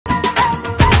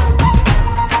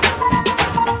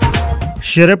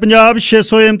शेरे Punjab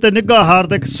 600 AM ते निघा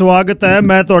हार्दिक स्वागत है।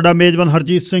 मैं तुहाडा मेजबान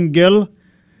हरजीत सिंह गिल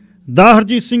दा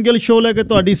हरजीत सिंह गिल शो लैके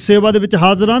तुहाडी सेवा दे विच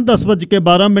हाज़र हाँ।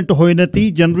 10:12 होए ने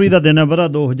 30 जनवरी का दिन है, बरा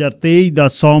 2023 का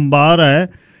सोमवार है,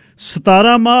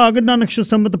 17 माह अगना नक्श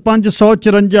संमत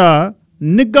 554।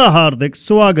 निघा हार्दिक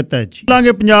स्वागत है जी।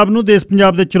 लांगे पंजाब नूं देश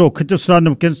पंजाब दे झरोखे च सरदार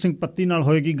नवकिरन सिंह पत्ती नाल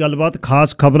होएगी गलबात।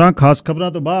 खास खबरां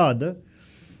तो बाद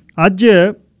अज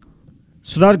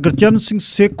सरदार गुरचरण सिंह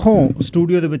सेखों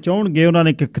स्टूडियो दे विच आउणगे। उन्होंने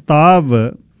एक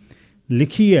किताब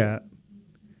लिखी है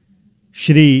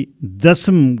श्री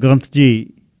दसम ग्रंथ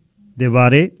जी दे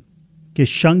बारे कि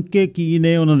शंके की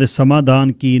ने, उन्होंने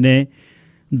समाधान की ने,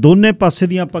 दोने पासे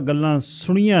दियां आपां गल्लां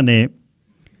सुनियां ने।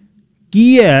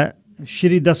 की है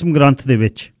श्री दसम ग्रंथ दे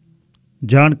विच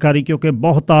जानकारी, क्योंकि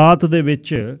बहुतात दे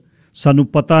विच सानूं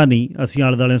पता नहीं, असीं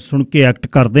आले दुआले सुन के एक्ट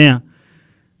करदे हां।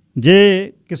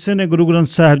 जे किसी ने गुरु ग्रंथ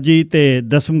साहिब जी ते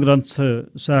दसम ग्रंथ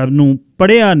साहिब नूं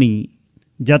पढ़िया नहीं,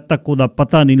 जद तक उहदा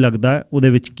पता नहीं लगता उहदे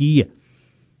विच की है।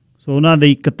 सो उन्हां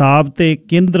दी किताब ते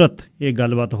केंद्रित ये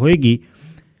गलबात होएगी।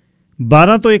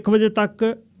 12 तो 1 बजे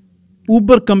तक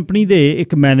ऊबर कंपनी दे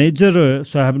एक मैनेजर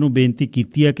साहब नूं बेनती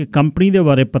कीती है कि कंपनी दे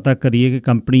बारे पता करिए कि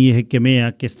कंपनी यह किवें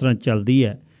है, किस तरह चलदी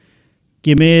है,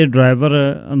 किवें ड्राइवर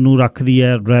नूं रखदी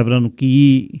है, ड्राइवरां नूं की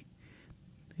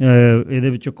इहदे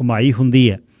विचों कमाई हुंदी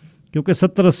है। क्योंकि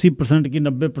 70-80% की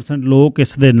 90% लोग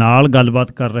इस दे नाल गलबात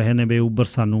कर रहे हैं भी ऊबर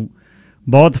सानू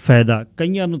बहुत फायदा,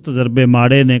 कईयां नूं तजर्बे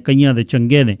माड़े ने, कईयां दे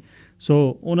चंगे ने।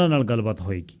 सो उन्हां नाल गलबात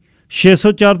होएगी।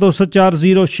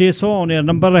 604-204-0600 ऑन-एयर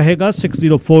नंबर रहेगा।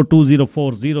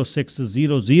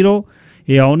 6042040600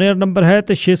 ये ऑन-एयर नंबर है।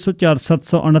 तो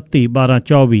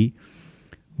 604-729-1224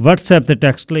 WhatsApp ते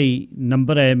टैक्सट लई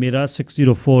नंबर है मेरा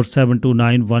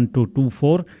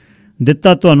 6047291224।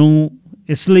 दिता तुहानूं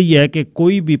इसलिए है कि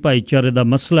कोई भी भाईचारे का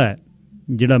मसला है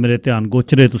जिहड़ा मेरे ध्यान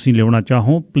गोचरे तुसीं लियाउणा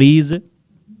चाहो, प्लीज़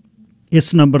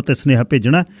इस नंबर ते सुनेहा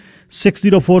भेजना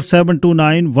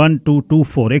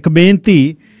 6047291224। एक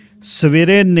बेनती,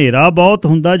 सवेरे हनेरा बहुत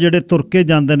हुंदा, जिहड़े तुर के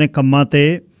जांदे ने कम्मां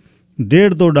ते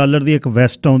 $1.5-2 की एक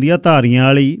वैसट आउंदी आ धारियां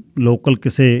वाली, लोकल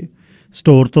किसी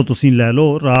स्टोर तो तुसीं लै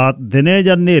लो। रात दिने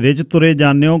जां हनेरे च तुरे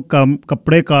जाने हो,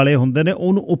 कपड़े काले हुंदे ने,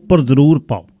 उहनूं उप्पर जरूर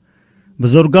पाओ।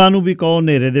 बजुर्गों नूं भी कहो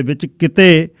हनेरे दे विच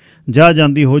किते जा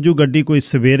जांदी हो जू गड्डी, कोई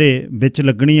सवेरे विच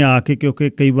लगनी आके, क्योंकि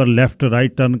कई बार लैफ्ट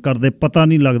राइट टर्न करते पता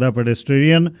नहीं लगता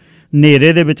पेडेस्ट्रीयन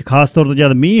हनेरे दे विच, खास तौर पर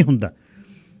जब मींह हुंदा।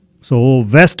 सो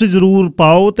वैसट जरूर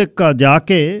पाओ तो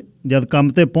जाके जब काम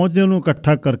ते पहुँचते उन्होंने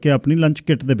इकट्ठा करके अपनी लंच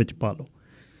किट दे विच पा लो।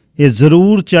 ये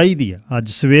जरूर चाहिदी है। अज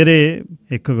सवेरे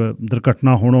एक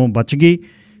दुर्घटना होणों बच गई।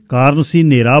 कारण सी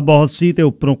हनेरा बहुत सी ते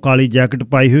उपरों काली जैकेट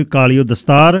पाई हुई, काली वो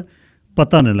दस्तार,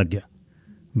 पता नहीं लग्या।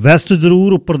 वैसट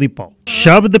जरूर उपर दी पाओ।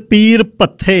 शब्द पीर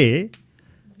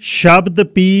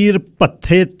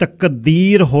पत्थे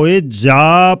तकदीर होए,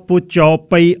 जाप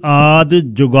चौपई आद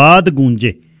जुगाद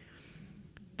गूंजे।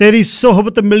 तेरी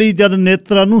सोहबत मिली जद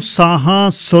नेत्रा नूं, साहां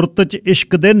सुरत च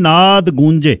इश्क दे नाद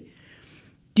गूंजे।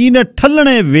 कीने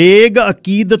ठल्लणे वेग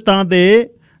अकीदतां दे,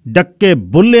 डक्के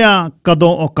बुल्लियां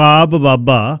कदों औकाब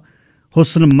बाबा।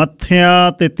 हुसन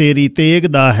मत्थिया ते तेरी तेग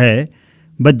दा है,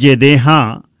 बज्जे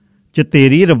देहां च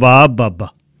तेरी रबाब बाबा।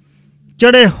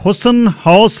 चढ़े हुसन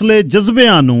हौसले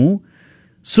जज्बियां नूं,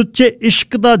 सुच्चे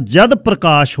इश्क दा जद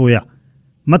प्रकाश होया।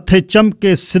 मत्थे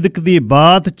चमके सिदक दी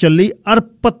बात चली,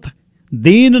 अरपत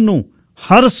दीन नूं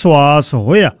हर स्वास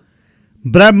होया।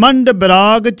 ब्रह्मंड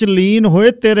बिराग च लीन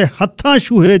होए, तेरे हत्थां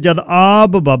छूहे जद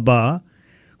आब बाबा।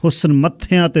 हुसन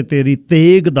मत्थियां ते तेरी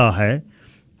तेग दा है,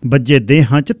 बज्जे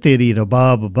देहां च तेरी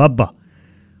रबाब बाबा।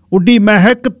 उड्डी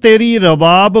महक तेरी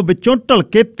रबाब विचों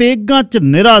ढलके, तेगां च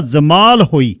निरा जमाल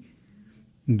होई।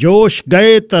 जोश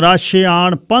गए तराशे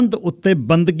आण पंध उत्ते,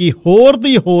 बंदगी होर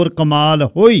दी होर कमाल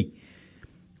होई।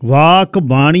 वाक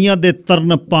बाणियां दे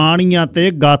तरन पाणियां ते,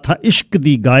 गाथा इश्क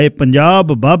दी गाए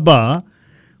पंजाब बाबा।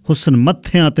 हुसन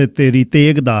मत्थियां ते तेरी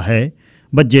तेग दा है,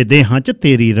 बज्जे देहां च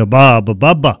तेरी रबाब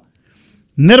बाबा।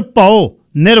 निरभौ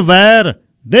निर्वैर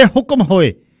दे हुक्म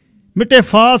होए, मिटे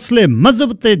फासले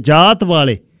मजहब ते जात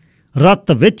वाले। रत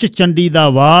विच चंडी दा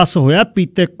वास होया,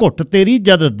 पीते घुट तेरी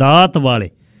जद दात वाले।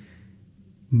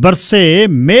 बरसे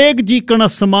मेघ जीकण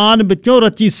असमान विचों,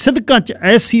 रची सिदकां च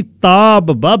ऐसी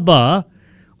ताब बाबा।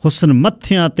 हुसन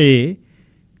मत्थियां ते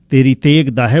तेरी तेग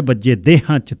दा है, बज्जे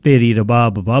देहां च तेरी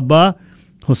रबाब बाबा।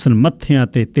 हुसन मत्थियां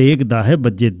ते तेग दा है,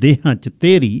 बज्जे देहां च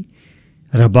तेरी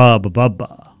रबाब बाबा।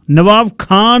 नवाब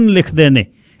खान लिखदे ने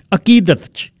अकीदत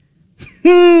च।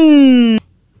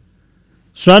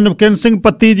 सरदार नवकिरन सिंह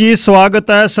पत्ती जी स्वागत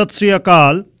है, सत श्री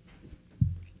अकाल।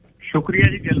 शुक्रिया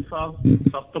जी गिल साहब।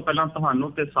 सब तो पहला तुहानू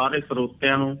ते सारे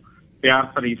ਸਰੋਤਿਆਂ ਨੂੰ प्यार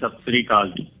भरी सत श्री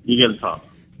अकाल जी गिल साहब।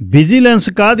 ਵਿਜੀਲੈਂਸ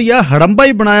ਕਾਹਦੀ ਆ, ਹੜੰਬਾ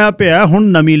ਹੀ ਬਣਾਇਆ ਪਿਆ। ਹੁਣ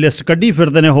ਨਵੀਂ ਲਿਸਟ ਕੱਢੀ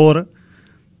ਫਿਰਦੇ ਨੇ ਹੋਰ।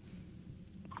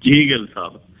 ਜੀ ਗਿੱਲ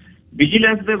ਸਾਹਿਬ,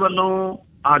 ਵਿਜੀਲੈਂਸ ਦੇ ਵੱਲੋਂ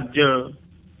ਅੱਜ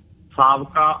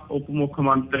ਸਾਬਕਾ ਉਪ ਮੁੱਖ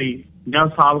ਮੰਤਰੀ ਜਾਂ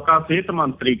ਸਾਬਕਾ ਸਿਹਤ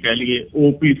ਮੰਤਰੀ ਕਹਿ ਲਈਏ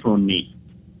OP ਸੋਨੀ,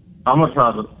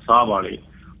 ਅੰਮ੍ਰਿਤਸਰ ਸਾਹਿਬ ਵਾਲੇ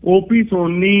OP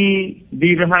ਸੋਨੀ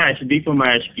ਦੀ ਰਿਹਾਇਸ਼ ਦੀ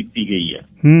ਫਰਮਾਇਸ਼ ਕੀਤੀ ਗਈ ਹੈ।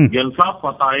 ਗਿੱਲ ਸਾਹਿਬ,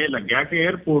 ਪਤਾ ਇਹ ਲੱਗਿਆ ਕਿ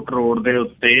ਏਅਰਪੋਰਟ ਰੋਡ ਦੇ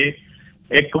ਉੱਤੇ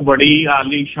ਇੱਕ ਬੜੀ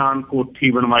ਆਲੀਸ਼ਾਨ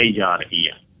ਕੋਠੀ ਬਣਵਾਈ ਜਾ ਰਹੀ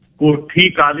ਹੈ। ਕੋਠੀ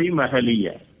ਕਾਹਦੀ, ਮਹਿਲ ਹੀ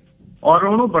ਹੈ, ਔਰ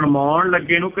ਉਹਨੂੰ ਬਣਵਾਉਣ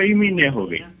ਲੱਗੇ ਨੂੰ ਕਈ ਮਹੀਨੇ ਹੋ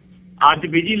ਗਏ। ਅੱਜ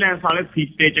ਵਿਜੀਲੈਂਸ ਵਾਲੇ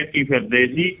ਫੀਤੇ ਚੱਕੀ ਫਿਰਦੇ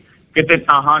ਸੀ, ਕਿਤੇ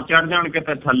ਤਾਹਾਂ ਚੜ ਜਾਣ,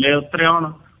 ਕਿਤੇ ਥੱਲੇ ਉਤਰ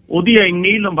ਆਉਣ। ਉਹਦੀ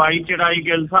ਇੰਨੀ ਲੰਬਾਈ ਚੜਾਈ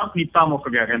ਗਿੱਲ ਸਾਹਿਬ, ਫੀਤਾ ਮੁੱਕ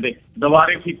ਗਿਆ, ਕਹਿੰਦੇ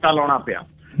ਦੁਬਾਰੇ ਫੀਤਾ ਲਾਉਣਾ ਪਿਆ।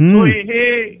 ਸੋ ਇਹ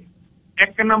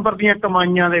ਇੱਕ ਨੰਬਰ ਦੀਆਂ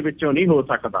ਕਮਾਈਆਂ ਦੇ ਵਿੱਚੋਂ ਨਹੀਂ ਹੋ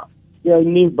ਸਕਦਾ ਕਿ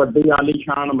ਇੰਨੀ ਵੱਡੀ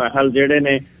ਆਲੀਸ਼ਾਨ ਮਹਿਲ ਜਿਹੜੇ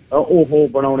ਨੇ ਉਹ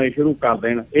ਬਣਾਉਣੇ ਸ਼ੁਰੂ ਕਰ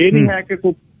ਦੇਣ। ਇਹ ਨਹੀਂ ਹੈ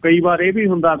ਕਿ ਕਈ ਵਾਰ ਇਹ ਵੀ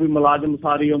ਹੁੰਦਾ ਵੀ ਮੁਲਾਜ਼ਮ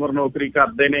ਸਾਰੀ ਉਮਰ ਨੌਕਰੀ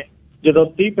ਕਰਦੇ ਨੇ, ਜਦੋਂ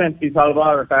 30-35 ਸਾਲ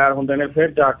ਬਾਅਦ ਰਿਟਾਇਰ ਹੁੰਦੇ ਨੇ,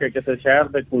 ਫਿਰ ਜਾ ਕੇ ਕਿਸੇ ਸ਼ਹਿਰ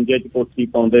ਦੇ ਖੂੰਜੇ 'ਚ ਕੋਠੀ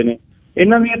ਪਾਉਂਦੇ ਨੇ।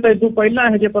 ਇਹਨਾਂ ਦੀਆਂ ਤਾਂ ਇਦੋਂ ਪਹਿਲਾਂ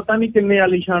ਇਹੋ ਜਿਹੇ ਪਤਾ ਨਹੀਂ ਕਿੰਨੇ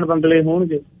ਆਲੀਸ਼ਾਨ ਬੰਗਲੇ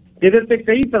ਹੋਣਗੇ। ਇਹਦੇ ਤੇ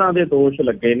ਕਈ ਤਰ੍ਹਾਂ ਦੇ ਦੋਸ਼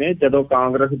ਲੱਗੇ ਨੇ। ਜਦੋਂ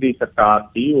ਕਾਂਗਰਸ ਦੀ ਸਰਕਾਰ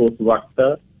ਸੀ ਉਸ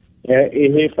ਵਕਤ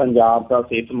ਇਹ ਪੰਜਾਬ ਦਾ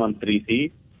ਸਿਹਤ ਮੰਤਰੀ ਸੀ,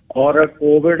 ਔਰ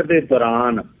ਕੋਵਿਡ ਦੇ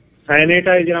ਦੌਰਾਨ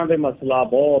ਸੈਨੇਟਾਈਜ਼ਰਾਂ ਦੇ ਮਸਲਾ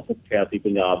ਬਹੁਤ ਉੱਠਿਆ ਸੀ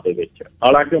ਪੰਜਾਬ ਦੇ ਵਿੱਚ।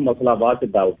 ਹਾਲਾਂਕਿ ਉਹ ਮਸਲਾ ਬਾਅਦ 'ਚ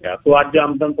ਦਾ ਉੱਠਿਆ। ਸੋ ਅੱਜ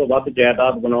ਆਮਦਨ ਤੋਂ ਵੱਧ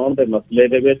ਜਾਇਦਾਦ ਬਣਾਉਣ ਦੇ ਮਸਲੇ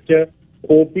ਦੇ ਵਿੱਚ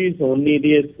OP ਸੋਨੀ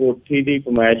ਦੀ ਇਸ ਕੋਠੀ ਦੀ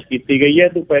ਫਰਮਾਇਸ਼ ਕੀਤੀ ਗਈ ਹੈ।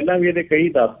 ਤੋਂ ਪਹਿਲਾਂ ਵੀ ਇਹਦੇ ਕਈ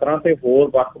ਦਫ਼ਤਰਾਂ ਤੇ ਹੋਰ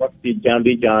ਵੱਖ-ਵੱਖ ਚੀਜ਼ਾਂ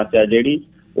ਦੀ ਜਾਂਚ ਹੈ ਜਿਹੜੀ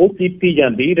ਉਹ ਕੀਤੀ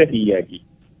ਜਾਂਦੀ ਰਹੀ ਹੈਗੀ।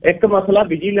 ਇੱਕ ਮਸਲਾ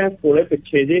ਵਿਜੀਲੈਂਸ ਕੋਲੇ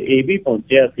ਪਿੱਛੇ ਜੇ ਇਹ ਵੀ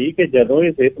ਪਹੁੰਚਿਆ ਸੀ ਕਿ ਜਦੋਂ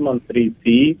ਇਹ ਸਿਹਤ ਮੰਤਰੀ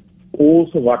ਸੀ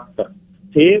ਉਸ ਵਕਤ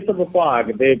ਸਿਹਤ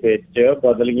ਵਿਭਾਗ ਦੇ ਵਿੱਚ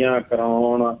ਬਦਲੀਆਂ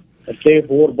ਕਰਾਉਣ ਤੇ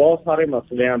ਹੋਰ ਬਹੁਤ ਸਾਰੇ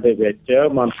ਮਸਲਿਆਂ ਦੇ ਵਿੱਚ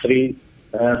ਮੰਤਰੀ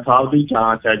ਸਾਹਿਬ ਦੀ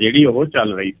ਜਾਂਚ ਹੈ ਜਿਹੜੀ ਉਹ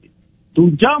ਚੱਲ ਰਹੀ ਸੀ।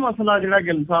 ਦੂਜਾ ਮਸਲਾ ਜਿਹੜਾ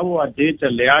ਗਿੱਲ ਸਾਹਿਬ ਉਹ ਅੱਜ ਇਹ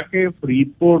ਚੱਲਿਆ ਕਿ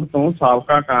ਫਰੀਦਕੋਟ ਤੋਂ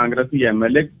ਸਾਬਕਾ ਕਾਂਗਰਸੀ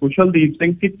MLA ਕੁਸ਼ਲਦੀਪ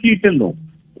ਸਿੰਘ ਕਿੱਕੀ ਢਿੱਲੋਂ,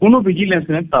 ਉਹਨੂੰ ਵਿਜੀਲੈਂਸ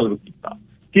ਨੇ ਤਲਬ ਕੀਤਾ।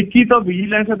 ਕਿੱਕੀ ਤੋਂ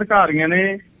ਵਿਜੀਲੈਂਸ ਅਧਿਕਾਰੀਆਂ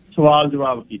ਨੇ ਸਵਾਲ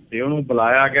ਜਵਾਬ ਕੀਤੇ। ਉਹਨੂੰ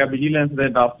ਬੁਲਾਇਆ ਗਿਆ ਵਿਜੀਲੈਂਸ ਦੇ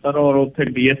ਦਫ਼ਤਰ, ਔਰ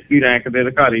ਉੱਥੇ DSP ਰੈਂਕ ਦੇ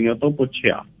ਅਧਿਕਾਰੀ ਨੇ ਉਹ ਤੋਂ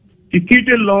ਪੁੱਛਿਆ ਕਿੱਕੀ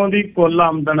ਢਿੱਲੋਂ ਦੀ ਕੁੱਲ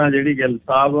ਆਮਦਨ ਆ ਜਿਹੜੀ ਗਿੱਲ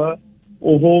ਸਾਹਿਬ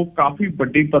ਉਹ ਕਾਫੀ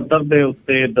ਵੱਡੀ ਪੱਧਰ ਦੇ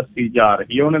ਉੱਤੇ ਦੱਸੀ ਜਾ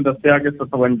ਰਹੀ ਹੈ। ਉਹਨੇ ਦੱਸਿਆ ਕਿ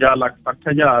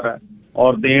 57,60,000 ਹੈ,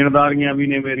 ਔਰ ਦੇਣਦਾਰੀਆਂ ਵੀ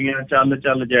ਨੇ ਮੇਰੀਆਂ,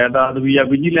 ਚੱਲ ਜਾਇਦਾਦ ਵੀ ਆ।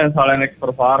 ਵਿਜੀਲੈਂਸ ਵਾਲਿਆਂ ਨੇ ਇੱਕ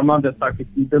ਪਰਫਾਰਮਾ ਦਿੱਤਾ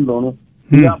ਕਿੱਕੀ ਢਿੱਲੋਂ ਨੂੰ,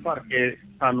 ਭਰ ਕੇ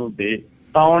ਸਾਨੂੰ ਦੇ,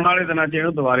 ਤਾਂ ਆਉਣ ਵਾਲੇ ਦਿਨਾਂ 'ਚ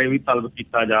ਇਹਨੂੰ ਦੁਬਾਰੇ ਵੀ ਤਲਬ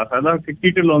ਕੀਤਾ ਜਾ ਸਕਦਾ।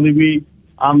 ਕਿੱਕੀ ਢਿੱਲੋਂ ਦੀ ਵੀ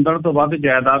ਆਮਦਨ ਤੋਂ ਵੱਧ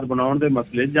ਜਾਇਦਾਦ ਬਣਾਉਣ ਦੇ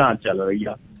ਮਸਲੇ ਜਾਂਚ ਚੱਲ ਰਹੀ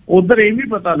ਆ। ਉਧਰ ਇਹ ਵੀ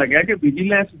ਪਤਾ ਲੱਗਿਆ ਕਿ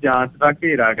ਵਿਜੀਲੈਂਸ ਜਾਂਚ ਦਾ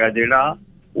ਘੇਰਾ ਗਾ ਜਿਹੜਾ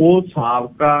ਉਹ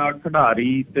ਸਾਬਕਾ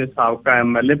ਖਿਡਾਰੀ ਤੇ ਸਾਬਕਾ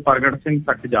MLA ਪ੍ਰਗਟ ਸਿੰਘ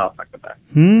ਤੱਕ ਜਾ ਸਕਦਾ ਹੈ।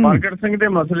 ਪ੍ਰਗਟ ਸਿੰਘ ਦੇ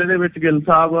ਮਸਲੇ ਦੇ ਵਿੱਚ ਗਿੱਲ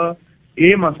ਸਾਹਿਬ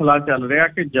ਇਹ ਮਸਲਾ ਚੱਲ ਰਿਹਾ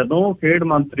ਕਿ ਜਦੋਂ ਖੇਡ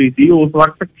ਮੰਤਰੀ ਸੀ ਉਸ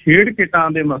ਵਕਤ ਖੇਡ ਕਿੱਟਾਂ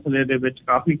ਦੇ ਮਸਲੇ ਦੇ ਵਿੱਚ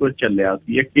ਕਾਫੀ ਕੁਝ ਚੱਲਿਆ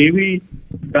ਸੀ। ਇੱਕ ਇਹ ਵੀ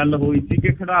ਗੱਲ ਹੋਈ ਸੀ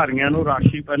ਕਿ ਖਿਡਾਰੀਆਂ ਨੂੰ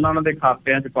ਰਾਸ਼ੀ ਪਹਿਲਾਂ ਉਹਨਾਂ ਦੇ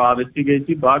ਖਾਤਿਆਂ 'ਚ ਪਾ ਦਿੱਤੀ ਗਈ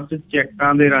ਸੀ, ਬਾਅਦ 'ਚ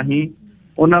ਚੈੱਕਾਂ ਦੇ ਰਾਹੀਂ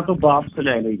ਉਹਨਾਂ ਤੋਂ ਵਾਪਸ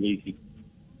ਲੈ ਲਈ ਗਈ ਸੀ।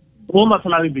 ਉਹ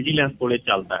ਮਸਲਾ ਵੀ ਵਿਜੀਲੈਂਸ ਕੋਲੇ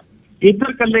ਚੱਲਦਾ ਹੈ। ਇੱਧਰ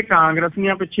ਇਕੱਲੇ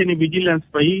ਕਾਂਗਰਸੀਆਂ ਪਿੱਛੇ ਨਹੀਂ ਵਿਜੀਲੈਂਸ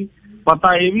ਪਈ।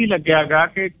 ਪਤਾ ਇਹ ਵੀ ਲੱਗਿਆ ਗਾ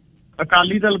ਕਿ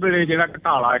ਅਕਾਲੀ ਦਲ ਵੇਲੇ ਜਿਹੜਾ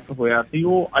ਘਟਾਲਾ ਇੱਕ ਹੋਇਆ ਸੀ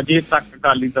ਉਹ ਅਜੇ ਤੱਕ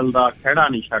ਅਕਾਲੀ ਦਲ ਦਾ ਖਹਿੜਾ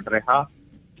ਨਹੀਂ ਛੱਡ ਰਿਹਾ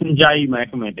ਸਿੰਜਾਈ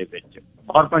ਮਹਿਕਮੇ ਦੇ ਵਿੱਚ।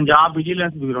 ਔਰ ਪੰਜਾਬ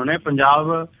ਵਿਜੀਲੈਂਸ ਬਿਊਰੋ ਨੇ ਪੰਜਾਬ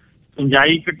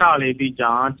ਸਿੰਜਾਈ ਘਟਾਲੇ ਦੀ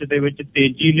ਜਾਂਚ ਦੇ ਵਿੱਚ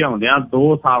ਤੇਜ਼ੀ ਲਿਆਉਂਦਿਆਂ 2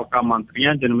 ਸਾਬਕਾ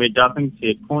ਮੰਤਰੀਆਂ ਜਨਮੇਜਾ ਸਿੰਘ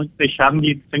ਸੇਖੋਂ ਤੇ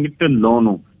ਸ਼ਰਨਜੀਤ ਸਿੰਘ ਢਿੱਲੋਂ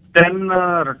ਨੂੰ 3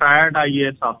 ਰਿਟਾਇਰਡ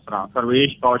IAS ਅਫਸਰਾਂ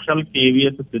ਸਰਵੇਸ਼ ਕੌਸ਼ਲ,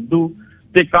 KVS ਸਿੱਧੂ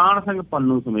ਤੇ ਕਾਹਨ ਸਿੰਘ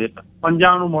ਪੰਨੂ ਸਮੇਤ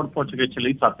 5 ਨੂੰ ਮੁੜ ਪੁੱਛਗਿੱਛ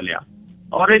ਲਈ ਸੱਦ ਲਿਆ।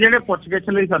 ਔਰ ਇਹ ਜਿਹੜੇ ਪੁੱਛਗਿੱਛ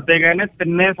ਲਈ ਸੱਦੇ ਗਏ ਨੇ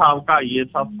 3 ਸਾਬਕਾ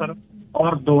IAS ਅਫਸਰ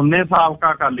ਔਰ 2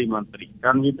 ਸਾਬਕਾ ਅਕਾਲੀ ਮੰਤਰੀ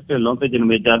ਸ਼ਰਨਜੀਤ ਢਿੱਲੋਂ ਤੇ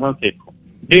ਜਨਮੇਜਾ ਸਿੰਘ ਸੇਖੋਂ।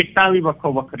 ਡੇਟਾਂ ਵੀ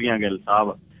ਵੱਖੋ ਵੱਖਰੀਆਂ ਗਿੱਲ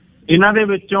ਸਾਹਿਬ। ਇਹਨਾਂ ਦੇ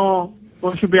ਵਿੱਚੋਂ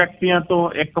ਕੁਛ ਵਿਅਕਤੀਆਂ ਤੋਂ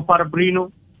 1 ਫਰਵਰੀ ਨੂੰ,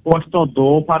 ਕੁਛ ਤੋਂ 2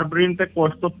 ਫਰਵਰੀ ਨੂੰ ਤੇ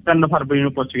ਕੁਛ ਤੋਂ 3 ਫਰਵਰੀ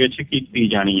ਨੂੰ ਪੁੱਛਗਿੱਛ ਕੀਤੀ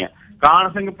ਜਾਣੀ ਹੈ। ਕਾਹਨ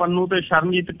ਸਿੰਘ ਪੰਨੂ ਤੇ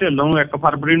ਸ਼ਰਨਜੀਤ ਢਿੱਲੋਂ ਨੂੰ 1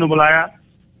 ਫਰਵਰੀ ਨੂੰ ਬੁਲਾਇਆ,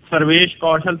 ਸਰਵੇਸ਼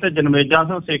ਕੌਸ਼ਲ ਤੇ ਜਨਮੇਜਾ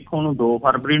ਸਿੰਘ ਸੇਖੋਂ ਨੂੰ 2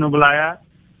 ਫਰਵਰੀ ਨੂੰ ਬੁਲਾਇਆ,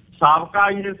 ਸਾਬਕਾ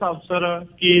IAS ਅਫਸਰ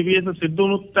KVS ਸਿੱਧੂ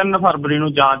ਨੂੰ 3 ਫਰਵਰੀ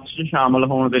ਨੂੰ ਜਾਂਚ 'ਚ ਸ਼ਾਮਲ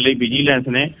ਹੋਣ ਦੇ ਲਈ ਵਿਜੀਲੈਂਸ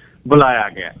ਨੇ ਬੁਲਾਇਆ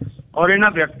ਗਿਆ। ਔਰ ਇਹਨਾਂ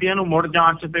ਵਿਅਕਤੀਆਂ ਨੂੰ ਮੁੜ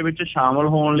ਜਾਂਚ ਦੇ ਵਿੱਚ ਸ਼ਾਮਲ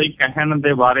ਹੋਣ ਲਈ ਕਹਿਣ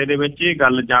ਦੇ ਬਾਰੇ ਦੇ ਵਿੱਚ ਇਹ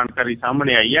ਗੱਲ ਜਾਣਕਾਰੀ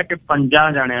ਸਾਹਮਣੇ ਆਈ ਹੈ ਕਿ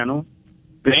 5 ਜਣਿਆਂ ਨੂੰ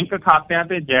ਬੈਂਕ ਖਾਤਿਆਂ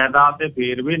ਤੇ ਜਾਇਦਾਦ ਦੇ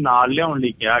ਵੇਰਵੇ ਨਾਲ ਲਿਆਉਣ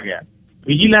ਲਈ ਕਿਹਾ ਗਿਆ।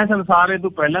 ਵਿਜੀਲੈਂਸ ਅਨੁਸਾਰ ਇਹ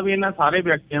ਤੋਂ ਪਹਿਲਾਂ ਵੀ ਇਹਨਾਂ ਸਾਰੇ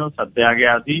ਵਿਅਕਤੀਆਂ ਨੂੰ ਸੱਦਿਆ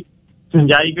ਗਿਆ ਸੀ,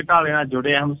 ਸਿੰਜਾਈ ਘਟਾਲੇ ਨਾਲ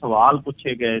ਜੁੜੇ ਅਹਿਮ ਸਵਾਲ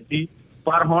ਪੁੱਛੇ ਗਏ ਸੀ,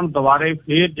 ਪਰ ਹੁਣ ਦੁਬਾਰੇ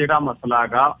ਫੇਰ ਜਿਹੜਾ ਮਸਲਾ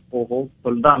ਗਾ ਉਹ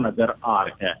ਖੁੱਲਦਾ ਨਜ਼ਰ ਆ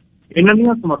ਰਿਹਾ ਹੈ। ਇਹਨਾਂ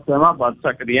ਦੀਆਂ ਸਮੱਸਿਆਵਾਂ ਵੱਧ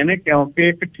ਸਕਦੀਆਂ ਨੇ ਕਿਉਂਕਿ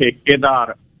ਇੱਕ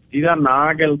ਠੇਕੇਦਾਰ ਜਿਹਦਾ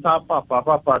ਨਾਂ ਗਿੱਲ ਸਾਹਿਬ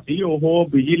ਭਾਪਾ ਸੀ ਉਹ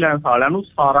ਵਿਜੀਲੈਂਸ ਵਾਲਿਆਂ ਨੂੰ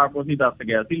ਸਾਰਾ ਕੁਝ ਹੀ ਦੱਸ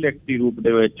ਗਿਆ ਸੀ ਲਿਖਤੀ ਰੂਪ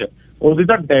ਦੇ ਵਿੱਚ। ਉਹਦੀ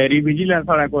ਤਾਂ ਡਾਇਰੀ ਵਿਜੀਲੈਂਸ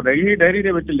ਵਾਲਿਆਂ ਕੋਲ ਰਹੀ ਸੀ, ਡਾਇਰੀ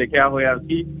ਦੇ ਵਿੱਚ ਲਿਖਿਆ ਹੋਇਆ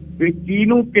ਸੀ ਵੀ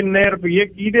ਕਿਹਨੂੰ ਕਿੰਨੇ ਰੁਪਈਏ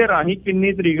ਕਿਹਦੇ ਰਾਹੀਂ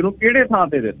ਕਿੰਨੀ ਤਰੀਕ ਨੂੰ ਕਿਹੜੇ ਥਾਂ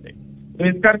ਤੇ ਦਿੱਤੇ।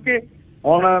 ਇਸ ਕਰਕੇ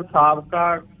ਹੁਣ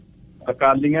ਸਾਬਕਾ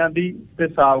ਅਕਾਲੀਆਂ ਦੀ ਤੇ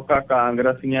ਸਾਬਕਾ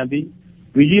ਕਾਂਗਰਸੀਆਂ ਦੀ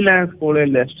ਵਿਜੀਲੈਂਸ ਕੋਲੇ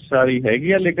ਲਿਸਟ ਸਾਰੀ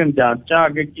ਹੈਗੀ ਆ, ਲੇਕਿਨ ਜਾਂਚਾਂ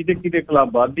ਅੱਗੇ ਕਿਹਦੇ ਕਿਹਦੇ ਖਿਲਾਫ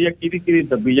ਵੱਧਦੀ ਆ, ਕਿਹਦੀ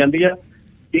ਦੱਬੀ ਜਾਂਦੀ ਆ,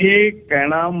 ਇਹ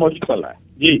ਕਹਿਣਾ ਮੁਸ਼ਕਲ ਹੈ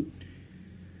ਜੀ।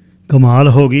 ਕਮਾਲ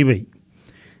ਹੋ ਗਈ ਬਈ।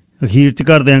 ਅਖੀਰ 'ਚ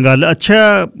ਕਰਦੇ ਹਾਂ ਗੱਲ।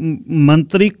 ਅੱਛਾ,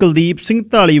 ਮੰਤਰੀ ਕੁਲਦੀਪ ਸਿੰਘ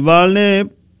ਧਾਲੀਵਾਲ ਨੇ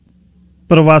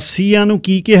ਪ੍ਰਵਾਸੀਆਂ ਨੂੰ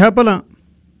ਕੀ ਕਿਹਾ ਭਲਾ?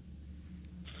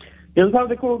 ਗਿੱਲ ਸਾਹਿਬ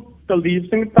ਦੇਖੋ, ਕੁਲਦੀਪ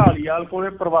ਸਿੰਘ ਧਾਲੀਵਾਲ ਕੋਲੇ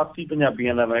ਪ੍ਰਵਾਸੀ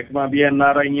ਪੰਜਾਬੀਆਂ ਦਾ ਮਹਿਕਮਾ ਵੀ,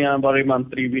 NRIਆਂ ਬਾਰੇ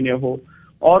ਮੰਤਰੀ ਵੀ ਨੇ ਉਹ,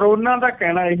 ਔਰ ਉਹਨਾਂ ਦਾ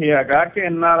ਕਹਿਣਾ ਇਹ ਹੈਗਾ ਕਿ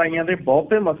NRIਆਂ ਦੇ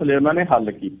ਬਹੁਤੇ ਮਸਲੇ ਉਹਨਾਂ ਨੇ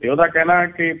ਹੱਲ ਕੀਤੇ। ਉਹਦਾ ਕਹਿਣਾ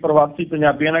ਕਿ ਪ੍ਰਵਾਸੀ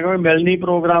ਪੰਜਾਬੀਆਂ ਦਾ ਮਿਲਣੀ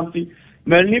ਪ੍ਰੋਗਰਾਮ ਸੀ,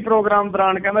 ਮਿਲਣੀ ਪ੍ਰੋਗਰਾਮ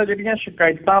ਦੌਰਾਨ ਕਹਿੰਦਾ ਜਿਹੜੀਆਂ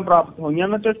ਸ਼ਿਕਾਇਤਾਂ ਪ੍ਰਾਪਤ ਹੋਈਆਂ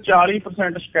ਉਹਨਾਂ 'ਚੋਂ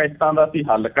 40% ਸ਼ਿਕਾਇਤਾਂ ਦਾ ਅਸੀਂ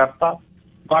ਹੱਲ ਕਰਤਾ,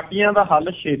 ਬਾਕੀਆਂ ਦਾ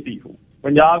ਹੱਲ ਛੇਤੀ ਹੋ।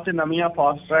 ਪੰਜਾਬ 'ਚ ਨਵੀਆਂ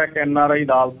ਫਾਸਟ ਟਰੈਕ NRI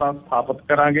ਅਦਾਲਤਾਂ ਸਥਾਪਿਤ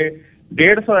ਕਰਾਂਗੇ,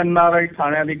 150 NRI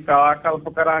ਥਾਣਿਆਂ ਦੀ ਕਾਕਲਪ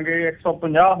ਕਰਾਂਗੇ,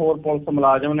 150 ਹੋਰ ਪੁਲਿਸ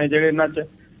ਮੁਲਾਜ਼ਮ ਨੇ ਜਿਹੜੇ ਇਹਨਾਂ 'ਚ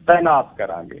ਤਾਇਨਾਤ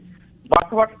ਕਰਾਂਗੇ।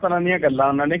 ਵੱਖ-ਵੱਖ ਤਰ੍ਹਾਂ ਦੀਆਂ ਗੱਲਾਂ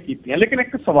ਉਹਨਾਂ ਨੇ ਕੀਤੀਆਂ, ਲੇਕਿਨ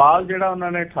ਇੱਕ ਸਵਾਲ ਜਿਹੜਾ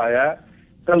ਉਹਨਾਂ ਨੇ ਉਠਾਇਆ,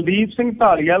 ਕੁਲਦੀਪ ਸਿੰਘ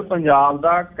ਧਾਲੀਵਾਲ ਪੰਜਾਬ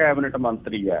ਦਾ ਕੈਬਨਿਟ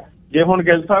ਮੰਤਰੀ ਹੈ। ਜੇ ਹੁਣ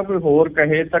ਗਿੱਲ ਸਾਹਿਬ ਕੋਈ ਹੋਰ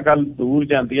ਕਹੇ ਤਾਂ ਗੱਲ ਦੂਰ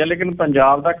ਜਾਂਦੀ ਹੈ, ਲੇਕਿਨ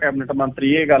ਪੰਜਾਬ ਦਾ ਕੈਬਨਿਟ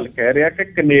ਮੰਤਰੀ ਇਹ ਗੱਲ ਕਹਿ ਰਿਹਾ ਕਿ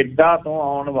ਕੈਨੇਡਾ ਤੋਂ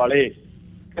ਆਉਣ ਵਾਲੇ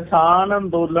ਕਿਸਾਨ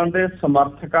ਅੰਦੋਲਨ ਦੇ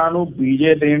ਸਮਰਥਕਾਂ ਨੂੰ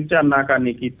ਵੀਜ਼ੇ ਦੇਣ 'ਚ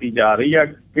ਆਨਾਕਾਨੀ ਕੀਤੀ ਜਾ ਰਹੀ ਹੈ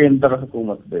ਕੇਂਦਰ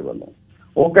ਹਕੂਮਤ ਦੇ ਵੱਲੋਂ।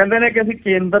 ਉਹ ਕਹਿੰਦੇ ਨੇ ਕਿ ਅਸੀਂ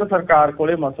ਕੇਂਦਰ ਸਰਕਾਰ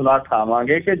ਕੋਲੇ ਮਸਲਾ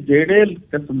ਉਠਾਵਾਂਗੇ ਕਿ ਜਿਹੜੇ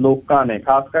ਲੋਕਾਂ ਨੇ,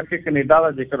 ਖਾਸ ਕਰਕੇ ਕੈਨੇਡਾ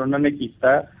ਦਾ ਜ਼ਿਕਰ ਉਹਨਾਂ ਨੇ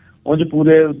ਕੀਤਾ, ਉਂਝ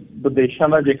ਪੂਰੇ ਵਿਦੇਸ਼ਾਂ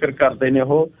ਦਾ ਜ਼ਿਕਰ ਕਰਦੇ ਨੇ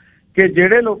ਉਹ, ਕਿ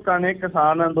ਜਿਹੜੇ ਲੋਕਾਂ ਨੇ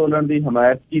ਕਿਸਾਨ ਅੰਦੋਲਨ ਦੀ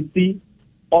ਹਮਾਇਤ ਕੀਤੀ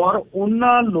ਔਰ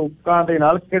ਉਹਨਾਂ ਲੋਕਾਂ ਦੇ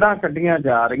ਨਾਲ ਕਿਹੜਾਂ ਕੱਢੀਆਂ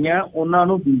ਜਾ ਰਹੀਆਂ, ਉਹਨਾਂ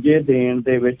ਨੂੰ ਵੀਜ਼ੇ ਦੇਣ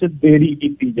ਦੇ ਵਿੱਚ ਦੇਰੀ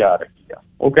ਕੀਤੀ ਜਾ ਰਹੀ ਆ।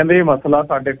 ਉਹ ਕਹਿੰਦੇ ਇਹ ਮਸਲਾ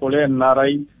ਸਾਡੇ ਕੋਲੇ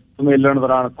NRI ਸੰਮੇਲਨ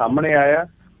ਦੌਰਾਨ ਸਾਹਮਣੇ ਆਇਆ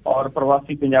ਔਰ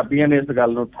ਪ੍ਰਵਾਸੀ ਪੰਜਾਬੀਆਂ ਨੇ ਇਸ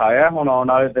ਗੱਲ ਨੂੰ ਉਠਾਇਆ। ਹੁਣ ਆਉਣ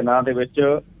ਵਾਲੇ ਦਿਨਾਂ ਦੇ ਵਿੱਚ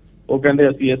ਉਹ ਕਹਿੰਦੇ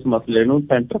ਅਸੀਂ ਇਸ ਮਸਲੇ ਨੂੰ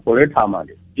ਸੈਂਟਰ ਕੋਲੇ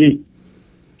ਉਠਾਵਾਂਗੇ ਜੀ।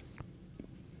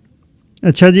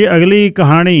 ਅੱਛਾ ਜੀ, ਅਗਲੀ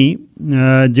ਕਹਾਣੀ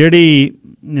ਜਿਹੜੀ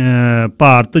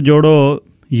ਭਾਰਤ ਜੋੜੋ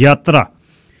ਯਾਤਰਾ,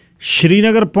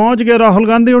 ਸ਼੍ਰੀਨਗਰ ਪਹੁੰਚ ਗਏ ਰਾਹੁਲ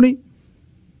ਗਾਂਧੀ ਹੋਣੀ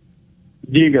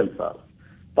ਜੀ। ਗਿੱਲ ਸਾਹਿਬ,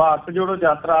 ਭਾਰਤ ਜੋੜੋ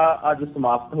ਯਾਤਰਾ ਅੱਜ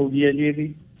ਸਮਾਪਤ ਹੋ ਗਈ ਹੈ ਜੀ।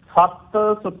 ਇਹਦੀ 7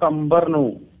 ਸਤੰਬਰ ਨੂੰ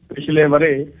ਪਿਛਲੇ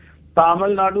ਵਰੇ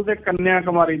ਤਾਮਿਲਨਾਡੂ ਦੇ ਕੰਨਿਆ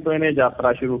ਕੁਮਾਰੀ ਤੋਂ ਇਹਨੇ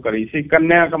ਯਾਤਰਾ ਸ਼ੁਰੂ ਕਰੀ ਸੀ।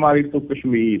 ਕੰਨਿਆ ਕੁਮਾਰੀ ਤੋਂ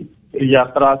ਕਸ਼ਮੀਰ ਇਹ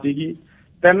ਯਾਤਰਾ ਸੀਗੀ।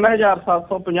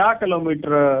 3750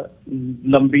 ਕਿਲੋਮੀਟਰ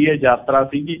ਲੰਬੀ ਇਹ ਯਾਤਰਾ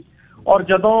ਸੀਗੀ। ਔਰ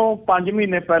ਜਦੋਂ 5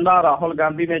 ਮਹੀਨੇ ਪਹਿਲਾਂ ਰਾਹੁਲ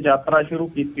ਗਾਂਧੀ ਨੇ ਯਾਤਰਾ ਸ਼ੁਰੂ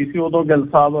ਕੀਤੀ ਸੀ, ਉਦੋਂ ਗਿੱਲ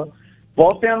ਸਾਹਿਬ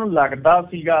ਬਹੁਤਿਆਂ ਨੂੰ ਲੱਗਦਾ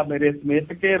ਸੀਗਾ, ਮੇਰੇ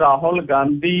ਸਮੇਤ, ਕਿ ਰਾਹੁਲ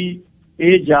ਗਾਂਧੀ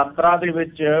ਇਹ ਯਾਤਰਾ ਦੇ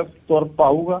ਵਿੱਚ ਤੁਰ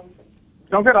ਪਾਊਗਾ,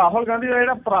 ਕਿਉਂਕਿ ਰਾਹੁਲ ਗਾਂਧੀ ਦਾ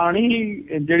ਜਿਹੜਾ ਪੁਰਾਣੀ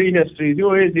ਜਿਹੜੀ ਹਿਸਟਰੀ ਸੀ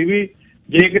ਉਹ ਇਹ ਸੀ ਵੀ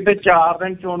ਜੇ ਕਿਤੇ 4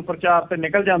 ਦਿਨ ਚੋਣ ਪ੍ਰਚਾਰ ਤੇ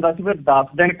ਨਿਕਲ ਜਾਂਦਾ ਸੀ, ਫਿਰ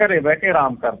 10 ਦਿਨ ਘਰੇ ਬਹਿ ਕੇ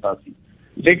ਆਰਾਮ ਕਰਦਾ ਸੀ।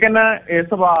 ਲੇਕਿਨ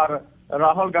ਇਸ ਵਾਰ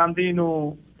ਰਾਹੁਲ ਗਾਂਧੀ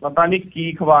ਨੂੰ ਪਤਾ ਨਹੀਂ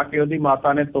ਕੀ ਖਵਾ ਕੇ ਉਹਦੀ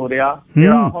ਮਾਤਾ ਨੇ ਤੋਰਿਆ ਕਿ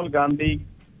ਰਾਹੁਲ ਗਾਂਧੀ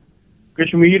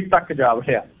ਕਸ਼ਮੀਰ ਤੱਕ ਜਾ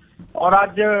ਵੜਿਆ। ਔਰ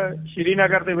ਅੱਜ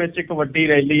ਸ਼੍ਰੀਨਗਰ ਦੇ ਵਿੱਚ ਇੱਕ ਵੱਡੀ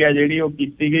ਰੈਲੀ ਹੈ ਜਿਹੜੀ ਉਹ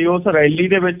ਕੀਤੀ ਗਈ। ਉਸ ਰੈਲੀ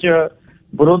ਦੇ ਵਿੱਚ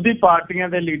ਵਿਰੋਧੀ ਪਾਰਟੀਆਂ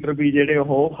ਦੇ ਲੀਡਰ ਵੀ ਜਿਹੜੇ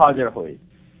ਉਹ ਹਾਜ਼ਰ ਹੋਏ,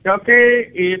 ਕਿਉਂਕਿ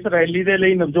ਇਸ ਰੈਲੀ ਦੇ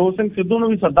ਲਈ ਨਵਜੋਤ ਸਿੰਘ ਸਿੱਧੂ ਨੂੰ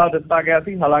ਵੀ ਸੱਦਾ ਦਿੱਤਾ ਗਿਆ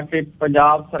ਸੀ। ਹਾਲਾਂਕਿ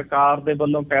ਪੰਜਾਬ ਸਰਕਾਰ ਦੇ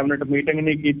ਵੱਲੋਂ ਕੈਬਨਿਟ ਮੀਟਿੰਗ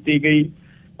ਨਹੀਂ ਕੀਤੀ ਗਈ,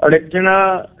 ਅੜਚਣ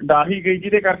ਡਾਹੀ ਗਈ,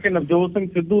 ਜਿਹਦੇ ਕਰਕੇ ਨਵਜੋਤ ਸਿੰਘ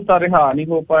ਸਿੱਧੂ ਤਾਂ ਰਿਹਾ ਨਹੀਂ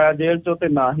ਹੋ ਪਾਇਆ ਜੇਲ੍ਹ ਚੋਂ ਤੇ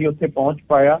ਨਾ ਹੀ ਉੱਥੇ ਪਹੁੰਚ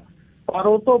ਪਾਇਆ। ਪਰ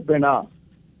ਉਹ ਤੋਂ ਬਿਨਾਂ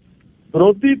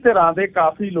ਵਿਰੋਧੀ ਧਿਰਾਂ ਦੇ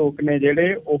ਕਾਫੀ ਲੋਕ ਨੇ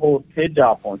ਜਿਹੜੇ ਉਹ ਉੱਥੇ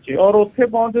ਜਾ ਪਹੁੰਚੇ। ਔਰ ਉੱਥੇ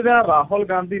ਪਹੁੰਚਦਿਆਂ ਰਾਹੁਲ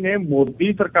ਗਾਂਧੀ ਨੇ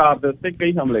ਮੋਦੀ ਸਰਕਾਰ ਦੇ ਉੱਤੇ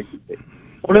ਕਈ ਹਮਲੇ ਕੀਤੇ।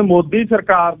 ਉਹਨੇ ਮੋਦੀ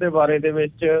ਸਰਕਾਰ ਦੇ ਬਾਰੇ ਦੇ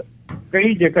ਵਿੱਚ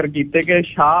ਕਈ ਜ਼ਿਕਰ ਕੀਤੇ ਕਿ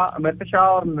ਅਮਿਤ ਸ਼ਾਹ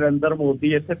ਔਰ ਨਰਿੰਦਰ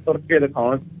ਮੋਦੀ ਇੱਥੇ ਤੁਰ ਕੇ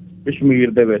ਦਿਖਾਉਣ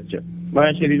ਕਸ਼ਮੀਰ ਦੇ ਵਿੱਚ,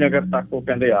 ਮੈਂ ਸ਼੍ਰੀਨਗਰ ਤੱਕ ਉਹ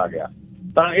ਕਹਿੰਦੇ ਆ ਗਿਆ।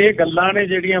 ਤਾਂ ਇਹ ਗੱਲਾਂ ਨੇ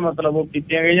ਜਿਹੜੀਆਂ ਮਤਲਬ ਉਹ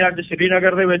ਕੀਤੀਆਂ ਗਈਆਂ। ਅੱਜ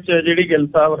ਸ਼੍ਰੀਨਗਰ ਦੇ ਵਿੱਚ ਜਿਹੜੀ ਗਿੱਲ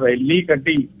ਸਾਹਿਬ ਰੈਲੀ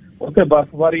ਕੱਢੀ, ਉੱਥੇ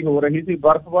ਬਰਫ਼ਬਾਰੀ ਹੋ ਰਹੀ ਸੀ।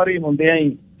 ਬਰਫ਼ਬਾਰੀ ਹੁੰਦਿਆਂ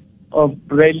ਹੀ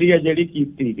ਰੈਲੀ ਹੈ ਜਿਹੜੀ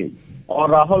ਕੀਤੀ ਗਈ ਔਰ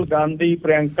ਰਾਹੁਲ ਗਾਂਧੀ,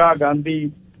 ਪ੍ਰਿਅੰਕਾ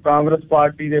ਗਾਂਧੀ, ਕਾਂਗਰਸ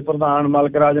ਪਾਰਟੀ ਦੇ ਪ੍ਰਧਾਨ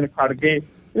ਮਲਕਰਾਜਨ ਖੜਗੇ,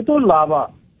 ਇਹ ਤੋਂ ਇਲਾਵਾ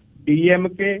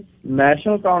DMK,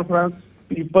 national conference,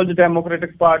 people's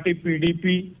democratic party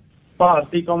PDP,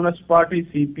 ਭਾਰਤੀ communist party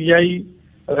CPI,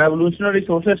 revolutionary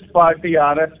socialist party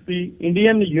RSP,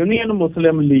 Indian union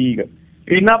Muslim League,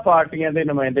 ਇਹਨਾਂ ਪਾਰਟੀਆਂ ਦੇ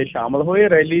ਨੁਮਾਇੰਦੇ ਸ਼ਾਮਲ ਹੋਏ।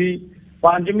 ਰੈਲੀ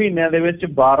 5 ਮਹੀਨਿਆਂ ਦੇ ਵਿੱਚ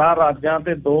 12 ਰਾਜਾਂ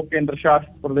ਤੇ 2 ਕੇਂਦਰ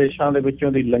ਸ਼ਾਸਿਤ ਪ੍ਰਦੇਸ਼ਾਂ ਦੇ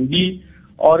ਵਿੱਚੋਂ ਦੀ ਲੰਘੀ।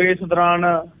 ਔਰ ਇਸ ਦੌਰਾਨ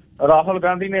ਰਾਹੁਲ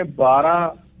ਗਾਂਧੀ ਨੇ 12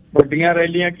 ਵੱਡੀਆਂ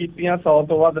ਰੈਲੀਆਂ ਕੀਤੀਆਂ, 100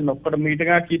 ਤੋਂ ਵੱਧ ਨੁੱਕੜ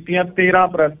ਮੀਟਿੰਗਾਂ ਕੀਤੀਆਂ, 13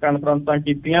 ਪ੍ਰੈਸ ਕਾਨਫਰੰਸਾਂ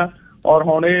ਕੀਤੀਆਂ। ਔਰ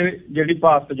ਹੁਣ ਇਹ ਜਿਹੜੀ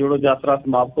ਭਾਰਤ ਜੋੜੋ ਯਾਤਰਾ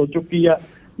ਸਮਾਪਤ ਹੋ ਚੁੱਕੀ ਆ।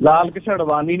 ਲਾਲ ਕ੍ਰਿਸ਼ਨ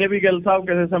ਅਡਵਾਨੀ ਨੇ ਵੀ ਗਿੱਲ ਸਾਹਿਬ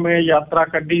ਕਿਸੇ ਸਮੇਂ ਯਾਤਰਾ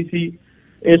ਕੱਢੀ ਸੀ।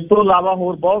 ਇਸ ਤੋਂ ਇਲਾਵਾ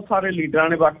ਹੋਰ ਬਹੁਤ ਸਾਰੇ ਲੀਡਰਾਂ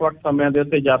ਨੇ ਵੱਖ-ਵੱਖ ਸਮਿਆਂ ਦੇ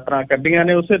ਉੱਤੇ ਯਾਤਰਾ ਕੱਢੀਆਂ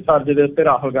ਨੇ। ਉਸੇ ਤਰਜ਼ ਦੇ ਉੱਤੇ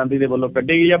ਰਾਹੁਲ ਗਾਂਧੀ ਦੇ ਵੱਲੋਂ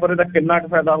ਕੱਢੀ ਗਈ ਆ, ਪਰ ਇਹਦਾ ਕਿੰਨਾ ਕੁ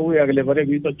ਫਾਇਦਾ ਹੋਊ ਅਗਲੇ ਵਰੇ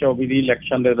 2024 ਦੀ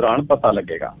ਇਲੈਕਸ਼ਨ ਦੇ ਦੌਰਾਨ ਪਤਾ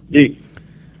ਲੱਗੇਗਾ ਜੀ।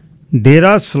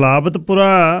 ਡੇਰਾ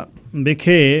ਸਲਾਬਤਪੁਰਾ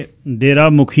ਵਿਖੇ ਡੇਰਾ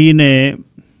ਮੁਖੀ ਨੇ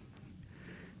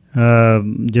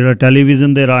ਜਿਹੜਾ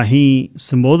ਟੈਲੀਵਿਜ਼ਨ ਦੇ ਰਾਹੀਂ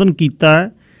ਸੰਬੋਧਨ ਕੀਤਾ ਹੈ,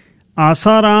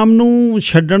 ਆਸਾਰਾਮ ਨੂੰ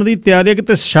ਛੱਡਣ ਦੀ ਤਿਆਰੀ ਹੈ,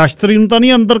 ਕਿਤੇ ਸ਼ਾਸਤਰੀ ਨੂੰ ਤਾਂ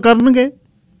ਨਹੀਂ ਅੰਦਰ ਕਰਨਗੇ?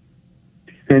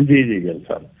 ਜੀ ਜੀ ਗਿੱਲ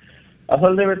ਸਾਹਿਬ,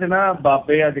 ਅਸਲ ਦੇ ਵਿੱਚ ਨਾ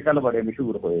ਬਾਬੇ ਅੱਜ ਕੱਲ੍ਹ ਬੜੇ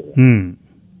ਮਸ਼ਹੂਰ ਹੋਏ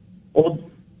ਉਹ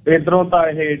ਇੱਧਰੋਂ ਤਾਂ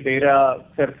ਇਹ ਡੇਰਾ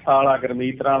ਸਿਰਸਾ ਵਾਲਾ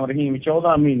ਗੁਰਮੀਤ ਰਾਮ ਰਹੀਮ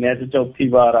 14 ਮਹੀਨਿਆਂ 'ਚ ਚੌਥੀ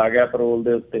ਵਾਰ ਆ ਗਿਆ ਪੈਰੋਲ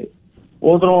ਦੇ ਉੱਤੇ।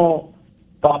 ਉਧਰੋਂ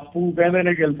ਬਾਪੂ ਕਹਿੰਦੇ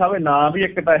ਨੇ ਗਿੱਲ ਸਾਹਿਬ ਨਾਂ ਵੀ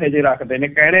ਇੱਕ ਤਾਂ ਇਹੋ ਜਿਹੇ ਰੱਖਦੇ ਨੇ,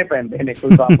 ਕਹਿਣੇ ਪੈਂਦੇ ਨੇ,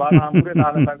 ਕੋਈ ਬਾਬਾ ਨਾਮ ਪੂਰੇ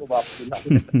ਨਾਂ ਦਿੰਦਾ, ਕੋਈ ਬਾਪੂ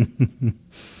ਨਾਂ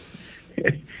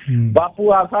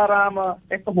ਬਾਪੂ ਆਸਾ ਰਾਮ।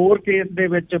 ਇੱਕ ਹੋਰ ਕੇਸ ਦੇ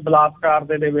ਵਿੱਚ ਬਲਾਤਕਾਰ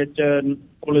ਦੇ ਵਿੱਚ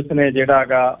ਪੁਲਿਸ ਨੇ ਜਿਹੜਾ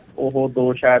ਗਾ ਉਹ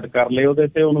ਦੋਸ਼ ਆਇਦ ਕਰ ਲਏ, ਉਹਦੇ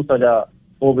ਤੇ ਉਹਨੂੰ ਸਜ਼ਾ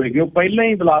ਹੋਵੇਗੀ। ਉਹ ਪਹਿਲਾਂ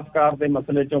ਹੀ ਬਲਾਤਕਾਰ ਦੇ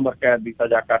ਮਸਲੇ 'ਚ ਉਮਰ ਕੈਦ ਦੀ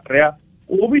ਸਜ਼ਾ ਕੱਟ ਰਿਹਾ।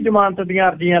 ਉਹ ਵੀ ਜ਼ਮਾਨਤ ਦੀਆਂ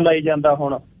ਅਰਜ਼ੀਆਂ ਲਾਈ ਜਾਂਦਾ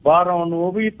ਹੁਣ ਬਾਹਰ ਆਉਣ ਨੂੰ,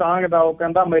 ਉਹ ਵੀ ਤਾਂਘਦਾ। ਉਹ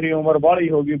ਕਹਿੰਦਾ ਮੇਰੀ ਉਮਰ ਬਾਹਲੀ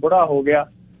ਹੋ ਗਈ, ਬੁੜਾ ਹੋ ਗਿਆ,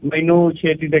 ਮੈਨੂੰ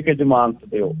ਛੇਤੀ ਦੇ ਕੇ ਜ਼ਮਾਨਤ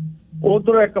ਦਿਓ।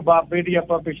 ਉਧਰੋਂ ਇੱਕ ਬਾਬੇ ਦੀ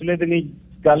ਆਪਾਂ ਪਿਛਲੇ ਦਿਨੀ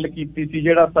ਗੱਲ ਕੀਤੀ ਸੀ,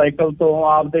 ਜਿਹੜਾ ਸਾਈਕਲ ਤੋਂ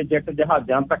ਆਪਦੇ ਜੈਟ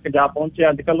ਜਹਾਜ਼ਾਂ ਤੱਕ ਜਾ ਪਹੁੰਚਿਆ।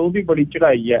 ਅੱਜ ਕੱਲ੍ਹ ਉਹਦੀ ਬੜੀ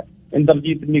ਚੜ੍ਹਾਈ ਹੈ।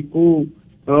 ਇੰਦਰਜੀਤ ਨਿੱਕੂ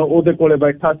ਉਹਦੇ ਕੋਲੇ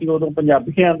ਬੈਠਾ ਸੀ, ਉਦੋਂ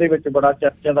ਪੰਜਾਬੀਆਂ ਦੇ ਵਿੱਚ ਬੜਾ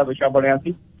ਚਰਚਾ ਦਾ ਵਿਸ਼ਾ ਬਣਿਆ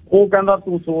ਸੀ। ਉਹ ਕਹਿੰਦਾ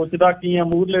ਤੂੰ ਸੋਚਦਾ ਕੀ ਆ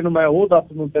ਮੂਹਰਲੇ ਨੂੰ, ਮੈਂ ਉਹ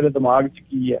ਦੱਸ ਦੂੰ ਤੇਰੇ ਦਿਮਾਗ 'ਚ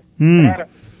ਕੀ ਹੈ। ਖੈਰ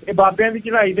ਇਹ ਬਾਬਿਆਂ ਦੀ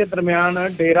ਚੜ੍ਹਾਈ ਦੇ ਦਰਮਿਆਨ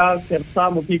ਡੇਰਾ ਸਿਰਸਾ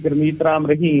ਮੁਖੀ ਗੁਰਮੀਤ ਰਾਮ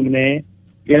ਰਹੀਮ ਨੇ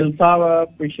ਗਿੱਲ ਸਾਹਿਬ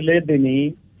ਪਿਛਲੇ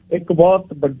ਦਿਨੀ ਇੱਕ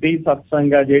ਬਹੁਤ ਵੱਡੀ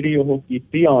ਸਤਸੰਗ ਆ ਜਿਹੜੀ ਉਹ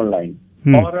ਕੀਤੀ ਆਨਲਾਈਨ,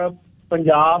 ਔਰ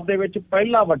ਪੰਜਾਬ ਦੇ ਵਿੱਚ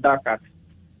ਪਹਿਲਾ ਵੱਡਾ ਇਕੱਠ,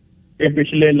 ਇਹ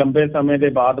ਪਿਛਲੇ ਲੰਬੇ ਸਮੇਂ ਦੇ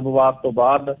ਬਾਅਦ ਵਿਵਾਦ ਤੋਂ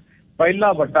ਬਾਅਦ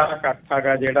ਪਹਿਲਾ ਵੱਡਾ ਇਕੱਠ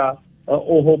ਹੈਗਾ ਜਿਹੜਾ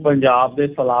ਉਹ ਪੰਜਾਬ ਦੇ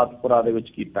ਸਲਾਦਪੁਰਾ ਦੇ ਵਿੱਚ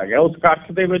ਕੀਤਾ ਗਿਆ। ਉਸ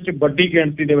ਇਕੱਠ ਦੇ ਵਿੱਚ ਵੱਡੀ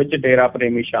ਗਿਣਤੀ ਦੇ ਵਿੱਚ ਡੇਰਾ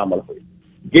ਪ੍ਰੇਮੀ ਸ਼ਾਮਲ ਹੋਏ।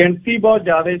 ਗਿਣਤੀ ਬਹੁਤ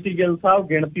ਜ਼ਿਆਦਾ ਸੀ ਗਿੱਲ ਸਾਹਿਬ,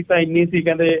 ਗਿਣਤੀ ਤਾਂ ਇੰਨੀ ਸੀ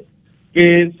ਕਹਿੰਦੇ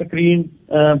ਕਿ ਸਕਰੀਨ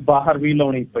ਬਾਹਰ ਵੀ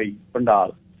ਲਾਉਣੀ ਪਈ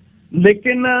ਪੰਡਾਲ।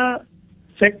 ਲੇਕਿਨ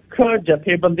ਸਿੱਖ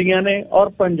ਜਥੇਬੰਦੀਆਂ ਨੇ ਔਰ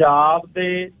ਪੰਜਾਬ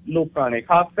ਦੇ ਲੋਕਾਂ ਨੇ,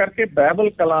 ਖਾਸ ਕਰਕੇ ਬਾਈਬਲ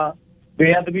ਕਲਾਂ,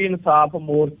 ਬੇਅਦਬੀ ਇਨਸਾਫ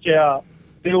ਮੋਰਚਾ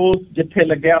ਤੇ ਉਹ ਜਿੱਥੇ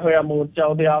ਲੱਗਿਆ ਹੋਇਆ ਮੋਰਚਾ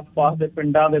ਉਹਦੇ ਆਸ ਪਾਸ ਦੇ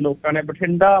ਪਿੰਡਾਂ ਦੇ ਲੋਕਾਂ ਨੇ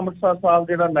ਬਠਿੰਡਾ ਅੰਮ੍ਰਿਤਸਰ ਸਾਹਿਬ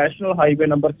ਜਿਹੜਾ ਨੈਸ਼ਨਲ ਹਾਈਵੇ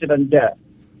ਨੰਬਰ 54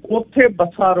 ਉੱਥੇ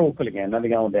ਬੱਸਾਂ ਰੋਕ ਲਈਆਂ ਇਹਨਾਂ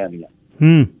ਦੀਆਂ ਆਉਂਦਿਆਂ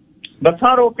ਦੀਆਂ।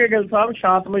 ਬੱਸਾਂ ਰੋਕ ਕੇ ਗਿੱਲ ਸਾਹਿਬ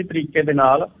ਸ਼ਾਂਤਮਈ ਤਰੀਕੇ ਦੇ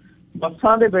ਨਾਲ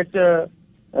ਬੱਸਾਂ ਦੇ ਵਿੱਚ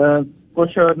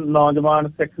ਕੁਛ ਨੌਜਵਾਨ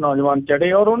ਸਿੱਖ ਨੌਜਵਾਨ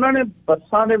ਚੜੇ ਔਰ ਉਹਨਾਂ ਨੇ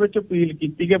ਬੱਸਾਂ ਦੇ ਵਿੱਚ ਅਪੀਲ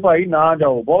ਕੀਤੀ ਕਿ ਭਾਈ ਨਾ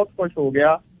ਜਾਓ, ਬਹੁਤ ਕੁਛ ਹੋ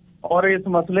ਗਿਆ। ਔਰ ਇਸ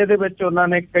ਮਸਲੇ ਦੇ ਵਿੱਚ ਉਹਨਾਂ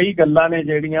ਨੇ ਕਈ ਗੱਲਾਂ ਨੇ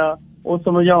ਜਿਹੜੀਆਂ ਉਹ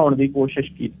ਸਮਝਾਉਣ ਦੀ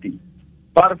ਕੋਸ਼ਿਸ਼ ਕੀਤੀ,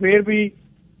 ਪਰ ਫਿਰ ਵੀ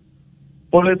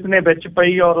ਪੁਲਿਸ ਨੇ ਵਿੱਚ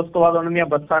ਪਈ ਔਰ ਉਸ ਤੋਂ ਬਾਅਦ ਉਹਨਾਂ ਦੀਆਂ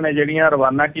ਬੱਸਾਂ ਨੇ ਜਿਹੜੀਆਂ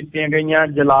ਰਵਾਨਾ ਕੀਤੀਆਂ ਗਈਆਂ।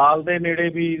 ਜਲਾਲ ਦੇ ਨੇੜੇ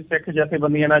ਵੀ ਸਿੱਖ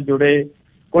ਜਥੇਬੰਦੀਆਂ ਨਾਲ ਜੁੜੇ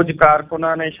ਕੁਝ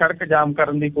ਕਾਰਕੁਨਾਂ ਨੇ ਸੜਕ ਜਾਮ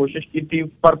ਕਰਨ ਦੀ ਕੋਸ਼ਿਸ਼ ਕੀਤੀ,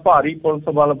 ਪਰ ਭਾਰੀ ਪੁਲਿਸ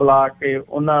ਬਲ ਬੁਲਾ ਕੇ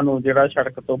ਉਹਨਾਂ ਨੂੰ ਜਿਹੜਾ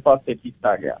ਸੜਕ ਤੋਂ ਪਾਸੇ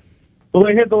ਕੀਤਾ ਗਿਆ। ਤੋ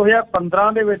ਇਹ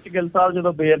 2015 ਦੇ ਵਿੱਚ ਗਿੱਲ ਸਾਹਿਬ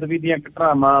ਜਦੋਂ ਬੇਅਦਬੀ ਦੀਆਂ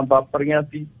ਘਟਨਾਵਾਂ ਵਾਪਰੀਆਂ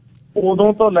ਸੀ,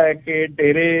 ਉਦੋਂ ਤੋਂ ਲੈ ਕੇ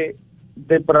ਡੇਰੇ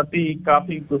ਦੇ ਪ੍ਰਤੀ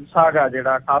ਕਾਫੀ ਗੁੱਸਾ ਗਾ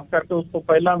ਜਿਹੜਾ, ਖਾਸ ਕਰਕੇ ਉਸ ਤੋਂ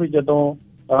ਪਹਿਲਾਂ ਵੀ ਜਦੋਂ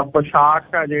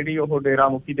ਪੋਸ਼ਾਕ ਆ ਜਿਹੜੀ ਉਹ ਡੇਰਾ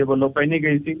ਮੁਖੀ ਦੇ ਵੱਲੋਂ ਪਹਿਨੀ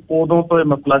ਗਈ ਸੀ, ਉਦੋਂ ਤੋਂ ਇਹ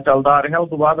ਮਸਲਾ ਚੱਲਦਾ ਆ ਰਿਹਾ। ਉਸ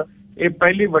ਤੋਂ ਬਾਅਦ ਇਹ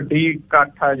ਪਹਿਲੀ ਵੱਡੀ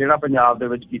ਇਕੱਠ ਆ ਜਿਹੜਾ ਪੰਜਾਬ ਦੇ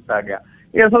ਵਿੱਚ ਕੀਤਾ ਗਿਆ।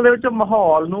 ਇਹ ਅਸਲ ਦੇ ਵਿੱਚ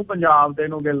ਮਾਹੌਲ ਨੂੰ ਪੰਜਾਬ ਦੇ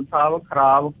ਨੂੰ ਗਿੱਲ ਸਾਹਿਬ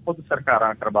ਖਰਾਬ ਖੁਦ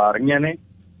ਸਰਕਾਰਾਂ ਕਰਵਾ ਰਹੀਆਂ ਨੇ।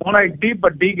 ਹੁਣ ਐਡੀ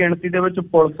ਵੱਡੀ ਗਿਣਤੀ ਦੇ ਵਿੱਚ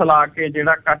ਪੁਲਿਸ ਲਾ ਕੇ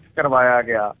ਜਿਹੜਾ ਇਕੱਠ ਕਰਵਾਇਆ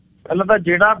ਗਿਆ, ਪਹਿਲਾਂ ਤਾਂ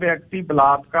ਜਿਹੜਾ ਵਿਅਕਤੀ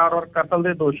ਬਲਾਤਕਾਰ ਔਰ ਕਤਲ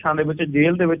ਦੇ ਦੋਸ਼ਾਂ ਦੇ ਵਿੱਚ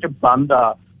ਜੇਲ੍ਹ ਦੇ ਵਿੱਚ ਬੰਦ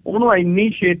ਆ, ਉਹਨੂੰ ਇੰਨੀ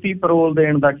ਛੇਤੀ ਪੈਰੋਲ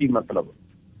ਦੇਣ ਦਾ ਕੀ ਮਤਲਬ।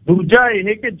 ਦੂਜਾ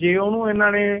ਇਹ ਕਿ ਜੇ ਉਹਨੂੰ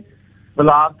ਇਹਨਾਂ ਨੇ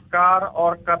ਬਲਾਤਕਾਰ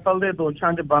ਔਰ ਕਤਲ ਦੇ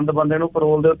ਦੋਸ਼ਾਂ 'ਚ ਬੰਦ ਬੰਦੇ ਨੂੰ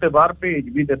ਪੈਰੋਲ ਦੇ ਉੱਤੇ ਬਾਹਰ ਭੇਜ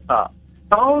ਵੀ ਦਿੱਤਾ,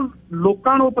 ਤਾਂ ਉਹ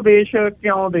ਲੋਕਾਂ ਨੂੰ ਉਪਦੇਸ਼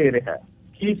ਕਿਉਂ ਦੇ ਰਿਹਾ?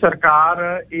 ਕੀ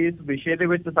ਸਰਕਾਰ ਇਸ ਵਿਸ਼ੇ ਦੇ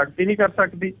ਵਿੱਚ ਸਖਤੀ ਨਹੀਂ ਕਰ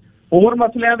ਸਕਦੀ? ਹੋਰ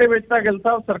ਮਸਲਿਆਂ ਦੇ ਵਿੱਚ ਤਾਂ ਗਿੱਲ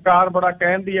ਸਾਹਿਬ ਸਰਕਾਰ ਬੜਾ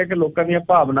ਕਹਿੰਦੀ ਹੈ ਕਿ ਲੋਕਾਂ ਦੀਆਂ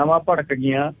ਭਾਵਨਾਵਾਂ ਭੜਕ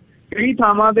ਗਈਆਂ। ਕਈ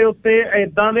ਥਾਵਾਂ ਦੇ ਉੱਤੇ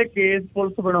ਏਦਾਂ ਦੇ ਕੇਸ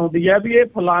ਪੁਲਿਸ ਬਣਾਉਂਦੀ ਹੈ ਵੀ ਇਹ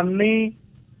ਫਲਾਨੀ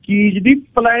ਚੀਜ਼ ਦੀ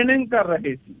ਪਲੈਨਿੰਗ ਕਰ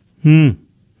ਰਹੇ ਸੀ,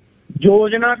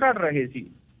 ਯੋਜਨਾ ਘੜ ਰਹੇ ਸੀ।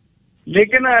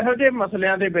 ਲੇਕਿਨ ਇਹੋ ਜਿਹੇ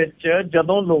ਮਸਲਿਆਂ ਦੇ ਵਿੱਚ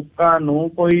ਜਦੋਂ ਲੋਕਾਂ ਨੂੰ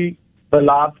ਕੋਈ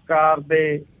ਬਲਾਤਕਾਰ ਦੇ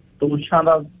ਦੋਸ਼ਾਂ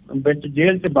ਦਾ ਵਿੱਚ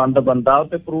ਜੇਲ੍ਹ 'ਚ ਬੰਦ ਬੰਦਾ ਉਹ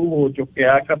ਤੇ ਪ੍ਰੂਵ ਹੋ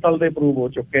ਚੁੱਕਿਆ, ਕਤਲ ਦੇ ਪ੍ਰੂਵ ਹੋ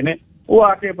ਚੁੱਕੇ ਨੇ, ਉਹ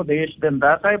ਆ ਕੇ ਉਪਦੇਸ਼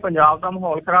ਦਿੰਦਾ, ਤਾਂ ਇਹ ਪੰਜਾਬ ਦਾ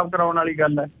ਮਾਹੌਲ ਖਰਾਬ ਕਰਾਉਣ ਵਾਲੀ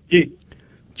ਗੱਲ ਹੈ ਜੀ।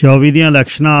 24 ਦੀਆਂ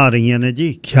ਇਲੈਕਸ਼ਨਾਂ ਆ ਰਹੀਆਂ ਨੇ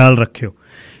ਜੀ, ਖਿਆਲ ਰੱਖਿਓ।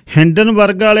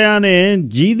 ਹਿੰਡਨਬਰਗ ਵਾਲਿਆਂ ਨੇ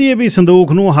ਜਿਹਦੇ ਵੀ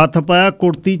ਸੰਦੂਕ ਨੂੰ ਹੱਥ ਪਾਇਆ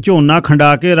ਕੁੜਤੀ ਝੋਨਾ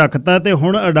ਖੰਡਾ ਕੇ ਰੱਖਤਾ, ਤੇ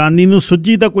ਹੁਣ ਅਡਾਨੀ ਨੂੰ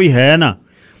ਸੁੱਝੀ ਤਾਂ ਕੋਈ ਹੈ ਨਾ।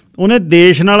 ਉਹਨੇ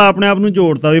ਦੇਸ਼ ਨਾਲ ਆਪਣੇ ਆਪ ਨੂੰ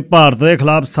ਜੋੜਤਾ ਵੀ ਭਾਰਤ ਦੇ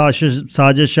ਖਿਲਾਫ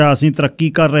ਸਾਜ਼ਿਸ਼ ਆ, ਅਸੀਂ ਤਰੱਕੀ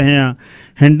ਕਰ ਰਹੇ ਹਾਂ।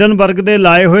 ਹਿੰਡਨਬਰਗ ਦੇ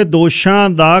ਲਾਏ ਹੋਏ ਦੋਸ਼ਾਂ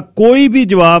ਦਾ ਕੋਈ ਵੀ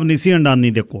ਜਵਾਬ ਨਹੀਂ ਸੀ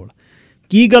ਅਡਾਨੀ ਦੇ ਕੋਲ।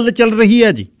 ਕੀ ਗੱਲ ਚੱਲ ਰਹੀ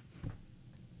ਹੈ ਜੀ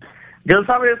ਗਿੱਲ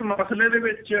ਸਾਹਿਬ? ਇਸ ਮਸਲੇ ਦੇ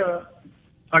ਵਿੱਚ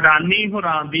ਅਡਾਨੀ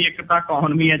ਹੋਰਾਂ ਦੀ ਇੱਕ ਤਾਂ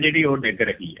ਇਕੋਨਮੀ ਹੈ ਜਿਹੜੀ ਉਹ ਡਿੱਗ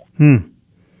ਰਹੀ ਹੈ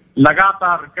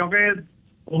ਲਗਾਤਾਰ, ਕਿਉਂਕਿ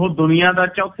ਉਹ ਦੁਨੀਆ ਦਾ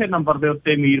ਚੌਥੇ ਨੰਬਰ ਦੇ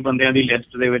ਉੱਤੇ ਅਮੀਰ ਬੰਦਿਆਂ ਦੀ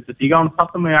ਲਿਸਟ ਦੇ ਵਿੱਚ ਸੀਗਾ, ਹੁਣ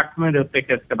 7ਵੇਂ 8ਵੇਂ ਦੇ ਉੱਤੇ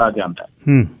ਖਿਸਕਦਾ ਜਾਂਦਾ।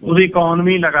 ਉਹਦੀ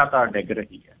ਇਕੋਨਮੀ ਲਗਾਤਾਰ ਡਿੱਗ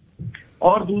ਰਹੀ ਹੈ।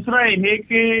 ਔਰ ਦੂਸਰਾ ਇਹ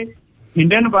ਕਿ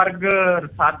ਹਿੰਡਨਬਰਗ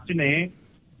ਰਿਸਰਚ ਨੇ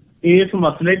ਇਸ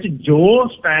ਮਸਲੇ 'ਚ ਜੋ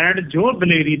ਸਟੈਂਡ, ਜੋ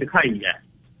ਦਲੇਰੀ ਦਿਖਾਈ ਹੈ,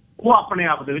 ਉਹ ਆਪਣੇ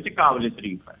ਆਪ ਦੇ ਵਿੱਚ ਕਾਬਿਲ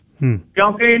ਤਾਰੀਫ ਹੈ।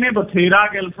 ਕਿਉਂਕਿ ਇਹਨੇ ਬਥੇਰਾ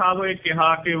ਗਿੱਲ ਸਾਹਿਬ ਇਹ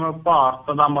ਕਿਹਾ ਕਿ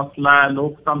ਭਾਰਤ ਦਾ ਮਸਲਾ ਹੈ,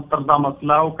 ਲੋਕਤੰਤਰ ਦਾ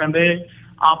ਮਸਲਾ। ਉਹ ਕਹਿੰਦੇ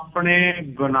ਆਪਣੇ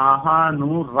ਗੁਨਾਹਾਂ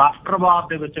ਨੂੰ ਰਾਸ਼ਟਰਵਾਦ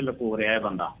ਦੇ ਵਿੱਚ ਲੁਕੋ ਰਿਹਾ ਹੈ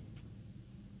ਬੰਦਾ।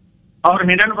 ਔਰ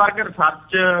ਹਿੰਡਨਬਰਗ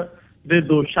ਰਿਸਰਚ ਦੇ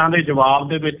ਦੋਸ਼ਾਂ ਦੇ ਜਵਾਬ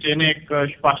ਦੇ ਵਿੱਚ ਇਹਨੇ ਇੱਕ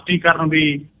ਸਪਸ਼ਟੀਕਰਨ ਵੀ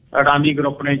ਅਡਾਨੀ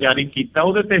ਗਰੁੱਪ ਨੇ ਜਾਰੀ ਕੀਤਾ।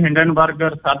 ਉਹਦੇ ਤੇ ਹਿੰਡਨਬਰਗ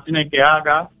ਰਿਸਰਚ ਨੇ ਕਿਹਾ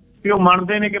ਹੈਗਾ ਕਿ ਉਹ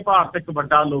ਮੰਨਦੇ ਨੇ ਕਿ ਭਾਰਤ ਇੱਕ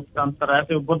ਵੱਡਾ ਲੋਕਤੰਤਰ ਹੈ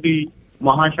ਤੇ ਉੱਭਰਦੀ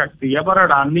ਮਹਾਂਸ਼ਕਤੀ ਹੈ, ਪਰ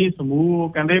ਅਡਾਨੀ ਸਮੂਹ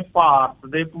ਕਹਿੰਦੇ ਭਾਰਤ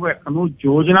ਦੇ ਭਵਿੱਖ ਨੂੰ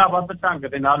ਯੋਜਨਾਬੱਧ ਢੰਗ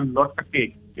ਦੇ ਨਾਲ ਲੁੱਟ ਕੇ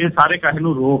ਇਹ ਸਾਰੇ ਕਾਹੇ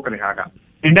ਨੂੰ ਰੋਕ ਰਿਹਾ ਹੈਗਾ।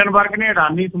 ਹਿੰਡਨਬਰਗ ਨੇ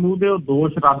ਅਡਾਨੀ ਸਮੂਹ ਦੇ ਉਹ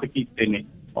ਦੋਸ਼ ਰੱਦ ਕੀਤੇ ਨੇ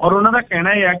ਔਰ ਉਹਨਾਂ ਦਾ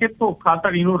ਕਹਿਣਾ ਇਹ ਹੈ ਕਿ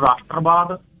ਧੋਖਾਧੜੀ ਨੂੰ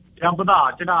ਰਾਸ਼ਟਰਵਾਦ ਜਾਂ ਵਧਾ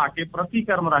ਚੜਾ ਕੇ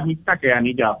ਪ੍ਰਤੀਕਰਮ ਰਾਹੀਂ ਢਕਿਆ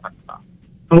ਨਹੀਂ ਜਾ ਸਕਦਾ।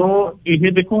 ਸੋ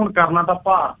ਇਹ ਦੇਖੋ ਹੁਣ ਕਰਨਾ ਤਾਂ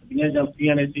ਭਾਰਤ ਦੀਆਂ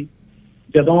ਏਜੰਸੀਆਂ ਨੇ ਸੀ।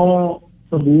 ਜਦੋਂ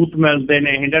ਸਬੂਤ ਮਿਲਦੇ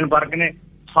ਨੇ ਹਿੰਡਨਬਰਗ ਨੇ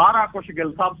ਸਾਰਾ ਕੁਛ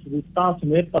ਗਿੱਲ ਸਾਹਿਬ ਸਬੂਤਾਂ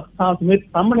ਸਮੇਤ ਤੱਥਾਂ ਸਮੇਤ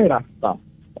ਸਾਹਮਣੇ ਰੱਖਤਾ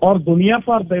ਔਰ ਦੁਨੀਆ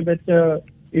ਭਰ ਦੇ ਵਿੱਚ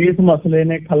ਇਸ ਮਸਲੇ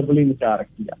ਨੇ ਖਲਬਲੀ ਮਚਾ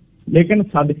ਰੱਖੀ ਆ। ਲੇਕਿਨ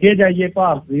ਸਦਕੇ ਜਾਈਏ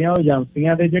ਭਾਰਤ ਦੀਆਂ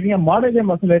ਏਜੰਸੀਆਂ ਦੇ ਜਿਹੜੀਆਂ ਮਾੜੇ ਜਿਹੇ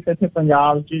ਮਸਲੇ ਤੇ ਇੱਥੇ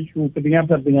ਪੰਜਾਬ 'ਚ ਛੂਕਦੀਆਂ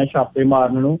ਫਿਰਦੀਆਂ ਛਾਪੇ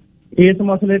ਮਾਰਨ ਨੂੰ, ਇਸ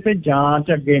ਮਸਲੇ ਤੇ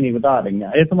ਜਾਂਚ ਅੱਗੇ ਨਹੀਂ ਵਧਾ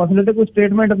ਰਹੀਆਂ, ਇਸ ਮਸਲੇ ਤੇ ਕੋਈ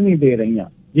ਸਟੇਟਮੈਂਟ ਨਹੀਂ ਦੇ ਰਹੀਆਂ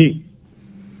ਜੀ।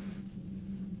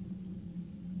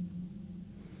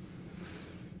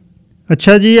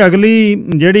 ਅੱਛਾ ਜੀ, ਅਗਲੀ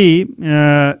ਜਿਹੜੀ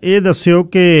ਇਹ ਦੱਸਿਓ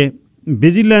ਕਿ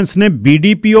ਵਿਜੀਲੈਂਸ ਨੇ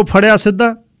BDPO ਫੜਿਆ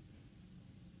ਸਿੱਧਾ?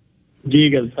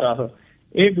 ਜੀ ਗਿੱਲ ਸਾਹਿਬ,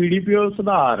 ਇਹ BDPO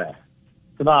ਸੁਧਾਰ ਹੈ,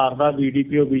 ਸੁਧਾਰ ਦਾ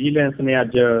BDPO ਵਿਜੀਲੈਂਸ ਨੇ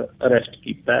ਅੱਜ ਅਰੈਸਟ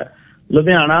ਕੀਤਾ।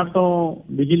 ਲੁਧਿਆਣਾ ਤੋਂ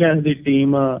ਵਿਜੀਲੈਂਸ ਦੀ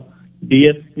ਟੀਮ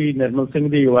DSP ਨਿਰਮਲ ਸਿੰਘ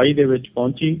ਦੀ ਅਗਵਾਈ ਦੇ ਵਿੱਚ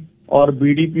ਪਹੁੰਚੀ ਔਰ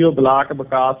BDPO ਬਲਾਕ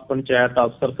ਵਿਕਾਸ ਪੰਚਾਇਤ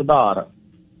ਅਫਸਰ ਸੁਧਾਰ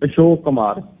ਅਸ਼ੋਕ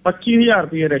ਕੁਮਾਰ 25,000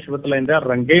 ਰੁਪਏ ਰਿਸ਼ਵਤ ਲੈਂਦਾ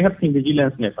ਰੰਗੇ ਹੱਥੀਂ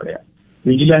ਵਿਜੀਲੈਂਸ ਨੇ ਫੜਿਆ।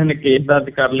 ਵਿਜੀਲੈਂਸ ਨੇ ਕੇਸ ਦਰਜ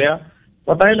ਕਰ ਲਿਆ।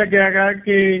 ਪਤਾ ਇਹ ਲੱਗਿਆ ਹੈਗਾ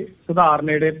ਕਿ ਸੁਧਾਰ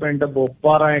ਨੇੜੇ ਪਿੰਡ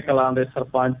ਬੋਪਾ ਰਾਏ ਕਲਾਂ ਦੇ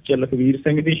ਸਰਪੰਚ ਲਖਵੀਰ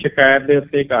ਸਿੰਘ ਦੀ ਸ਼ਿਕਾਇਤ ਦੇ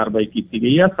ਉੱਤੇ ਕਾਰਵਾਈ ਕੀਤੀ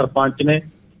ਗਈ ਆ। ਸਰਪੰਚ ਨੇ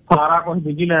ਸਾਰਾ ਕੁਝ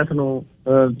ਵਿਜੀਲੈਂਸ ਨੂੰ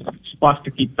ਸਪਸ਼ਟ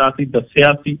ਕੀਤਾ ਸੀ,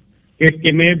 ਦੱਸਿਆ ਸੀ ਕਿ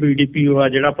ਕਿਵੇਂ BDPO ਆ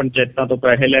ਜਿਹੜਾ ਪੰਚਾਇਤਾਂ ਤੋਂ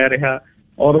ਪੈਸੇ ਲੈ ਰਿਹਾ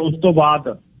ਔਰ ਉਸ ਤੋਂ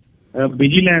ਬਾਅਦ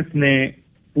ਵਿਜੀਲੈਂਸ ਨੇ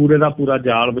ਪੂਰੇ ਦਾ ਪੂਰਾ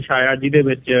ਜਾਲ ਵਿਛਾਇਆ ਜਿਹਦੇ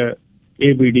ਵਿੱਚ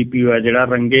ਇਹ BDPO ਆ ਜਿਹੜਾ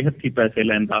ਰੰਗੇ ਹੱਥੀ ਪੈਸੇ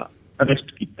ਲੈਂਦਾ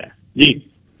ਅਰੈਸਟ ਕੀਤਾ ਜੀ।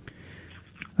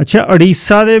 ਅੱਛਾ,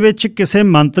 ਉੜੀਸਾ ਦੇ ਵਿੱਚ ਕਿਸੇ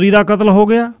ਮੰਤਰੀ ਦਾ ਕਤਲ ਹੋ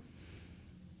ਗਿਆ?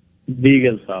 ਜੀ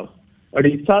ਗਿੱਲ ਸਾਹਿਬ,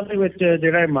 ਉੜੀਸਾ ਦੇ ਵਿੱਚ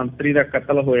ਜਿਹੜਾ ਇਹ ਮੰਤਰੀ ਦਾ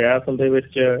ਕਤਲ ਹੋਇਆ, ਅਸਲ ਦੇ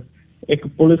ਵਿੱਚ ਇੱਕ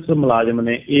ਪੁਲਿਸ ਮੁਲਾਜ਼ਮ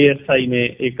ਨੇ ASI ਨੇ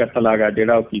ਇਹ ਕਤਲ ਹੈਗਾ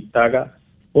ਜਿਹੜਾ ਉਹ ਕੀਤਾ ਹੈਗਾ।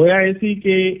 ਹੋਇਆ ਇਹ ਸੀ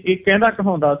ਕਿ ਇਹ ਕਹਿੰਦਾ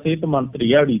ਕਹਾਉਂਦਾ ਸਿਹਤ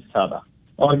ਮੰਤਰੀ ਆ ਉੜੀਸਾ ਦਾ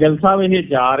ਔਰ ਗਿੱਲ ਸਾਹਿਬ ਇਹ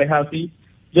ਜਾ ਰਿਹਾ ਸੀ।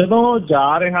 ਜਦੋਂ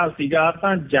ਜਾ ਰਿਹਾ ਸੀਗਾ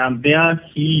ਤਾਂ ਜਾਂਦਿਆਂ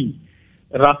ਹੀ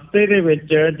ਰਸਤੇ ਦੇ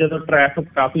ਵਿੱਚ ਜਦੋਂ ਟ੍ਰੈਫਿਕ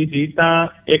ਕਾਫੀ ਸੀ ਤਾਂ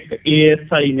ਇੱਕ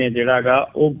ASI ਨੇ ਜਿਹੜਾ ਹੈਗਾ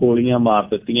ਉਹ ਗੋਲੀਆਂ ਮਾਰ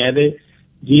ਦਿੱਤੀਆਂ ਇਹਦੇ,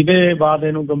 ਜਿਹਦੇ ਬਾਅਦ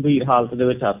ਇਹਨੂੰ ਗੰਭੀਰ ਹਾਲਤ ਦੇ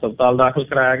ਵਿੱਚ ਹਸਪਤਾਲ ਦਾਖਲ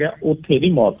ਕਰਾਇਆ ਗਿਆ, ਉੱਥੇ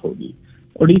ਦੀ ਮੌਤ ਹੋ ਗਈ।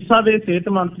 ਉੜੀਸਾ ਦੇ ਸਿਹਤ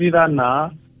ਮੰਤਰੀ ਦਾ ਨਾਂ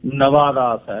ਨਵਾ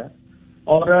ਦਾਸ ਹੈ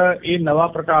ਔਰ ਇਹ ਨਵਾ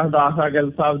ਪ੍ਰਕਾਸ਼ ਦਾਸ ਆ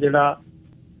ਗਿੱਲ ਸਾਹਿਬ ਜਿਹੜਾ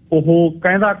ਉਹ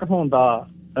ਕਹਿੰਦਾ ਕਹਾਉਂਦਾ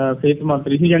ਸਿਹਤ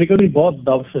ਮੰਤਰੀ ਸੀ, ਯਾਨੀ ਕਿ ਉਹਦੀ ਬਹੁਤ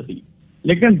ਦਬਸ਼ ਸੀ।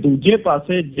 ਲੇਕਿਨ ਦੂਜੇ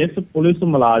ਪਾਸੇ ਜਿਸ ਪੁਲਿਸ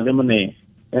ਮੁਲਾਜ਼ਮ ਨੇ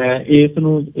ਇਸ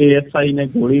ਨੂੰ ASI ਨੇ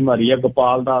ਗੋਲੀ ਮਾਰੀ ਆ,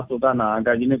 ਗੋਪਾਲ ਦਾਸ ਉਹਦਾ ਨਾਂ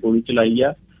ਹੈਗਾ ਜਿਹਨੇ ਗੋਲੀ ਚਲਾਈ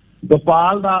ਆ,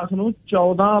 ਗੋਪਾਲ ਦਾਸ ਨੂੰ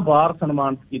 14 ਵਾਰ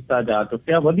ਸਨਮਾਨਿਤ ਕੀਤਾ ਜਾ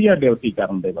ਚੁੱਕਿਆ ਵਧੀਆ ਡਿਊਟੀ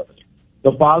ਕਰਨ ਦੇ ਬਦਲੇ।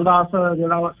 ਗੋਪਾਲ ਦਾਸ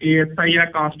ਜਿਹੜਾ ASI ਆ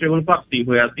ਕਾਂਸਟੇਬਲ ਭਰਤੀ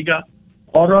ਹੋਇਆ ਸੀਗਾ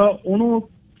ਔਰ ਉਹਨੂੰ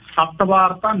 7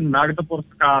 ਵਾਰ ਤਾਂ ਨਗਦ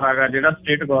ਪੁਰਸਕਾਰ ਹੈਗਾ ਜਿਹੜਾ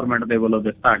ਸਟੇਟ ਗੌਰਮੈਂਟ ਦੇ ਵੱਲੋਂ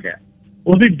ਦਿੱਤਾ ਗਿਆ।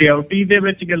 ਉਹਦੀ ਡਿਊਟੀ ਦੇ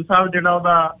ਵਿੱਚ ਗਿੱਲ ਸਾਹਿਬ ਜਿਹੜਾ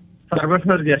ਉਹਦਾ ਸਰਵਿਸ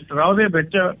ਰਜਿਸਟਰ ਆ ਉਹਦੇ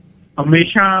ਵਿੱਚ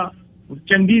ਹਮੇਸ਼ਾ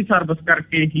ਚੰਗੀ ਸਰਵਿਸ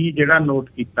ਕਰਕੇ ਹੀ ਜਿਹੜਾ ਨੋਟ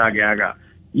ਕੀਤਾ ਗਿਆ ਹੈਗਾ।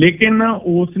 ਲੇਕਿਨ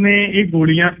ਉਸਨੇ ਇਹ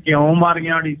ਗੋਲੀਆਂ ਕਿਉਂ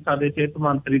ਮਾਰੀਆਂ ਉੜੀਸਾ ਦੇ ਸਿਹਤ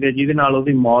ਮੰਤਰੀ ਦੇ ਜਿਹਦੇ ਨਾਲ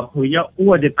ਉਹਦੀ ਮੌਤ ਹੋਈ ਆ,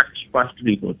 ਉਹ ਅਜੇ ਤੱਕ ਸਪਸ਼ਟ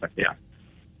ਨਹੀਂ ਹੋ ਸਕਿਆ।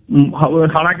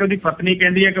 ਹਾਲਾਂਕਿ ਉਹਦੀ ਪਤਨੀ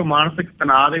ਕਹਿੰਦੀ ਹੈ ਕਿ ਮਾਨਸਿਕ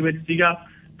ਤਣਾਅ ਦੇ ਵਿੱਚ ਸੀਗਾ,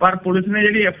 ਪਰ ਪੁਲਿਸ ਨੇ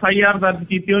ਜਿਹੜੀ FIR ਦਰਜ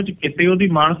ਕੀਤੀ ਉਹ 'ਚ ਕਿਤੇ ਉਹਦੀ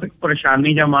ਮਾਨਸਿਕ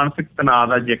ਪਰੇਸ਼ਾਨੀ ਜਾਂ ਮਾਨਸਿਕ ਤਣਾਅ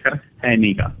ਦਾ ਜ਼ਿਕਰ ਹੈ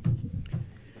ਨਹੀਂ ਗਾ।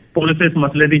 ਪੁਲਿਸ ਇਸ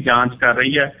ਮਸਲੇ ਦੀ ਜਾਂਚ ਕਰ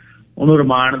ਰਹੀ ਹੈ, ਉਹਨੂੰ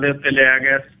ਰਿਮਾਂਡ ਦੇ ਉੱਤੇ ਲਿਆ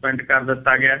ਗਿਆ, ਸਸਪੈਂਡ ਕਰ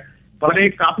ਦਿੱਤਾ ਗਿਆ। ਪਰ ਇਹ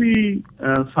ਕਾਫੀ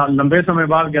ਲੰਬੇ ਸਮੇਂ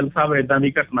ਬਾਅਦ ਗਿੱਲ ਸਾਹਿਬ ਏਦਾਂ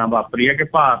ਦੀ ਘਟਨਾ ਵਾਪਰੀ ਹੈ ਕਿ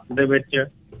ਭਾਰਤ ਦੇ ਵਿੱਚ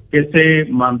ਕਿਸੇ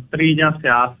ਮੰਤਰੀ ਜਾਂ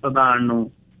ਸਿਆਸਤਦਾਨ ਨੂੰ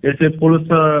ਕਿਸੇ ਪੁਲਿਸ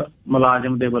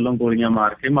ਮੁਲਾਜ਼ਮ ਦੇ ਵੱਲੋਂ ਗੋਲੀਆਂ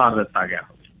ਮਾਰ ਕੇ ਮਾਰ ਦਿੱਤਾ ਗਿਆ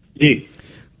ਜੀ।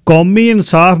 ਕੌਮੀ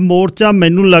ਇਨਸਾਫ ਮੋਰਚਾ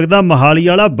ਮੈਨੂੰ ਲੱਗਦਾ ਮੋਹਾਲੀ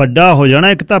ਵਾਲਾ ਵੱਡਾ ਹੋ ਜਾਣਾ,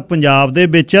 ਇੱਕ ਤਾਂ ਪੰਜਾਬ ਦੇ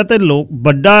ਵਿੱਚ ਹੈ ਤੇ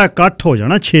ਵੱਡਾ ਇਕੱਠ ਹੋ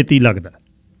ਜਾਣਾ ਛੇਤੀ ਲੱਗਦਾ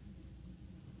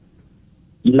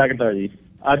ਜੀ।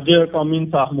 ਅੱਜ ਕੌਮੀ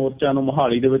ਇਨਸਾਫ ਮੋਰਚਾ ਨੂੰ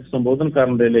ਮੋਹਾਲੀ ਦੇ ਵਿੱਚ ਸੰਬੋਧਨ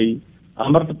ਕਰਨ ਦੇ ਲਈ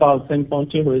ਅੰਮ੍ਰਿਤਪਾਲ ਸਿੰਘ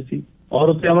ਪਹੁੰਚੇ ਹੋਏ ਸੀ ਔਰ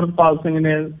ਉੱਥੇ ਅੰਮ੍ਰਿਤਪਾਲ ਸਿੰਘ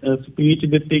ਨੇ ਸਪੀਚ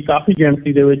ਦਿੱਤੀ। ਕਾਫੀ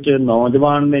ਗਿਣਤੀ ਦੇ ਵਿੱਚ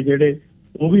ਨੌਜਵਾਨ ਨੇ ਜਿਹੜੇ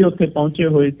ਉਹ ਵੀ ਉੱਥੇ ਪਹੁੰਚੇ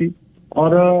ਹੋਏ ਸੀ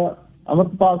ਔਰ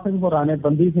ਅੰਮ੍ਰਿਤਪਾਲ ਸਿੰਘ ਹੋਰਾਂ ਨੇ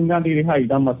ਬੰਦੀ ਸਿੰਘਾਂ ਦੀ ਰਿਹਾਈ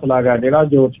ਦਾ ਮਸਲਾ ਹੈਗਾ ਜਿਹੜਾ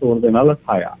ਜ਼ੋਰ ਸ਼ੋਰ ਦੇ ਨਾਲ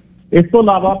ਉਠਾਇਆ। ਇਸ ਤੋਂ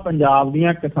ਇਲਾਵਾ ਪੰਜਾਬ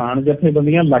ਦੀਆਂ ਕਿਸਾਨ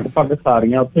ਜਥੇਬੰਦੀਆਂ ਲਗਭਗ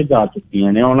ਸਾਰੀਆਂ ਉੱਥੇ ਜਾ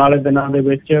ਚੁੱਕੀਆਂ ਨੇ। ਆਉਣ ਵਾਲੇ ਦਿਨਾਂ ਦੇ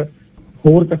ਵਿੱਚ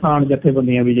ਹੋਰ ਕਿਸਾਨ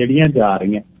ਜਥੇਬੰਦੀਆਂ ਵੀ ਜਿਹੜੀਆਂ ਜਾ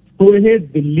ਰਹੀਆਂ। ਸੋ ਇਹ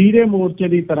ਦਿੱਲੀ ਦੇ ਮੋਰਚੇ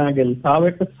ਦੀ ਤਰ੍ਹਾਂ ਗਿੱਲ ਸਾਹਿਬ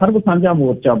ਇੱਕ ਸਰਬ ਸਾਂਝਾ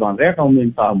ਮੋਰਚਾ ਬਣ ਰਿਹਾ ਕੌਮੀ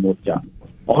ਇਨਸਾਫ ਮੋਰਚਾ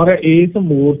ਔਰ ਇਸ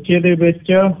ਮੋਰਚੇ ਦੇ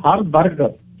ਵਿੱਚ ਹਰ ਵਰਗ,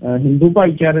 ਹਿੰਦੂ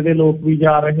ਭਾਈਚਾਰੇ ਦੇ ਲੋਕ ਵੀ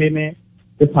ਜਾ ਰਹੇ ਨੇ,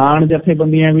 ਕਿਸਾਨ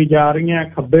ਜਥੇਬੰਦੀਆਂ ਵੀ ਜਾ ਰਹੀਆਂ,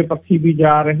 ਖੱਬੇ ਪੱਖੀ ਵੀ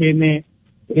ਜਾ ਰਹੇ ਨੇ।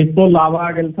 ਇਸ ਤੋਂ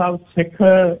ਇਲਾਵਾ ਗਿੱਲ ਸਾਹਿਬ ਸਿੱਖ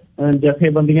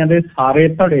ਜਥੇਬੰਦੀਆਂ ਦੇ ਸਾਰੇ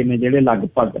ਧੜੇ ਨੇ ਜਿਹੜੇ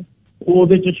ਲਗਭਗ ਉਹ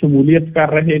ਉਹਦੇ 'ਚ ਸ਼ਮੂਲੀਅਤ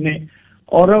ਕਰ ਰਹੇ ਨੇ।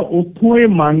 ਔਰ ਉੱਥੋਂ ਇਹ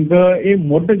ਮੰਗ, ਇਹ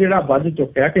ਮੁੱਢ ਜਿਹੜਾ ਵੱਧ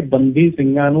ਚੁੱਕਿਆ ਕਿ ਬੰਦੀ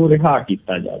ਸਿੰਘਾਂ ਨੂੰ ਰਿਹਾ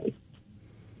ਕੀਤਾ ਜਾਵੇ।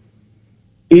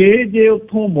 ਇਹ ਜੇ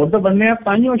ਉੱਥੋਂ ਮੁੱਢ ਬੰਨਿਆ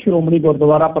ਤਾਂਹੀਓ ਸ਼੍ਰੋਮਣੀ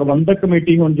ਗੁਰਦੁਆਰਾ ਪ੍ਰਬੰਧਕ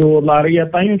ਕਮੇਟੀ ਹੁਣ ਜ਼ੋਰ ਲਾ ਰਹੀ ਹੈ,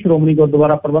 ਤਾਂਹੀਓ ਸ਼੍ਰੋਮਣੀ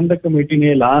ਗੁਰਦੁਆਰਾ ਪ੍ਰਬੰਧਕ ਕਮੇਟੀ ਨੇ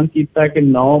ਐਲਾਨ ਕੀਤਾ ਕਿ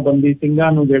 9 ਬੰਦੀ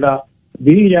ਸਿੰਘਾਂ ਨੂੰ ਜਿਹੜਾ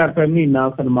 20,000 ਰੁਪਏ ਮਹੀਨਾ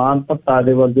ਸਨਮਾਨ ਭੱਤਾ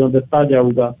ਦੇ ਵਜੋਂ ਦਿੱਤਾ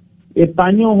ਜਾਊਗਾ। ਇਹ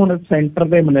ਤਾਂਹੀਓ ਹੁਣ ਸੈਂਟਰ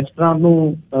ਦੇ ਮਿਨਿਸਟਰਾਂ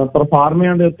ਨੂੰ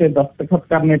ਪ੍ਰੋਫਾਰਮਿਆਂ ਦੇ ਉੱਤੇ ਦਸਤਖਤ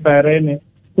ਕਰਨੇ ਪੈ ਰਹੇ ਨੇ।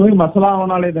 ਕੋਈ ਮਸਲਾ ਆਉਣ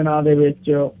ਵਾਲੇ ਦਿਨਾਂ ਦੇ ਵਿੱਚ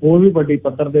ਹੋਰ ਵੀ ਵੱਡੀ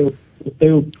ਪੱਧਰ ਦੇ ਉੱਤੇ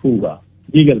ਉੱਠੂਗਾ।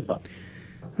 ਜੀ ਗਿੱਲ ਸਾਹਿਬ।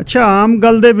 ਅੱਛਾ, ਆਮ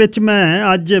ਗੱਲ ਦੇ ਵਿੱਚ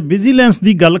ਮੈਂ ਅੱਜ ਵਿਜੀਲੈਂਸ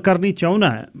ਦੀ ਗੱਲ ਕਰਨੀ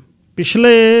ਚਾਹੁੰਦਾ।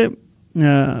 ਪਿਛਲੇ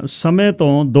ਸਮੇਂ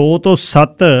ਤੋਂ 2 ਤੋਂ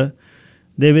 7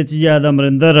 ਦੇ ਵਿੱਚ ਜਦ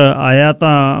ਅਮਰਿੰਦਰ ਆਇਆ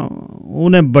ਤਾਂ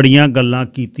ਉਹਨੇ ਬੜੀਆਂ ਗੱਲਾਂ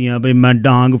ਕੀਤੀਆਂ ਬਈ ਮੈਂ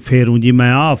ਡਾਂਗ ਫੇਰੂ ਜੀ,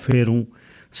 ਮੈਂ ਆਹ ਫੇਰੂ।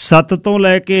 7 ਤੋਂ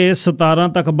ਲੈ ਕੇ 17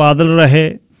 ਤੱਕ ਬਾਦਲ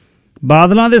ਰਹੇ।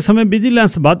 ਬਾਦਲਾਂ ਦੇ ਸਮੇਂ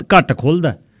ਵਿਜੀਲੈਂਸ ਵੱਧ ਘੱਟ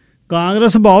ਖੋਲ੍ਹਦਾ,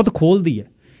 ਕਾਂਗਰਸ ਬਹੁਤ ਖੋਲ੍ਹਦੀ ਹੈ।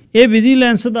 ਇਹ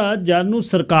ਵਿਜੀਲੈਂਸ ਦਾ ਜਦ ਨੂੰ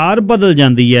ਸਰਕਾਰ ਬਦਲ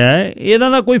ਜਾਂਦੀ ਹੈ, ਇਹਦਾ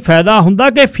ਦਾ ਕੋਈ ਫਾਇਦਾ ਹੁੰਦਾ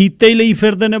ਕਿ ਫੀਤੇ ਹੀ ਲਈ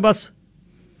ਫਿਰਦੇ ਨੇ ਬਸ?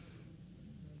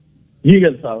 ਜੀ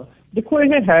ਗੱਲ ਸਾਹਿਬ, ਦੇਖੋ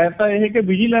ਇਹ ਹੈ ਤਾਂ ਇਹ ਕਿ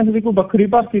ਵਿਜੀਲੈਂਸ ਦੀ ਕੋਈ ਵੱਖਰੀ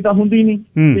ਭਰਤੀ ਤਾਂ ਹੁੰਦੀ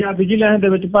ਨਹੀਂ ਜਾਂ ਵਿਜੀਲੈਂਸ ਦੇ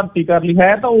ਵਿੱਚ ਭਰਤੀ ਕਰ ਲਈ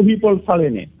ਹੈ ਤਾਂ ਉਹੀ ਪੁਲਿਸ ਵਾਲੇ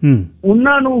ਨੇ,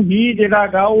 ਉਹਨਾਂ ਨੂੰ ਹੀ ਜਿਹੜਾ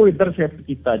ਹੈਗਾ ਉਹ ਇੱਧਰ ਸ਼ਿਫਟ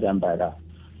ਕੀਤਾ ਜਾਂਦਾ ਹੈਗਾ।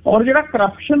 ਔਰ ਜਿਹੜਾ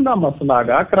ਕਰਪਸ਼ਨ ਦਾ ਮਸਲਾ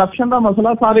ਹੈਗਾ, ਕਰਪਸ਼ਨ ਦਾ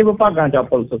ਮਸਲਾ ਸਾਰੇ ਵਿਭਾਗਾਂ 'ਚ ਆ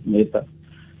ਪੁਲਿਸ ਸਮੇਤ।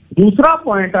 ਦੂਸਰਾ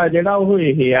ਪੁਆਇੰਟ ਆ ਜਿਹੜਾ ਉਹ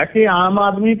ਇਹ ਆ ਕਿ ਆਮ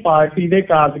ਆਦਮੀ ਪਾਰਟੀ ਦੇ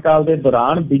ਕਾਰਜਕਾਲ ਦੇ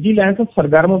ਦੌਰਾਨ ਵਿਜੀਲੈਂਸ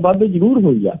ਸਰਗਰਮ ਵੱਧ ਜ਼ਰੂਰ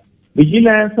ਹੋਈ ਆ।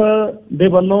 ਵਿਜੀਲੈਂਸ ਦੇ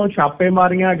ਵੱਲੋਂ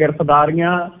ਛਾਪੇਮਾਰੀਆਂ,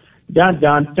 ਗ੍ਰਿਫਤਾਰੀਆਂ ਜਾਂ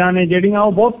ਜਾਂਚਾਂ ਨੇ ਜਿਹੜੀਆਂ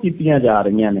ਉਹ ਬਹੁਤ ਕੀਤੀਆਂ ਜਾ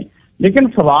ਰਹੀਆਂ ਨੇ। ਲੇਕਿਨ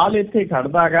ਸਵਾਲ ਇੱਥੇ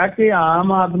ਖੜਦਾ ਹੈਗਾ ਕਿ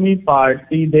ਆਮ ਆਦਮੀ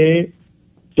ਪਾਰਟੀ ਦੇ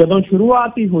ਜਦੋਂ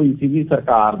ਸ਼ੁਰੂਆਤ ਹੀ ਹੋਈ ਸੀਗੀ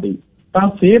ਸਰਕਾਰ ਦੀ ਤਾਂ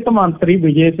ਸਿਹਤ ਮੰਤਰੀ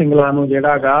ਵਿਜੇ ਸਿੰਗਲਾ ਨੂੰ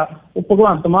ਜਿਹੜਾ ਹੈਗਾ ਉਹ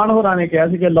ਭਗਵੰਤ ਮਾਨ ਹੋਰਾਂ ਨੇ ਕਿਹਾ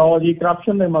ਸੀ ਕਿ ਲਓ ਜੀ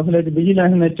ਕਰਪਸ਼ਨ ਦੇ ਮਸਲੇ 'ਚ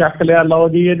ਵਿਜੀਲੈਂਸ ਨੇ ਚੱਕ ਲਿਆ, ਲਓ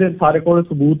ਜੀ ਇਹਦੇ ਸਾਰੇ ਕੋਲ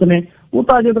ਸਬੂਤ ਨੇ। ਉਹ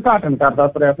ਤਾਂ ਅਜੇ ਉਦਘਾਟਨ ਕਰਦਾ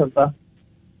ਤੁਰਿਆ ਫਿਰਦਾ।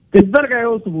 ਕਿੱਧਰ ਗਏ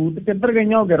ਉਹ ਸਬੂਤ, ਕਿੱਧਰ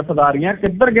ਗਈਆਂ ਉਹ ਗ੍ਰਿਫਤਾਰੀਆਂ,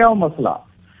 ਕਿੱਧਰ ਗਿਆ ਉਹ ਮਸਲਾ?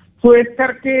 ਸੋ ਇਸ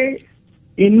ਕਰਕੇ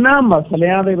ਇਹਨਾਂ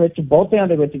ਮਸਲਿਆਂ ਦੇ ਵਿੱਚ ਬਹੁਤਿਆਂ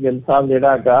ਦੇ ਵਿੱਚ ਗਿੱਲ ਸਾਹਿਬ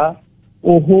ਜਿਹੜਾ ਹੈਗਾ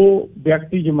ਉਹ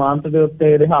ਵਿਅਕਤੀ ਜ਼ਮਾਨਤ ਦੇ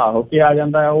ਉੱਤੇ ਰਿਹਾ ਹੋ ਕੇ ਆ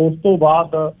ਜਾਂਦਾ ਹੈ। ਉਸ ਤੋਂ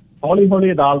ਬਾਅਦ ਹੌਲੀ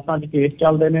ਹੌਲੀ ਅਦਾਲਤਾਂ 'ਚ ਕੇਸ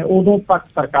ਚੱਲਦੇ ਨੇ, ਉਦੋਂ ਤੱਕ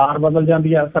ਸਰਕਾਰ ਬਦਲ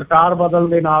ਜਾਂਦੀ ਹੈ। ਸਰਕਾਰ ਬਦਲ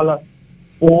ਦੇ ਨਾਲ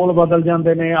ਪੋਲ ਬਦਲ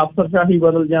ਜਾਂਦੇ ਨੇ, ਅਫਸਰਸ਼ਾਹੀ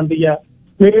ਬਦਲ ਜਾਂਦੀ ਹੈ।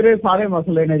 ਫਿਰ ਇਹ ਸਾਰੇ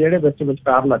ਮਸਲੇ ਨੇ ਜਿਹੜੇ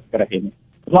ਵਿਚਕਾਰ ਲਟਕ ਰਹੇ ਨੇ।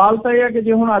 ਸਵਾਲ ਤਾਂ ਇਹ ਹੈ ਕਿ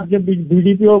ਜੇ ਹੁਣ ਅੱਜ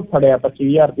BDPO ਫੜਿਆ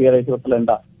 25,000 ਰੁਪਏ ਰਿਸ਼ਵਤ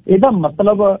ਲੈਂਦਾ, ਇਹਦਾ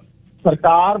ਮਤਲਬ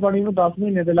ਸਰਕਾਰ ਬਣੀ ਨੂੰ 10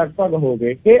 ਮਹੀਨੇ ਦੇ ਲਗਭਗ ਹੋ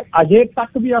ਗਏ ਕਿ ਅਜੇ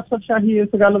ਤੱਕ ਵੀ ਅਫਸਰਸ਼ਾਹੀ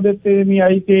ਇਸ ਗੱਲ ਦੇ ਉੱਤੇ ਨਹੀਂ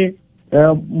ਆਈ ਕਿ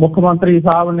ਮੁੱਖ ਮੰਤਰੀ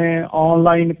ਸਾਹਿਬ ਨੇ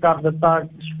ਆਨਲਾਈਨ ਕਰ ਦਿੱਤਾ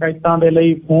ਸ਼ਿਕਾਇਤਾਂ ਦੇ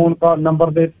ਲਈ ਫੋਨ ਨੰਬਰ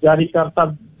ਦੇ ਜਾਰੀ ਕਰਤਾ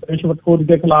ਰਿਸ਼ਵਤਖੋਰੀ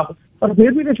ਦੇ ਖਿਲਾਫ, ਪਰ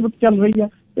ਫਿਰ ਵੀ ਰਿਸ਼ਵਤ ਚੱਲ ਰਹੀ ਹੈ।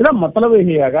 ਇਹਦਾ ਮਤਲਬ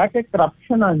ਇਹ ਹੈਗਾ ਕਿ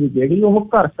ਕਰਪਸ਼ਨ ਆ ਜਿਹੜੀ ਉਹ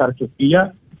ਘਰ ਕਰ ਚੁੱਕੀ ਆ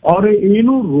ਔਰ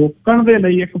ਇਹਨੂੰ ਰੋਕਣ ਦੇ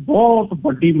ਲਈ ਇੱਕ ਬਹੁਤ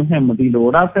ਵੱਡੀ ਮੁਹਿੰਮ ਦੀ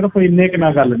ਲੋੜ ਆ। ਸਿਰਫ ਇੰਨੇ ਕੁ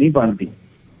ਨਾਲ ਗੱਲ ਨਹੀਂ ਬਣਦੀ।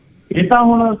 ਇਹ ਤਾਂ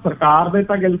ਹੁਣ ਸਰਕਾਰ ਦੇ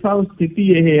ਤਾਂ ਗਿੱਲ ਸਾਹਿਬ ਸਥਿਤੀ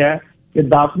ਇਹ ਹੈ ਕਿ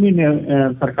 10 ਮਹੀਨੇ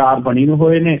ਸਰਕਾਰ ਬਣੀ ਨੂੰ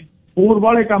ਹੋਏ ਨੇ, ਹੋਰ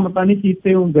ਵਾਲੇ ਕੰਮ ਤਾਂ ਨਹੀਂ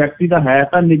ਕੀਤੇ। ਉਹ ਵਿਅਕਤੀ ਦਾ ਹੈ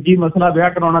ਤਾਂ ਨਿੱਜੀ ਮਸਲਾ, ਵਿਆਹ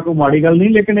ਕਰਾਉਣਾ ਕੋਈ ਮਾੜੀ ਗੱਲ ਨਹੀਂ,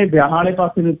 ਲੇਕਿਨ ਇਹ ਵਿਆਹ ਵਾਲੇ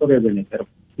ਪਾਸੇ ਨੂੰ ਤੁਰੇ ਹੋਏ ਨੇ ਸਿਰਫ।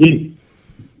 ਜੀ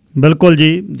ਬਿਲਕੁਲ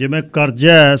ਜੀ, ਜਿਵੇਂ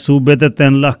ਕਰਜ਼ਾ ਹੈ ਸੂਬੇ ਤੇ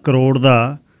 3 ਲੱਖ ਕਰੋੜ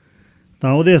ਦਾ,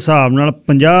 ਤਾਂ ਉਹਦੇ ਹਿਸਾਬ ਨਾਲ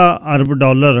 50 ਅਰਬ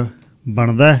ਡਾਲਰ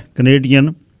ਬਣਦਾ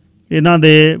ਕੈਨੇਡੀਅਨ। ਇਹਨਾਂ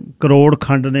ਦੇ ਕਰੋੜ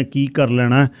ਖੰਡ ਨੇ ਕੀ ਕਰ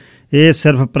ਲੈਣਾ? ਇਹ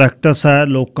ਸਿਰਫ ਪ੍ਰੈਕਟਿਸ ਹੈ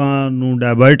ਲੋਕਾਂ ਨੂੰ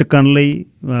ਡਾਇਵਰਟ ਕਰਨ ਲਈ।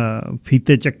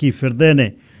 ਫੀਤੇ ਚੱਕੀ ਫਿਰਦੇ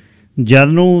ਨੇ।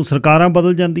 ਜਦ ਨੂੰ ਸਰਕਾਰਾਂ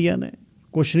ਬਦਲ ਜਾਂਦੀਆਂ ਨੇ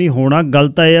ਕੁਛ ਨਹੀਂ ਹੋਣਾ। ਗੱਲ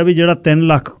ਤਾਂ ਇਹ ਆ ਵੀ ਜਿਹੜਾ 3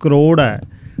 ਲੱਖ ਕਰੋੜ ਹੈ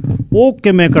ਉਹ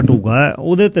ਕਿਵੇਂ ਘਟੂਗਾ,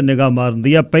 ਉਹਦੇ 'ਤੇ ਨਿਗਾਹ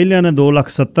ਮਾਰਦੀ ਆ। ਪਹਿਲਿਆਂ ਨੇ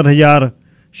 2,70,000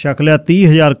 ਛਕ ਲਿਆ,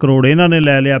 30,000 ਕਰੋੜ ਇਹਨਾਂ ਨੇ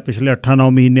ਲੈ ਲਿਆ ਪਿਛਲੇ 8-9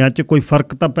 ਮਹੀਨਿਆਂ 'ਚ। ਕੋਈ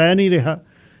ਫਰਕ ਤਾਂ ਪੈ ਨਹੀਂ ਰਿਹਾ।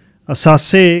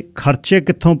 ਅਸਾਸੇ ਖਰਚੇ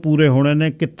ਕਿੱਥੋਂ ਪੂਰੇ ਹੋਣੇ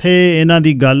ਨੇ? ਕਿੱਥੇ ਇਹਨਾਂ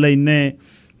ਦੀ ਗੱਲ ਇੰਨੇ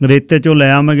ਰੇਤੇ 'ਚੋਂ ਲੈ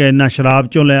ਆਵਾਂਗੇ, ਇੰਨਾ ਸ਼ਰਾਬ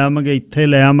 'ਚੋਂ ਲੈ ਆਵਾਂਗੇ, ਇੱਥੇ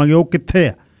ਲੈ ਆਵਾਂਗੇ, ਉਹ ਕਿੱਥੇ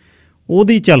ਆ?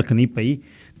 ਉਹਦੀ ਝਲਕ ਨਹੀਂ ਪਈ।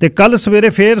 ਅਤੇ ਕੱਲ੍ਹ ਸਵੇਰੇ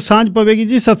ਫੇਰ ਸਾਂਝ ਪਵੇਗੀ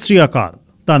ਜੀ। ਸਤਿ ਸ਼੍ਰੀ ਅਕਾਲ,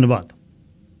 ਧੰਨਵਾਦ,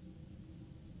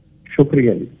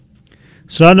 ਸ਼ੁਕਰੀਆ ਜੀ।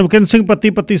 ਸਰ ਨਵਕਿਨ ਸਿੰਘ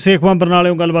ਪੱਤੀ ਸੇਖਵਾਂ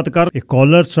ਬਰਨਾਲਿਓਂ ਗੱਲਬਾਤ ਕਰ। ਇੱਕ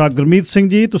ਕਾਲਰ ਸਰ ਗੁਰਮੀਤ ਸਿੰਘ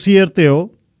ਜੀ, ਤੁਸੀਂ ਏਅਰ 'ਤੇ ਹੋ।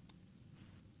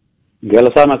 ਗਿੱਲ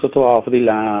ਸਾਹਿਬ ਮੈਂ ਤੋਂ ਆਫ ਦੀ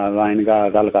ਲਾਈਨ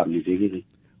ਗੱਲ ਕਰਨੀ ਸੀਗੀ ਜੀ।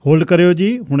 ਹੋਲਡ ਕਰਿਓ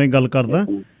ਜੀ, ਹੁਣੇ ਗੱਲ ਕਰਦਾ।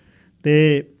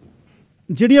 ਅਤੇ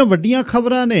ਜਿਹੜੀਆਂ ਵੱਡੀਆਂ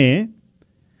ਖਬਰਾਂ ਨੇ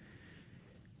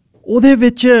ਉਹਦੇ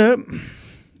ਵਿੱਚ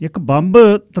ਇੱਕ ਬੰਬ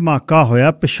ਧਮਾਕਾ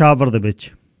ਹੋਇਆ ਪਿਸ਼ਾਵਰ ਦੇ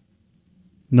ਵਿੱਚ,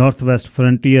 ਨਾਰਥ ਵੈਸਟ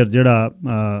ਫਰੰਟੀਅਰ ਜਿਹੜਾ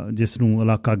ਜਿਸ ਨੂੰ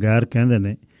ਇਲਾਕਾ ਗੈਰ ਕਹਿੰਦੇ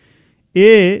ਨੇ।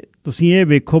 ਇਹ ਤੁਸੀਂ ਇਹ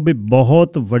ਵੇਖੋ ਵੀ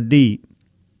ਬਹੁਤ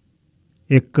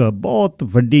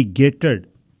ਵੱਡੀ ਗੇਟਡ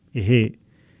ਇਹ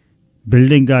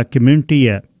ਬਿਲਡਿੰਗ ਆ, ਕਮਿਊਨਿਟੀ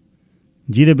ਹੈ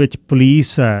ਜਿਹਦੇ ਵਿੱਚ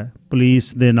ਪੁਲਿਸ ਹੈ।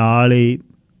 ਪੁਲਿਸ ਦੇ ਨਾਲ ਹੀ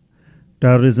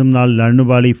ਟੈਰਰਿਜ਼ਮ ਨਾਲ ਲੜਨ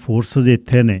ਵਾਲੀ ਫੋਰਸਿਸ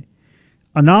ਇੱਥੇ ਨੇ।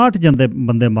 59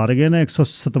 ਬੰਦੇ ਮਾਰੇ ਗਏ ਨੇ,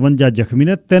 157 ਜ਼ਖਮੀ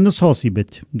ਨੇ, 300 ਸੀ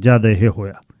ਵਿੱਚ ਜਦ ਇਹ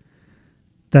ਹੋਇਆ।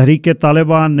 ਤਹਿਰੀਕੇ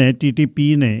ਤਾਲਿਬਾਨ ਨੇ,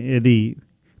 TTP ਨੇ, ਇਹਦੀ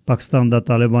ਪਾਕਿਸਤਾਨ ਦਾ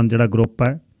ਤਾਲਿਬਾਨ ਜਿਹੜਾ ਗਰੁੱਪ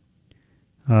ਹੈ,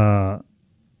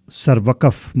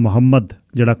 ਸਰਵਕਫ ਮੁਹੰਮਦ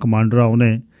ਜਿਹੜਾ ਕਮਾਂਡਰ ਆ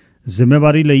ਉਹਨੇ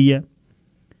ਜ਼ਿੰਮੇਵਾਰੀ ਲਈ ਹੈ।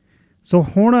 ਸੋ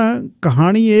ਹੁਣ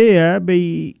ਕਹਾਣੀ ਇਹ ਹੈ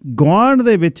ਬਈ ਗੁਆਂਢ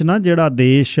ਦੇ ਵਿੱਚ ਨਾ ਜਿਹੜਾ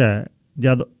ਦੇਸ਼ ਹੈ,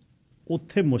 ਜਦ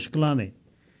ਉੱਥੇ ਮੁਸ਼ਕਲਾਂ ਨੇ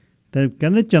ਅਤੇ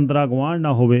ਕਹਿੰਦੇ ਚੰਦਰਾ ਗੁਆਂਢ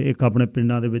ਨਾ ਹੋਵੇ, ਇੱਕ ਆਪਣੇ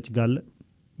ਪਿੰਡਾਂ ਦੇ ਵਿੱਚ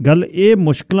ਗੱਲ ਇਹ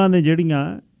ਮੁਸ਼ਕਲਾਂ ਨੇ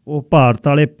ਜਿਹੜੀਆਂ ਉਹ ਭਾਰਤ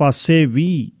ਵਾਲੇ ਪਾਸੇ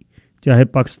ਵੀ, ਚਾਹੇ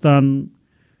ਪਾਕਿਸਤਾਨ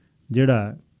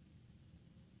ਜਿਹੜਾ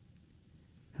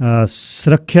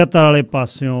ਸੁਰੱਖਿਅਤ ਵਾਲੇ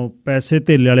ਪਾਸਿਓਂ, ਪੈਸੇ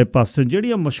ਧੇਲੇ ਵਾਲੇ ਪਾਸਿਓਂ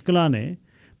ਜਿਹੜੀਆਂ ਮੁਸ਼ਕਲਾਂ ਨੇ।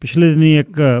 ਪਿਛਲੇ ਦਿਨੀ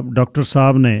ਇੱਕ ਡਾਕਟਰ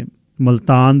ਸਾਹਿਬ ਨੇ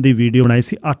ਮਲਤਾਨ ਦੀ ਵੀਡੀਓ ਬਣਾਈ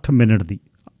ਸੀ 8 ਮਿੰਟ ਦੀ,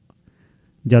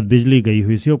 ਜਦ ਬਿਜਲੀ ਗਈ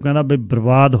ਹੋਈ ਸੀ। ਉਹ ਕਹਿੰਦਾ ਬਈ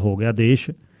ਬਰਬਾਦ ਹੋ ਗਿਆ ਦੇਸ਼,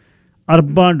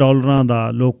 ਅਰਬਾਂ ਡਾਲਰਾਂ ਦਾ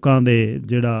ਲੋਕਾਂ ਦੇ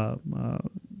ਜਿਹੜਾ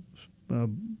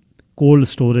ਕੋਲਡ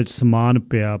ਸਟੋਰੇਜ ਸਮਾਨ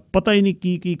ਪਿਆ, ਪਤਾ ਹੀ ਨਹੀਂ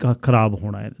ਕੀ ਖਰਾਬ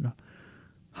ਹੋਣਾ ਇਹਦੇ ਨਾਲ।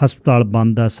 ਹਸਪਤਾਲ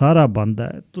ਬੰਦ ਹੈ, ਸਾਰਾ ਬੰਦ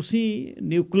ਹੈ। ਤੁਸੀਂ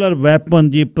ਨਿਊਕਲੀਅਰ ਵੈਪਨ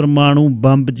ਜੀ, ਪਰਮਾਣੂ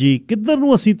ਬੰਬ ਜੀ, ਕਿੱਧਰ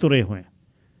ਨੂੰ ਅਸੀਂ ਤੁਰੇ ਹੋਏ ਹਾਂ?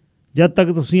 ਜਦ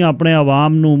ਤੱਕ ਤੁਸੀਂ ਆਪਣੇ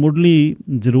ਆਵਾਮ ਨੂੰ ਮੁੱਢਲੀ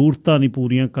ਜ਼ਰੂਰਤਾਂ ਨਹੀਂ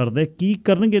ਪੂਰੀਆਂ ਕਰਦੇ, ਕੀ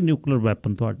ਕਰਨਗੇ ਨਿਊਕਲੀਅਰ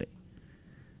ਵੈਪਨ ਤੁਹਾਡੇ?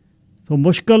 ਸੋ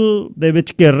ਮੁਸ਼ਕਲ ਦੇ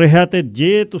ਵਿੱਚ ਘਿਰ ਰਿਹਾ। ਅਤੇ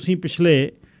ਜੇ ਤੁਸੀਂ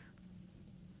ਪਿਛਲੇ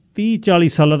 30-40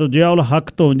 ਸਾਲਾਂ ਤੋਂ ਜ਼ਿਆਉਲ ਹੱਕ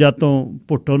ਤੋਂ ਜਦ ਤੋਂ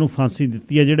ਭੁੱਟੋ ਨੂੰ ਫਾਂਸੀ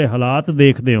ਦਿੱਤੀ ਹੈ, ਜਿਹੜੇ ਹਾਲਾਤ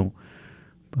ਦੇਖਦੇ ਹੋ,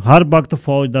 ਹਰ ਵਕਤ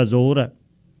ਫੌਜ ਦਾ ਜ਼ੋਰ ਹੈ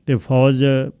ਅਤੇ ਫੌਜ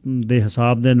ਦੇ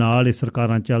ਹਿਸਾਬ ਦੇ ਨਾਲ ਇਹ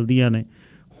ਸਰਕਾਰਾਂ ਚੱਲਦੀਆਂ ਨੇ।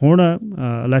 ਹੁਣ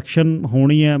ਇਲੈਕਸ਼ਨ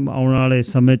ਹੋਣੀ ਹੈ ਆਉਣ ਵਾਲੇ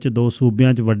ਸਮੇਂ 'ਚ 2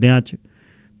 ਸੂਬਿਆਂ 'ਚ ਵੱਡਿਆਂ 'ਚ,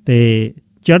 ਅਤੇ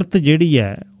ਚੜ੍ਹਤ ਜਿਹੜੀ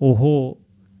ਹੈ ਉਹ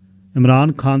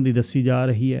ਇਮਰਾਨ ਖਾਨ ਦੀ ਦੱਸੀ ਜਾ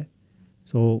ਰਹੀ ਹੈ।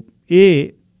 ਸੋ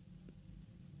ਇਹ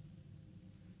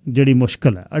ਜਿਹੜੀ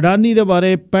ਮੁਸ਼ਕਲ ਹੈ, ਅਡਾਨੀ ਦੇ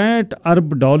ਬਾਰੇ 65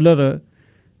 ਅਰਬ ਡਾਲਰ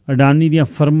ਅਡਾਨੀ ਦੀਆਂ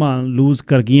ਫਰਮਾਂ ਲੂਜ਼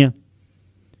ਕਰ ਗਈਆਂ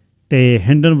ਅਤੇ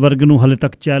ਹਿੰਡਨਬਰਗ ਨੂੰ ਹਾਲੇ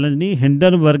ਤੱਕ ਚੈਲੰਜ ਨਹੀਂ।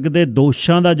 ਹਿੰਡਨਬਰਗ ਦੇ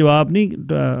ਦੋਸ਼ਾਂ ਦਾ ਜਵਾਬ ਨਹੀਂ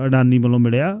ਅਡਾਨੀ ਵੱਲੋਂ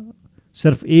ਮਿਲਿਆ,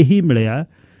 ਸਿਰਫ ਇਹੀ ਮਿਲਿਆ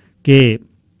ਕਿ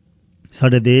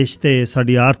ਸਾਡੇ ਦੇਸ਼ ਅਤੇ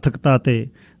ਸਾਡੀ ਆਰਥਿਕਤਾ ਅਤੇ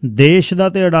ਦੇਸ਼ ਦਾ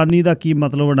ਅਤੇ ਅਡਾਨੀ ਦਾ ਕੀ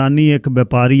ਮਤਲਬ। ਅਡਾਨੀ ਇੱਕ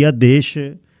ਵਪਾਰੀ ਆ, ਦੇਸ਼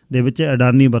ਦੇ ਵਿੱਚ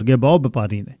ਅਡਾਨੀ ਵਰਗੇ ਬਹੁਤ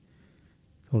ਵਪਾਰੀ ਨੇ।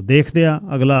 ਉਹ ਦੇਖਦੇ ਆ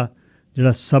ਅਗਲਾ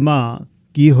ਜਿਹੜਾ ਸਮਾਂ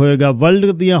ਕੀ ਹੋਏਗਾ।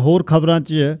 ਵਰਲਡ ਦੀਆਂ ਹੋਰ ਖਬਰਾਂ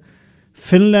 'ਚ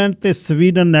ਫਿਨਲੈਂਡ ਅਤੇ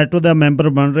ਸਵੀਡਨ ਨੈਟੋ ਦਾ ਮੈਂਬਰ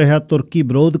ਬਣ ਰਿਹਾ, ਤੁਰਕੀ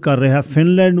ਵਿਰੋਧ ਕਰ ਰਿਹਾ।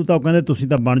 ਫਿਨਲੈਂਡ ਨੂੰ ਤਾਂ ਉਹ ਕਹਿੰਦੇ ਤੁਸੀਂ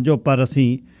ਤਾਂ ਬਣ ਜਾਓ, ਪਰ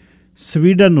ਅਸੀਂ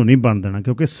ਸਵੀਡਨ ਨੂੰ ਨਹੀਂ ਬਣ ਦੇਣਾ,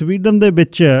 ਕਿਉਂਕਿ ਸਵੀਡਨ ਦੇ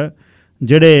ਵਿੱਚ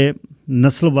ਜਿਹੜੇ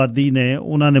ਨਸਲਵਾਦੀ ਨੇ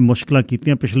ਉਹਨਾਂ ਨੇ ਮੁਸ਼ਕਲਾਂ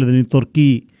ਕੀਤੀਆਂ। ਪਿਛਲੇ ਦਿਨੀ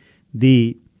ਤੁਰਕੀ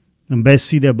ਦੀ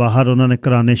ਅੰਬੈਸੀ ਦੇ ਬਾਹਰ ਉਹਨਾਂ ਨੇ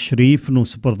ਕੁਰਾਨ ਸ਼ਰੀਫ ਨੂੰ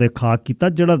ਸਪੁਰਦੇ ਖਾਕ ਕੀਤਾ,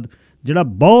 ਜਿਹੜਾ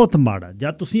ਬਹੁਤ ਮਾੜਾ।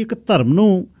 ਜਦ ਤੁਸੀਂ ਇੱਕ ਧਰਮ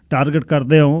ਨੂੰ ਟਾਰਗੇਟ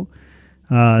ਕਰਦੇ ਹੋ,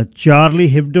 ਚਾਰਲੀ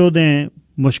ਹਿਬਡੋ ਨੇ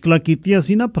ਮੁਸ਼ਕਲਾਂ ਕੀਤੀਆਂ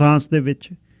ਸੀ ਨਾ ਫਰਾਂਸ ਦੇ ਵਿੱਚ,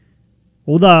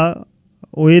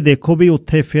 ਉਹ ਇਹ ਦੇਖੋ ਵੀ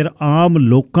ਉੱਥੇ ਫਿਰ ਆਮ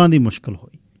ਲੋਕਾਂ ਦੀ ਮੁਸ਼ਕਲ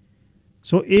ਹੋਈ।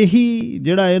 ਸੋ ਇਹੀ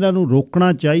ਜਿਹੜਾ ਇਹਨਾਂ ਨੂੰ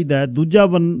ਰੋਕਣਾ ਚਾਹੀਦਾ। ਦੂਜਾ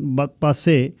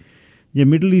ਪਾਸੇ ਜੇ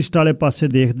ਮਿਡਲ ਈਸਟ ਵਾਲੇ ਪਾਸੇ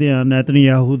ਦੇਖਦੇ ਹਾਂ,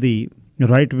 ਨੈਤਨਯਾਹੂ ਦੀ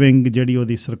ਰਾਈਟ ਵਿੰਗ ਜਿਹੜੀ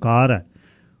ਉਹਦੀ ਸਰਕਾਰ ਹੈ,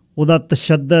 ਉਹਦਾ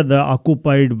ਤਸ਼ੱਦਦ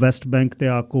ਆਕੂਪਾਈਡ ਵੈਸਟ ਬੈਂਕ ਅਤੇ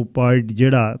ਆਕੂਪਾਈਡ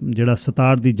ਜਿਹੜਾ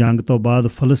 67 ਦੀ ਜੰਗ ਤੋਂ ਬਾਅਦ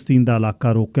ਫਲਸਤੀਨ ਦਾ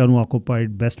ਇਲਾਕਾ ਰੋਕਿਆ, ਉਹਨੂੰ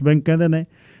ਆਕੂਪਾਈਡ ਵੈਸਟ ਬੈਂਕ ਕਹਿੰਦੇ ਨੇ,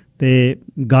 ਅਤੇ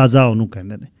ਗਾਜ਼ਾ ਉਹਨੂੰ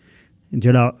ਕਹਿੰਦੇ ਨੇ,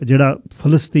 ਜਿਹੜਾ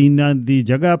ਫਲਸਤੀਨਾਂ ਦੀ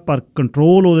ਜਗ੍ਹਾ ਪਰ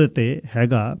ਕੰਟਰੋਲ ਉਹਦੇ 'ਤੇ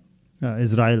ਹੈਗਾ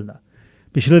ਇਜ਼ਰਾਈਲ ਦਾ।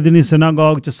 ਪਿਛਲੇ ਦਿਨੀ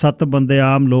ਸਿਨਾਗੋਗ 'ਚ 7 ਬੰਦੇ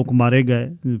ਆਮ ਲੋਕ ਮਾਰੇ ਗਏ,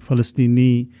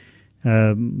 ਫਲਸਤੀਨੀ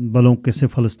ਵੱਲੋਂ ਕਿਸੇ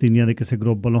ਫਲਸਤੀਨੀਆਂ ਦੇ ਕਿਸੇ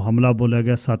ਗਰੁੱਪ ਵੱਲੋਂ ਹਮਲਾ ਬੋਲਿਆ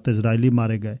ਗਿਆ, 7 ਇਜ਼ਰਾਈਲੀ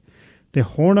ਮਾਰੇ ਗਏ। ਅਤੇ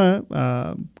ਹੁਣ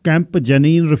ਕੈਂਪ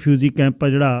ਜਨੀਨ ਰਿਫਿਊਜੀ ਕੈਂਪ ਆ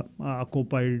ਜਿਹੜਾ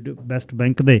ਆਕੂਪਾਈਡ ਵੈਸਟ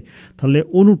ਬੈਂਕ ਦੇ ਥੱਲੇ,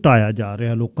 ਉਹਨੂੰ ਢਾਇਆ ਜਾ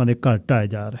ਰਿਹਾ, ਲੋਕਾਂ ਦੇ ਘਰ ਢਾਏ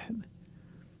ਜਾ ਰਹੇ ਨੇ।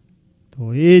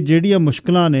 ਤੋ ਇਹ ਜਿਹੜੀਆਂ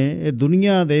ਮੁਸ਼ਕਲਾਂ ਨੇ ਇਹ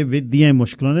ਦੁਨੀਆ ਦੇ ਦੀਆਂ ਹੀ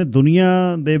ਮੁਸ਼ਕਲਾਂ ਨੇ। ਦੁਨੀਆ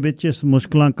ਦੇ ਵਿੱਚ ਇਸ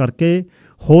ਮੁਸ਼ਕਲਾਂ ਕਰਕੇ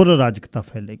ਹੋਰ ਅਰਾਜਕਤਾ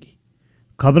ਫੈਲੇਗੀ।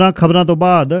 ਖਬਰਾਂ ਤੋਂ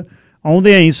ਬਾਅਦ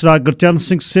ਆਉਂਦੇ ਹੀ ਸਰਦਾਰ ਗੁਰਚਰਨ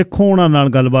ਸਿੰਘ ਸਿੱਖ ਹੋਣਾ ਨਾਲ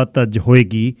ਗੱਲਬਾਤ ਅੱਜ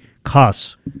ਹੋਏਗੀ ਖਾਸ।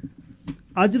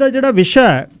 ਅੱਜ ਦਾ ਜਿਹੜਾ ਵਿਸ਼ਾ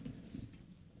ਹੈ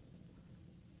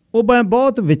ਉਹ ਮੈਂ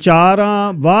ਬਹੁਤ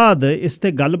ਵਿਚਾਰਾਂ ਬਾਅਦ ਇਸ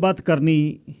 'ਤੇ ਗੱਲਬਾਤ ਕਰਨੀ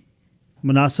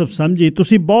ਮੁਨਾਸਬ ਸਮਝੀ।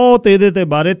 ਤੁਸੀਂ ਬਹੁਤ ਇਹਦੇ 'ਤੇ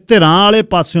ਬਾਰੇ ਧਿਰਾਂ ਵਾਲੇ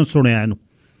ਪਾਸਿਓਂ ਸੁਣਿਆ ਇਹਨੂੰ,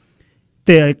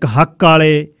 ਅਤੇ ਇੱਕ ਹੱਕ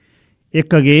ਵਾਲੇ,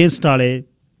 ਇੱਕ ਅਗੇਂਸਟ ਵਾਲੇ।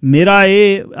 ਮੇਰਾ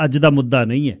ਇਹ ਅੱਜ ਦਾ ਮੁੱਦਾ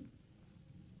ਨਹੀਂ ਹੈ।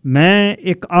 ਮੈਂ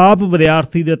ਇੱਕ ਆਪ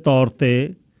ਵਿਦਿਆਰਥੀ ਦੇ ਤੌਰ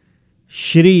 'ਤੇ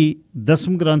ਸ਼੍ਰੀ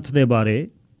ਦਸਮ ਗ੍ਰੰਥ ਦੇ ਬਾਰੇ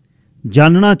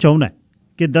ਜਾਣਨਾ ਚਾਹੁੰਦਾ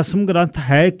ਕਿ ਦਸਮ ਗ੍ਰੰਥ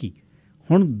ਹੈ ਕੀ।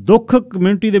 ਹੁਣ ਦੁੱਖ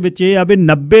ਕਮਿਊਨਿਟੀ ਦੇ ਵਿੱਚ ਇਹ ਆ ਵੀ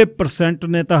 90%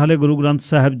 ਨੇ ਤਾਂ ਹਾਲੇ ਗੁਰੂ ਗ੍ਰੰਥ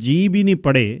ਸਾਹਿਬ ਜੀ ਵੀ ਨਹੀਂ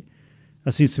ਪੜ੍ਹੇ।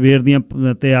 ਅਸੀਂ ਸਵੇਰ ਦੀਆਂ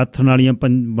ਅਤੇ ਆਥਣ ਵਾਲੀਆਂ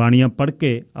ਬਾਣੀਆਂ ਪੜ੍ਹ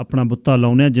ਕੇ ਆਪਣਾ ਬੁੱਤਾ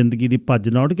ਲਾਉਂਦੇ ਹਾਂ ਜ਼ਿੰਦਗੀ ਦੀ ਭੱਜ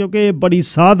ਨੌਟ, ਕਿਉਂਕਿ ਇਹ ਬੜੀ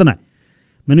ਸਾਧਨਾ ਹੈ।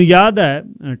 ਮੈਨੂੰ ਯਾਦ ਹੈ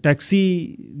ਟੈਕਸੀ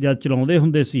ਜਦ ਚਲਾਉਂਦੇ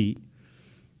ਹੁੰਦੇ ਸੀ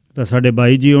ਤਾਂ ਸਾਡੇ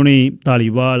ਬਾਈ ਜੀ ਹੋਣੀ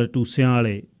ਧਾਲੀਵਾਲ ਟੂਸਿਆਂ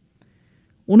ਵਾਲੇ,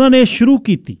 ਉਹਨਾਂ ਨੇ ਸ਼ੁਰੂ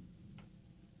ਕੀਤੀ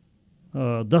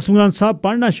ਦਸਮ ਗ੍ਰੰਥ ਸਾਹਿਬ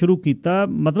ਪੜ੍ਹਨਾ ਸ਼ੁਰੂ ਕੀਤਾ।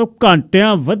 ਮਤਲਬ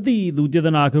ਘੰਟਿਆਂ ਵੱਧੀ, ਦੂਜੇ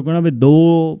ਦਿਨ ਆ ਕੇ ਕਹਿਣਾ ਵੀ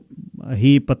 2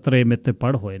 ਹੀ ਪੱਤਰੇ ਮੇਰੇ 'ਤੇ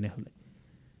ਪੜ੍ਹ ਹੋਏ ਨੇ ਹਲੇ।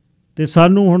 ਅਤੇ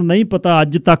ਸਾਨੂੰ ਹੁਣ ਨਹੀਂ ਪਤਾ,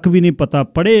 ਅੱਜ ਤੱਕ ਵੀ ਨਹੀਂ ਪਤਾ,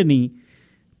 ਪੜ੍ਹੇ ਨਹੀਂ।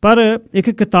 ਪਰ ਇੱਕ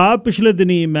ਕਿਤਾਬ ਪਿਛਲੇ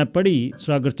ਦਿਨੀ ਮੈਂ ਪੜ੍ਹੀ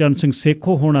ਸਰਦਾਰ ਗੁਰਚਰਨ ਸਿੰਘ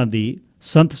ਸੇਖੋਂ ਹੋਣਾ ਦੀ,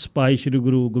 ਸੰਤ ਸਿਪਾਹੀ ਸ਼੍ਰੀ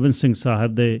ਗੁਰੂ ਗੋਬਿੰਦ ਸਿੰਘ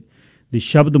ਸਾਹਿਬ ਦੀ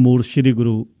ਸ਼ਬਦ ਮੂਰਤ ਸ਼੍ਰੀ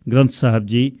ਗੁਰੂ ਗ੍ਰੰਥ ਸਾਹਿਬ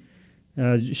ਜੀ,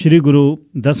 ਸ਼੍ਰੀ ਗੁਰੂ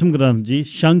ਦਸਮ ਗ੍ਰੰਥ ਜੀ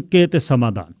ਸ਼ੰਕੇ ਅਤੇ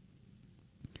ਸਮਾਧਾਨ।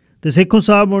 ਅਤੇ ਸੇਖੋਂ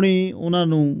ਸਾਹਿਬ ਹੋਣੀ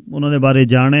ਉਹਨਾਂ ਦੇ ਬਾਰੇ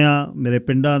ਜਾਣਿਆ, ਮੇਰੇ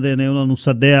ਪਿੰਡਾਂ ਦੇ ਨੇ, ਉਹਨਾਂ ਨੂੰ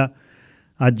ਸੱਦਿਆ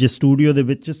ਅੱਜ ਸਟੂਡੀਓ ਦੇ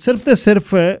ਵਿੱਚ ਸਿਰਫ ਅਤੇ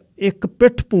ਸਿਰਫ ਇੱਕ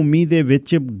ਪਿੱਠ ਭੂਮੀ ਦੇ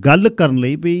ਵਿੱਚ ਗੱਲ ਕਰਨ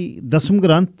ਲਈ ਵੀ ਦਸਮ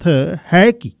ਗ੍ਰੰਥ ਹੈ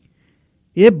ਕੀ,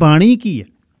 ਇਹ ਬਾਣੀ ਕੀ ਹੈ,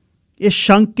 ਇਹ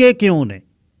ਸ਼ੰਕੇ ਕਿਉਂ ਨੇ,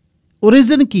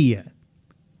 ਓਰੀਜਨ ਕੀ ਹੈ।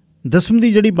 ਦਸਮ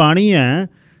ਦੀ ਜਿਹੜੀ ਬਾਣੀ ਹੈ,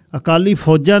 ਅਕਾਲੀ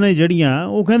ਫੌਜਾਂ ਨੇ ਜਿਹੜੀਆਂ,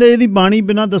 ਉਹ ਕਹਿੰਦੇ ਇਹਦੀ ਬਾਣੀ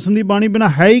ਬਿਨਾਂ, ਦਸਮ ਦੀ ਬਾਣੀ ਬਿਨਾਂ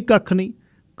ਹੈ ਹੀ ਕੱਖ ਨਹੀਂ।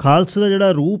 ਖਾਲਸੇ ਦਾ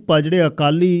ਜਿਹੜਾ ਰੂਪ ਆ, ਜਿਹੜੇ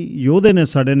ਅਕਾਲੀ ਯੋਧੇ ਨੇ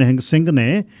ਸਾਡੇ ਨਿਹੰਗ ਸਿੰਘ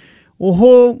ਨੇ,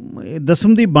 ਉਹ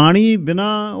ਦਸਮ ਦੀ ਬਾਣੀ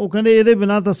ਬਿਨਾਂ, ਉਹ ਕਹਿੰਦੇ ਇਹਦੇ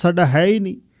ਬਿਨਾਂ ਤਾਂ ਸਾਡਾ ਹੈ ਹੀ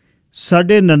ਨਹੀਂ।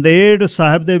 ਸਾਡੇ ਨੰਦੇੜ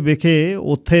ਸਾਹਿਬ ਦੇ ਵਿਖੇ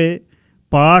ਉੱਥੇ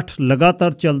ਪਾਠ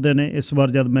ਲਗਾਤਾਰ ਚੱਲਦੇ ਨੇ। ਇਸ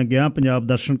ਵਾਰ ਜਦ ਮੈਂ ਗਿਆ ਪੰਜਾਬ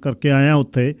ਦਰਸ਼ਨ ਕਰਕੇ ਆਇਆ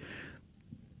ਉੱਥੇ।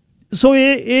 ਸੋ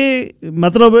ਇਹ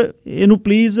ਮਤਲਬ ਇਹਨੂੰ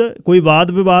ਪਲੀਜ਼ ਕੋਈ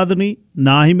ਵਾਦ ਵਿਵਾਦ ਨਹੀਂ,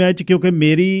 ਨਾ ਹੀ ਮੈਂ ਇਹ 'ਚ, ਕਿਉਂਕਿ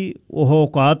ਮੇਰੀ ਉਹ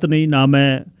ਔਕਾਤ ਨਹੀਂ, ਨਾ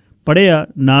ਮੈਂ ਪੜ੍ਹਿਆ,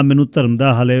 ਨਾ ਮੈਨੂੰ ਧਰਮ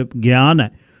ਦਾ ਹਾਲੇ ਗਿਆਨ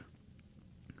ਹੈ।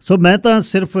 ਸੋ ਮੈਂ ਤਾਂ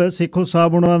ਸਿਰਫ ਸੇਖੋਂ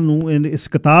ਸਾਹਿਬ ਉਹਨਾਂ ਨੂੰ ਇਸ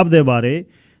ਕਿਤਾਬ ਦੇ ਬਾਰੇ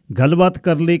ਗੱਲਬਾਤ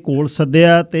ਕਰਨ ਲਈ ਕੋਲ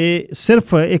ਸੱਦਿਆ ਅਤੇ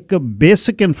ਸਿਰਫ ਇੱਕ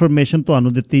ਬੇਸਿਕ ਇਨਫੋਰਮੇਸ਼ਨ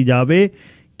ਤੁਹਾਨੂੰ ਦਿੱਤੀ ਜਾਵੇ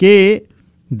ਕਿ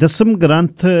ਦਸਮ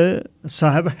ਗ੍ਰੰਥ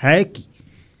ਸਾਹਿਬ ਹੈ ਕੀ,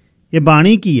 ਇਹ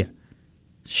ਬਾਣੀ ਕੀ ਹੈ।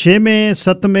 6ਵੇਂ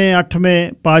 7ਵੇਂ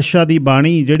 8ਵੇਂ ਪਾਤਸ਼ਾਹ ਦੀ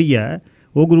ਬਾਣੀ ਜਿਹੜੀ ਹੈ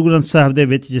ਉਹ ਗੁਰੂ ਗ੍ਰੰਥ ਸਾਹਿਬ ਦੇ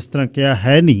ਵਿੱਚ ਜਿਸ ਤਰ੍ਹਾਂ ਕਿਹਾ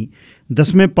ਹੈ ਨਹੀਂ।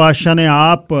 10ਵੇਂ ਪਾਤਸ਼ਾਹ ਨੇ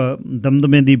ਆਪ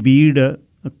ਦਮਦਮੇ ਦੀ ਬੀੜ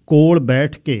ਕੋਲ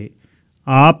ਬੈਠ ਕੇ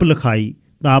ਆਪ ਲਿਖਾਈ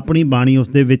ਤਾਂ ਆਪਣੀ ਬਾਣੀ ਉਸ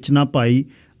ਦੇ ਵਿੱਚ ਨਾ ਪਾਈ।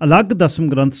 ਅਲੱਗ ਦਸਮ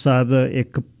ਗ੍ਰੰਥ ਸਾਹਿਬ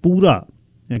ਇੱਕ ਪੂਰਾ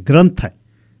ਗ੍ਰੰਥ ਹੈ।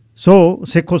 ਸੋ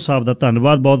ਸੇਖੋਂ ਸਾਹਿਬ ਦਾ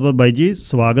ਧੰਨਵਾਦ ਬਹੁਤ ਬਹੁਤ ਬਾਈ ਜੀ,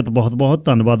 ਸਵਾਗਤ ਬਹੁਤ ਬਹੁਤ,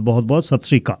 ਧੰਨਵਾਦ ਬਹੁਤ ਬਹੁਤ, ਸਤਿ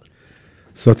ਸ਼੍ਰੀ ਅਕਾਲ।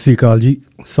 ਸਤਿ ਸ਼੍ਰੀ ਅਕਾਲ ਜੀ।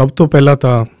 ਸਭ ਤੋਂ ਪਹਿਲਾਂ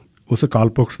ਤਾਂ ਉਸ ਅਕਾਲ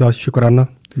ਪੁਰਖ ਦਾ ਸ਼ੁਕਰਾਨਾ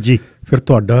ਜੀ, ਫਿਰ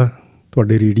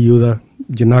ਤੁਹਾਡੇ ਰੇਡੀਓ ਦਾ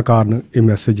ਜਿੰਨਾ ਕਾਰਨ ਇਹ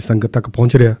ਮੈਸੇਜ ਸੰਗਤ ਤੱਕ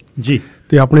ਪਹੁੰਚ ਰਿਹਾ ਜੀ,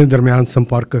 ਅਤੇ ਆਪਣੇ ਦਰਮਿਆਨ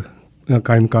ਸੰਪਰਕ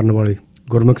ਕਾਇਮ ਕਰਨ ਵਾਲੇ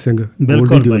ਗੁਰਮੁਖ ਸਿੰਘ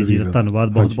ਬਿਲਕੁਲ ਜੀ ਦਾ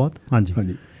ਧੰਨਵਾਦ ਬਹੁਤ ਬਹੁਤ। ਹਾਂਜੀ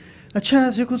ਹਾਂਜੀ। ਅੱਛਾ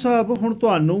ਸੇਖੋਂ ਸਾਹਿਬ, ਹੁਣ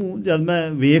ਤੁਹਾਨੂੰ ਜਦ ਮੈਂ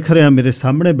ਵੇਖ ਰਿਹਾ, ਮੇਰੇ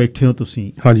ਸਾਹਮਣੇ ਬੈਠੇ ਹੋ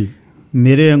ਤੁਸੀਂ, ਹਾਂਜੀ,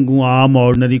 ਮੇਰੇ ਵਾਂਗੂ ਆਮ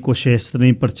ਆਰਡੀਨਰੀ ਕੁਛ ਇਸ ਤਰ੍ਹਾਂ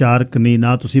ਨਹੀਂ, ਪ੍ਰਚਾਰਕ ਨਹੀਂ,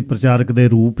 ਨਾ ਤੁਸੀਂ ਪ੍ਰਚਾਰਕ ਦੇ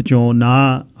ਰੂਪ 'ਚੋਂ,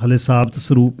 ਨਾ ਹਲੇ ਸਾਬਤ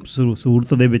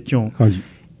ਸੂਰਤ ਦੇ ਵਿੱਚੋਂ। ਹਾਂਜੀ,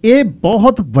 ਇਹ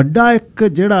ਬਹੁਤ ਵੱਡਾ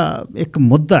ਇੱਕ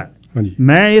ਮੁੱਦਾ ਹੈ। ਹਾਂਜੀ,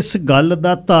 ਮੈਂ ਇਸ ਗੱਲ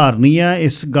ਦਾ ਧਾਰਨੀ ਆ,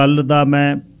 ਇਸ ਗੱਲ ਦਾ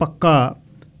ਮੈਂ ਪੱਕਾ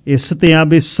ਇਸ 'ਤੇ ਆ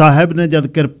ਵੀ ਸਾਹਿਬ ਨੇ ਜਦ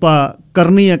ਕਿਰਪਾ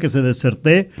ਕਰਨੀ ਆ ਕਿਸੇ ਦੇ ਸਿਰ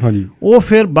 'ਤੇ, ਹਾਂਜੀ, ਉਹ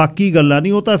ਫਿਰ ਬਾਕੀ ਗੱਲਾਂ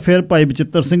ਨਹੀਂ, ਉਹ ਤਾਂ ਫਿਰ ਭਾਈ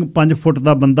ਬਚਿੱਤਰ ਸਿੰਘ 5 ਫੁੱਟ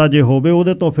ਦਾ ਬੰਦਾ ਜੇ ਹੋਵੇ,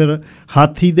 ਉਹਦੇ ਤੋਂ ਫਿਰ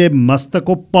ਹਾਥੀ ਦੇ ਮਸਤਕ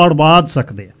ਉਹ ਪੜਵਾ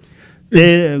ਸਕਦੇ ਆ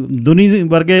ਅਤੇ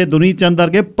ਦੁਨੀ ਚੰਦ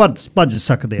ਵਰਗੇ ਭੱਜ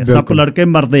ਸਕਦੇ ਆ, ਸੱਪ ਲੜ ਕੇ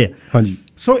ਮਰਦੇ ਆ। ਹਾਂਜੀ।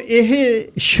 ਸੋ ਇਹ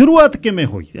ਸ਼ੁਰੂਆਤ ਕਿਵੇਂ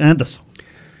ਹੋਈ, ਐਂ ਦੱਸੋ।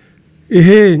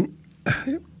 ਇਹ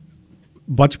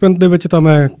ਬਚਪਨ ਦੇ ਵਿੱਚ ਤਾਂ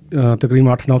ਮੈਂ ਤਕਰੀਬਨ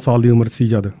 8-9 ਸਾਲ ਦੀ ਉਮਰ ਸੀ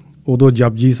ਜਦ, ਉਦੋਂ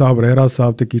ਜਪਜੀ ਸਾਹਿਬ, ਰਹਿਰਾਸ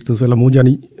ਸਾਹਿਬ ਅਤੇ ਕੀਰਤਨ ਸੋਹਿਲਾ ਮੂੰਹ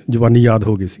ਜਵਾਨੀ ਯਾਦ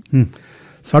ਹੋ ਗਈ ਸੀ।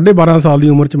 12.5 ਸਾਲ ਦੀ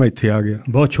ਉਮਰ 'ਚ ਮੈਂ ਇੱਥੇ ਆ ਗਿਆ।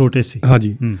 ਬਹੁਤ ਛੋਟੇ ਸੀ।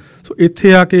 ਹਾਂਜੀ। ਸੋ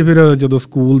ਇੱਥੇ ਆ ਕੇ ਫਿਰ ਜਦੋਂ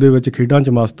ਸਕੂਲ ਦੇ ਵਿੱਚ ਖੇਡਾਂ 'ਚ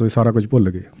ਮਸਤ ਹੋਏ, ਸਾਰਾ ਕੁਝ ਭੁੱਲ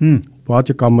ਗਏ। ਬਾਅਦ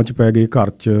 'ਚ ਕੰਮ 'ਚ ਪੈ ਗਏ, ਘਰ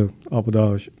 'ਚ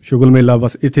ਆਪਦਾ ਸ਼ੁਗਲ ਮੇਲਾ,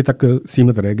 ਬਸ ਇੱਥੇ ਤੱਕ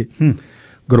ਸੀਮਿਤ ਰਹਿ ਗਏ।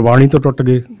 ਗੁਰਬਾਣੀ ਤੋਂ ਟੁੱਟ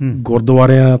ਗਏ।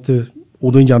 ਗੁਰਦੁਆਰਿਆਂ 'ਚ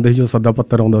ਉਦੋਂ ਹੀ ਜਾਂਦੇ ਸੀ ਜਦੋਂ ਸੱਦਾ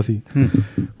ਪੱਤਰ ਆਉਂਦਾ ਸੀ।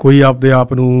 ਕੋਈ ਆਪਦੇ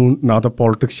ਆਪ ਨੂੰ ਨਾ ਤਾਂ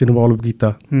ਪੋਲੀਟਿਕਸ 'ਚ ਇਨਵੋਲਵ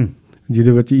ਕੀਤਾ,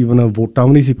 ਜਿਹਦੇ ਵਿੱਚ ਈਵਨ ਵੋਟਾਂ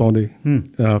ਵੀ ਨਹੀਂ ਸੀ ਪਾਉਂਦੇ,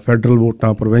 ਫੈਡਰਲ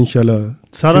ਵੋਟਾਂ, ਪ੍ਰੋਵਿੰਸ਼ੀਅਲ,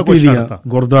 ਸਾਰਾ ਕੁਝ ਦੀਆਂ,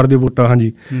 ਗੁਰਦੁਆਰੇ ਦੀਆਂ ਵੋਟਾਂ।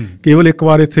 ਹਾਂਜੀ। ਕੇਵਲ ਇੱਕ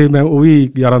ਵਾਰ ਇੱਥੇ ਮੈਂ ਉਹ ਵੀ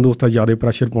ਯਾਰਾਂ ਦੋਸਤਾਂ ਜ਼ਿਆਦਾ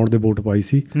ਪ੍ਰੈਸ਼ਰ ਪਾਉਣ ਦੇ ਵੋਟ ਪਾਈ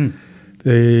ਸੀ,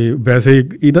 ਅਤੇ ਵੈਸੇ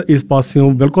ਇਸ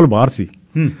ਪਾਸਿਓਂ ਬਿਲਕੁਲ ਬਾਹਰ ਸੀ।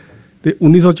 ਅਤੇ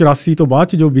 1984 ਤੋਂ ਬਾਅਦ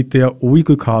 'ਚ ਜੋ ਬੀਤਿਆ ਉਹ ਵੀ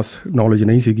ਕੋਈ ਖਾਸ ਨੌਲੇਜ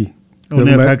ਨਹੀਂ ਸੀਗੀ।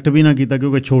 ਉਹਨੇ ਇਫੈਕਟ ਵੀ ਨਾ ਕੀਤਾ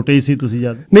ਕਿਉਂਕਿ ਛੋਟੇ ਹੀ ਸੀ ਤੁਸੀਂ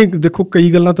ਜਦ। ਨਹੀਂ, ਦੇਖੋ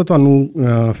ਕਈ ਗੱਲਾਂ ਤਾਂ ਤੁਹਾਨੂੰ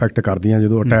ਇਫੈਕਟ ਕਰਦੀਆਂ,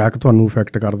 ਜਦੋਂ ਅਟੈਕ ਤੁਹਾਨੂੰ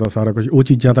ਇਫੈਕਟ ਕਰਦਾ, ਸਾਰਾ ਕੁਝ ਉਹ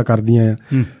ਚੀਜ਼ਾਂ ਤਾਂ ਕਰਦੀਆਂ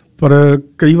ਆ, ਪਰ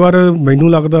ਕਈ ਵਾਰ ਮੈਨੂੰ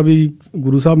ਲੱਗਦਾ ਵੀ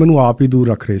ਗੁਰੂ ਸਾਹਿਬ ਮੈਨੂੰ ਆਪ ਹੀ ਦੂਰ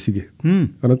ਰੱਖ ਰਹੇ ਸੀਗੇ।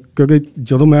 ਕਿਉਂਕਿ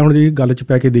ਜਦੋਂ ਮੈਂ ਹੁਣ ਇਹ ਗੱਲ 'ਚ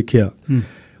ਪੈ ਕੇ ਦੇਖਿਆ,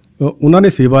 ਉਹਨਾਂ ਨੇ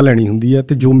ਸੇਵਾ ਲੈਣੀ ਹੁੰਦੀ ਹੈ,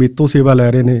 ਅਤੇ ਜੋ ਮੇਰੇ ਤੋਂ ਸੇਵਾ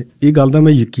ਲੈ ਰਹੇ ਨੇ, ਇਹ ਗੱਲ ਦਾ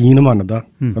ਮੈਂ ਯਕੀਨ ਮੰਨਦਾ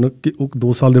ਕਿ ਉਹ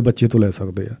 2 ਸਾਲ ਦੇ ਬੱਚੇ ਤੋਂ ਲੈ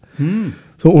ਸਕਦੇ ਆ।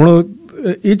 ਸੋ ਹੁਣ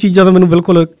ਇਹ ਚੀਜ਼ਾਂ ਤਾਂ ਮੈਨੂੰ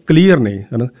ਬਿਲਕੁਲ ਕਲੀਅਰ ਨੇ,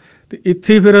 ਹੈ ਨਾ। ਅਤੇ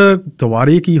ਇੱਥੇ ਫਿਰ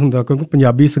ਦੁਬਾਰੇ ਕੀ ਹੁੰਦਾ, ਕਿਉਂਕਿ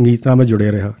ਪੰਜਾਬੀ ਸੰਗੀਤ ਨਾਲ ਮੈਂ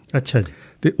ਜੁੜਿਆ ਰਿਹਾ। ਅੱਛਾ ਜੀ।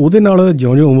 ਅਤੇ ਉਹਦੇ ਨਾਲ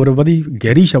ਜਿਉਂ-ਜਿਉਂ ਉਮਰ ਵਧੀ,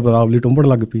 ਗਹਿਰੀ ਸ਼ਬਦਾਵਲੀ ਟੁੰਬਣ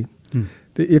ਲੱਗ ਪਈ।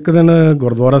 ਅਤੇ ਇੱਕ ਦਿਨ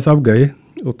ਗੁਰਦੁਆਰਾ ਸਾਹਿਬ ਗਏ,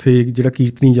 ਉੱਥੇ ਜਿਹੜਾ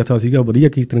ਕੀਰਤਨੀ ਜਥਾ ਸੀਗਾ ਉਹ ਵਧੀਆ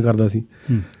ਕੀਰਤਨ ਕਰਦਾ ਸੀ।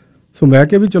 ਸੋ ਮੈਂ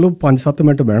ਕਿਹਾ ਵੀ ਚਲੋ 5-7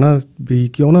 ਮਿੰਟ ਬਹਿਣਾ, ਵੀ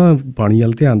ਕਿਉਂ ਨਾ ਬਾਣੀ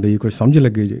ਵੱਲ ਧਿਆਨ ਦੇਈਏ, ਕੁਛ ਸਮਝ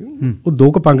ਲੱਗੇ ਜੇ। ਉਹ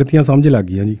 2 ਪੰਗਤੀਆਂ ਸਮਝ ਲੱਗ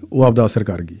ਗਈਆਂ ਜੀ, ਉਹ ਆਪਦਾ ਅਸਰ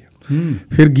ਕਰ ਗਈ।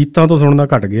 ਫਿਰ ਗੀਤਾਂ ਤੋਂ ਸੁਣਨਾ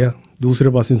ਘਟ ਗਿਆ, ਦੂਸਰੇ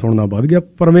ਪਾਸੇ ਸੁਣਨਾ ਵੱਧ ਗਿਆ।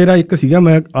 ਪਰ ਮੇਰਾ ਇੱਕ ਸੀਗਾ,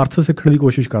 ਮੈਂ ਅਰਥ ਸਿੱਖਣ ਦੀ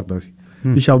ਕੋਸ਼ਿਸ਼ ਕਰਦਾ ਸੀ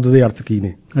ਵੀ ਸ਼ਬਦ ਦੇ ਅਰਥ ਕੀ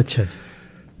ਨੇ। ਅੱਛਾ ਜੀ।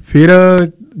 ਫਿਰ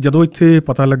ਜਦੋਂ ਇੱਥੇ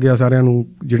ਪਤਾ ਲੱਗਿਆ ਸਾਰਿਆਂ ਨੂੰ,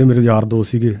 ਜਿਹੜੇ ਮੇਰੇ ਯਾਰ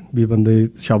ਦੋਸਤ ਸੀਗੇ, ਵੀ ਬੰਦੇ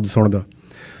ਸ਼ਬਦ ਸੁਣਦਾ,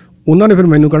 ਉਹਨਾਂ ਨੇ ਫਿਰ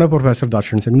ਮੈਨੂੰ ਕਹਿਣਾ ਪ੍ਰੋਫੈਸਰ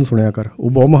ਦਰਸ਼ਨ ਸਿੰਘ ਨੂੰ ਸੁਣਿਆ ਕਰ, ਉਹ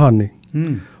ਬਹੁਤ ਮਹਾਨ ਨੇ।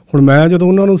 ਹੁਣ ਮੈਂ ਜਦੋਂ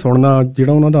ਉਹਨਾਂ ਨੂੰ ਸੁਣਨਾ,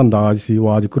 ਜਿਹੜਾ ਉਹਨਾਂ ਦਾ ਅੰਦਾਜ਼ ਸੀ,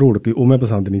 ਆਵਾਜ਼ ਘਰੋੜ ਕੇ, ਉਹ ਮੈਂ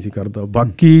ਪਸੰਦ ਨਹੀਂ ਸੀ ਕਰਦਾ।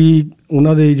 ਬਾਕੀ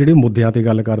ਉਹਨਾਂ ਦੇ ਜਿਹੜੇ ਮੁੱਦਿਆਂ 'ਤੇ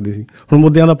ਗੱਲ ਕਰਦੇ ਸੀ, ਹੁਣ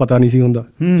ਮੁੱਦਿਆਂ ਦਾ ਪਤਾ ਨਹੀਂ ਸੀ ਹੁੰਦਾ,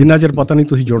 ਜਿੰਨਾ ਚਿਰ ਪਤਾ ਨਹੀਂ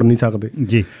ਤੁਸੀਂ ਜੁੜ ਨਹੀਂ ਸਕਦੇ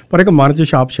ਜੀ। ਪਰ ਇੱਕ ਮਨ 'ਚ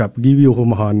ਛਾਪ ਛਪ ਗਈ ਵੀ ਉਹ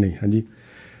ਮਹਾਨ ਨੇ। ਹਾਂਜੀ।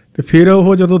 ਅਤੇ ਫਿਰ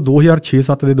ਉਹ ਜਦੋਂ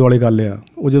 2006-07 ਦੇ ਦੁਆਲੇ ਗੱਲ ਆ,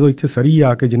 ਉਹ ਜਦੋਂ ਇੱਥੇ ਸਰੀ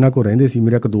ਆ ਕੇ ਜਿਨ੍ਹਾਂ ਕੋਲ ਰਹਿੰਦੇ ਸੀ,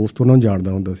 ਮੇਰਾ ਇੱਕ ਦੋਸਤ ਉਹਨਾਂ ਨੂੰ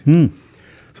ਜਾਣਦਾ ਹੁੰਦਾ ਸੀ,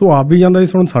 ਸੋ ਆਪ ਵੀ ਜਾਂਦਾ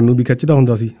ਸੀ, ਹੁਣ ਸਾਨੂੰ ਵੀ ਖਿੱਚਦਾ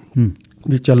ਹੁੰਦਾ ਸੀ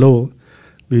ਵੀ ਚਲੋ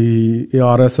ਵੀ ਇਹ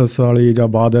RSS ਵਾਲੇ ਜਾਂ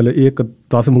ਬਾਦਲ, ਇਹ ਇੱਕ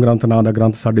 10ਵੇਂ ਗ੍ਰੰਥ ਨਾਂ ਦਾ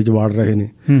ਗ੍ਰੰਥ ਸਾਡੇ 'ਚ ਵਾੜ ਰਹੇ ਨੇ।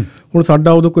 ਹੁਣ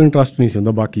ਸਾਡਾ ਉਦੋਂ ਕੋਈ ਇੰਟਰਸਟ ਨਹੀਂ ਸੀ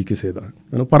ਹੁੰਦਾ ਬਾਕੀ ਕਿਸੇ ਦਾ,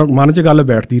 ਪਰ ਮਨ 'ਚ ਗੱਲ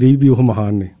ਬੈਠਦੀ ਰਹੀ ਵੀ ਉਹ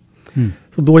ਮਹਾਨ ਨੇ।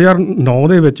 ਸੋ 2009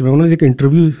 ਦੇ ਵਿੱਚ ਮੈਂ ਉਹਨਾਂ ਦੀ ਇੱਕ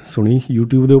ਇੰਟਰਵਿਊ ਸੁਣੀ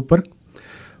YouTube ਦੇ ਉੱਪਰ।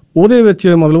 ਉਹਦੇ ਵਿੱਚ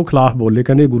ਮਤਲਬ ਖਿਲਾਫ ਬੋਲੇ,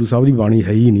 ਕਹਿੰਦੇ ਗੁਰੂ ਸਾਹਿਬ ਦੀ ਬਾਣੀ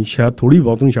ਹੈ ਹੀ ਨਹੀਂ, ਸ਼ਾਇਦ ਥੋੜ੍ਹੀ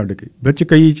ਬਹੁਤ ਨੂੰ ਛੱਡ ਕੇ। ਵਿੱਚ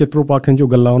ਕਈ ਚਿੱਤਰੋਪਾਖਿਆਂ 'ਚੋਂ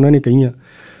ਗੱਲਾਂ ਉਹਨਾਂ ਨੇ ਕਹੀਆਂ।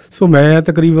 ਸੋ ਮੈਂ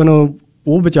ਤਕਰੀਬਨ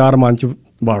ਉਹ ਵਿਚਾਰ ਮਨ 'ਚ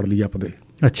ਵਾੜ ਲਈ ਆਪਦੇ,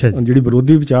 ਜਿਹੜੀ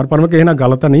ਵਿਰੋਧੀ ਵਿਚਾਰ, ਪਰ ਮੈਂ ਕਿਸੇ ਨਾਲ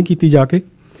ਗੱਲ ਤਾਂ ਨਹੀਂ ਕੀਤੀ ਜਾ ਕੇ।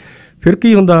 ਫਿਰ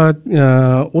ਕੀ ਹੁੰਦਾ,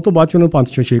 ਉਹ ਤੋਂ ਬਾਅਦ 'ਚ ਉਹਨੂੰ ਪੰਥ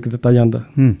 'ਚੋਂ ਛੇਕ ਦਿੱਤਾ ਜਾਂਦਾ,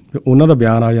 ਉਹਨਾਂ ਦਾ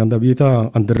ਬਿਆਨ ਆ ਜਾਂਦਾ ਵੀ ਇਹ ਤਾਂ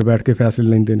ਅੰਦਰ ਬੈਠ ਕੇ ਫੈਸਲੇ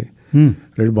ਲੈਂਦੇ ਨੇ,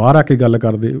 ਬਾਹਰ ਆ ਕੇ ਗੱਲ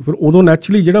ਕਰਦੇ। ਫਿਰ ਉਦੋਂ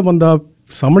ਨੈਚੁਰਲੀ ਜਿਹੜਾ ਬੰਦਾ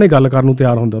ਸਾਹਮਣੇ ਗੱਲ ਕਰਨ ਨੂੰ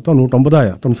ਤਿਆਰ ਹੁੰਦਾ, ਤੁਹਾਨੂੰ ਟੰਬਦਾ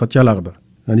ਆ, ਤੁਹਾਨੂੰ ਸੱਚਾ ਲੱਗਦਾ।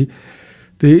 ਹਾਂਜੀ।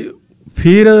 ਅਤੇ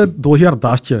ਫਿਰ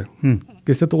 2010 'ਚ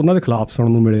ਕਿਸੇ ਤੋਂ ਉਹਨਾਂ ਦੇ ਖਿਲਾਫ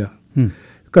ਸੁਣਨ ਨੂੰ ਮਿਲਿਆ।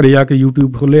 ਘਰੇ ਆ ਕੇ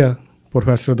YouTube ਖੋਲ੍ਹਿਆ,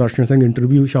 ਪ੍ਰੋਫੈਸਰ ਦਰਸ਼ਨ ਸਿੰਘ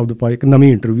ਇੰਟਰਵਿਊ ਸ਼ਬਦ ਪਾਏ, ਇੱਕ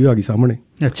ਨਵੀਂ ਇੰਟਰਵਿਊ ਆ ਗਈ ਸਾਹਮਣੇ।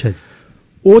 ਅੱਛਾ ਜੀ।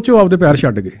 ਉਹ 'ਚੋਂ ਆਪਦੇ ਪੈਰ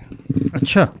ਛੱਡ ਗਏ।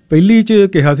 ਅੱਛਾ। ਪਹਿਲੀ 'ਚ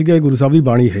ਕਿਹਾ ਸੀਗਾ ਗੁਰੂ ਸਾਹਿਬ ਦੀ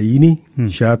ਬਾਣੀ ਹੈ ਹੀ ਨਹੀਂ,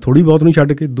 ਸ਼ਾਇਦ ਥੋੜ੍ਹੀ ਬਹੁਤ ਨੂੰ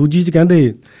ਛੱਡ ਕੇ। ਦੂਜੀ 'ਚ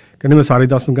ਕਹਿੰਦੇ ਮੈਂ ਸਾਰੇ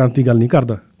 10ਵੇਂ ਗ੍ਰੰਥ ਦੀ ਗੱਲ ਨਹੀਂ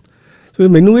ਕਰਦਾ। ਸੋ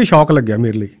ਮੈਨੂੰ ਇਹ ਸ਼ੌਕ ਲੱਗਿਆ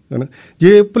ਮੇਰੇ ਲਈ, ਹੈ ਨਾ।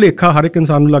 ਜੇ ਭੁਲੇਖਾ ਹਰ ਇੱਕ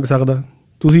ਇਨਸਾਨ ਨੂੰ ਲੱਗ ਸਕਦਾ,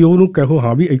 ਤੁਸੀਂ ਉਹਨੂੰ ਕਹੋ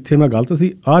ਹਾਂ ਵੀ ਇੱਥੇ ਮੈਂ ਗਲਤ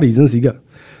ਸੀ, ਆਹ ਰੀਜ਼ਨ ਸੀਗਾ,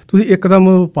 ਤੁਸੀਂ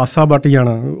ਇੱਕਦਮ ਪਾਸਾ ਵੱਟ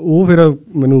ਜਾਣਾ। ਉਹ ਫਿਰ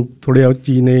ਮੈਨੂੰ ਥੋੜ੍ਹਾ ਉਸ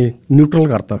ਚੀਜ਼ ਨੇ ਨਿਊਟਰਲ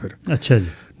ਕਰਤਾ। ਫਿਰ ਅੱਛਾ ਜੀ।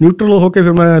 ਨਿਊਟਰਲ ਹੋ ਕੇ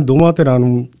ਫਿਰ ਮੈਂ ਦੋਵਾਂ ਧਿਰਾਂ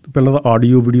ਨੂੰ ਪਹਿਲਾਂ ਤਾਂ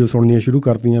ਆਡੀਓ ਵੀਡੀਓ ਸੁਣਨੀਆਂ ਸ਼ੁਰੂ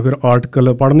ਕਰਤੀਆਂ, ਫਿਰ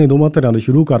ਆਰਟੀਕਲ ਪੜ੍ਹਨੇ ਦੋਵਾਂ ਧਿਰਾਂ ਦੇ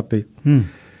ਸ਼ੁਰੂ ਕਰਤੇ।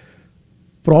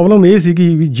 ਪ੍ਰੋਬਲਮ ਇਹ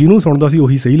ਸੀਗੀ ਵੀ ਜਿਹਨੂੰ ਸੁਣਦਾ ਸੀ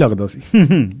ਉਹੀ ਸਹੀ ਲੱਗਦਾ ਸੀ,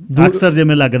 ਅਕਸਰ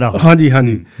ਜਿਵੇਂ ਲੱਗਦਾ। ਹਾਂਜੀ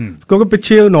ਹਾਂਜੀ, ਕਿਉਂਕਿ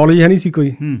ਪਿੱਛੇ ਨੌਲੇਜ ਹੈ ਨਹੀਂ ਸੀ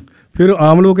ਕੋਈ। ਫਿਰ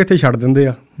ਆਮ ਲੋਕ ਇੱਥੇ ਛੱਡ ਦਿੰਦੇ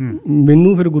ਆ,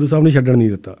 ਮੈਨੂੰ ਫਿਰ ਗੁਰੂ ਸਾਹਿਬ ਨੇ ਛੱਡਣ ਨਹੀਂ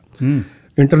ਦਿੱਤਾ।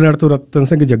 ਇੰਟਰਨੈਟ ਤੋਂ ਰਤਨ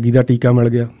ਸਿੰਘ ਜੱਗੀ ਦਾ ਟੀਕਾ ਮਿਲ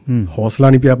ਗਿਆ, ਹੌਸਲਾ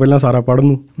ਨਹੀਂ ਪਿਆ ਪਹਿਲਾਂ ਸਾਰਾ ਪੜ੍ਹਨ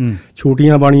ਨੂੰ।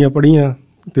 ਛੋਟੀਆਂ ਬਾਣੀਆਂ ਪੜ੍ਹੀਆਂ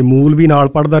ਅਤੇ ਮੂਲ ਵੀ ਨਾਲ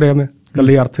ਪੜ੍ਹਦਾ ਰਿਹਾ ਮੈਂ,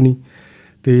 ਇਕੱਲੇ ਅਰਥ ਨਹੀਂ।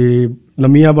 ਅਤੇ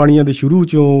ਲੰਮੀਆਂ ਬਾਣੀਆਂ ਦੇ ਸ਼ੁਰੂ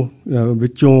 'ਚੋਂ,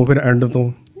 ਵਿੱਚੋਂ, ਫਿਰ ਐਂਡ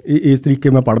ਤੋਂ, ਇਸ ਤਰੀਕੇ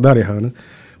ਮੈਂ ਪੜ੍ਹਦਾ ਰਿਹਾ। ਹਨ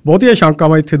ਬਹੁਤੀਆਂ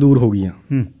ਸ਼ੰਕਾਵਾਂ ਇੱਥੇ ਦੂਰ ਹੋ ਗਈਆਂ।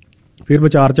 ਫਿਰ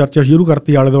ਵਿਚਾਰ ਚਰਚਾ ਸ਼ੁਰੂ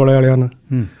ਕਰਤੀ ਆਲੇ ਦੁਆਲੇ ਵਾਲਿਆਂ ਨਾਲ।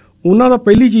 ਉਹਨਾਂ ਦਾ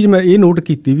ਪਹਿਲੀ ਚੀਜ਼ ਮੈਂ ਇਹ ਨੋਟ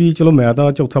ਕੀਤੀ ਵੀ ਚਲੋ ਮੈਂ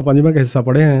ਤਾਂ ਚੌਥਾ ਪੰਜਵਾਂ ਹਿੱਸਾ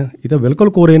ਪੜ੍ਹਿਆ ਹਾਂ, ਇਹ ਤਾਂ ਬਿਲਕੁਲ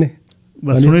ਕੋਰੇ ਨੇ,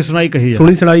 ਸੁਣੀ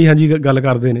ਸੁਣਾਈ ਹਾਂਜੀ ਗੱਲ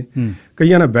ਕਰਦੇ ਨੇ।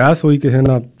 ਕਈਆਂ ਨਾਲ ਬਹਿਸ ਹੋਈ, ਕਿਸੇ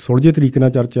ਨਾਲ ਸੁਲਝੇ ਤਰੀਕੇ ਨਾਲ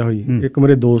ਚਰਚਾ ਹੋਈ। ਇੱਕ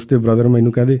ਮੇਰੇ ਦੋਸਤ ਦੇ ਬ੍ਰਦਰ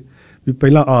ਮੈਨੂੰ ਕਹਿੰਦੇ ਵੀ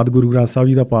ਪਹਿਲਾਂ ਆਦਿ ਗੁਰੂ ਗ੍ਰੰਥ ਸਾਹਿਬ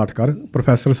ਜੀ ਦਾ ਪਾਠ ਕਰ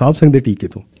ਪ੍ਰੋਫੈਸਰ ਸਾਹਿਬ ਸਿੰਘ ਦੇ ਟੀਕੇ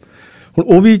ਤੋਂ। ਹੁਣ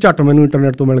ਉਹ ਵੀ ਝੱਟ ਮੈਨੂੰ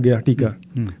ਇੰਟਰਨੈਟ ਤੋਂ ਮਿਲ ਗਿਆ ਟੀਕਾ,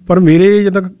 ਪਰ ਮੇਰੇ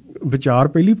ਜਦੋਂ ਵਿਚਾਰ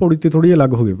ਪਹਿਲੀ ਪੌੜੀ 'ਤੇ ਥੋੜ੍ਹੇ ਜਿਹੇ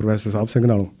ਅਲੱਗ ਹੋ ਗਏ ਪ੍ਰੋਫੈਸਰ ਸਾਹਿਬ ਸਿੰਘ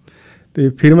ਨਾਲੋਂ। ਅਤੇ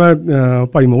ਫਿਰ ਮੈਂ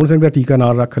ਭਾਈ ਮੋਹਨ ਸਿੰਘ ਦਾ ਟੀਕਾ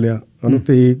ਨਾਲ ਰੱਖ ਲਿਆ ਉਹਨੂੰ,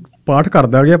 ਅਤੇ ਪਾਠ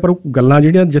ਕਰਦਾ ਗਿਆ। ਪਰ ਉਹ ਗੱਲਾਂ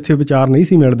ਜਿਹੜੀਆਂ ਜਿੱਥੇ ਵਿਚਾਰ ਨਹੀਂ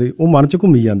ਸੀ ਮਿਲਦੇ, ਉਹ ਮਨ 'ਚ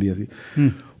ਘੁੰਮੀ ਜਾਂਦੀਆਂ ਸੀ।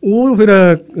 ਉਹ ਫਿਰ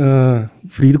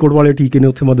ਫਰੀਦਕੋਟ ਵਾਲੇ ਟੀਕੇ ਨੇ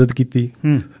ਉੱਥੇ ਮਦਦ ਕੀਤੀ।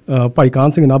 ਭਾਈ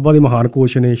ਕਾਹਨ ਸਿੰਘ ਨਾਭਾ ਦੇ ਮਹਾਨ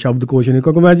ਕੋਸ਼ ਨੇ, ਸ਼ਬਦ ਕੋਸ਼ ਨੇ,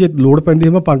 ਕਿਉਂਕਿ ਮੈਂ ਜੇ ਲੋੜ ਪੈਂਦੀ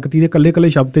ਮੈਂ ਪੰਕਤੀ ਦੇ ਇਕੱਲੇ ਇਕੱਲੇ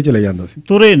ਸ਼ਬਦ 'ਤੇ ਚਲੇ ਜਾਂਦਾ ਸੀ,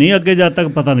 ਤੁਰੇ ਨਹੀਂ ਅੱਗੇ ਜਦ ਤੱਕ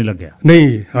ਪਤਾ ਨਹੀਂ ਲੱਗਿਆ।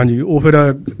 ਨਹੀਂ, ਹਾਂਜੀ। ਉਹ ਫਿਰ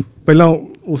ਪਹਿਲਾਂ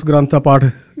ਉਸ ਗ੍ਰੰਥ ਦਾ ਪਾਠ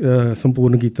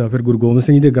ਸੰਪੂਰਨ ਕੀਤਾ, ਫਿਰ ਗੁਰੂ ਗੋਬਿੰਦ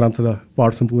ਸਿੰਘ ਜੀ ਦੇ ਗ੍ਰੰਥ ਦਾ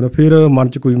ਪਾਠ ਸੰਪੂਰਨ। ਫਿਰ ਮਨ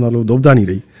 'ਚ ਕੋਈ ਮਤਲਬ ਦੁਬਿਧਾ ਨਹੀਂ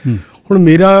ਰਹੀ। ਹੁਣ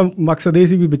ਮੇਰਾ ਮਕਸਦ ਇਹ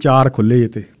ਸੀ ਵੀ ਵਿਚਾਰ ਖੁੱਲ੍ਹੇ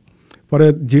ਅਤੇ,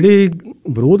 ਪਰ ਜਿਹੜੇ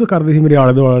ਵਿਰੋਧ ਕਰਦੇ ਸੀ ਮੇਰੇ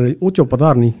ਆਲੇ ਦੁਆਲੇ, ਉਹ ਚੁੱਪ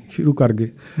ਧਾਰਨੀ ਸ਼ੁਰੂ ਕਰ ਗਏ।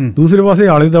 ਦੂਸਰੇ ਪਾਸੇ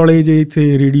ਆਲੇ ਦੁਆਲੇ ਜੇ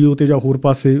ਇੱਥੇ ਰੇਡੀਓ 'ਤੇ ਜਾਂ ਹੋਰ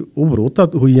ਪਾਸੇ ਉਹ ਵਿਰੋਧਤਾ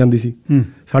ਹੋਈ ਜਾਂਦੀ ਸੀ,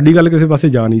 ਸਾਡੀ ਗੱਲ ਕਿਸੇ ਪਾਸੇ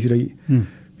ਜਾ ਨਹੀਂ ਸੀ ਰਹੀ।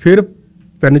 ਫਿਰ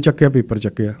ਪੈਨ ਚੱਕਿਆ, ਪੇਪਰ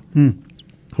ਚੱਕਿਆ।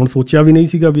 ਹੁਣ ਸੋਚਿਆ ਵੀ ਨਹੀਂ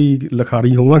ਸੀਗਾ ਵੀ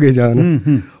ਲਿਖਾਰੀ ਹੋਵਾਂਗੇ ਜਾਂ ਨਾ,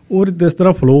 ਔਰ ਜਿਸ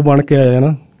ਤਰ੍ਹਾਂ ਫਲੋ ਬਣ ਕੇ ਆਇਆ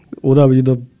ਨਾ ਉਹਦਾ ਵੀ,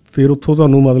 ਜਦੋਂ ਫਿਰ ਉੱਥੋਂ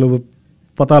ਤੁਹਾਨੂੰ ਮਤਲਬ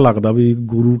ਪਤਾ ਲੱਗਦਾ ਵੀ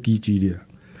ਗੁਰੂ ਕੀ ਚੀਜ਼ ਆ।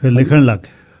 ਫਿਰ ਲਿਖਣ ਲੱਗ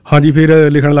ਗਏ। ਹਾਂਜੀ, ਫਿਰ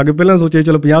ਲਿਖਣ ਲੱਗ ਗਏ। ਪਹਿਲਾਂ ਸੋਚਿਆ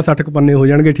ਚਲੋ 50-60 ਪੰਨੇ ਹੋ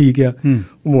ਜਾਣਗੇ, ਠੀਕ ਆ।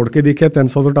 ਉਹ ਮੁੜ ਕੇ ਦੇਖਿਆ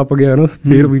 300 ਤੋਂ ਟੱਪ ਗਿਆ ਨਾ।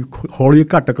 ਫਿਰ ਵੀ ਹੌਲੀ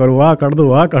ਘੱਟ ਕਰੋ, ਆਹ ਕੱਢ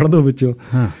ਦਿਓ ਵਿੱਚੋਂ।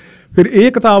 ਫਿਰ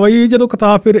ਇਹ ਕਿਤਾਬ ਆਈ। ਜਦੋਂ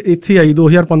ਕਿਤਾਬ ਫਿਰ ਇੱਥੇ ਆਈ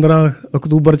 2015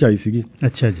 ਅਕਤੂਬਰ 'ਚ ਆਈ ਸੀਗੀ।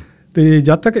 ਅੱਛਾ ਜੀ। ਅਤੇ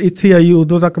ਜਦ ਤੱਕ ਇੱਥੇ ਆਈ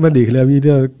ਉਦੋਂ ਤੱਕ ਮੈਂ ਦੇਖ ਲਿਆ ਵੀ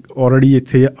ਇਹਦਾ ਆਲਰੇਡੀ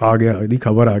ਇੱਥੇ ਆ ਗਿਆ, ਇਹਦੀ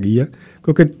ਖਬਰ ਆ ਗਈ ਆ।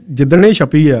 ਕਿਉਂਕਿ ਜਿੱਦਣ ਇਹ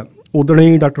ਛਪੀ ਆ ਉਦਣ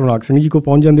ਹੀ ਡਾਕਟਰ ਨਾਗ ਸਿੰਘ ਜੀ ਕੋਲ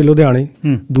ਪਹੁੰਚ ਜਾਂਦੇ ਲੁਧਿਆਣੇ।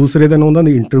 ਦੂਸਰੇ ਦਿਨ ਉਹਨਾਂ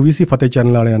ਦੀ ਇੰਟਰਵਿਊ ਸੀ ਫਤਿਹ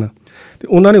ਚੈਨਲ ਵਾਲਿਆਂ ਨਾਲ, ਅਤੇ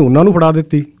ਉਹਨਾਂ ਨੇ ਉਹਨਾਂ ਨੂੰ ਫੜਾ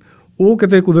ਦਿੱਤੀ। ਉਹ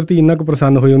ਕਿਤੇ ਕੁਦਰਤੀ ਇੰਨਾ ਕੁ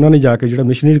ਪ੍ਰਸੰਨ ਹੋਏ, ਉਹਨਾਂ ਨੇ ਜਾ ਕੇ ਜਿਹੜਾ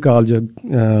ਮਿਸ਼ਨਰੀ ਕਾਲਜ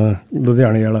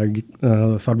ਲੁਧਿਆਣੇ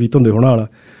ਵਾਲਾ ਸਰਬਜੀਤ ਹੁੰਦੇ ਹੋਣਾ ਵਾਲਾ,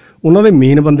 ਉਹਨਾਂ ਦੇ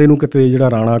ਮੇਨ ਬੰਦੇ ਨੂੰ ਕਿਤੇ ਜਿਹੜਾ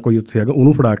ਰਾਣਾ ਕੋਈ ਉੱਥੇ ਹੈਗਾ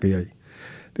ਉਹਨੂੰ ਫੜਾ ਕੇ ਆਏ।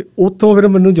 ਅਤੇ ਉੱਥੋਂ ਫਿਰ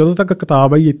ਮੈਨੂੰ ਜਦੋਂ ਤੱਕ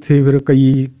ਕਿਤਾਬ ਆਈ ਇੱਥੇ, ਫਿਰ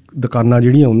ਕਈ ਦੁਕਾਨਾਂ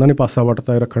ਜਿਹੜੀਆਂ ਉਹਨਾਂ ਨੇ ਪਾਸਾ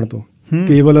ਵੱਟਤਾ ਰੱਖਣ ਤੋਂ।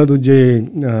 ਕੇਵਲ ਦੂਜੇ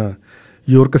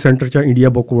ਯੂਰਕ ਸੈਂਟਰ 'ਚ ਇੰਡੀਆ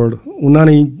ਬੁੱਕ ਵਰਲਡ, ਉਹਨਾਂ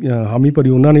ਨੇ ਹਾਮੀ ਭਰੀ,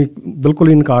 ਉਹਨਾਂ ਨੇ ਬਿਲਕੁਲ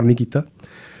ਇਨਕਾਰ ਨਹੀਂ ਕੀਤਾ।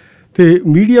 ਅਤੇ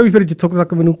ਮੀਡੀਆ ਵੀ ਫਿਰ ਜਿੱਥੋਂ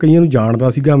ਤੱਕ ਮੈਨੂੰ ਕਈਆਂ ਨੂੰ ਜਾਣਦਾ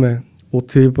ਸੀਗਾ, ਮੈਂ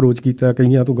ਉੱਥੇ ਅਪਰੋਚ ਕੀਤਾ,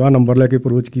 ਕਈਆਂ ਤੋਂ ਗਾਹ ਨੰਬਰ ਲੈ ਕੇ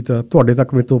ਅਪਰੋਚ ਕੀਤਾ। ਤੁਹਾਡੇ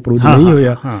ਤੱਕ ਮੇਰੇ ਤੋਂ ਅਪਰੋਚ ਨਹੀਂ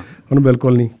ਹੋਇਆ ਹੁਣ,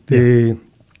 ਬਿਲਕੁਲ ਨਹੀਂ। ਅਤੇ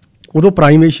ਉਦੋਂ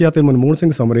ਪ੍ਰਾਈਮ ਏਸ਼ੀਆ ਅਤੇ ਮਨਮੋਹਨ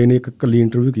ਸਿੰਘ ਸਮਰੇ ਨੇ ਇੱਕ ਇਕੱਲੀ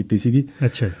ਇੰਟਰਵਿਊ ਕੀਤੀ ਸੀਗੀ।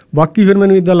 ਅੱਛਾ। ਬਾਕੀ ਫਿਰ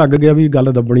ਮੈਨੂੰ ਇੱਦਾਂ ਲੱਗ ਗਿਆ ਵੀ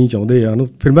ਗੱਲ ਦੱਬਣੀ ਚਾਹੁੰਦੇ ਆ ਉਹਨੂੰ।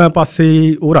 ਫਿਰ ਮੈਂ ਪਾਸੇ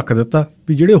ਉਹ ਰੱਖ ਦਿੱਤਾ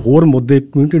ਵੀ ਜਿਹੜੇ ਹੋਰ ਮੁੱਦੇ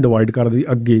ਕਮਿਊਨਿਟੀ ਡਿਵਾਈਡ ਕਰਦੇ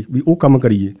ਅੱਗੇ ਵੀ ਉਹ ਕੰਮ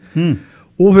ਕਰੀਏ।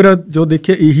 ਉਹ ਫਿਰ ਜੋ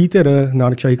ਦੇਖਿਆ ਇਹੀ ਧਿਰ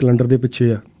ਨਾਨਕਸ਼ਾਹੀ ਕੈਲੰਡਰ ਦੇ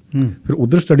ਪਿੱਛੇ ਆ, ਫਿਰ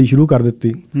ਉੱਧਰ ਸਟੱਡੀ ਸ਼ੁਰੂ ਕਰ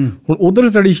ਦਿੱਤੀ। ਹੁਣ ਉੱਧਰ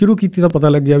ਸਟੱਡੀ ਸ਼ੁਰੂ ਕੀਤੀ ਤਾਂ ਪਤਾ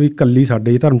ਲੱਗਿਆ ਵੀ ਇਕੱਲੀ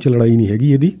ਸਾਡੇ ਧਰਮ 'ਚ ਲੜਾਈ ਨਹੀਂ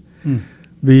ਹੈਗੀ ਇਹਦੀ,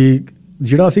 ਵੀ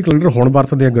ਜਿਹੜਾ ਅਸੀਂ ਕੈਲੰਡਰ ਹੁਣ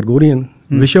ਵਰਤਦੇ ਹਾਂ ਗਰਗੋਰੀਅਨ,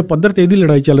 ਵਿਸ਼ਵ ਪੱਧਰ 'ਤੇ ਇਹਦੀ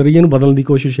ਲੜਾਈ ਚੱਲ ਰਹੀ ਹੈ, ਇਹਨੂੰ ਬਦਲਣ ਦੀ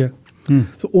ਕੋਸ਼ਿਸ਼ ਹੈ।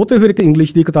 ਸੋ ਉਹ 'ਤੇ ਫਿਰ ਇੱਕ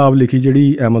ਇੰਗਲਿਸ਼ ਦੀ ਕਿਤਾਬ ਲਿਖੀ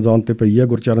ਜਿਹੜੀ ਐਮਾਜ਼ੋਨ 'ਤੇ ਪਈ ਹੈ,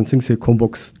 ਗੁਰਚਰਨ ਸਿੰਘ ਸੇਖੋਂ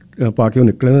ਬੁੱਕਸ ਪਾ ਕੇ ਉਹ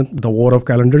ਨਿਕਲੇ, ਦ ਵਾਰ ਆਫ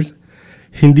ਕੈਲੰਡਰਸ।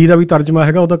 ਹਿੰਦੀ ਦਾ ਵੀ ਤਰਜਮਾ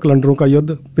ਹੈਗਾ ਉਹਦਾ, ਕੈਲੰਡਰੋਂ ਕਾ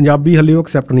ਯੁੱਧ। ਪੰਜਾਬੀ ਹਾਲੇ ਉਹ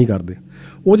ਐਕਸੈਪਟ ਨਹੀਂ ਕਰਦੇ।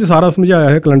 ਉਹ 'ਚ ਸਾਰਾ ਸਮਝਾਇਆ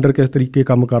ਹੈ ਕੈਲੰਡਰ ਕਿਸ ਤਰੀਕੇ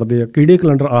ਕੰਮ ਕਰਦੇ ਆ, ਕਿਹੜੇ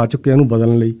ਕੈਲੰਡਰ ਆ ਚੁੱਕੇ ਉਹਨੂੰ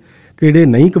ਬਦਲਣ ਲਈ, ਕਿਹੜੇ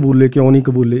ਨਹੀਂ ਕਬੂਲੇ, ਕਿਉਂ ਨਹੀਂ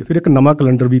ਕਬੂਲੇ। ਫਿਰ ਇੱਕ ਨਵਾਂ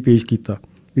ਕੈਲੰਡਰ ਵੀ ਪੇਸ਼ ਕੀਤਾ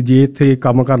ਵੀ ਜੇ ਇੱਥੇ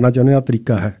ਕੰਮ ਕਰਨਾ ਚਾਹੁੰਦੇ ਆ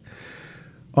ਤਰੀਕਾ ਹੈ।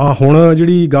 ਹੁਣ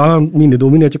ਜਿਹੜੀ ਗਾਂਹ ਮਹੀਨੇ 2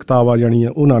 ਮਹੀਨੇ 'ਚ ਕਿਤਾਬ ਆ ਜਾਣੀ ਆ,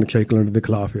 ਉਹ ਨਾਨਕਸ਼ਾਹੀ ਕੈਲੰਡਰ ਦੇ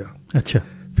ਖਿਲਾਫ ਆ। ਅੱਛਾ।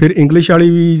 ਫਿਰ ਇੰਗਲਿਸ਼ ਵਾਲੀ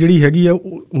ਵੀ ਜਿਹੜੀ ਹੈਗੀ ਆ,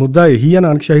 ਮੁੱਦਾ ਇਹੀ ਆ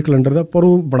ਨਾਨਕਸ਼ਾਹੀ ਕੈਲੰਡਰ ਦਾ, ਪਰ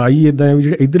ਉਹ ਬਣਾਈ ਇੱਦਾਂ ਹੈ ਵੀ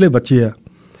ਜਿਹੜੇ ਇੱਧਰਲੇ ਬੱਚੇ ਆ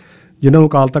ਜਿਨ੍ਹਾਂ ਨੂੰ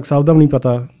ਅਕਾਲ ਤਖਤ ਸਾਹਿਬ ਦਾ ਵੀ ਨਹੀਂ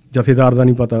ਪਤਾ, ਜਥੇਦਾਰ ਦਾ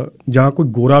ਨਹੀਂ ਪਤਾ, ਜਾਂ ਕੋਈ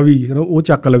ਗੋਰਾ ਵੀ ਉਹ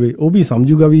ਚੱਕ ਲਵੇ, ਉਹ ਵੀ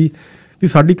ਸਮਝੂਗਾ ਵੀ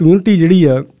ਸਾਡੀ ਕਮਿਊਨਿਟੀ ਜਿਹੜੀ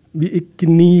ਆ ਵੀ ਇਹ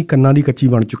ਕਿੰਨੀ ਕੰਨਾਂ ਦੀ ਕੱਚੀ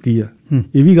ਬਣ ਚੁੱਕੀ ਆ।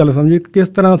 ਇਹ ਵੀ ਗੱਲ ਸਮਝੇ ਕਿਸ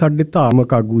ਤਰ੍ਹਾਂ ਸਾਡੇ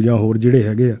ਧਾਰਮਿਕ ਆਗੂ ਜਾਂ ਹੋਰ ਜਿਹੜੇ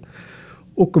ਹੈਗੇ ਆ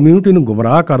ਉਹ ਕਮਿਊਨਿਟੀ ਨੂੰ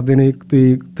ਗੁੰਮਰਾਹ ਕਰਦੇ ਨੇ,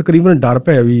 ਅਤੇ ਤਕਰੀਬਨ ਡਰ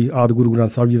ਪਿਆ ਵੀ ਆਦਿ ਗੁਰੂ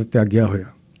ਗ੍ਰੰਥ ਸਾਹਿਬ ਜੀ ਦਾ ਤਿਆਗਿਆ ਹੋਇਆ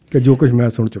ਕਿ ਜੋ ਕੁਝ ਮੈਂ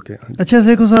ਸੁਣ ਚੁੱਕਿਆ। ਅੱਛਾ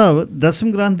ਸੇਖੋਂ ਸਾਹਿਬ,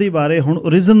 ਦਸਮ ਗ੍ਰੰਥ ਦੇ ਬਾਰੇ ਹੁਣ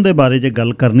ਓਰੀਜਨ ਦੇ ਬਾਰੇ ਜੇ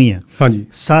ਗੱਲ ਕਰਨੀ ਹੈ, ਹਾਂਜੀ,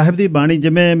 ਸਾਹਿਬ ਦੀ ਬਾਣੀ,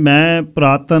 ਜਿਵੇਂ ਮੈਂ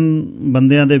ਪੁਰਾਤਨ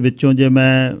ਬੰਦਿਆਂ ਦੇ ਵਿੱਚੋਂ ਜੇ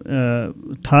ਮੈਂ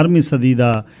 18ਵੀਂ ਸਦੀ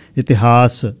ਦਾ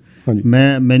ਇਤਿਹਾਸ,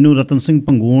 ਮੈਨੂੰ ਰਤਨ ਸਿੰਘ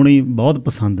ਭੰਗੂਣੀ ਬਹੁਤ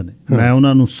ਪਸੰਦ ਨੇ, ਮੈਂ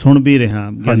ਉਹਨਾਂ ਨੂੰ ਸੁਣ ਵੀ ਰਿਹਾ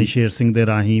ਗਿਆਨੀ ਸ਼ੇਰ ਸਿੰਘ ਦੇ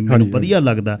ਰਾਹੀਂ, ਮੈਨੂੰ ਵਧੀਆ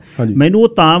ਲੱਗਦਾ। ਮੈਨੂੰ ਉਹ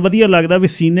ਤਾਂ ਵਧੀਆ ਲੱਗਦਾ ਵੀ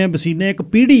ਸੀਨੇ ਬਸੀਨੇ ਇੱਕ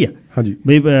ਪੀੜ੍ਹੀ ਆ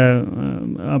ਵੀ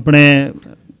ਆਪਣੇ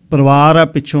ਪਰਿਵਾਰ ਆ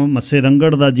ਪਿੱਛੋਂ ਮੱਸੇ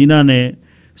ਰੰਗੜ ਦਾ ਜਿਨ੍ਹਾਂ ਨੇ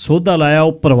ਸੋਧਾ ਲਾਇਆ,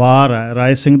 ਉਹ ਪਰਿਵਾਰ ਹੈ।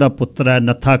 ਰਾਏ ਸਿੰਘ ਦਾ ਪੁੱਤਰ ਹੈ।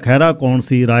 ਨੱਥਾ ਖਹਿਰਾ ਕੌਣ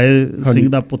ਸੀ? ਰਾਏ ਸਿੰਘ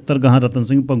ਦਾ ਪੁੱਤਰ ਗਾਹਾਂ ਰਤਨ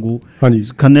ਸਿੰਘ ਭੰਗੂ,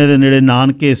 ਖੰਨੇ ਦੇ ਨੇੜੇ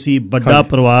ਨਾਨਕੇ ਸੀ, ਵੱਡਾ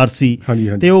ਪਰਿਵਾਰ ਸੀ।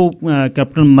 ਅਤੇ ਉਹ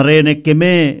ਕੈਪਟਨ ਮਰੇ ਨੇ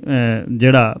ਕਿਵੇਂ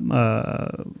ਜਿਹੜਾ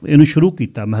ਇਹਨੂੰ ਸ਼ੁਰੂ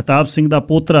ਕੀਤਾ, ਮਹਿਤਾਬ ਸਿੰਘ ਦਾ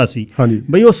ਪੋਤਰਾ ਸੀ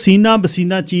ਬਈ, ਉਹ ਸੀਨਾ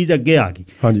ਬਸੀਨਾ ਚੀਜ਼ ਅੱਗੇ ਆ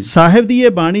ਗਈ। ਸਾਹਿਬ ਦੀ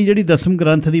ਇਹ ਬਾਣੀ ਜਿਹੜੀ ਦਸਮ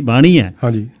ਗ੍ਰੰਥ ਦੀ ਬਾਣੀ ਹੈ,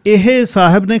 ਇਹ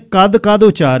ਸਾਹਿਬ ਨੇ ਕਦ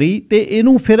ਉਚਾਰੀ ਅਤੇ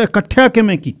ਇਹਨੂੰ ਫਿਰ ਇਕੱਠਿਆ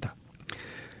ਕਿਵੇਂ ਕੀਤਾ?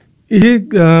 ਇਹ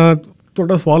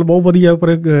ਤੁਹਾਡਾ ਸਵਾਲ ਬਹੁਤ ਵਧੀਆ, ਪਰ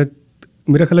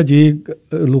ਮੇਰਾ ਖਿਆਲ ਹੈ ਜੇ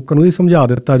ਲੋਕਾਂ ਨੂੰ ਇਹ ਸਮਝਾ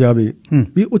ਦਿੱਤਾ ਜਾਵੇ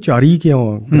ਵੀ ਉਚਾਰੀ ਕਿਉਂ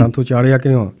ਆ, ਗ੍ਰੰਥ ਉਚਾਰਿਆ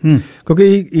ਕਿਉਂ ਆ, ਕਿਉਂਕਿ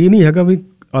ਇਹ ਨਹੀਂ ਹੈਗਾ ਵੀ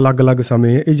ਅਲੱਗ-ਅਲੱਗ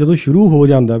ਸਮੇਂ, ਇਹ ਜਦੋਂ ਸ਼ੁਰੂ ਹੋ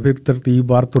ਜਾਂਦਾ ਫਿਰ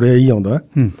ਤਰਤੀਬਵਾਰ ਤੁਰਿਆ ਹੀ ਆਉਂਦਾ।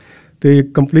 ਅਤੇ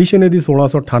ਕੰਪਲੀਸ਼ਨ ਇਹਦੀ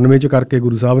 1698 'ਚ ਕਰਕੇ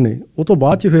ਗੁਰੂ ਸਾਹਿਬ ਨੇ, ਉਹ ਤੋਂ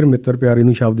ਬਾਅਦ 'ਚ ਫਿਰ ਮਿੱਤਰ ਪਿਆਰੇ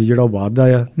ਨੂੰ ਸ਼ਬਦ ਜਿਹੜਾ ਉਹ ਬਾਅਦ ਦਾ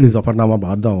ਆ ਅਤੇ ਜ਼ਫਰਨਾਮਾ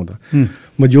ਬਾਅਦ ਦਾ ਆਉਂਦਾ।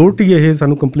 ਮੈਜੋਰਟੀ ਇਹ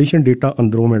ਸਾਨੂੰ ਕੰਪਲੀਸ਼ਨ ਡੇਟਾ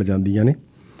ਅੰਦਰੋਂ ਮਿਲ ਜਾਂਦੀਆਂ ਨੇ।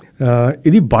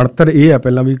 ਇਹਦੀ ਬਣਤਰ ਇਹ ਹੈ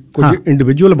ਪਹਿਲਾਂ ਵੀ ਕੁਝ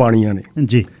ਇੰਡੀਵਿਜੂਅਲ ਬਾਣੀਆਂ ਨੇ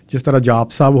ਜੀ, ਜਿਸ ਤਰ੍ਹਾਂ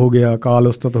ਜਾਪ ਸਾਹਿਬ ਹੋ ਗਿਆ, ਅਕਾਲ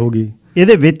ਉਸਤਤ ਹੋ ਗਈ।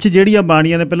 ਇਹਦੇ ਵਿੱਚ ਜਿਹੜੀਆਂ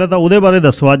ਬਾਣੀਆਂ ਨੇ, ਪਹਿਲਾਂ ਤਾਂ ਉਹਦੇ ਬਾਰੇ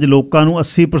ਦੱਸੋ। ਅੱਜ ਲੋਕਾਂ ਨੂੰ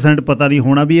 80% ਪਤਾ ਨਹੀਂ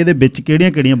ਹੋਣਾ ਵੀ ਇਹਦੇ ਵਿੱਚ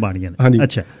ਕਿਹੜੀਆਂ ਬਾਣੀਆਂ ਨੇ। ਹਾਂਜੀ,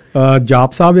 ਅੱਛਾ।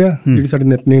 ਜਾਪ ਸਾਹਿਬ ਆ ਜਿਹੜੀ ਸਾਡੀ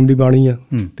ਨਿਤਨੇਮ ਦੀ ਬਾਣੀ ਆ,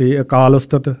 ਅਤੇ ਅਕਾਲ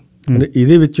ਉਸਤਤ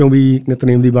ਇਹਦੇ ਵਿੱਚੋਂ ਵੀ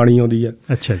ਨਿਤਨੇਮ ਦੀ ਬਾਣੀ ਆਉਂਦੀ ਆ।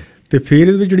 ਅੱਛਾ। ਅਤੇ ਫਿਰ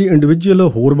ਇਹਦੇ ਵਿੱਚ ਜਿਹੜੀ ਇੰਡੀਵਿਜੂਅਲ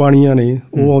ਹੋਰ ਬਾਣੀਆਂ ਨੇ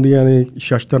ਉਹ ਆਉਂਦੀਆਂ ਨੇ,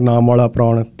 ਸ਼ਸਤਰ ਨਾਮ ਵਾਲਾ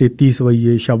ਪ੍ਰਾਣ, 33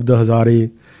 ਸਵਈਏ, ਸ਼ਬਦ ਹਜ਼ਾਰੇ,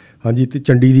 ਹਾਂਜੀ, ਅਤੇ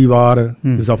ਚੰਡੀ ਦੀ ਵਾਰ,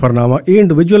 ਜ਼ਫਰਨਾਮਾ, ਇਹ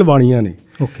ਇੰਡੀਵਿਜੂਅਲ ਬਾਣੀਆਂ ਨੇ।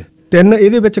 ਓਕੇ। 3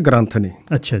 ਇਹਦੇ ਵਿੱਚ ਗ੍ਰੰਥ ਨੇ।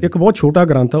 ਅੱਛਾ। ਇੱਕ ਬਹੁਤ ਛੋਟਾ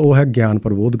ਗ੍ਰੰਥ ਆ, ਉਹ ਹੈ ਗਿਆਨ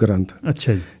ਪ੍ਰਬੋਧ ਗ੍ਰੰਥ।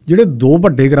 ਅੱਛਾ ਜੀ। ਜਿਹੜੇ 2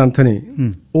 ਵੱਡੇ ਗ੍ਰੰਥ ਨੇ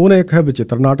ਉਹ ਨੇ, ਇੱਕ ਹੈ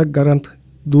ਵਿਚਿਤ੍ਰ ਨਾਟਕ ਗ੍ਰੰਥ,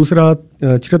 ਦੂਸਰਾ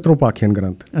ਚਰਿਤ੍ਰੋਪਾਖਿਆਨ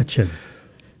ਗ੍ਰੰਥ। ਅੱਛਾ।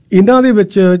 ਇਹਨਾਂ ਦੇ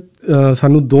ਵਿੱਚ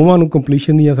ਸਾਨੂੰ ਦੋਵਾਂ ਨੂੰ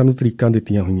ਕੰਪਲੀਸ਼ਨ ਦੀਆਂ ਸਾਨੂੰ ਤਰੀਕਾਂ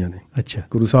ਦਿੱਤੀਆਂ ਹੋਈਆਂ ਨੇ। ਅੱਛਾ।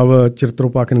 ਗੁਰੂ ਸਾਹਿਬ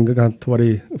ਚਰਿਤ੍ਰੋਪਾਖਿਆਨ ਗ੍ਰੰਥ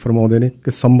ਬਾਰੇ ਫਰਮਾਉਂਦੇ ਨੇ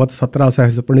ਕਿ ਸੰਮਤ 17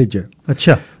 ਸਹਿਸ ਭਣਿਜ।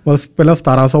 ਅੱਛਾ। ਬਸ ਪਹਿਲਾਂ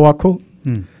 1700 ਆਖੋ,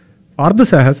 ਅਰਧ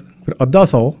ਸਹਿਸ, ਫਿਰ ਅੱਧਾ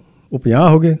 100, ਉਹ 50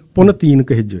 ਹੋ ਗਏ, ਪੁਨ 3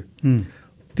 ਕਹਿਜ,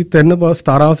 ਅਤੇ 3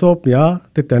 1750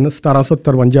 ਅਤੇ 3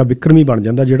 1753 ਬਿਕਰਮੀ ਬਣ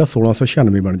ਜਾਂਦਾ, ਜਿਹੜਾ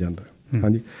 1696 ਬਣ ਜਾਂਦਾ।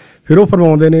 ਹਾਂਜੀ। ਫਿਰ ਉਹ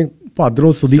ਫਰਮਾਉਂਦੇ ਨੇ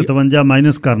ਭਾਦਰੋਂ ਸੁਦੀ 57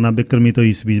 ਮਾਈਨਸ ਕਰਨਾ ਬਿਕਰਮੀ ਤੋਂ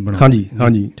ਈਸਵੀ ਬਣਾ। ਹਾਂਜੀ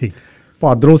ਹਾਂਜੀ, ਠੀਕ।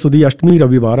 ਭਾਦਰੋਂ ਸੁਦੀ ਅਸ਼ਟਮੀ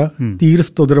ਰਵੀਵਾਰ ਆ, ਤੀਰ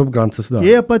ਸਤੋਦਰ ਗ੍ਰੰਥ ਸੁਧਾਰ।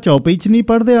 ਇਹ ਆਪਾਂ ਚੌਪਈ 'ਚ ਨਹੀਂ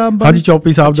ਪੜ੍ਹਦੇ ਆਮ? ਹਾਂਜੀ,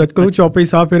 ਚੌਪਈ ਸਾਹਿਬ ਦਾ, ਕਿਉਂਕਿ ਚੌਪਈ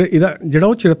ਸਾਹਿਬ ਫਿਰ ਇਹਦਾ ਜਿਹੜਾ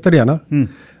ਉਹ ਚਰਿੱਤਰ ਆ ਨਾ,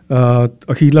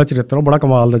 ਅਖੀਰਲਾ ਚਰਿੱਤਰ, ਉਹ ਬੜਾ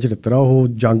ਕਮਾਲ ਦਾ ਚਰਿੱਤਰ ਆ। ਉਹ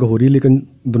ਜੰਗ ਹੋ ਰਹੀ, ਲੇਕਿਨ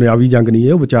ਦੁਨਿਆਵੀ ਜੰਗ ਨਹੀਂ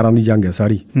ਹੈ, ਉਹ ਵਿਚਾਰਾਂ ਦੀ ਜੰਗ ਹੈ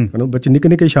ਸਾਰੀ, ਵਿੱਚ ਨਿੱਕੇ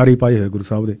ਨਿੱਕੇ ਇਸ਼ਾਰੇ ਪਾਏ ਹੋਏ ਗੁਰੂ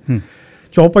ਸਾਹਿਬ ਦੇ।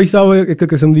 ਚੌਪਈ ਸਾਹਿਬ ਇੱਕ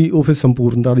ਕਿਸਮ ਦੀ ਉਹ ਫਿਰ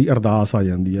ਸੰਪੂਰਨਤਾ ਦੀ ਅਰਦਾਸ ਆ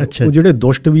ਜਾਂਦੀ ਹੈ। ਉਹ ਜਿਹੜੇ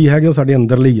ਦੁਸ਼ਟ ਵੀ ਹੈਗੇ ਉਹ ਸਾਡੇ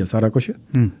ਅੰਦਰ ਲਈ ਆ ਸਾਰਾ ਕੁਛ।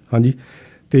 ਹਾਂਜੀ।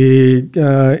 ਅਤੇ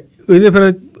ਇਹਦੇ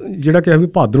ਫਿਰ ਜਿਹੜਾ ਕਿਹਾ ਵੀ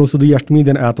ਭਾਦਰੋਂ ਸੁਦੀ ਅਸ਼ਟਮੀ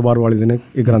ਦਿਨ, ਐਤਵਾਰ ਵਾਲੇ ਦਿਨ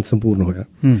ਇਹ ਗ੍ਰੰਥ ਸੰਪੂਰਨ ਹੋਇਆ।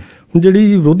 ਹੁਣ ਜਿਹੜੀ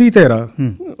ਵਿਰੋਧੀ ਧਿਰ ਆ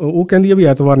ਉਹ ਕਹਿੰਦੀ ਆ ਵੀ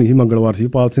ਐਤਵਾਰ ਨਹੀਂ ਸੀ, ਮੰਗਲਵਾਰ ਸੀ।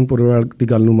 ਪਾਲ ਸਿੰਘ ਪੁਰੇਵਾਲ ਦੀ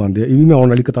ਗੱਲ ਨੂੰ ਮੰਨਦੇ ਆ। ਇਹ ਵੀ ਮੈਂ ਆਉਣ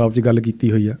ਵਾਲੀ ਕਿਤਾਬ 'ਚ ਗੱਲ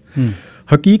ਕੀਤੀ ਹੋਈ ਆ।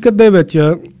 ਹਕੀਕਤ ਦੇ ਵਿੱਚ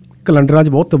ਕੈਲੰਡਰਾਂ 'ਚ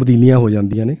ਬਹੁਤ ਤਬਦੀਲੀਆਂ ਹੋ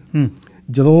ਜਾਂਦੀਆਂ ਨੇ।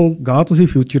 ਜਦੋਂ ਗਾਂਹ ਤੁਸੀਂ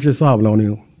ਫਿਊਚਰ 'ਚ ਹਿਸਾਬ ਲਾਉਣੇ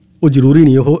ਹੋ, ਉਹ ਜ਼ਰੂਰੀ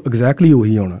ਨਹੀਂ ਉਹ ਐਗਜ਼ੈਕਟਲੀ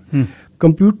ਉਹੀ ਆਉਣਾ।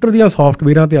 ਕੰਪਿਊਟਰ ਦੀਆਂ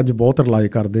ਸੋਫਟਵੇਅਰਾਂ 'ਤੇ ਅੱਜ ਬਹੁਤ ਰਿਲਾਈ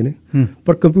ਕਰਦੇ ਨੇ,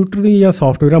 ਪਰ ਕੰਪਿਊਟਰ ਦੀਆਂ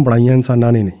ਸੋਫਟਵੇਅਰਾਂ ਬਣਾਈਆਂ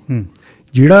ਇਨਸਾਨਾਂ ਨੇ।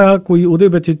 ਜਿਹੜਾ ਕੋਈ ਉਹਦੇ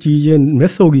ਵਿੱਚ ਚੀਜ਼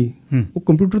ਮਿਸ ਹੋ ਗਈ, ਉਹ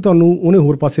ਕੰਪਿਊਟਰ ਤੁਹਾਨੂੰ ਉਹਨੇ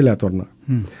ਹੋਰ ਪਾਸੇ ਲੈ ਤੁਰਨਾ।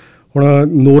 ਹੁਣ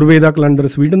ਨੋਰਵੇ ਦਾ ਕੈਲੰਡਰ,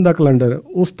 ਸਵੀਡਨ ਦਾ ਕੈਲੰਡਰ,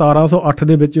 ਉਹ 1708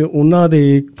 ਦੇ ਵਿੱਚ ਉਹਨਾਂ ਦੇ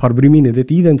ਫਰਵਰੀ ਮਹੀਨੇ ਦੇ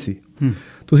 30 ਦਿਨ ਸੀ।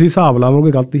 ਤੁਸੀਂ ਹਿਸਾਬ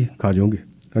ਲਾਵੋਗੇ ਗਲਤੀ ਖਾ ਜਾਓਗੇ।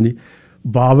 ਹਾਂਜੀ।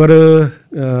 ਬਾਬਰ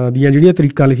ਦੀਆਂ ਜਿਹੜੀਆਂ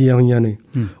ਤਰੀਕਾਂ ਲਿਖੀਆਂ ਹੋਈਆਂ ਨੇ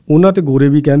ਉਹਨਾਂ 'ਤੇ ਗੋਰੇ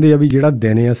ਵੀ ਕਹਿੰਦੇ ਆ ਵੀ ਜਿਹੜਾ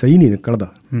ਦਿਨ ਆ ਸਹੀ ਨਹੀਂ ਨਿਕਲਦਾ,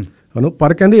 ਹੈ ਨਾ,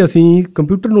 ਪਰ ਕਹਿੰਦੇ ਅਸੀਂ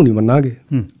ਕੰਪਿਊਟਰ ਨੂੰ ਨਹੀਂ ਮੰਨਾਂਗੇ,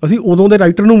 ਅਸੀਂ ਉਦੋਂ ਦੇ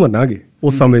ਰਾਈਟਰ ਨੂੰ ਮੰਨਾਂਗੇ,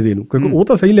 ਉਸ ਸਮੇਂ ਦੇ ਨੂੰ, ਕਿਉਂਕਿ ਉਹ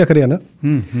ਤਾਂ ਸਹੀ ਲਿਖ ਰਿਹਾ ਨਾ।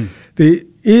 ਅਤੇ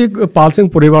ਇਹ ਪਾਲ ਸਿੰਘ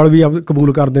ਪੁਰੇਵਾਲ ਵੀ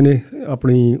ਕਬੂਲ ਕਰਦੇ ਨੇ।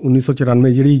 ਆਪਣੀ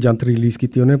 1994 ਜਿਹੜੀ ਜੰਤਰ ਰਿਲੀਜ਼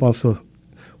ਕੀਤੀ ਉਹਨੇ 500,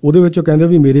 ਉਹਦੇ ਵਿੱਚ ਉਹ ਕਹਿੰਦੇ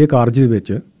ਵੀ ਮੇਰੇ ਕਾਰਜ ਦੇ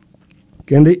ਵਿੱਚ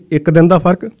ਕਹਿੰਦੇ 1 ਦਿਨ ਦਾ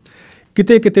ਫਰਕ,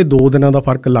 ਕਿਤੇ ਕਿਤੇ 2 ਦਿਨਾਂ ਦਾ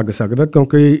ਫਰਕ ਲੱਗ ਸਕਦਾ,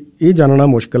 ਕਿਉਂਕਿ ਇਹ ਜਾਣਨਾ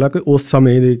ਮੁਸ਼ਕਿਲ ਆ ਕਿ ਉਸ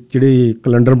ਸਮੇਂ ਦੇ ਜਿਹੜੇ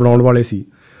ਕੈਲੰਡਰ ਬਣਾਉਣ ਵਾਲੇ ਸੀ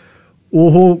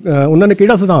ਉਹਨਾਂ ਨੇ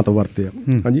ਕਿਹੜਾ ਸਿਧਾਂਤ ਵਰਤਿਆ।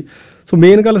 ਹਾਂਜੀ, ਸੋ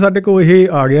ਮੇਨ ਗੱਲ ਸਾਡੇ ਕੋਲ ਇਹ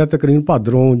ਆ ਗਿਆ ਤਕਰੀਬਨ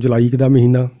ਭਾਦਰੋਂ ਜੁਲਾਈ ਦਾ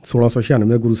ਮਹੀਨਾ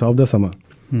 1696 ਗੁਰੂ ਸਾਹਿਬ ਦਾ ਸਮਾਂ।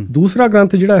 ਦੂਸਰਾ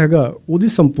ਗ੍ਰੰਥ ਜਿਹੜਾ ਹੈਗਾ ਉਹਦੀ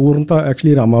ਸੰਪੂਰਨਤਾ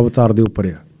ਐਕਚੁਅਲੀ ਰਾਮਾਵਤਾਰ ਦੇ ਉੱਪਰ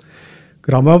ਆ।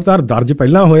 ਰਾਮਾਵਤਾਰ ਦਰਜ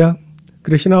ਪਹਿਲਾਂ ਹੋਇਆ,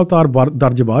 ਕ੍ਰਿਸ਼ਨ ਅਵਤਾਰ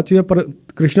ਦਰਜ ਬਾਅਦ 'ਚ, ਪਰ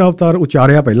ਕ੍ਰਿਸ਼ਨ ਅਵਤਾਰ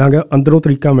ਉਚਾਰਿਆ ਪਹਿਲਾਂ ਗਿਆ, ਅੰਦਰੋਂ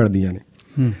ਤਰੀਕਾਂ ਮਿਲਦੀਆਂ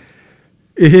ਨੇ।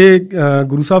 ਇਹ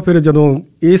ਗੁਰੂ ਸਾਹਿਬ ਫਿਰ ਜਦੋਂ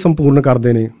ਇਹ ਸੰਪੂਰਨ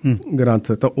ਕਰਦੇ ਨੇ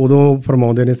ਗ੍ਰੰਥ ਤਾਂ ਉਦੋਂ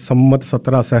ਫਰਮਾਉਂਦੇ ਨੇ ਸੰਮਤ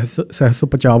 17 ਸਹਿਸ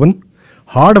 55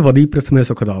 ਹਾੜ ਵਧੀ ਪ੍ਰਿਥਮੇ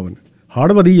ਸੁਖਦਾਵਨ।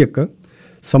 ਹਾੜ ਵਧੀ ਇੱਕ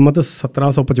ਸੰਮਤ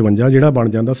 1755 ਜਿਹੜਾ ਬਣ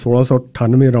ਜਾਂਦਾ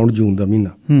 1698 ਅਰਾਊਂਡ ਜੂਨ ਦਾ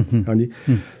ਮਹੀਨਾ। ਹਾਂਜੀ,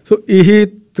 ਸੋ ਇਹ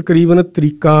ਤਕਰੀਬਨ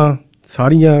ਤਰੀਕਾਂ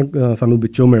ਸਾਰੀਆਂ ਸਾਨੂੰ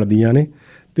ਵਿੱਚੋਂ ਮਿਲਦੀਆਂ ਨੇ,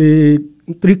 ਅਤੇ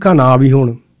ਤਰੀਕਾਂ ਨਾ ਵੀ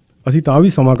ਹੋਣ ਅਸੀਂ ਤਾਂ ਵੀ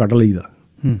ਸਮਾਂ ਕੱਢ ਲਈਦਾ,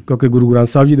 ਕਿਉਂਕਿ ਗੁਰੂ ਗ੍ਰੰਥ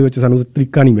ਸਾਹਿਬ ਜੀ ਦੇ ਵਿੱਚ ਸਾਨੂੰ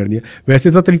ਤਰੀਕਾਂ ਨਹੀਂ ਮਿਲਦੀਆਂ।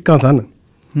 ਵੈਸੇ ਤਾਂ ਤਰੀਕਾਂ ਸਨ,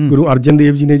 ਗੁਰੂ ਅਰਜਨ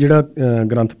ਦੇਵ ਜੀ ਨੇ ਜਿਹੜਾ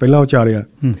ਗ੍ਰੰਥ ਪਹਿਲਾਂ ਉਚਾਰਿਆ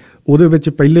ਉਹਦੇ ਵਿੱਚ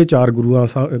ਪਹਿਲੇ 4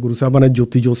 ਗੁਰੂ ਸਾਹਿਬਾਂ ਨੇ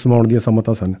ਜੋਤੀ ਜੋਤ ਸਮਾਉਣ ਦੀਆਂ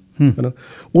ਸੰਮਤਾਂ ਸਨ, ਹੈ ਨਾ।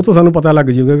 ਉਹ ਤੋਂ ਸਾਨੂੰ ਪਤਾ ਲੱਗ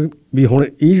ਜਾਊਗਾ ਵੀ ਹੁਣ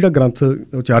ਇਹ ਜਿਹੜਾ ਗ੍ਰੰਥ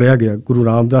ਉਚਾਰਿਆ ਗਿਆ ਗੁਰੂ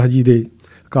ਰਾਮਦਾਸ ਜੀ ਦੇ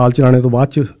ਅਕਾਲ ਚਲਾਣੇ ਤੋਂ ਬਾਅਦ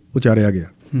 'ਚ ਉਚਾਰਿਆ ਗਿਆ।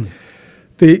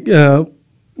 ਅਤੇ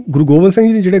ਗੁਰੂ ਗੋਬਿੰਦ ਸਿੰਘ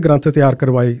ਜੀ ਨੇ ਜਿਹੜੇ ਗ੍ਰੰਥ ਤਿਆਰ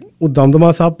ਕਰਵਾਏ ਉਹ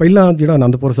ਦਮਦਮਾ ਸਾਹਿਬ ਪਹਿਲਾਂ ਜਿਹੜਾ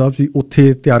ਆਨੰਦਪੁਰ ਸਾਹਿਬ ਸੀ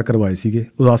ਉੱਥੇ ਤਿਆਰ ਕਰਵਾਏ ਸੀਗੇ,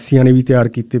 ਉਦਾਸੀਆਂ ਨੇ ਵੀ ਤਿਆਰ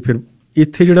ਕੀਤੇ। ਫਿਰ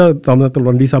ਇੱਥੇ ਜਿਹੜਾ ਦਮਦਮਾ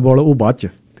ਤਲਵੰਡੀ ਸਾਹਿਬ ਵਾਲਾ ਉਹ ਬਾਅਦ 'ਚ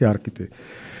ਤਿਆਰ ਕੀਤੇ,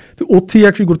 ਅਤੇ ਉੱਥੇ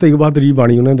ਐਕਚੁਅਲੀ ਗੁਰੂ ਤੇਗ ਬਹਾਦਰ ਜੀ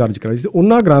ਬਾਣੀ ਉਹਨਾਂ ਨੇ ਦਰਜ ਕਰਾਈ ਸੀ।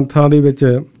 ਉਹਨਾਂ ਗ੍ਰੰਥਾਂ ਦੇ ਵਿੱਚ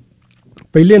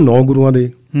ਪਹਿਲੇ 9 ਗੁਰੂਆਂ ਦੇ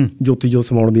ਜੋਤੀ ਜੋਤ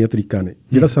ਸਮਾਉਣ ਦੀਆਂ ਤਰੀਕਾਂ ਨੇ,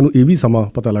 ਜਿਹੜਾ ਸਾਨੂੰ ਇਹ ਵੀ ਸਮਾਂ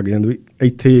ਪਤਾ ਲੱਗ ਜਾਂਦਾ ਵੀ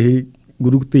ਇੱਥੇ ਇਹ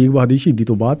ਗੁਰੂ ਤੇਗ ਬਹਾਦਰ ਦੀ ਸ਼ਹੀਦੀ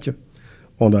ਤੋਂ ਬਾਅਦ 'ਚ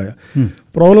ਆਉਂਦਾ ਆ।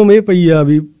 ਪ੍ਰੋਬਲਮ ਇਹ ਪਈ ਆ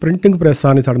ਵੀ ਪ੍ਰਿੰਟਿੰਗ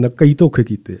ਪ੍ਰੈਸਾਂ ਨੇ ਸਾਡੇ ਨਾਲ ਕਈ ਧੋਖੇ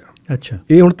ਕੀਤੇ ਆ। ਅੱਛਾ,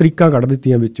 ਇਹ ਹੁਣ ਤਰੀਕਾਂ ਕੱਢ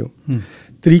ਦਿੱਤੀਆਂ ਵਿੱਚੋਂ।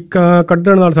 ਤਰੀਕਾਂ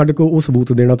ਕੱਢਣ ਨਾਲ ਸਾਡੇ ਕੋਲ ਉਹ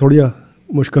ਸਬੂਤ ਦੇਣਾ ਥੋੜ੍ਹਾ ਜਿਹਾ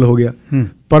ਮੁਸ਼ਕਿਲ ਹੋ ਗਿਆ,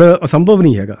 ਪਰ ਅਸੰਭਵ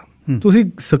ਨਹੀਂ ਹੈਗਾ। ਤੁਸੀਂ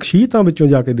ਸ਼ਖਸੀਅਤਾਂ ਵਿੱਚੋਂ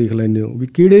ਜਾ ਕੇ ਦੇਖ ਲੈਂਦੇ ਹੋ ਵੀ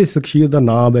ਕਿਹੜੇ ਸ਼ਖਸੀਅਤ ਦਾ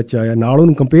ਨਾਮ ਵਿੱਚ ਆਇਆ, ਨਾਲ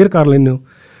ਉਹਨੂੰ ਕੰਪੇਅਰ ਕਰ ਲੈਂਦੇ ਹੋ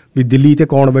ਵੀ ਦਿੱਲੀ 'ਤੇ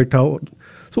ਕੌਣ ਬੈਠਾ।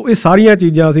 ਸੋ ਇਹ ਸਾਰੀਆਂ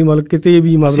ਚੀਜ਼ਾਂ ਅਸੀਂ ਮਤਲਬ ਕਿਤੇ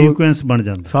ਵੀ ਸੀਕੁਐਂਸ ਬਣ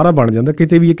ਜਾਂਦਾ, ਸਾਰਾ ਬਣ ਜਾਂਦਾ,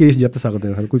 ਕਿਤੇ ਵੀ ਇਹ ਕੇਸ ਜਿੱਤ ਸਕਦੇ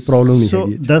ਹਾਂ, ਕੋਈ ਪ੍ਰੋਬਲਮ ਨਹੀਂ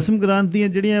ਹੈਗੀ। ਦਸਮ ਗ੍ਰੰਥ ਦੀਆਂ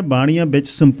ਜਿਹੜੀਆਂ ਬਾਣੀਆਂ ਵਿੱਚ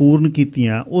ਸੰਪੂਰਨ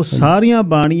ਕੀਤੀਆਂ ਉਹ ਸਾਰੀਆਂ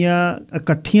ਬਾਣੀਆਂ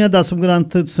ਇਕੱਠੀਆਂ ਦਸਮ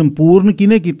ਗ੍ਰੰਥ ਸੰਪੂਰਨ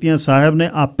ਕਿਹਨੇ ਕੀਤੀਆਂ? ਸਾਹਿਬ ਨੇ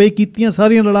ਆਪੇ ਕੀਤੀਆਂ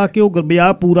ਸਾਰੀਆਂ ਰਲਾ ਕੇ, ਉਹ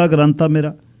ਵਿਆਹ ਪੂਰਾ ਗ੍ਰੰਥ ਆ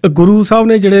ਮੇਰਾ। ਗੁਰੂ ਸਾਹਿਬ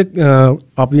ਨੇ ਜਿਹੜੇ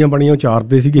ਆਪਣੀਆਂ ਬਾਣੀਆਂ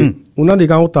ਉਚਾਰਦੇ ਸੀਗੇ ਉਹਨਾਂ ਦੇ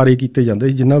ਗਾਂ ਉਹ ਤਾਰੇ ਕੀਤੇ ਜਾਂਦੇ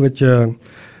ਸੀ, ਜਿਨ੍ਹਾਂ ਵਿੱਚ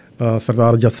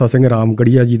ਸਰਦਾਰ ਜੱਸਾ ਸਿੰਘ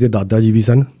ਰਾਮਗੜੀਆ ਜੀ ਦੇ ਦਾਦਾ ਜੀ ਵੀ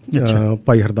ਸਨ,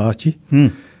 ਭਾਈ ਹਰਦਾਸ ਜੀ।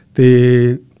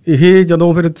 ਅਤੇ ਇਹ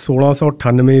ਜਦੋਂ ਫਿਰ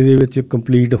 1698 ਦੇ ਵਿੱਚ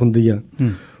ਕੰਪਲੀਟ ਹੁੰਦੀ ਆ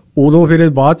ਉਦੋਂ ਫਿਰ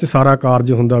ਬਾਅਦ 'ਚ ਸਾਰਾ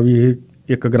ਕਾਰਜ ਹੁੰਦਾ ਵੀ ਇਹ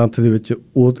ਇੱਕ ਗ੍ਰੰਥ ਦੇ ਵਿੱਚ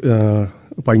ਉਹ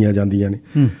ਪਾਈਆਂ ਜਾਂਦੀਆਂ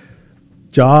ਨੇ।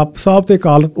 ਜਾਪ ਸਾਹਿਬ ਤੇ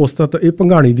ਕਾਲ ਉਸਤਤ ਇਹ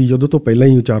ਭੰਗਾਣੀ ਦੀ ਯੁੱਧ ਤੋਂ ਪਹਿਲਾਂ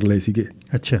ਹੀ ਉਚਾਰ ਲਏ ਸੀਗੇ।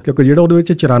 ਅੱਛਾ, ਕਿਉਂਕਿ ਜਿਹੜਾ ਉਹਦੇ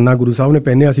ਵਿੱਚ ਚਰਾਨਾ ਗੁਰੂ ਸਾਹਿਬ ਨੇ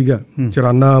ਪਹਿਨਿਆ ਸੀਗਾ,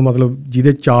 ਚਰਾਨਾ ਮਤਲਬ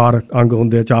ਜਿਹਦੇ 4 ਅੰਗ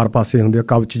ਹੁੰਦੇ ਆ, 4 ਪਾਸੇ ਹੁੰਦੇ ਆ,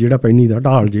 ਕਵਚ ਜਿਹੜਾ ਪਹਿਨੀ ਦਾ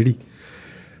ਢਾਲ ਜਿਹੜੀ,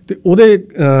 ਅਤੇ ਉਹਦੇ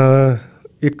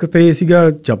ਇੱਕ ਤੇ ਸੀਗਾ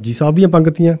ਜਪਜੀ ਸਾਹਿਬ ਦੀਆਂ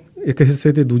ਪੰਗਤੀਆਂ ਇੱਕ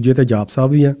ਹਿੱਸੇ, ਤੇ ਦੂਜੇ ਤੇ ਜਾਪ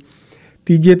ਸਾਹਿਬ ਦੀਆਂ,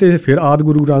 ਤੀਜੇ ਤੇ ਫਿਰ ਆਦਿ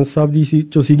ਗੁਰੂ ਗ੍ਰੰਥ ਸਾਹਿਬ ਜੀ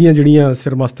ਚੋਂ ਸੀਗੀਆਂ ਜਿਹੜੀਆਂ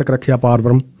ਸਿਰਮਸਤਕ ਰੱਖਿਆ ਪਾਰ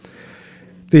ਬ੍ਰਹਮ,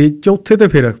 ਅਤੇ ਚੌਥੇ ਤੇ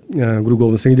ਫਿਰ ਗੁਰੂ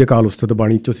ਗੋਬਿੰਦ ਸਿੰਘ ਦੀ ਅਕਾਲ ਉਸਤਤ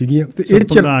ਬਾਣੀ 'ਚੋਂ ਸੀਗੀਆਂ। ਅਤੇ ਇਹ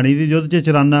ਭੰਗਾਣੀ ਦੀ ਯੁੱਧ 'ਚ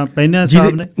ਚਰਾਨਾ ਪਹਿਨਿਆ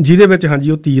ਸਾਹਿਬ ਨੇ, ਜਿਹਦੇ ਵਿੱਚ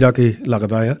ਹਾਂਜੀ ਉਹ ਤੀਰ ਆ ਕੇ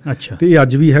ਲੱਗਦਾ ਆ। ਅੱਛਾ, ਅਤੇ ਇਹ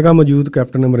ਅੱਜ ਵੀ ਹੈਗਾ ਮੌਜੂਦ,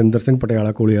 ਕੈਪਟਨ ਅਮਰਿੰਦਰ ਸਿੰਘ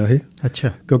ਪਟਿਆਲਾ ਕੋਲੇ ਆ ਇਹ।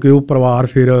 ਅੱਛਾ, ਕਿਉਂਕਿ ਉਹ ਪਰਿਵਾਰ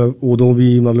ਫਿਰ ਉਦੋਂ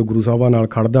ਵੀ ਮਤਲਬ ਗੁਰੂ ਸਾਹਿਬਾਂ ਨਾਲ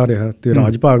ਖੜਦਾ ਰਿਹਾ, ਅਤੇ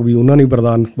ਰਾਜ ਭਾਗ ਵੀ ਉਹਨਾਂ ਨੇ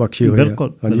ਬਰਦਾਨ ਬਖਸ਼ੇ ਹੋਏ ਆ।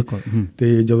 ਹਾਂਜੀ,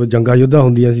 ਅਤੇ ਜਦੋਂ ਜੰਗਾਂ ਯੁੱਧਾਂ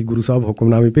ਹੁੰਦੀਆਂ ਸੀ ਗੁਰੂ ਸਾਹਿਬ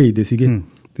ਹੁਕਮਨਾਮੇ ਭੇਜਦੇ ਸੀਗੇ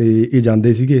ਅਤੇ ਇਹ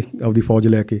ਜਾਂਦੇ ਸੀਗੇ ਆਪਦੀ ਫੌਜ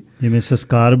ਲੈ ਕੇ। ਜਿਵੇਂ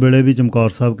ਸੰਸਕਾਰ ਵੇਲੇ ਵੀ ਚਮਕੌਰ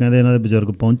ਸਾਹਿਬ ਕਹਿੰਦੇ ਇਹਨਾਂ ਦੇ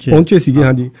ਬਜ਼ੁਰਗ ਪਹੁੰਚੇ ਸੀਗੇ।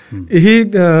 ਹਾਂਜੀ, ਇਹ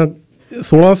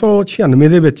 1696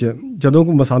 ਦੇ ਵਿੱਚ ਜਦੋਂ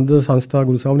ਮਸੰਦ ਸੰਸਥਾ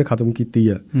ਗੁਰੂ ਸਾਹਿਬ ਨੇ ਖਤਮ ਕੀਤੀ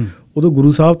ਆ ਉਦੋਂ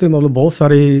ਗੁਰੂ ਸਾਹਿਬ 'ਤੇ ਮਤਲਬ ਬਹੁਤ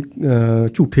ਸਾਰੇ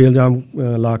ਝੂਠੇ ਇਲਜ਼ਾਮ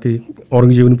ਲਾ ਕੇ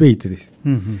ਔਰੰਗਜ਼ੇਬ ਨੂੰ ਭੇਜਦੇ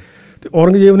ਸੀ, ਅਤੇ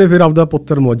ਔਰੰਗਜ਼ੇਬ ਨੇ ਫਿਰ ਆਪਦਾ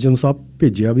ਪੁੱਤਰ ਮੁਅੱਜ਼ਮ ਸਾਹਿਬ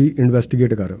ਭੇਜਿਆ ਵੀ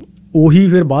ਇਨਵੈਸਟੀਗੇਟ ਕਰ। ਉਹੀ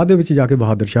ਫਿਰ ਬਾਅਦ ਦੇ ਵਿੱਚ ਜਾ ਕੇ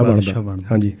ਬਹਾਦਰ ਸ਼ਾਹ ਬਣਦਾ।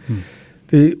 ਹਾਂਜੀ,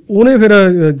 ਅਤੇ ਉਹਨੇ ਫਿਰ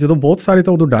ਜਦੋਂ ਬਹੁਤ ਸਾਰੇ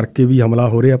ਤਾਂ ਉਦੋਂ ਡਰ ਕੇ ਵੀ ਹਮਲਾ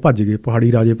ਹੋ ਰਿਹਾ ਭੱਜ ਗਏ,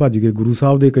 ਪਹਾੜੀ ਰਾਜੇ ਭੱਜ ਗਏ, ਗੁਰੂ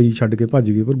ਸਾਹਿਬ ਦੇ ਕਈ ਛੱਡ ਕੇ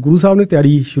ਭੱਜ ਗਏ, ਪਰ ਗੁਰੂ ਸਾਹਿਬ ਨੇ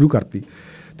ਤਿਆਰੀ ਸ਼ੁਰੂ ਕਰਤੀ।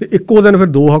 ਅਤੇ ਇੱਕੋ ਦਿਨ ਫਿਰ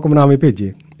 2 ਹੁਕਮਨਾਮੇ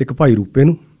ਭੇਜੇ, ਇੱਕ ਭਾਈ ਰੂਪੇ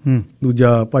ਨੂੰ,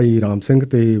 ਦੂਜਾ ਭਾਈ ਰਾਮ ਸਿੰਘ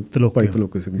ਅਤੇ ਭਾਈ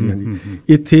ਤਲੋਕੇ ਸਿੰਘ ਜੀ। ਹਾਂਜੀ,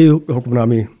 ਇੱਥੇ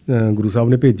ਹੁਕਮਨਾਮੇ ਗੁਰੂ ਸਾਹਿਬ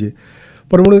ਨੇ ਭੇਜੇ।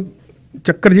 ਪਰ ਹੁਣ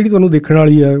ਚੱਕਰ ਜਿਹੜੀ ਤੁਹਾਨੂੰ ਦੇਖਣ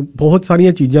ਵਾਲੀ ਹੈ, ਬਹੁਤ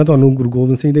ਸਾਰੀਆਂ ਚੀਜ਼ਾਂ ਤੁਹਾਨੂੰ ਗੁਰੂ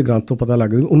ਗੋਬਿੰਦ ਸਿੰਘ ਦੇ ਗ੍ਰੰਥ ਤੋਂ ਪਤਾ ਲੱਗ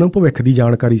ਗਈ, ਉਹਨਾਂ ਨੂੰ ਭਵਿੱਖ ਦੀ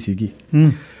ਜਾਣਕਾਰੀ ਸੀਗੀ।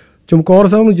 ਚਮਕੌਰ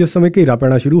ਸਾਹਿਬ ਨੂੰ ਜਿਸ ਸਮੇਂ ਘੇਰਾ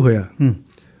ਪੈਣਾ ਸ਼ੁਰੂ ਹੋਇਆ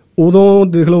ਉਦੋਂ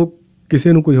ਦੇਖ ਲਓ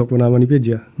ਕਿਸੇ ਨੂੰ ਕੋਈ ਹੁਕਮਨਾਮਾ ਨਹੀਂ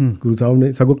ਭੇਜਿਆ ਗੁਰੂ ਸਾਹਿਬ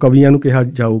ਨੇ, ਸਗੋਂ ਕਵੀਆਂ ਨੂੰ ਕਿਹਾ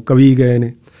ਜਾਓ, ਕਵੀ ਗਏ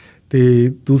ਨੇ, ਅਤੇ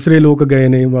ਦੂਸਰੇ ਲੋਕ ਗਏ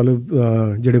ਨੇ,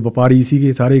 ਮਤਲਬ ਜਿਹੜੇ ਵਪਾਰੀ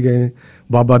ਸੀਗੇ ਸਾਰੇ ਗਏ ਨੇ।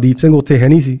 ਬਾਬਾ ਦੀਪ ਸਿੰਘ ਉੱਥੇ ਹੈ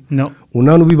ਨਹੀਂ ਸੀ,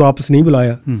 ਉਹਨਾਂ ਨੂੰ ਵੀ ਵਾਪਸ ਨਹੀਂ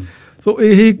ਬੁਲਾਇਆ। ਸੋ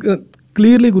ਇਹ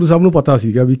ਕਲੀਅਰਲੀ ਗੁਰੂ ਸਾਹਿਬ ਨੂੰ ਪਤਾ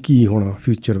ਸੀਗਾ ਵੀ ਕੀ ਹੋਣਾ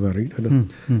ਫਿਊਚਰ ਦਾ, ਰਾਈਟ ਹੈ ਨਾ।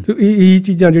 ਅਤੇ ਇਹ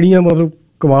ਚੀਜ਼ਾਂ ਜਿਹੜੀਆਂ ਮਤਲਬ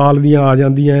ਕਮਾਲ ਦੀਆਂ ਆ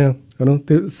ਜਾਂਦੀਆਂ ਆ, ਹੈ ਨਾ।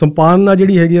 ਅਤੇ ਸੰਪਾਦਨਾ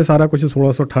ਜਿਹੜੀ ਹੈਗੀ ਆ ਸਾਰਾ ਕੁਛ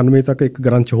 1698 ਤੱਕ ਇੱਕ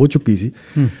ਗ੍ਰੰਥ 'ਚ ਹੋ ਚੁੱਕੀ ਸੀ,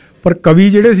 ਪਰ ਕਵੀ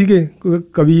ਜਿਹੜੇ ਸੀਗੇ,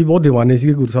 ਕਵੀ ਬਹੁਤ ਦੀਵਾਨੇ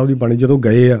ਸੀਗੇ ਗੁਰੂ ਸਾਹਿਬ ਦੀ ਬਾਣੀ, ਜਦੋਂ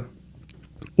ਗਏ ਆ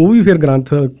ਉਹ ਵੀ ਫਿਰ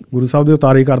ਗ੍ਰੰਥ ਗੁਰੂ ਸਾਹਿਬ ਦੇ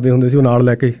ਉਤਾਰੇ ਕਰਦੇ ਹੁੰਦੇ ਸੀ, ਉਹ ਨਾਲ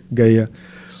ਲੈ ਕੇ ਗਏ ਆ।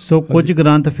 ਸੋ ਕੁਝ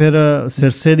ਗ੍ਰੰਥ ਫਿਰ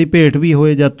ਸਿਰਸੇ ਦੀ ਭੇਟ ਵੀ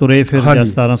ਹੋਏ ਜਾਂ ਤੁਰੇ ਫਿਰ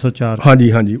 1704?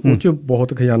 ਹਾਂਜੀ ਹਾਂਜੀ, ਉਹ 'ਚ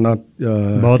ਬਹੁਤ ਖਜ਼ਾਨਾ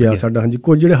ਗਿਆ ਸਾਡਾ। ਹਾਂਜੀ,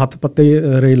 ਕੁਝ ਜਿਹੜੇ ਹੱਥ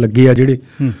ਪੱਤੇ ਲੱਗੇ ਆ ਜਿਹੜੇ,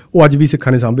 ਉਹ ਅੱਜ ਵੀ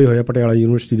ਸਿੱਖਾਂ ਨੇ ਸਾਂਭੇ ਹੋਏ ਆ, ਪਟਿਆਲਾ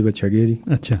ਯੂਨੀਵਰਸਿਟੀ ਦੇ ਵਿੱਚ ਹੈਗੇ ਆ ਜੀ।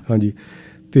 ਅੱਛਾ। ਹਾਂਜੀ,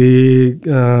 ਅਤੇ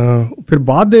ਫਿਰ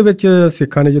ਬਾਅਦ ਦੇ ਵਿੱਚ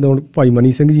ਸਿੱਖਾਂ ਨੇ ਜਦੋਂ ਭਾਈ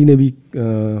ਮਨੀ ਸਿੰਘ ਜੀ ਨੇ ਵੀ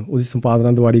ਉਹਦੀ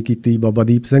ਸੰਪਾਦਨਾ ਦੁਆਰੀ ਕੀਤੀ, ਬਾਬਾ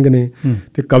ਦੀਪ ਸਿੰਘ ਨੇ,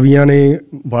 ਅਤੇ ਕਵੀਆਂ ਨੇ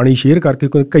ਬਾਣੀ ਸ਼ੇਅਰ ਕਰਕੇ,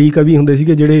 ਕਈ ਕਵੀ ਹੁੰਦੇ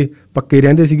ਸੀਗੇ ਜਿਹੜੇ ਪੱਕੇ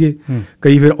ਰਹਿੰਦੇ ਸੀਗੇ,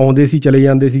 ਕਈ ਫਿਰ ਆਉਂਦੇ ਸੀ ਚਲੇ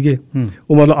ਜਾਂਦੇ ਸੀਗੇ,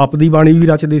 ਉਹ ਮਤਲਬ ਆਪਦੀ ਬਾਣੀ ਵੀ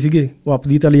ਰਚਦੇ ਸੀਗੇ, ਉਹ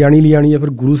ਆਪਦੀ ਤਾਂ ਲਿਆਣੀ ਹੈ। ਫਿਰ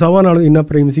ਗੁਰੂ ਸਾਹਿਬਾਂ ਨਾਲ ਇੰਨਾ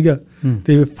ਪ੍ਰੇਮ ਸੀਗਾ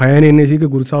ਅਤੇ ਫੈਨ ਇੰਨੇ ਸੀਗੇ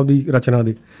ਗੁਰੂ ਸਾਹਿਬ ਦੀ ਰਚਨਾ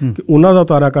ਦੇ ਕਿ ਉਹਨਾਂ ਦਾ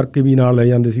ਉਤਾਰਾ ਕਰਕੇ ਵੀ ਨਾਲ ਲੈ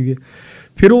ਜਾਂਦੇ ਸੀਗੇ।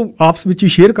 ਫਿਰ ਉਹ ਆਪਸ ਵਿੱਚ ਹੀ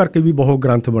ਸ਼ੇਅਰ ਕਰਕੇ ਵੀ ਬਹੁਤ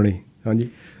ਗ੍ਰੰਥ ਬਣੇ। ਹਾਂਜੀ।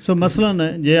 ਸੋ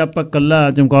ਮਸਲਨ ਜੇ ਆਪਾਂ ਇਕੱਲਾ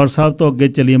ਚਮਕੌਰ ਸਾਹਿਬ ਤੋਂ ਅੱਗੇ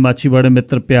ਚੱਲੀਏ, ਮਾਛੀਵਾੜੇ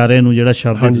ਮਿੱਤਰ ਪਿਆਰੇ ਨੂੰ ਜਿਹੜਾ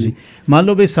ਸ਼ਬਦ ਸੀ, ਮੰਨ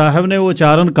ਲਓ ਵੀ ਸਾਹਿਬ ਨੇ ਉਹ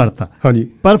ਉਚਾਰਨ ਕਰਤਾ, ਹਾਂਜੀ,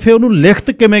 ਪਰ ਫਿਰ ਉਹਨੂੰ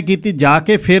ਲਿਖਤ ਕਿਵੇਂ ਕੀਤੀ? ਜਾ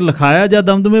ਕੇ ਫਿਰ ਲਿਖਾਇਆ ਜਾਂ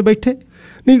ਦਮਦਮੇ ਬੈਠੇ?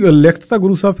 ਨਹੀਂ, ਲਿਖਤ ਤਾਂ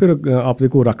ਗੁਰੂ ਸਾਹਿਬ ਫਿਰ ਆਪਣੇ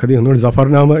ਕੋਲ ਰੱਖਦੇ ਹੁੰਦੇ।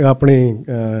 ਜ਼ਫਰਨਾਮਾ ਆਪਣੇ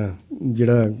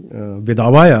ਜਿਹੜਾ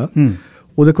ਵਿਦਾਵਾ ਆ,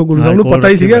 ਉਹ ਦੇਖੋ ਗੁਰੂ ਸਾਹਿਬ ਨੂੰ ਪਤਾ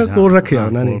ਹੀ ਸੀਗਾ, ਕੋਲ ਰੱਖਿਆ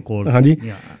ਉਹਨਾਂ ਨੇ। ਹਾਂਜੀ,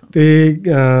 ਅਤੇ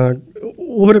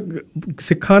ਉਹ ਫਿਰ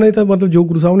ਸਿੱਖਾਂ ਨੇ ਤਾਂ ਮਤਲਬ ਜੋ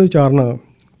ਗੁਰੂ ਸਾਹਿਬ ਨੇ ਉਚਾਰਨਾ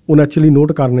ਉਹ ਨੈਚੁਰਲੀ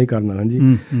ਨੋਟ ਕਰਨਾ ਹੀ ਕਰਨਾ। ਹਾਂਜੀ,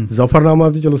 ਜ਼ਫਰਨਾਮਾ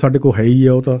ਤਾਂ ਚਲੋ ਸਾਡੇ ਕੋਲ ਹੈ ਹੀ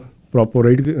ਆ, ਉਹ ਤਾਂ ਪ੍ਰੋਪਰ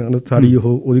ਰਾਈਟ ਸਾਰੀ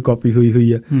ਉਹਦੀ ਕਾਪੀ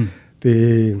ਹੋਈ ਹੈ।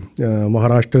 ਅਤੇ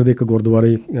ਮਹਾਰਾਸ਼ਟਰ ਦੇ ਇੱਕ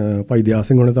ਗੁਰਦੁਆਰੇ ਭਾਈ ਦਿਆ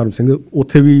ਸਿੰਘ ਹੋਣੇ, ਧਰਮ ਸਿੰਘ,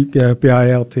 ਉੱਥੇ ਵੀ ਪਿਆ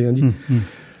ਆ ਉੱਥੇ। ਹਾਂਜੀ,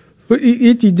 ਸੋ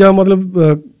ਇਹ ਚੀਜ਼ਾਂ ਮਤਲਬ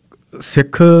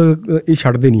ਸਿੱਖ ਇਹ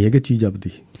ਛੱਡਦੇ ਨਹੀਂ ਹੈਗੇ ਚੀਜ਼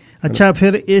ਆਪਦੀ। ਅੱਛਾ,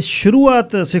 ਫਿਰ ਇਹ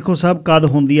ਸ਼ੁਰੂਆਤ ਸਿੱਖੋ ਸਾਹਿਬ ਕਦ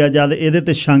ਹੁੰਦੀ ਆ ਜਦ ਇਹਦੇ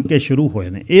ਤੇ ਸ਼ੰਕੇ ਸ਼ੁਰੂ ਹੋਏ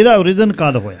ਨੇ? ਇਹਦਾ ਓਰੀਜਨ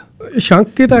ਕਦ ਹੋਇਆ?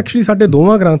 ਸ਼ੰਕੇ ਤਾਂ ਐਕਚੁਅਲੀ ਸਾਡੇ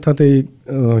ਦੋਵਾਂ ਗ੍ਰੰਥਾਂ 'ਤੇ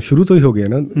ਸ਼ੁਰੂ ਤੋਂ ਹੀ ਹੋ ਗਏ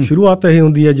ਨਾ। ਸ਼ੁਰੂਆਤ ਇਹ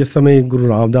ਹੁੰਦੀ ਹੈ ਜਿਸ ਸਮੇਂ ਗੁਰੂ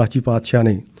ਰਾਮਦਾਸ ਜੀ ਪਾਤਸ਼ਾਹ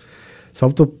ਨੇ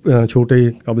ਸਭ ਤੋਂ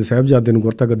ਛੋਟੇ ਆਪਣੇ ਸਾਹਿਬਜ਼ਾਦੇ ਨੂੰ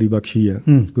ਗੁਰਤਾ ਗੱਦੀ ਬਖਸ਼ੀ ਹੈ।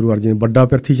 ਗੁਰੂ ਅਰਜਨ ਵੱਡਾ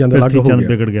ਪਿਰਥੀ ਚੰਦ ਅਲੱਗ ਹੋ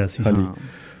ਵਿਗੜ ਗਿਆ ਸੀ। ਹਾਂਜੀ,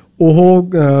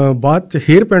 ਉਹ ਬਾਅਦ 'ਚ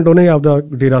ਹੇਰ ਪਿੰਡ ਉਹਨੇ ਆਪਦਾ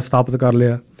ਡੇਰਾ ਸਥਾਪਿਤ ਕਰ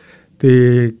ਲਿਆ,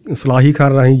 ਅਤੇ ਸਲਾਹੀ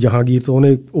ਖਾਨ ਰਾਹੀਂ ਜਹਾਂਗੀਰ ਤੋਂ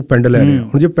ਉਹਨੇ ਉਹ ਪਿੰਡ ਲੈ ਲਿਆ।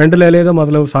 ਹੁਣ ਜੇ ਪਿੰਡ ਲੈ ਲਿਆ ਤਾਂ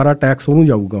ਮਤਲਬ ਸਾਰਾ ਟੈਕਸ ਉਹਨੂੰ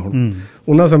ਜਾਊਗਾ। ਹੁਣ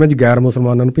ਉਹਨਾਂ ਸਮੇਂ 'ਚ ਗੈਰ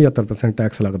ਮੁਸਲਮਾਨਾਂ ਨੂੰ 75%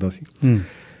 ਟੈਕਸ ਲੱਗਦਾ ਸੀ।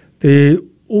 ਅਤੇ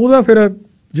ਉਹਦਾ ਫਿਰ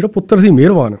ਜਿਹੜਾ ਪੁੱਤਰ ਸੀ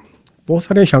ਮਿਹਰਬਾਨ, ਬਹੁਤ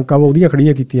ਸਾਰੀਆਂ ਸ਼ੰਕਾਵਾਂ ਉਹਦੀਆਂ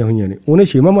ਖੜੀਆਂ ਕੀਤੀਆਂ ਹੋਈਆਂ ਨੇ। ਉਹਨੇ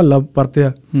 6ਵਾਂ ਮਹੱਲਾ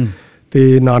ਵਰਤਿਆ ਅਤੇ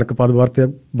ਨਾਨਕ ਪਦ ਵਰਤਿਆ,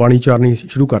 ਬਾਣੀ ਚਾਰਨੀ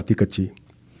ਸ਼ੁਰੂ ਕਰਤੀ ਕੱਚੀ।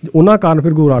 ਉਹਨਾਂ ਕਾਰਨ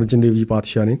ਫਿਰ ਗੁਰੂ ਅਰਜਨ ਦੇਵ ਜੀ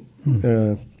ਪਾਤਸ਼ਾਹ ਨੇ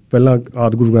ਪਹਿਲਾਂ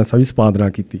ਆਦਿ ਗੁਰੂ ਗ੍ਰੰਥ ਸਾਹਿਬ ਦੀ ਸੰਪਾਦਨਾ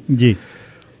ਕੀਤੀ ਜੀ।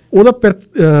 ਉਹਦਾ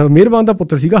ਮਿਹਰਬਾਨ ਦਾ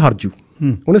ਪੁੱਤਰ ਸੀਗਾ ਹਰਜੂ,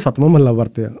 ਉਹਨੇ 7ਵਾਂ ਮਹੱਲਾ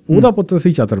ਵਰਤਿਆ। ਉਹਦਾ ਪੁੱਤਰ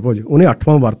ਸੀ ਚਤਰਭੁਜ, ਉਹਨੇ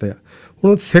 8ਵਾਂ ਵਰਤਿਆ।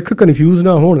 ਹੁਣ ਸਿੱਖ ਕਨਫਿਊਜ਼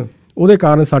ਨਾ ਹੋਣ ਉਹਦੇ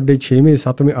ਕਾਰਨ ਸਾਡੇ 6ਵੇਂ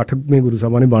 7ਵੇਂ 8ਵੇਂ ਗੁਰੂ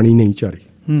ਸਾਹਿਬਾਂ ਨੇ ਬਾਣੀ ਨਹੀਂ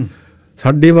ਚਾਰੀ।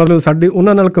 ਸਾਡੇ ਮਤਲਬ ਸਾਡੇ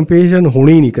ਉਹਨਾਂ ਨਾਲ ਕੰਪੈਰੀਜ਼ਨ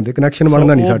ਹੋਣੀ ਨਹੀਂ, ਕਦੇ ਕਨੈਕਸ਼ਨ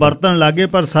ਬਣਨਾ ਨਹੀਂ। ਸਾਡੇ ਵਰਤਣ ਲੱਗੇ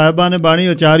ਪਰ ਸਾਹਿਬਾਂ ਨੇ ਬਾਣੀ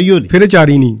ਉਚਾਰੀ ਹੋਈ, ਫਿਰ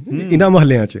ਉਚਾਰੀ ਨਹੀਂ ਇਹਨਾਂ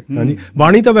ਮਹੱਲਿਆਂ 'ਚ। ਹਾਂਜੀ,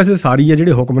 ਬਾਣੀ ਤਾਂ ਵੈਸੇ ਸਾਰੀ ਹੈ,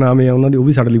 ਜਿਹੜੇ ਹੁਕਮਨਾਮੇ ਆ ਉਹਨਾਂ ਦੇ ਉਹ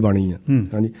ਵੀ ਸਾਡੇ ਲਈ ਬਾਣੀ ਆ।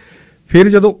 ਹਾਂਜੀ, ਫਿਰ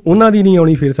ਜਦੋਂ ਉਹਨਾਂ ਦੀ ਨਹੀਂ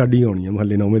ਆਉਣੀ ਫਿਰ ਸਾਡੀ ਆਉਣੀ ਆ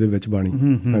ਮਹੱਲੇ 9ਵੇਂ ਦੇ ਵਿੱਚ ਬਾਣੀ।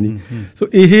 ਹਾਂਜੀ, ਸੋ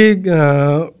ਇਹ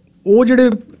ਉਹ ਜਿਹੜੇ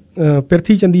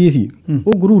ਪਿਰਥੀ ਚੰਦੀਏ ਸੀ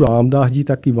ਉਹ ਗੁਰੂ ਰਾਮਦਾਸ ਜੀ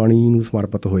ਤੱਕ ਹੀ ਬਾਣੀ ਨੂੰ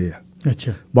ਸਮਰਪਿਤ ਹੋਏ ਆ।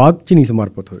 ਅੱਛਾ, ਬਾਅਦ 'ਚ ਨਹੀਂ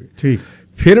ਸਮਰਪਿਤ ਹੋਏ। ਠੀਕ।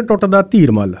 ਫਿਰ ਟੁੱਟਦਾ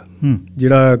ਧੀਰਮਲ,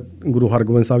 ਜਿਹੜਾ ਗੁਰੂ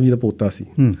ਹਰਗੋਬਿੰਦ ਸਾਹਿਬ ਜੀ ਦਾ ਪੋਤਾ ਸੀ।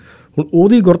 ਹੁਣ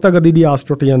ਉਹਦੀ ਗੁਰਤਾ ਗੱਦੀ ਦੀ ਆਸ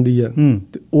ਟੁੱਟ ਜਾਂਦੀ ਆ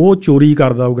ਤੇ ਉਹ ਚੋਰੀ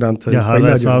ਕਰਦਾ ਉਹ ਗ੍ਰੰਥ,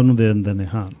 ਹਾਰਾ ਸਾਹਿਬ ਨੂੰ ਦੇ ਦਿੰਦੇ ਨੇ।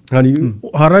 ਹਾਂ, ਹਾਂਜੀ,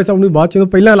 ਹਾਰਾ ਸਾਹਿਬ ਨੂੰ ਬਾਅਦ 'ਚ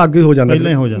ਪਹਿਲਾਂ ਲਾਗੇ ਹੋ ਜਾਂਦਾ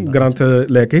ਗ੍ਰੰਥ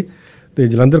ਲੈ ਕੇ, ਤੇ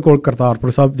ਜਲੰਧਰ ਕੋਲ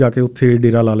ਕਰਤਾਰਪੁਰ ਸਾਹਿਬ ਜਾ ਕੇ ਉੱਥੇ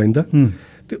ਡੇਰਾ ਲਾ ਲੈਂਦਾ।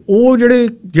 ਤੇ ਉਹ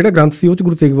ਜਿਹੜਾ ਗ੍ਰੰਥ ਸੀ ਉਹ 'ਚ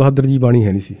ਗੁਰੂ ਤੇਗ ਬਹਾਦਰ ਜੀ ਬਾਣੀ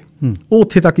ਹੈ ਨਹੀਂ ਸੀ, ਉਹ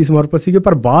ਉੱਥੇ ਤੱਕ ਹੀ ਸਮਰਪਿਤ ਸੀਗੇ।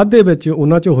 ਪਰ ਬਾਅਦ ਦੇ ਵਿੱਚ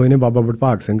ਉਹਨਾਂ 'ਚ ਹੋਏ ਨੇ ਬਾਬਾ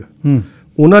ਵਡਭਾਗ ਸਿੰਘ,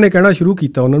 ਉਹਨਾਂ ਨੇ ਕਹਿਣਾ ਸ਼ੁਰੂ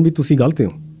ਕੀਤਾ ਉਹਨਾਂ ਨੂੰ ਵੀ ਤੁਸੀਂ ਗਲਤ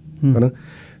ਹੋ, ਹੈ ਨਾ।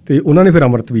 ਅਤੇ ਉਹਨਾਂ ਨੇ ਫਿਰ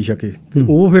ਅੰਮ੍ਰਿਤ ਵੀ ਛਕੇ, ਅਤੇ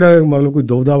ਉਹ ਫਿਰ ਮਤਲਬ ਕੋਈ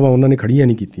ਦੁਵਿਧਾਵਾਂ ਉਹਨਾਂ ਨੇ ਖੜੀਆਂ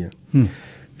ਨਹੀਂ ਕੀਤੀਆਂ।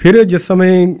 ਫਿਰ ਜਿਸ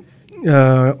ਸਮੇਂ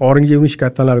ਔਰੰਗਜ਼ੇਬ ਨੂੰ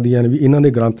ਸ਼ਿਕਾਇਤਾਂ ਲੱਗਦੀਆਂ ਨੇ ਵੀ ਇਹਨਾਂ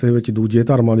ਦੇ ਗ੍ਰੰਥ ਦੇ ਵਿੱਚ ਦੂਜੇ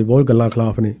ਧਰਮਾਂ ਦੇ ਬਹੁਤ ਗੱਲਾਂ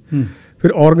ਖਿਲਾਫ ਨੇ,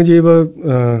 ਫਿਰ ਔਰੰਗਜ਼ੇਬ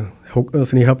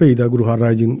ਸੁਨੇਹਾ ਭੇਜਦਾ ਗੁਰੂ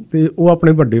ਹਰਰਾਏ ਜੀ ਨੂੰ, ਅਤੇ ਉਹ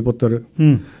ਆਪਣੇ ਵੱਡੇ ਪੁੱਤਰ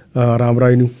ਰਾਮ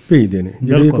ਰਾਏ ਨੂੰ ਭੇਜਦੇ ਨੇ,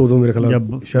 ਜਿਹੜੇ ਉਦੋਂ ਮੇਰੇ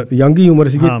ਖਿਲਾਫ ਯੰਗ ਹੀ ਉਮਰ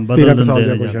ਸੀਗੀ, 13 ਸਾਲ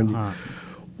ਜਾਂ ਕੁਛ। ਹਾਂਜੀ,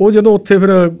 ਉਹ ਜਦੋਂ ਉੱਥੇ ਫਿਰ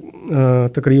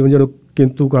ਤਕਰੀਬਨ ਜਦੋਂ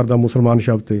ਕਿੰਤੂ ਕਰਦਾ ਮੁਸਲਮਾਨ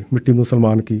ਸ਼ਬਦ 'ਤੇ ਮਿੱਟੀ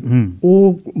ਮੁਸਲਮਾਨ ਕੀ,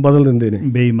 ਉਹ ਬਦਲ ਦਿੰਦੇ ਨੇ,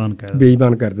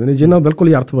 ਬੇਈਮਾਨ ਕਰਦੇ ਨੇ, ਜਿਹਨਾਂ ਬਿਲਕੁਲ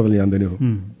ਹੀ ਅਰਥ ਬਦਲ ਜਾਂਦੇ ਨੇ ਉਹ।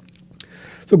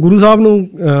 ਸੋ ਗੁਰੂ ਸਾਹਿਬ ਨੂੰ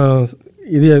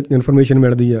ਇਹਦੀ ਇਨਫੋਰਮੇਸ਼ਨ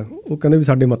ਮਿਲਦੀ ਆ, ਉਹ ਕਹਿੰਦੇ ਵੀ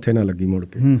ਸਾਡੇ ਮੱਥੇ ਨਾ ਲੱਗੀ ਮੁੜ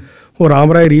ਕੇ। ਉਹ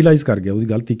ਰਾਮ ਰਾਏ ਰੀਅਲਾਈਜ਼ ਕਰ ਗਿਆ ਉਹਦੀ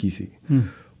ਗਲਤੀ ਕੀ ਸੀ।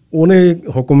 ਉਹਨੇ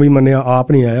ਹੁਕਮ ਵੀ ਮੰਨਿਆ,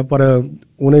 ਆਪ ਨਹੀਂ ਆਇਆ, ਪਰ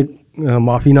ਉਹਨੇ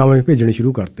ਮਾਫੀਨਾਮੇ ਭੇਜਣੇ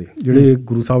ਸ਼ੁਰੂ ਕਰਤੇ ਜਿਹੜੇ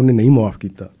ਗੁਰੂ ਸਾਹਿਬ ਨੇ ਨਹੀਂ ਮੁਆਫ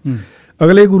ਕੀਤਾ।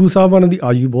 ਅਗਲੇ ਗੁਰੂ ਸਾਹਿਬਾਨਾਂ ਦੀ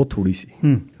ਆਯੂ ਬਹੁਤ ਥੋੜ੍ਹੀ ਸੀ।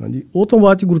 ਹਾਂਜੀ, ਉਹ ਤੋਂ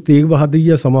ਬਾਅਦ 'ਚ ਗੁਰੂ ਤੇਗ ਬਹਾਦਰ ਜੀ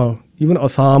ਦਾ ਸਮਾਂ ਈਵਨ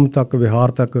ਅਸਾਮ ਤੱਕ,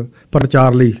 ਬਿਹਾਰ ਤੱਕ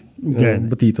ਪ੍ਰਚਾਰ ਲਈ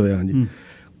ਬਤੀਤ ਹੋਇਆ। ਹਾਂਜੀ,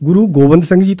 ਗੁਰੂ ਗੋਬਿੰਦ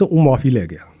ਸਿੰਘ ਜੀ ਤੋਂ ਉਹ ਮਾਫੀ ਲੈ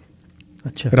ਗਿਆ।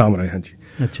 ਅੱਛਾ, ਰਾਮ ਰਾਏ। ਹਾਂਜੀ,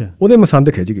 ਅੱਛਾ, ਉਹਦੇ ਮਸੰਦ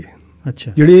ਖਿੱਚ ਗਏ।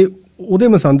 ਅੱਛਾ, ਜਿਹੜੇ ਉਹਦੇ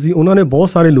ਮਸੰਦ ਸੀ ਉਹਨਾਂ ਨੇ ਬਹੁਤ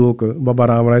ਸਾਰੇ ਲੋਕ ਬਾਬਾ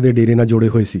ਰਾਮ ਰਾਏ ਦੇ ਡੇਰੇ ਨਾਲ ਜੁੜੇ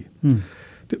ਹੋਏ ਸੀ,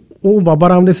 ਅਤੇ ਉਹ ਬਾਬਾ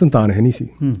ਰਾਮ ਦੇ ਸੰਤਾਨ ਹੈ ਨਹੀਂ ਸੀ।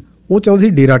 ਉਹ ਚਾਹੁੰਦੇ ਸੀ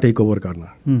ਡੇਰਾ ਟੇਕ ਓਵਰ ਕਰਨਾ,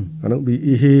 ਹੈ ਨਾ, ਵੀ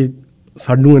ਇਹ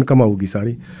ਸਾਨੂੰ ਇਨਕਮ ਆਊਗੀ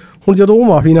ਸਾਰੀ। ਹੁਣ ਜਦੋਂ ਉਹ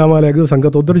ਮਾਫੀਨਾਮਾ ਲੈ ਗਏ, ਉਹ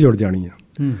ਸੰਗਤ ਉੱਧਰ ਜੁੜ ਜਾਣੀ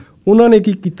ਆ। ਉਹਨਾਂ ਨੇ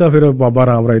ਕੀ ਕੀਤਾ, ਫਿਰ ਬਾਬਾ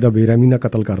ਰਾਮ ਰਾਏ ਦਾ ਬੇਰਹਿਮੀ ਨਾਲ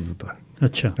ਕਤਲ ਕਰ ਦਿੱਤਾ।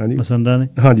 ਅੱਛਾ, ਹਾਂਜੀ, ਮਸੰਦਾਂ ਨੇ।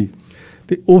 ਹਾਂਜੀ,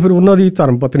 ਅਤੇ ਉਹ ਫਿਰ ਉਹਨਾਂ ਦੀ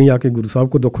ਧਰਮ ਪਤਨੀ ਆ ਕੇ ਗੁਰੂ ਸਾਹਿਬ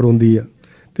ਕੋਲ ਦੁੱਖ ਰੋਂਦੀ ਆ।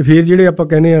 ਅਤੇ ਫਿਰ ਜਿਹੜੇ ਆਪਾਂ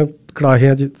ਕਹਿੰਦੇ ਆ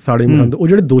ਕੜਾਹਿਆਂ 'ਚ ਸਾੜੇ ਮਸੰਦ, ਉਹ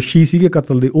ਜਿਹੜੇ ਦੋਸ਼ੀ ਸੀਗੇ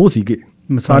ਕਤਲ ਦੇ ਉਹ ਸੀਗੇ,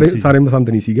 ਸਾਰੇ ਮਸੰਦ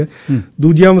ਨਹੀਂ ਸੀਗੇ।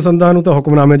 ਦੂਜੀਆਂ ਮਸੰਦਾਂ ਨੂੰ ਤਾਂ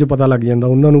ਹੁਕਮਨਾਮੇ 'ਚ ਪਤਾ ਲੱਗ ਜਾਂਦਾ,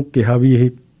 ਉਹਨਾਂ ਨੂੰ ਕਿਹਾ ਵੀ ਇਹ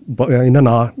ਇਹਨਾਂ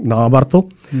ਨਾਂ ਵਰਤੋ।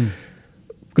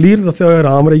 ਕਲੀਅਰ ਦੱਸਿਆ ਹੋਇਆ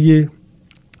ਰਾਮ ਰਹੀਏ,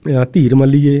 ਧੀਰ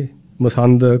ਮੱਲੀਏ,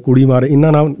 ਮਸੰਦ, ਕੁੜੀ ਮਾਰੇ,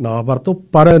 ਇਹਨਾਂ ਨਾਲ ਨਾਂ ਵਰਤੋ।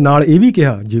 ਪਰ ਨਾਲ ਇਹ ਵੀ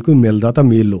ਕਿਹਾ ਜੇ ਕੋਈ ਮਿਲਦਾ ਤਾਂ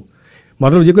ਮੇਲ ਲਓ,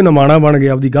 ਮਤਲਬ ਜੇ ਕੋਈ ਨਿਮਾਣਾ ਬਣ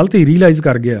ਗਿਆ, ਆਪਦੀ ਗਲਤੀ ਰੀਅਲਾਈਜ਼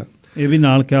ਕਰ ਗਿਆ, ਇਹ ਵੀ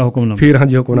ਨਾਲ ਕਿਹਾ ਹੁਕਮਨਾਮਾ। ਫਿਰ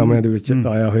ਹਾਂਜੀ ਹੁਕਮਨਾਮਿਆਂ ਦੇ ਵਿੱਚ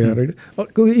ਆਇਆ ਹੋਇਆ,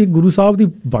 ਕਿਉਂਕਿ ਇਹ ਗੁਰੂ ਸਾਹਿਬ ਦੀ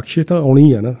ਬਖਸ਼ਿਸ਼ ਤਾਂ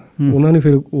ਆਉਣੀ ਆ ਨਾ, ਉਹਨਾਂ ਨੇ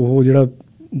ਫਿਰ ਉਹ ਜਿਹੜਾ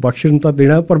ਬਖਸ਼ਣ ਤਾਂ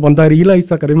ਦੇਣਾ, ਪਰ ਬੰਦਾ ਰੀਅਲਾਈਜ਼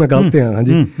ਤਾਂ ਕਰੇ ਮੈਂ ਗਲਤ ਹਾਂ।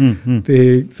 ਹਾਂਜੀ,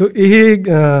 ਤੇ ਸੋ ਇਹ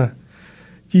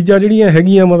ਚੀਜ਼ਾਂ ਜਿਹੜੀਆਂ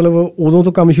ਹੈਗੀਆਂ, ਮਤਲਬ ਉਦੋਂ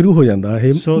ਤੋਂ ਕੰਮ ਸ਼ੁਰੂ ਹੋ ਜਾਂਦਾ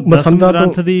ਇਹ ਮਸੰਦਾਂ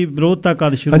ਤੋਂ। ਦੀ ਵਿਰੋਧਤਾ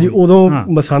ਕਦ ਸ਼ੁਰੂ? ਹਾਂਜੀ, ਉਦੋਂ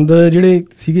ਮਸੰਦ ਜਿਹੜੇ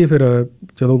ਸੀਗੇ, ਫਿਰ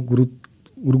ਜਦੋਂ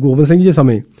ਗੁਰੂ ਗੋਬਿੰਦ ਸਿੰਘ ਜੀ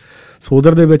ਸਮੇਂ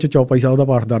ਸੋਦਰ ਦੇ ਵਿੱਚ ਚੌਪਈ ਸਾਹਿਬ ਦਾ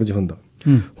ਪਾਠ ਦਰਜ ਹੁੰਦਾ,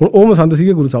 ਹੁਣ ਉਹ ਮਸੰਦ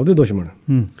ਸੀਗੇ ਗੁਰੂ ਸਾਹਿਬ ਦੇ ਦੁਸ਼ਮਣ।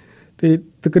 ਤੇ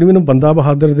ਤਕਰੀਬਨ ਬੰਦਾ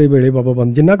ਬਹਾਦਰ ਦੇ ਵੇਲੇ ਬਾਬਾ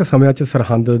ਬੰਦਾ, ਜਿੰਨਾ ਕੁ ਸਮਿਆਂ 'ਚ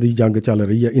ਸਰਹੰਦ ਦੀ ਜੰਗ ਚੱਲ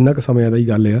ਰਹੀ ਹੈ, ਇੰਨਾ ਕੁ ਸਮਿਆਂ ਦਾ ਹੀ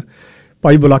ਗੱਲ ਆ,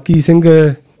 ਭਾਈ ਬੁਲਾਕੀ ਸਿੰਘ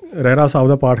ਰਹਿਰਾ ਸਾਹਿਬ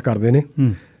ਦਾ ਪਾਠ ਕਰਦੇ ਨੇ,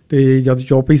 ਤੇ ਜਦ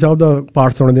ਚੌਪਈ ਸਾਹਿਬ ਦਾ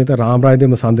ਪਾਠ ਸੁਣਦੇ ਤਾਂ ਰਾਮ ਰਾਜ ਦੇ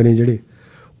ਮਸੰਦ ਨੇ ਜਿਹੜੇ,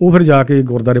 ਉਹ ਫਿਰ ਜਾ ਕੇ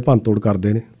ਗੁਰਦੁਆਰੇ ਭੰਨ ਤੋੜ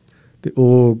ਕਰਦੇ ਨੇ, ਤੇ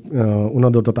ਉਹ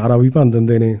ਉਹਨਾਂ ਦਾ ਤਤਾਰਾ ਵੀ ਭੰਨ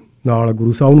ਦਿੰਦੇ ਨੇ, ਨਾਲ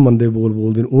ਗੁਰੂ ਸਾਹਿਬ ਨੂੰ ਮੰਦੇ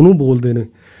ਬੋਲਦੇ ਨੇ, ਉਹਨੂੰ ਬੋਲਦੇ ਨੇ।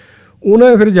 ਉਹਨਾਂ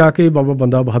ਨੇ ਫਿਰ ਜਾ ਕੇ ਬਾਬਾ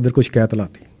ਬੰਦਾ ਬਹਾਦਰ ਕੋਲ ਸ਼ਿਕਾਇਤ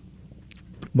ਲਾਤੀ,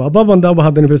 ਬਾਬਾ ਬੰਦਾ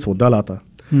ਬਹਾਦਰ ਨੇ ਫਿਰ ਸੌਦਾ ਲਾਤਾ।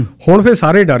 ਹੁਣ ਫਿਰ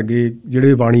ਸਾਰੇ ਡਰ ਗਏ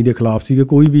ਜਿਹੜੇ ਬਾਣੀ ਦੇ ਖਿਲਾਫ ਸੀਗੇ,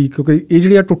 ਕੋਈ ਵੀ, ਕਿਉਂਕਿ ਇਹ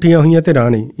ਜਿਹੜੀਆਂ ਟੁੱਟੀਆਂ ਹੋਈਆਂ ਧਿਰਾਂ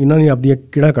ਨੇ, ਇਹਨਾਂ ਨੇ ਆਪਦੀਆਂ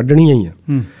ਕਿਹੜਾ ਕੱਢਣੀਆਂ ਹੀ ਆ।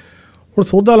 ਹੁਣ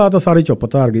ਸੌਦਾ ਲਾ ਤਾਂ ਸਾਰੇ ਚੁੱਪ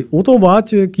ਧਾਰ ਗਏ। ਉਹ ਤੋਂ ਬਾਅਦ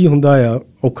 'ਚ ਕੀ ਹੁੰਦਾ ਆ,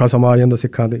 ਔਖਾ ਸਮਾਂ ਆ ਜਾਂਦਾ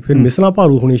ਸਿੱਖਾਂ ਦੇ, ਫਿਰ ਮਿਸਲਾਂ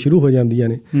ਭਾਰੂ ਹੋਣੀਆਂ ਸ਼ੁਰੂ ਹੋ ਜਾਂਦੀਆਂ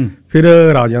ਨੇ, ਫਿਰ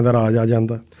ਰਾਜਿਆਂ ਦਾ ਰਾਜ ਆ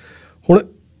ਜਾਂਦਾ। ਹੁਣ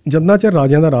ਜਿੰਨਾ ਚਿਰ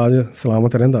ਰਾਜਿਆਂ ਦਾ ਰਾਜ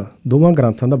ਸਲਾਮਤ ਰਹਿੰਦਾ, ਦੋਵਾਂ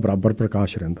ਗ੍ਰੰਥਾਂ ਦਾ ਬਰਾਬਰ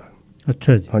ਪ੍ਰਕਾਸ਼ ਰਹਿੰਦਾ।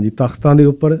 ਅੱਛਾ ਜੀ। ਹਾਂਜੀ, ਤਖਤਾਂ ਦੇ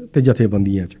ਉੱਪਰ ਤੇ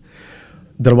ਜਥੇਬੰਦੀਆਂ 'ਚ।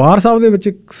 ਦਰਬਾਰ ਸਾਹਿਬ ਦੇ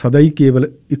ਵਿੱਚ ਸਦਾ ਹੀ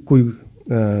ਕੇਵਲ ਇੱਕੋ ਹੀ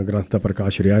ਗ੍ਰੰਥ ਦਾ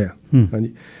ਪ੍ਰਕਾਸ਼ ਰਿਹਾ ਆ। ਹਾਂਜੀ,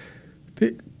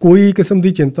 ਤੇ ਕੋਈ ਕਿਸਮ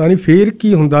ਦੀ ਚਿੰਤਾ ਨਹੀਂ। ਫਿਰ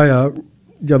ਕੀ ਹੁੰਦਾ ਆ,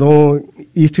 ਜਦੋਂ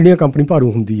ਈਸਟ ਇੰਡੀਆ ਕੰਪਨੀ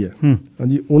ਭਾਰੂ ਹੁੰਦੀ ਹੈ,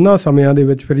 ਹਾਂਜੀ, ਉਹਨਾਂ ਸਮਿਆਂ ਦੇ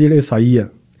ਵਿੱਚ ਫਿਰ ਜਿਹੜੇ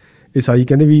ਈਸਾਈ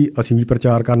ਕਹਿੰਦੇ ਵੀ ਅਸੀਂ ਵੀ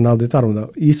ਪ੍ਰਚਾਰ ਕਰਨਾ ਆਪਦੇ ਧਰਮ ਦਾ।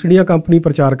 ਈਸਟ ਇੰਡੀਆ ਕੰਪਨੀ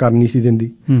ਪ੍ਰਚਾਰ ਕਰਨ ਨਹੀਂ ਸੀ ਦਿੰਦੀ,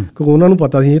 ਕਿਉਂਕਿ ਉਹਨਾਂ ਨੂੰ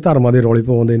ਪਤਾ ਸੀ ਇਹ ਧਰਮਾਂ ਦੇ ਰੌਲੇ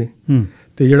ਪਵਾਉਂਦੇ ਨੇ,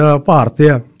 ਤੇ ਜਿਹੜਾ ਭਾਰਤ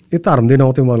ਆ ਇਹ ਧਰਮ ਦੇ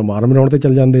ਨਾਂ 'ਤੇ ਮਾਰ ਮਰਾਉਣ 'ਤੇ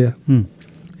ਚੱਲ ਜਾਂਦੇ ਆ।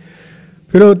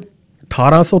 ਫਿਰ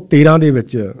 1813 ਦੇ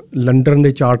ਵਿੱਚ ਲੰਡਨ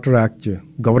ਦੇ ਚਾਰਟਰ ਐਕਟ 'ਚ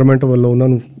ਗਵਰਨਮੈਂਟ ਵੱਲੋਂ ਉਹਨਾਂ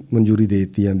ਨੂੰ ਮਨਜ਼ੂਰੀ ਦੇ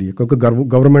ਦਿੱਤੀ ਜਾਂਦੀ ਹੈ, ਕਿਉਂਕਿ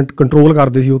ਗਵਰਨਮੈਂਟ ਕੰਟਰੋਲ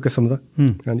ਕਰਦੇ ਸੀ ਉਹ ਕਿਸਮ ਦਾ।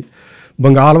 ਹਾਂਜੀ,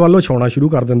 ਬੰਗਾਲ ਵੱਲੋਂ ਛਾਉਣਾ ਸ਼ੁਰੂ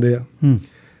ਕਰ ਦਿੰਦੇ ਆ।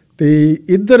 ਤੇ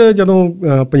ਇੱਧਰ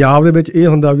ਜਦੋਂ ਪੰਜਾਬ ਦੇ ਵਿੱਚ ਇਹ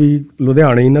ਹੁੰਦਾ ਵੀ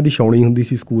ਲੁਧਿਆਣੇ ਇਹਨਾਂ ਦੀ ਛਾਉਣੀ ਹੁੰਦੀ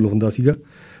ਸੀ, ਸਕੂਲ ਹੁੰਦਾ ਸੀਗਾ,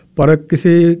 ਪਰ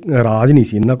ਕਿਸੇ ਰਾਜ ਨਹੀਂ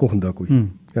ਸੀ ਇਹਨਾਂ ਕੋਲ ਹੁੰਦਾ ਕੋਈ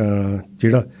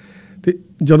ਜਿਹੜਾ। ਤੇ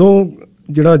ਜਦੋਂ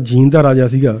ਜਿਹੜਾ ਜੀਂਦ ਦਾ ਰਾਜਾ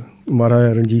ਸੀਗਾ,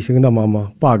 ਮਹਾਰਾਜਾ ਰਣਜੀਤ ਸਿੰਘ ਦਾ ਮਾਮਾ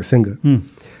ਭਾਗ ਸਿੰਘ,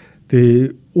 ਤੇ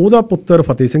ਉਹਦਾ ਪੁੱਤਰ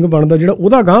ਫਤਿਹ ਸਿੰਘ ਬਣਦਾ, ਜਿਹੜਾ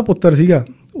ਉਹਦਾ ਗਾਂਹ ਪੁੱਤਰ ਸੀਗਾ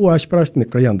ਉਹ ਐਸ਼ਪ੍ਰਸਤ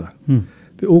ਨਿਕਲ ਜਾਂਦਾ,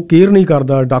 ਤੇ ਉਹ ਕੇਅਰ ਨਹੀਂ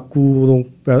ਕਰਦਾ। ਡਾਕੂ ਉਦੋਂ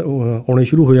ਆਉਣੇ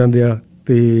ਸ਼ੁਰੂ ਹੋ ਜਾਂਦੇ ਆ,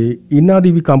 ਤੇ ਇਹਨਾਂ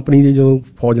ਦੀ ਵੀ ਕੰਪਨੀ ਦੀ ਜਦੋਂ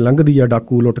ਫੌਜ ਲੰਘਦੀ ਆ,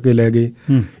 ਡਾਕੂ ਲੁੱਟ ਕੇ ਲੈ ਗਏ,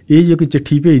 ਇਹ ਜੇ ਕੋਈ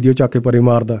ਚਿੱਠੀ ਭੇਜਦੀ ਉਹ ਚੱਕ ਕੇ ਪਰੇ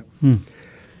ਮਾਰਦਾ,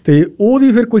 ਤੇ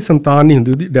ਉਹਦੀ ਫਿਰ ਕੋਈ ਸੰਤਾਨ ਨਹੀਂ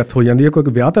ਹੁੰਦੀ, ਉਹਦੀ ਡੈਥ ਹੋ ਜਾਂਦੀ ਹੈ।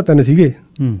 ਕਿਉਂਕਿ ਵਿਆਹ ਤਾਂ 3 ਸੀਗੇ,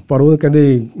 ਪਰ ਉਹ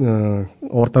ਕਹਿੰਦੇ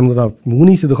ਔਰਤਾਂ ਨੂੰ ਤਾਂ ਮੂੰਹ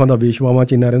ਨਹੀਂ ਸੀ ਦਿਖਾਉਂਦਾ, ਵੇਸ਼ਵਾਵਾਂ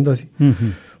 'ਚ ਇੰਨਾ ਰਹਿੰਦਾ ਸੀ।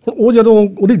 ਹੁਣ ਉਹ ਜਦੋਂ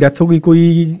ਉਹਦੀ ਡੈਥ ਹੋ ਗਈ,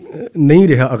 ਕੋਈ ਨਹੀਂ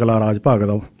ਰਿਹਾ ਅਗਲਾ ਰਾਜ ਭਾਗ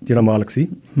ਦਾ ਜਿਹੜਾ ਮਾਲਕ ਸੀ,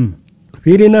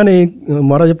 ਫਿਰ ਇਹਨਾਂ ਨੇ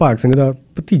ਮਹਾਰਾਜਾ ਭਾਗ ਸਿੰਘ ਦਾ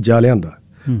ਭਤੀਜਾ ਲਿਆਂਦਾ,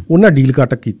 ਉਹਨਾਂ ਡੀਲ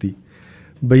ਕੱਟ ਕੀਤੀ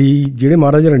ਬਈ ਜਿਹੜੇ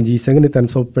ਮਹਾਰਾਜਾ ਰਣਜੀਤ ਸਿੰਘ ਨੇ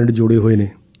 300 ਪਿੰਡ ਜੋੜੇ ਹੋਏ ਨੇ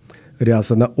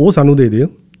ਰਿਆਸਤ ਨਾਲ, ਉਹ ਸਾਨੂੰ ਦੇ ਦਿਓ,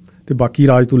 ਤੇ ਬਾਕੀ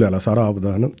ਰਾਜ ਤੂੰ ਲੈ ਲਾ ਸਾਰਾ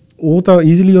ਆਪਦਾ, ਹੈ ਨਾ। ਉਹ ਤਾਂ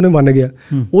ਈਜ਼ੀਲੀ ਉਹਨੇ ਮੰਨ ਗਿਆ।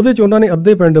 ਉਹਦੇ 'ਚ ਉਹਨਾਂ ਨੇ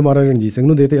ਅੱਧੇ ਪਿੰਡ ਮਹਾਰਾਜਾ ਰਣਜੀਤ ਸਿੰਘ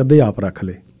ਨੂੰ ਦੇ ਤੇ ਅੱਧੇ ਆਪ ਰੱਖ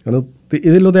ਲਏ, ਹੈ ਨਾ। ਤੇ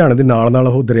ਇਹਦੇ ਲੁਧਿਆਣੇ ਦੇ ਨਾਲ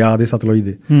ਉਹ ਦਰਿਆ ਦੇ ਸਤਲੁਜ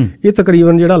ਦੇ, ਇਹ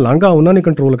ਤਕਰੀਬਨ ਜਿਹੜਾ ਲਾਂਘਾ ਉਹਨਾਂ ਨੇ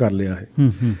ਕੰਟਰੋਲ ਕਰ ਲਿਆ ਹੈ।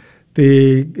 ਤੇ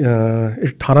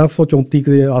 1834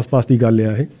 ਦੇ ਆਸ-ਪਾਸ ਦੀ ਗੱਲ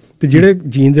ਆ ਇਹ। ਤੇ ਜਿਹੜੇ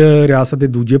ਜੀਂਦ ਰਿਆਸਤ ਦੇ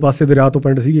ਦੂਜੇ ਪਾਸੇ ਦਰਿਆ ਤੋਂ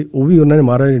ਪਿੰਡ ਸੀਗੇ, ਉਹ ਵੀ ਉਹਨਾਂ ਨੇ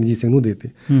ਮਹਾਰਾਜਾ ਰਣਜੀਤ ਸਿੰਘ ਨੂੰ ਦੇਤੇ।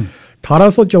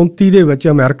 1834 ਦੇ ਵਿੱਚ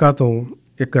ਅਮਰੀਕਾ ਤੋਂ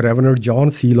ਇੱਕ ਰੈਵਨੈਂਟ ਜੌਨ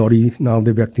ਸੀ ਲੌਰੀ ਨਾਮ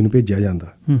ਦੇ ਵਿਅਕਤੀ ਨੂੰ ਭੇਜਿਆ ਜਾਂਦਾ।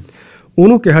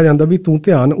 ਉਹਨੂੰ ਕਿਹਾ ਜਾਂਦਾ ਵੀ ਤੂੰ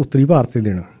ਧਿਆਨ ਉੱਤਰੀ ਭਾਰਤ 'ਤੇ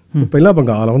ਦੇਣਾ। ਉਹ ਪਹਿਲਾਂ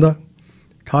ਬੰਗਾਲ ਆਉਂਦਾ,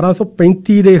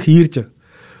 1835 ਦੇ ਅਖੀਰ 'ਚ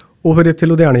ਉਹ ਫਿਰ ਇੱਥੇ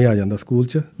ਲੁਧਿਆਣੇ ਆ ਜਾਂਦਾ ਸਕੂਲ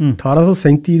 'ਚ।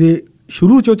 1837 ਦੇ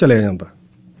ਸ਼ੁਰੂ 'ਚੋਂ ਚਲਿਆ ਜਾਂਦਾ,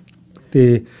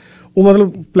 ਤੇ ਉਹ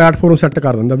ਮਤਲਬ ਪਲੈਟਫਾਰਮ ਸੈੱਟ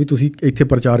ਕਰ ਦਿੰਦਾ ਵੀ ਤੁਸੀਂ ਇੱਥੇ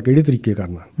ਪ੍ਰਚਾਰ ਕਿਹੜੇ ਤਰੀਕੇ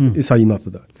ਕਰਨਾ ਈਸਾਈ ਮਤ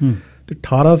ਦਾ। ਤੇ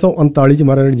 1839 'ਚ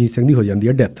ਮਹਾਰਾਜਾ ਰਣਜੀਤ ਸਿੰਘ ਦੀ ਹੋ ਜਾਂਦੀ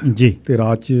ਹੈ ਡੈਥ, ਤੇ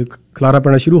ਰਾਜ 'ਚ ਖਲਾਰਾ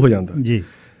ਪੈਣਾ ਸ਼ੁਰੂ ਹੋ ਜਾਂਦਾ।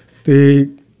 ਤੇ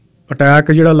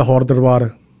ਅਟੈਕ ਜਿਹੜਾ ਲਾਹੌਰ ਦਰਬਾਰ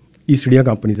ਈਸਟ ਇੰਡੀਆ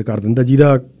ਕੰਪਨੀ 'ਤੇ ਕਰ ਦਿੰਦਾ,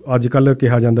 ਜਿਹਦਾ ਅੱਜ ਕੱਲ੍ਹ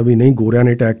ਕਿਹਾ ਜਾਂਦਾ ਵੀ ਨਹੀਂ ਗੋਰਿਆਂ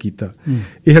ਨੇ ਅਟੈਕ ਕੀਤਾ।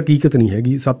 ਇਹ ਹਕੀਕਤ ਨਹੀਂ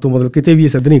ਹੈਗੀ, ਸਭ ਤੋਂ ਮਤਲਬ ਕਿਤੇ ਵੀ ਇਹ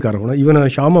ਸਿੱਧ ਨਹੀਂ ਕਰ ਹੋਣਾ। ਈਵਨ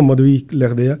ਸ਼ਾਹ ਮੁਹੰਮਦ ਵੀ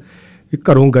ਲਿਖਦੇ ਆ ਕਿ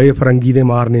ਘਰੋਂ ਗਏ ਫਰੰਗੀ ਦੇ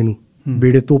ਮਾਰਨੇ ਨੂੰ,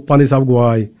 ਬੇੜੇ ਤੋਪਾਂ ਦੇ ਸਭ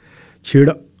ਗਵਾਏ, ਛੇੜ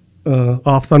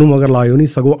ਆਫਤਾਂ ਨੂੰ ਮਗਰ ਲਾਇਓ ਨਹੀਂ,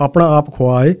 ਸਗੋਂ ਆਪਣਾ ਆਪ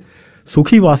ਖੁਆਏ,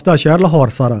 ਸੁਖੀ ਵਾਸਤਾ ਸ਼ਹਿਰ ਲਾਹੌਰ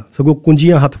ਸਾਰਾ, ਸਗੋਂ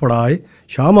ਕੁੰਜੀਆਂ ਹੱਥ ਫੜਾਏ।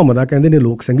 ਸ਼ਾਹ ਮੁਹੰਮਦ ਆ ਕਹਿੰਦੇ ਨੇ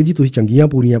ਲੋਕ ਸਿੰਘ ਜੀ ਤੁਸੀਂ ਚੰਗੀਆਂ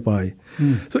ਪੂਰੀਆਂ ਪਾਏ।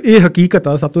 ਸੋ ਇਹ ਹਕੀਕਤ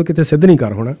ਆ, ਸਭ ਤੋਂ ਕਿਤੇ ਸਿੱਧ ਨਹੀਂ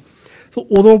ਕਰ ਹੋਣਾ। ਸੋ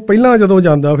ਉਦੋਂ ਪਹਿਲਾਂ ਜਦੋਂ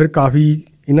ਜਾਂਦਾ, ਫਿਰ ਕਾਫੀ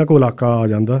ਇਹਨਾਂ ਕੋਲ ਇਲਾਕਾ ਆ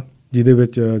ਜਾਂਦਾ, ਜਿਹਦੇ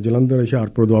ਵਿੱਚ ਜਲੰਧਰ,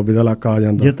 ਹੁਸ਼ਿਆਰਪੁਰ, ਦੁਆਬੇ ਦਾ ਇਲਾਕਾ ਆ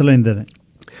ਜਾਂਦਾ, ਜਿੱਤ ਲੈਂਦੇ ਨੇ।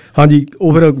 ਹਾਂਜੀ,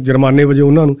 ਉਹ ਫਿਰ ਜੁਰਮਾਨੇ ਵਜੋਂ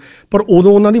ਉਹਨਾਂ ਨੂੰ, ਪਰ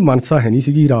ਉਦੋਂ ਉਹਨਾਂ ਦੀ ਮਨਸਾ ਹੈ ਨਹੀਂ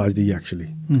ਸੀਗੀ ਰਾਜ ਦੀ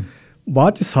ਐਕਚੁਅਲੀ।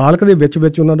 ਬਾਅਦ 'ਚ ਸਾਲਕ ਦੇ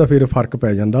ਵਿੱਚ ਉਹਨਾਂ ਦਾ ਫਿਰ ਫਰਕ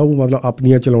ਪੈ ਜਾਂਦਾ, ਉਹ ਮਤਲਬ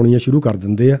ਆਪਣੀਆਂ ਚਲਾਉਣੀਆਂ ਸ਼ੁਰੂ ਕਰ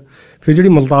ਦਿੰਦੇ ਆ। ਫਿਰ ਜਿਹੜੀ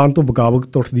ਮੁਲਤਾਨ ਤੋਂ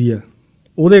ਬਗਾਵਤ ਉੱਠਦੀ ਹੈ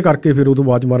ਉਹਦੇ ਕਰਕੇ ਫਿਰ ਉਹ ਤੋਂ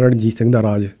ਬਾਅਦ ਮਹਾਰਾਜਾ ਰਣਜੀਤ ਸਿੰਘ ਦਾ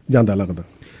ਰਾਜ ਜਾਂਦਾ ਲੱਗਦਾ।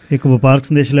 ਇੱਕ ਵਪਾਰਕ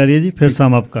ਸੰਦੇਸ਼ ਲੈ ਲਈਏ ਜੀ, ਫਿਰ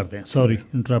ਸਮ ਅਪ ਕਰਦੇ ਹਾਂ। ਸੌਰੀ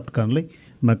ਇੰਟਰਪਟ ਕਰਨ ਲਈ,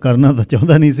 ਮੈਂ ਕਰਨਾ ਤਾਂ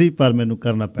ਚਾਹੁੰਦਾ ਨਹੀਂ ਸੀ ਪਰ ਮੈਨੂੰ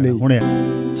ਕਰਨਾ ਪੈਣਾ ਹੁਣ।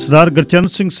 ਸਰਦਾਰ ਗੁਰਚਰਨ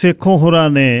ਸਿੰਘ ਸੇਖੋਂ ਹੋਰਾਂ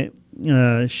ਨੇ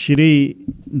ਸ਼੍ਰੀ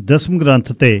ਦਸਮ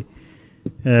ਗ੍ਰੰਥ 'ਤੇ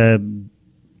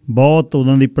ਬਹੁਤ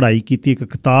ਉਹਨਾਂ ਦੀ ਪੜ੍ਹਾਈ ਕੀਤੀ। ਇੱਕ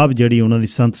ਕਿਤਾਬ ਜਿਹੜੀ ਉਹਨਾਂ ਦੀ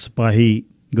ਸੰਤ ਸਿਪਾਹੀ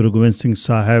ਗੁਰੂ ਗੋਬਿੰਦ ਸਿੰਘ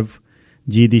ਸਾਹਿਬ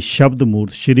ਜੀ ਦੀ ਸ਼ਬਦ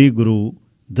ਮੂਰਤ ਸ਼੍ਰੀ ਗੁਰੂ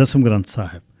ਦਸਮ ਗ੍ਰੰਥ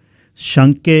ਸਾਹਿਬ,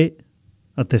 ਸ਼ੰਕੇ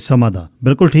ਅਤੇ ਸਮਾਧਾਨ।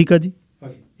 ਬਿਲਕੁਲ ਠੀਕ ਆ ਜੀ,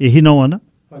 ਇਹੀ ਨਾਂ ਆ ਨਾ?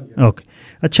 ਓਕੇ,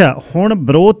 ਅੱਛਾ। ਹੁਣ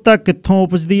ਵਿਰੋਧਤਾ ਕਿੱਥੋਂ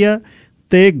ਉਪਜਦੀ ਆ?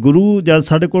 ਅਤੇ ਗੁਰੂ ਜਦ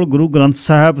ਸਾਡੇ ਕੋਲ ਗੁਰੂ ਗ੍ਰੰਥ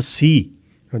ਸਾਹਿਬ ਸੀ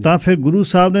ਤਾਂ ਫਿਰ ਗੁਰੂ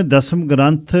ਸਾਹਿਬ ਨੇ ਦਸਮ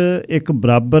ਗ੍ਰੰਥ ਇੱਕ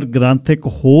ਬਰਾਬਰ ਗ੍ਰੰਥ ਇੱਕ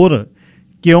ਹੋਰ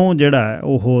ਕਿਉਂ ਜਿਹੜਾ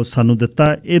ਉਹ ਸਾਨੂੰ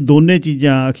ਦਿੱਤਾ? ਇਹ ਦੋਨੇ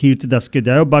ਚੀਜ਼ਾਂ ਅਖੀਰ 'ਚ ਦੱਸ ਕੇ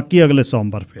ਜਾਇਓ, ਬਾਕੀ ਅਗਲੇ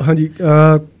ਸੋਮਵਾਰ ਫਿਰ। ਹਾਂਜੀ,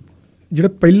 ਜਿਹੜਾ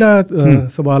ਪਹਿਲਾ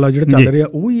ਸਵਾਲ ਆ ਜਿਹੜਾ ਚੱਲ ਰਿਹਾ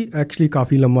ਉਹ ਹੀ ਐਕਚੁਅਲੀ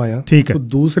ਕਾਫੀ ਲੰਮਾ ਆ। ਠੀਕ ਹੈ।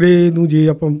 ਦੂਸਰੇ ਨੂੰ ਜੇ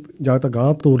ਆਪਾਂ ਜਾਂ ਤਾਂ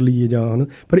ਗਾਂਹ ਤੋਰ ਲਈਏ ਜਾਂ ਹਨ,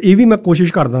 ਪਰ ਇਹ ਵੀ ਮੈਂ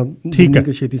ਕੋਸ਼ਿਸ਼ ਕਰਦਾ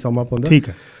ਕਿ ਛੇਤੀ ਸਮਾਂ ਪਾਉਂਦਾ। ਠੀਕ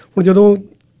ਹੈ। ਹੁਣ ਜਦੋਂ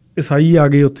ਈਸਾਈ ਆ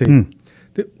ਗਏ ਉੱਥੇ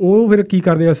ਤੇ ਉਹ ਫਿਰ ਕੀ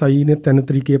ਕਰਦੇ ਆ, ਈਸਾਈ ਨੇ 3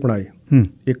 ਤਰੀਕੇ ਅਪਣਾਏ।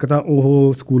 ਇੱਕ ਤਾਂ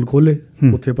ਉਹ ਸਕੂਲ ਖੋਲ੍ਹੇ,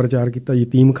 ਉੱਥੇ ਪ੍ਰਚਾਰ ਕੀਤਾ,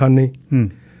 ਯਤੀਮਖਾਨੇ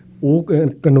ਉਹ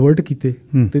ਕਨਵਰਟ ਕੀਤੇ,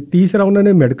 ਤੇ ਤੀਸਰਾ ਉਹਨਾਂ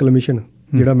ਨੇ ਮੈਡੀਕਲ ਮਿਸ਼ਨ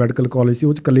ਜਿਹੜਾ ਮੈਡੀਕਲ ਕਾਲਜ ਸੀ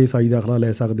ਉਹ 'ਚ ਇਕੱਲੇ ਈਸਾਈ ਦਾਖਲਾ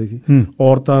ਲੈ ਸਕਦੇ ਸੀ,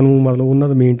 ਔਰਤਾਂ ਨੂੰ ਮਤਲਬ ਉਹਨਾਂ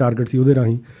ਦਾ ਮੇਨ ਟਾਰਗੇਟ ਸੀ ਉਹਦੇ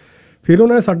ਰਾਹੀਂ। ਫਿਰ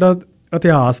ਉਹਨਾਂ ਨੇ ਸਾਡਾ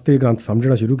ਇਤਿਹਾਸ ਤੇ ਗ੍ਰੰਥ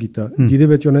ਸਮਝਣਾ ਸ਼ੁਰੂ ਕੀਤਾ, ਜਿਹਦੇ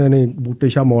ਵਿੱਚ ਉਹਨਾਂ ਨੇ ਬੂਟੇ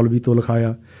ਸ਼ਾਹ ਮੌਲਵੀ ਤੋਂ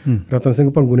ਲਿਖਾਇਆ, ਰਤਨ ਸਿੰਘ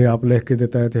ਭੰਗੂ ਨੇ ਆਪ ਲਿਖ ਕੇ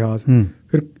ਦਿੱਤਾ ਇਤਿਹਾਸ।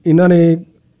 ਫਿਰ ਇਹਨਾਂ ਨੇ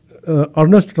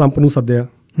ਅਰਨਸਟ ਟਰੰਪ ਨੂੰ ਸੱਦਿਆ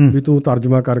ਵੀ ਤੂੰ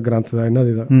ਤਰਜਮਾ ਕਰ ਗ੍ਰੰਥ ਦਾ ਇਹਨਾਂ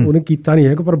ਦੇ ਦਾ। ਉਹਨੇ ਕੀਤਾ ਨਹੀਂ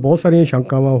ਹੈ ਕਿ ਪਰ ਬਹੁਤ ਸਾਰੀਆਂ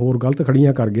ਸ਼ੰਕਾਵਾਂ ਹੋਰ ਗਲਤ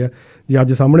ਖੜੀਆਂ ਕਰ ਗਿਆ। ਜੇ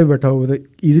ਅੱਜ ਸਾਹਮਣੇ ਬੈਠਾ ਹੋਵੇ ਤਾਂ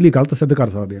ਈਜ਼ੀਲੀ ਗਲਤ ਸਿੱਧ ਕਰ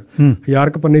ਸਕਦੇ ਆ। 1000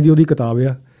 ਕੁ ਪੰਨੇ ਦੀ ਉਹਦੀ ਕਿਤਾਬ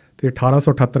ਆ ਅਤੇ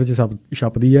 1878 'ਚ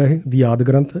ਛਪਦੀ ਆ ਇਹ ਦੀ ਯਾਦ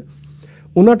ਗ੍ਰੰਥ।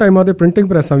 ਉਹਨਾਂ ਟਾਈਮਾਂ 'ਤੇ ਪ੍ਰਿੰਟਿੰਗ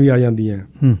ਪ੍ਰੈਸਾਂ ਵੀ ਆ ਜਾਂਦੀਆਂ।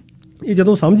 ਇਹ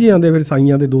ਜਦੋਂ ਸਮਝੀ ਜਾਂਦੇ ਫਿਰ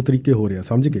ਸਾਈਆਂ ਦੇ 2 ਤਰੀਕੇ ਹੋ ਰਿਹਾ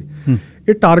ਸਮਝ ਕੇ।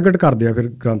 ਇਹ ਟਾਰਗੇਟ ਕਰਦੇ ਆ ਫਿਰ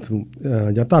ਗ੍ਰੰਥ ਨੂੰ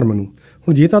ਜਾਂ ਧਰਮ ਨੂੰ।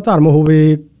 ਹੁਣ ਜੇ ਤਾਂ ਧਰਮ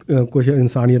ਹੋਵੇ ਕੁਛ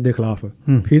ਇਨਸਾਨੀਅਤ ਦੇ ਖਿਲਾਫ,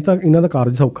 ਫਿਰ ਤਾਂ ਇਹਨਾਂ ਦਾ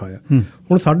ਕਾਰਜ ਸੌਖਾ ਆ।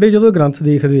 ਹੁਣ ਸਾਡੇ ਜਦੋਂ ਗ੍ਰੰਥ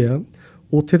ਦੇਖਦੇ ਆ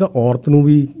ਉੱਥੇ ਤਾਂ ਔਰਤ ਨੂੰ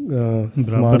ਵੀ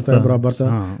ਸਮਾਨਤਾ ਬਰਾਬਰਤਾ।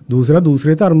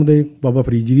 ਦੂਸਰੇ ਧਰਮ ਦੇ ਬਾਬਾ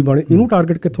ਫਰੀਦ ਜੀ ਦੀ ਬਾਣੀ, ਇਹਨੂੰ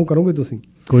ਟਾਰਗੇਟ ਕਿੱਥੋਂ ਕਰੋਗੇ ਤੁਸੀਂ?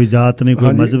 ਕੋਈ ਜਾਤ ਨਹੀਂ,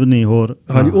 ਕੋਈ ਮਜ਼ਹਬ ਨਹੀਂ ਹੋਰ।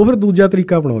 ਹਾਂਜੀ, ਉਹ ਫਿਰ ਦੂਜਾ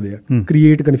ਤਰੀਕਾ ਅਪਣਾਉਂਦੇ ਆ,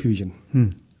 ਕ੍ਰੀਏਟ ਕਨਫਿਊਜ਼ਨ,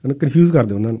 ਕਨਫਿਊਜ਼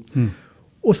ਕਰਦੇ ਉਹਨਾਂ ਨੂੰ।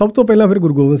 ਉਹ ਸਭ ਤੋਂ ਪਹਿਲਾਂ ਫਿਰ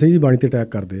ਗੁਰੂ ਗੋਬਿੰਦ ਸਿੰਘ ਦੀ ਬਾਣੀ 'ਤੇ ਅਟੈਕ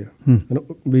ਕਰਦੇ ਆ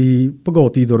ਵੀ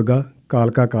ਭਗਉਤੀ ਦੁਰਗਾ,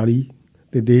 ਕਾਲਕਾ ਕਾਲੀ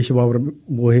ਅਤੇ ਦੇਸ਼ ਬਾਬਰ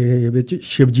ਬੋਹੇ ਵਿੱਚ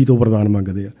ਸ਼ਿਵਜੀ ਤੋਂ ਵਰਦਾਨ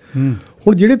ਮੰਗਦੇ ਆ।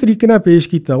 ਹੁਣ ਜਿਹੜੇ ਤਰੀਕੇ ਨਾਲ ਪੇਸ਼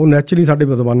ਕੀਤਾ ਉਹ ਨੈਚੁਰਲੀ ਸਾਡੇ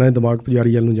ਵਿਦਵਾਨਾਂ ਦੇ ਦਿਮਾਗ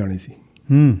ਪੁਜਾਰੀ ਵੱਲ ਨੂੰ ਜਾਣੇ ਸੀ,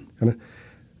 ਹੈ ਨਾ।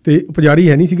 ਅਤੇ ਪੁਜਾਰੀ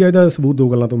ਹੈ ਨਹੀਂ ਸੀਗਾ, ਇਹਦਾ ਸਬੂਤ 2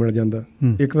 ਗੱਲਾਂ ਤੋਂ ਮਿਲ ਜਾਂਦਾ।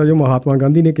 ਇੱਕ ਤਾਂ ਜੋ ਮਹਾਤਮਾ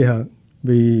ਗਾਂਧੀ ਨੇ ਕਿਹਾ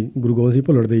ਵੀ ਗੁਰੂ ਗੋਬਿੰਦ ਸਿੰਘ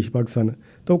ਭੁੱਲਰ ਦੇਸ਼ ਭਗਤ ਸਨ,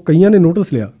 ਤਾਂ ਉਹ ਕਈਆਂ ਨੇ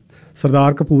ਨੋਟਿਸ ਲਿਆ।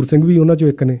 ਸਰਦਾਰ ਕਪੂਰ ਸਿੰਘ ਵੀ ਉਹਨਾਂ 'ਚੋਂ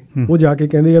ਇੱਕ ਨੇ। ਉਹ ਜਾ ਕੇ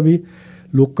ਕਹਿੰਦੇ ਆ ਵੀ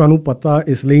ਲੋਕਾਂ ਨੂੰ ਪਤਾ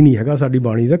ਇਸ ਲਈ ਨਹੀਂ ਹੈਗਾ ਸਾਡੀ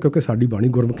ਬਾਣੀ ਦਾ ਕਿਉਂਕਿ ਸਾਡੀ ਬਾਣੀ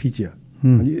ਗੁਰਮੁਖੀ 'ਚ ਆ।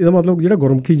 ਹਾਂਜੀ, ਇਹਦਾ ਮਤਲਬ ਜਿਹੜਾ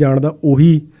ਗੁਰਮੁਖੀ ਜਾਣਦਾ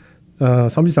ਉਹੀ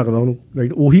ਸਮਝ ਸਕਦਾ ਉਹਨੂੰ,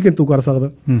 ਰਾਈਟ, ਉਹੀ ਕਿੰਤੂ ਕਰ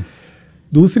ਸਕਦਾ।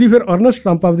 ਦੂਸਰੀ ਫਿਰ ਅਰਨਸਟ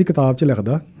ਟਰੰਪ ਆਪਦੀ ਕਿਤਾਬ 'ਚ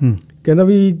ਲਿਖਦਾ, ਕਹਿੰਦਾ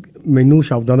ਵੀ ਮੈਨੂੰ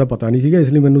ਸ਼ਬਦਾਂ ਦਾ ਪਤਾ ਨਹੀਂ ਸੀਗਾ,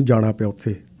 ਇਸ ਲਈ ਮੈਨੂੰ ਜਾਣਾ ਪਿਆ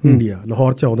ਉੱਥੇ ਇੰਡੀਆ,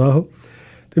 ਲਾਹੌਰ 'ਚ ਆਉਂਦਾ ਉਹ।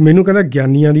 ਅਤੇ ਮੈਨੂੰ ਕਹਿੰਦਾ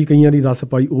ਗਿਆਨੀਆਂ ਦੀ ਕਈਆਂ ਦੀ ਦੱਸ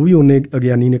ਪਾਈ, ਉਹ ਵੀ ਉਹਨੇ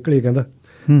ਅਗਿਆਨੀ ਨਿਕਲੇ ਕਹਿੰਦਾ।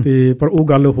 ਅਤੇ ਪਰ ਉਹ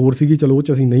ਗੱਲ ਹੋਰ ਸੀਗੀ, ਚਲੋ ਉਹ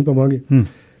 'ਚ ਅਸੀਂ ਨਹੀਂ ਪਵਾਂਗੇ।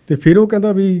 ਅਤੇ ਫਿਰ ਉਹ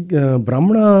ਕਹਿੰਦਾ ਵੀ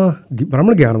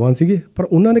ਬ੍ਰਾਹਮਣ ਗਿਆਨਵਾਨ ਸੀਗੇ ਪਰ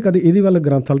ਉਹਨਾਂ ਨੇ ਕਦੇ ਇਹਦੇ ਵੱਲ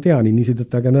ਗ੍ਰੰਥ ਵੱਲ ਧਿਆਨ ਹੀ ਨਹੀਂ ਸੀ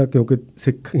ਦਿੱਤਾ। ਕਹਿੰਦਾ ਕਿਉਂਕਿ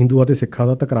ਹਿੰਦੂਆਂ ਅਤੇ ਸਿੱਖਾਂ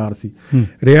ਦਾ ਤਕਰਾਰ ਸੀ।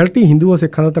 ਰਿਐਲਿਟੀ ਹਿੰਦੂਆਂ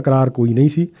ਸਿੱਖਾਂ ਦਾ ਤਕਰਾਰ ਕੋਈ ਨਹੀਂ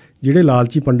ਸੀ। ਜਿਹੜੇ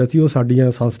ਲਾਲਚੀ ਪੰਡਤ ਸੀ ਉਹ ਸਾਡੀਆਂ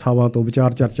ਸੰਸਥਾਵਾਂ ਤੋਂ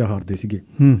ਵਿਚਾਰ ਚਰਚਾ ਹਾਰਦੇ ਸੀਗੇ।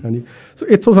 ਹਾਂਜੀ, ਸੋ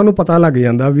ਇੱਥੋਂ ਸਾਨੂੰ ਪਤਾ ਲੱਗ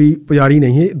ਜਾਂਦਾ ਵੀ ਪੁਜਾਰੀ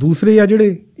ਨਹੀਂ, ਇਹ ਦੂਸਰੇ ਆ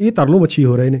ਜਿਹੜੇ ਇਹ ਤਰਲੋ ਮੱਛੀ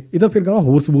ਹੋ ਰਹੇ ਨੇ। ਇਹਦਾ ਫਿਰ ਕਹਿੰਦਾ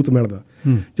ਹੋਰ ਸਬੂਤ ਮਿਲਦਾ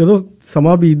ਜਦੋਂ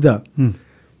ਸਮਾਂ ਬੀਤਦਾ।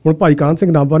 ਹੁਣ ਭਾਈ ਕਾਹਨ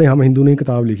ਸਿੰਘ ਨਾਭਾ ਨੇ ਹਮ ਹਿੰਦੂ ਨੇ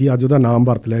ਕਿਤਾਬ ਲਿਖੀ, ਅੱਜ ਉਹਦਾ ਨਾਮ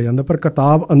ਵਰਤ ਲਿਆ ਜਾਂਦਾ ਪਰ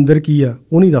ਕਿਤਾਬ ਅੰਦਰ ਕੀ ਆ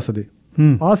ਉਹ ਨਹੀਂ ਦੱਸਦੇ।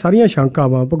 ਆਹ ਸਾਰੀਆਂ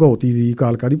ਸ਼ੰਕਾਵਾਂ ਭਗਉਤੀ ਦੀ,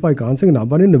 ਕਾਲਕਾ ਦੀ ਭਾਈ ਕਾਹਨ ਸਿੰਘ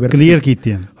ਨਾਭਾ ਨੇ ਕਲੀਅਰ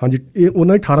ਕੀਤੀਆਂ। ਹਾਂਜੀ, ਇਹ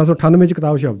ਉਹਨਾਂ ਦੀ 1898 'ਚ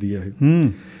ਕਿਤਾਬ ਛਪਦੀ ਹੈ ਇਹ।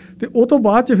 ਅਤੇ ਉਹ ਤੋਂ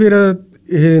ਬਾਅਦ 'ਚ ਫਿਰ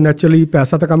ਇਹ ਨੈਚੁਰਲੀ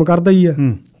ਪੈਸਾ ਤਾਂ ਕੰਮ ਕਰਦਾ ਹੀ ਆ,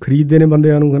 ਖਰੀਦਦੇ ਨੇ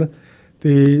ਬੰਦਿਆਂ ਨੂੰ, ਹੈ ਨਾ।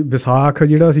 ਅਤੇ ਵਿਸਾਖ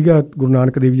ਜਿਹੜਾ ਸੀਗਾ ਗੁਰੂ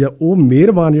ਨਾਨਕ ਦੇਵ ਜੀ ਉਹ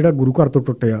ਮਿਹਰਬਾਨ ਜਿਹੜਾ ਗੁਰੂ ਘਰ ਤੋਂ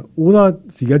ਟੁੱਟਿਆ ਉਹਦਾ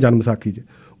ਸੀਗਾ ਜਨਮ ਵਿਸਾਖੀ 'ਚ,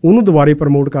 ਉਹਨੂੰ ਦੁਬਾਰੇ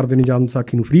ਪ੍ਰਮੋਟ ਕਰਦੇ ਨੇ, ਜਨਮ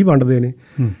ਵਿਸਾਖੀ ਨੂੰ ਫ੍ਰੀ ਵੰਡਦੇ ਨੇ।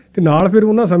 ਅਤੇ ਨਾਲ ਫਿਰ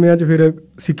ਉਹਨਾਂ ਸਮਿਆਂ 'ਚ ਫਿਰ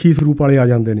ਸਿੱਖੀ ਸਰੂਪ ਵਾਲੇ ਆ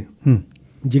ਜਾਂਦੇ ਨੇ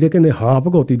ਜਿਹੜੇ ਕਹਿੰਦੇ ਹਾਂ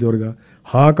ਭਗਉਤੀ ਦੁਰਗਾ,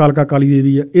 ਹਾਂ ਕਾਲਕਾ ਕਾਲੀ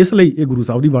ਦੇਵੀ ਆ, ਇਸ ਲਈ ਇਹ ਗੁਰੂ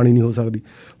ਸਾਹਿਬ ਦੀ ਬਾਣੀ ਨਹੀਂ ਹੋ ਸਕਦੀ।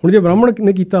 ਹੁਣ ਜੇ ਬ੍ਰਾਹਮਣ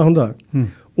ਨੇ ਕੀਤਾ ਹੁੰਦਾ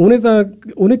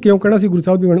ਉਹਨੇ ਕਿਉਂ ਕਹਿਣਾ ਸੀ ਗੁਰੂ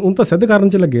ਸਾਹਿਬ ਦੀ ਬਾਣੀ? ਉਹਨੂੰ ਤਾਂ ਸਿੱਧ ਕਰਨ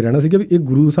 'ਚ ਲੱਗੇ ਰਹਿਣਾ ਸੀਗਾ ਵੀ ਇਹ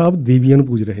ਗੁਰੂ ਸਾਹਿਬ ਦੇਵੀਆਂ ਨੂੰ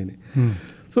ਪੂਜ ਰਹੇ ਨੇ।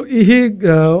 ਸੋ ਇਹ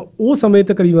ਉਹ ਸਮੇਂ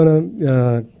ਤਕਰੀਬਨ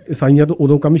ਈਸਾਈਆਂ ਤੋਂ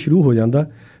ਉਦੋਂ ਕੰਮ ਸ਼ੁਰੂ ਹੋ ਜਾਂਦਾ।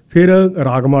 ਫਿਰ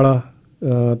ਰਾਗਮਾਲਾ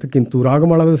ਅਤੇ ਕਿੰਤੂ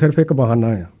ਰਾਗਮਾਲਾ ਦਾ ਸਿਰਫ ਇੱਕ ਬਹਾਨਾ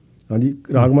ਆ। ਹਾਂਜੀ,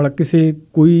 ਰਾਗਮਾਲਾ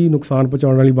ਕੋਈ ਨੁਕਸਾਨ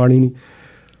ਪਹੁੰਚਾਉਣ ਵਾਲੀ ਬਾਣੀ ਨਹੀਂ।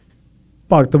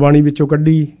 ਭਗਤ ਬਾਣੀ ਵਿੱਚੋਂ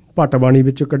ਕੱਢੀ, ਭੱਟ ਬਾਣੀ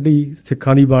ਵਿੱਚੋਂ ਕੱਢੀ,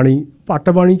 ਸਿੱਖਾਂ ਦੀ ਬਾਣੀ। ਭੱਟ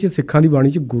ਬਾਣੀ 'ਚ ਸਿੱਖਾਂ ਦੀ ਬਾਣੀ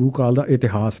 'ਚ ਗੁਰੂ ਕਾਲ ਦਾ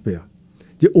ਇਤਿਹਾਸ ਪਿਆ,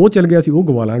 ਜੇ ਉਹ ਚੱਲ ਗਿਆ ਸੀ ਉਹ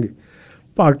ਗਵਾ ਲਾਂਗੇ।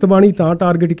 ਭਗਤ ਬਾਣੀ ਤਾਂ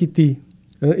ਟਾਰਗੇਟ ਕੀਤੀ,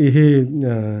 ਇਹ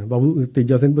ਬਾਬੂ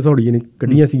ਤੇਜਾ ਸਿੰਘ ਭਸੌੜੀਏ ਨੇ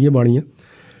ਕੱਢੀਆਂ ਸੀਗੀਆਂ ਬਾਣੀਆਂ।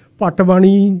 ਭੱਟ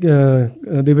ਬਾਣੀ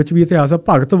ਦੇ ਵਿੱਚ ਵੀ ਇਤਿਹਾਸ ਆ।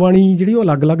 ਭਗਤ ਬਾਣੀ ਜਿਹੜੀ ਉਹ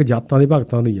ਅਲੱਗ-ਅਲੱਗ ਜਾਤਾਂ ਦੇ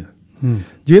ਭਗਤਾਂ ਦੀ ਆ।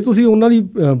 ਜੇ ਤੁਸੀਂ ਉਹਨਾਂ ਦੀ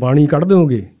ਬਾਣੀ ਕੱਢ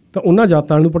ਦਿਓਗੇ ਤਾਂ ਉਹਨਾਂ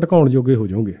ਜਾਤਾਂ ਨੂੰ ਭਟਕਾਉਣ ਜੋਗੇ ਹੋ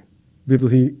ਜਾਓਗੇ ਵੀ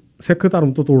ਤੁਸੀਂ ਸਿੱਖ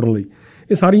ਧਰਮ ਤੋਂ ਤੋੜਨ ਲਈ।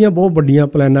 ਇਹ ਸਾਰੀਆਂ ਬਹੁਤ ਵੱਡੀਆਂ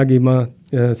ਪਲਾਨਾਂ ਗੇਮਾਂ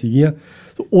ਸੀਗੀਆਂ।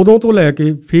 ਸੋ ਉਦੋਂ ਤੋਂ ਲੈ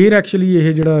ਕੇ ਫਿਰ ਐਕਚੁਅਲੀ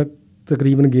ਇਹ ਜਿਹੜਾ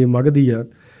ਤਕਰੀਬਨ ਗੇਮ ਵੱਧਦੀ ਆ,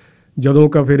 ਜਦੋਂ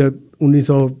ਕਿ ਫਿਰ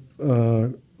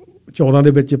 1914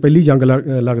 ਦੇ ਵਿੱਚ ਪਹਿਲੀ ਜੰਗ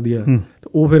ਲੱਗਦੀ ਆ, ਤੇ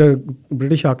ਉਹ ਫਿਰ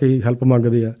ਬ੍ਰਿਟਿਸ਼ ਆ ਕੇ ਹੈਲਪ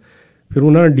ਮੰਗਦੇ ਆ। ਫਿਰ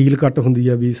ਉਹਨਾਂ ਨਾਲ ਡੀਲ ਕੱਟ ਹੁੰਦੀ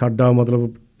ਆ ਵੀ ਸਾਡਾ ਮਤਲਬ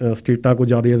ਸਟੇਟਾਂ ਕੋਲ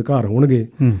ਜ਼ਿਆਦਾ ਅਧਿਕਾਰ ਹੋਣਗੇ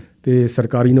ਅਤੇ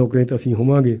ਸਰਕਾਰੀ ਨੌਕਰੀਆਂ 'ਤੇ ਅਸੀਂ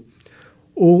ਹੋਵਾਂਗੇ।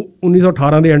 ਉਹ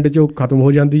 1918 ਦੇ ਐਂਡ 'ਚ ਉਹ ਖਤਮ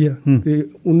ਹੋ ਜਾਂਦੀ ਆ, ਅਤੇ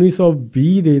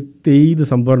 1920 ਦੇ 23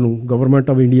 ਦਸੰਬਰ ਨੂੰ ਗਵਰਨਮੈਂਟ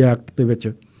ਆਫ ਇੰਡੀਆ ਐਕਟ ਦੇ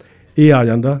ਵਿੱਚ ਇਹ ਆ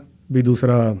ਜਾਂਦਾ ਵੀ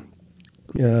ਦੂਸਰਾ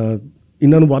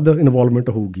ਇਹਨਾਂ ਨੂੰ ਵੱਧ ਇਨਵੋਲਵਮੈਂਟ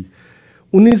ਹੋਊਗੀ।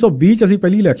 1920 'ਚ ਅਸੀਂ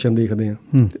ਪਹਿਲੀ ਇਲੈਕਸ਼ਨ ਦੇਖਦੇ ਹਾਂ,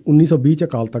 ਅਤੇ 1920 'ਚ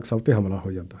ਅਕਾਲ ਤਖਤ ਸਾਹਿਬ 'ਤੇ ਹਮਲਾ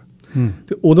ਹੋ ਜਾਂਦਾ,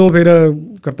 ਅਤੇ ਉਦੋਂ ਫਿਰ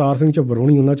ਕਰਤਾਰ ਸਿੰਘ ਝੱਬਰ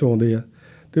ਹੋਣੀ ਉਹਨਾਂ 'ਚ ਆਉਂਦੇ ਆ,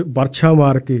 ਅਤੇ ਬਰਛਾ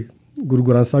ਮਾਰ ਕੇ ਗੁਰੂ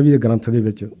ਗ੍ਰੰਥ ਸਾਹਿਬ ਜੀ ਦੇ ਗ੍ਰੰਥ ਦੇ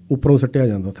ਵਿੱਚ ਉੱਪਰੋਂ ਸੁੱਟਿਆ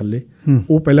ਜਾਂਦਾ ਥੱਲੇ।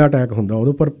 ਉਹ ਪਹਿਲਾ ਅਟੈਕ ਹੁੰਦਾ,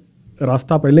 ਉਹਦੇ ਉੱਪਰ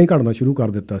ਰਸਤਾ ਪਹਿਲਾਂ ਹੀ ਘੜਨਾ ਸ਼ੁਰੂ ਕਰ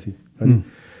ਦਿੱਤਾ ਸੀ। ਹਾਂਜੀ,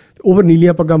 ਉਹ ਫਿਰ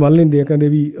ਨੀਲੀਆਂ ਪੱਗਾਂ ਬੰਨ੍ਹ ਲੈਂਦੇ ਆ, ਕਹਿੰਦੇ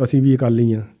ਵੀ ਅਸੀਂ ਵੀ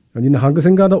ਅਕਾਲੀ ਹਾਂ। ਹਾਂਜੀ, ਨਿਹੰਗ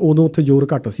ਸਿੰਘਾਂ ਦਾ ਉਦੋਂ ਉੱਥੇ ਜ਼ੋਰ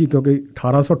ਘੱਟ ਸੀ, ਕਿਉਂਕਿ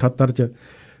 1878 'ਚ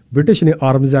ਬ੍ਰਿਟਿਸ਼ ਨੇ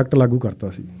ਆਰਮਜ਼ ਐਕਟ ਲਾਗੂ ਕਰਤਾ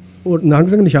ਸੀ। ਉਹ ਨਿਹੰਗ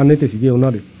ਸਿੰਘ ਨਿਸ਼ਾਨੇ 'ਤੇ ਸੀਗੇ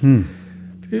ਉਹਨਾਂ ਦੇ।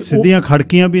 ਸਿੱਧੀਆਂ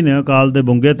ਖੜਕੀਆਂ ਵੀ ਨੇ, ਅਕਾਲ ਦੇ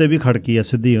ਬੁੰਗੇ 'ਤੇ ਵੀ ਖੜਕੀ ਆ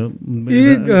ਸਿੱਧੀ।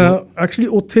 ਇਹ ਐਕਚੁਅਲੀ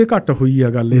ਉੱਥੇ ਘੱਟ ਹੋਈ ਆ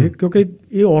ਗੱਲ ਇਹ, ਕਿਉਂਕਿ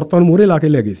ਇਹ ਔਰਤਾਂ ਨੂੰ ਮੂਹਰੇ ਲਾ ਕੇ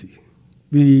ਲੈ ਗਏ ਸੀ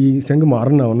ਵੀ ਸਿੰਘ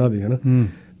ਮਾਰਨ ਆ ਉਹਨਾਂ ਦੇ, ਹੈ ਨਾ।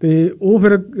 ਅਤੇ ਉਹ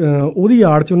ਫਿਰ ਉਹਦੀ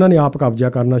ਆੜ 'ਚ ਉਹਨਾਂ ਨੇ ਆਪ ਕਬਜ਼ਾ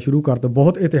ਕਰਨਾ ਸ਼ੁਰੂ ਕਰਤਾ।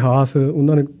 ਬਹੁਤ ਇਤਿਹਾਸ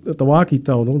ਉਹਨਾਂ ਨੇ ਤਬਾਹ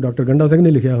ਕੀਤਾ ਉਦੋਂ, ਡਾਕਟਰ ਗੰਡਾ ਸਿੰਘ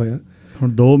ਨੇ ਲਿਖਿਆ ਹੋਇਆ।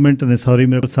 ਹੁਣ 2 ਮਿੰਟ ਨੇ, ਸੌਰੀ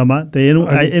ਮੇਰੇ ਕੋਲ ਸਮਾਂ, ਅਤੇ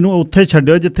ਇਹਨੂੰ ਉੱਥੇ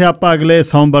ਛੱਡਿਓ ਜਿੱਥੇ ਆਪਾਂ ਅਗਲੇ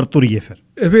ਸੋਮਵਾਰ ਤੁਰੀਏ।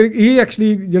 ਫਿਰ ਇਹ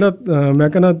ਐਕਚੁਅਲੀ ਜਿਹੜਾ ਮੈਂ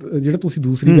ਕਹਿੰਦਾ ਜਿਹੜਾ ਤੁਸੀਂ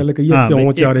ਦੂਸਰੀ ਗੱਲ ਕਹੀ ਹੈ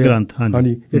ਕਿਉਂ ਚਾਰੇ,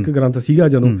 ਹਾਂਜੀ ਇੱਕ ਗ੍ਰੰਥ ਸੀਗਾ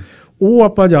ਜਦੋਂ, ਉਹ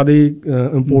ਆਪਾਂ ਜ਼ਿਆਦਾ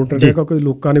ਇੰਪੋਰਟੈਂਟ ਹੈ ਕਿਉਂਕਿ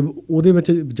ਲੋਕਾਂ ਨੇ ਉਹਦੇ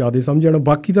ਵਿੱਚ ਜ਼ਿਆਦਾ ਸਮਝਣਾ।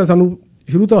 ਬਾਕੀ ਤਾਂ ਸਾਨੂੰ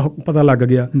ਸ਼ੁਰੂ ਤੋਂ ਪਤਾ ਲੱਗ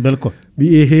ਗਿਆ ਬਿਲਕੁਲ ਵੀ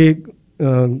ਇਹ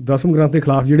 10ਵੇਂ ਗ੍ਰੰਥ ਦੇ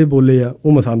ਖਿਲਾਫ ਜਿਹੜੇ ਬੋਲੇ ਆ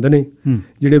ਉਹ ਮਸੰਦ ਨੇ,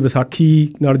 ਜਿਹੜੇ ਵਿਸਾਖੀ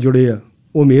ਨਾਲ ਜੁੜੇ ਆ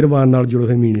ਉਹ ਮਿਹਰਬਾਨ ਨਾਲ ਜੁੜੇ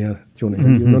ਹੋਏ ਮੀਣਿਆਂ ਚੋਂ ਨੇ,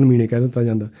 ਉਹਨਾਂ ਨੂੰ ਮੀਣੇ ਕਹਿ ਦਿੱਤਾ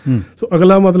ਜਾਂਦਾ। ਸੋ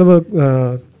ਅਗਲਾ ਮਤਲਬ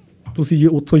ਤੁਸੀਂ ਜੇ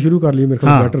ਉੱਥੋਂ ਸ਼ੁਰੂ ਕਰ ਲਈਏ ਮੇਰੇ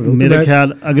ਖਿਆਲ ਬੈਟਰ। ਮੇਰੇ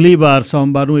ਖਿਆਲ ਅਗਲੀ ਵਾਰ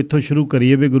ਸੋਮਵਾਰ ਨੂੰ ਇੱਥੋਂ ਸ਼ੁਰੂ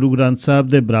ਕਰੀਏ ਵੀ ਗੁਰੂ ਗ੍ਰੰਥ ਸਾਹਿਬ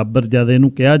ਦੇ ਬਰਾਬਰ ਜਦ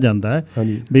ਇਹਨੂੰ ਕਿਹਾ ਜਾਂਦਾ ਹੈ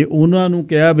ਵੀ ਉਹਨਾਂ ਨੂੰ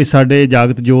ਕਿਹਾ ਵੀ ਸਾਡੇ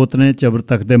ਜਾਗਤ ਜੋਤ ਨੇ, ਚਬਰ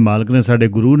ਤਖਤ ਦੇ ਮਾਲਕ ਨੇ, ਸਾਡੇ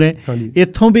ਗੁਰੂ ਨੇ।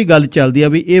 ਇੱਥੋਂ ਵੀ ਗੱਲ ਚੱਲਦੀ ਆ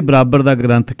ਵੀ ਇਹ ਬਰਾਬਰ ਦਾ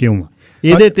ਗ੍ਰੰਥ ਕਿਉਂ ਆ,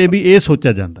 ਇਹਦੇ 'ਤੇ ਵੀ ਇਹ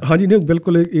ਸੋਚਿਆ ਜਾਂਦਾ। ਹਾਂਜੀ, ਨਹੀਂ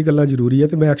ਬਿਲਕੁਲ ਇਹ ਗੱਲਾਂ ਜ਼ਰੂਰੀ ਹੈ,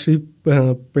 ਅਤੇ ਮੈਂ ਐਕਚੁਅਲੀ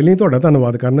ਪਹਿਲਾਂ ਹੀ ਤੁਹਾਡਾ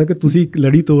ਧੰਨਵਾਦ ਕਰਨਾ ਕਿ ਤੁਸੀਂ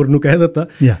ਲੜੀ ਤੋੜ ਨੂੰ ਕਹਿ ਦਿੱਤਾ।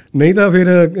 ਨਹੀਂ ਤਾਂ ਫਿਰ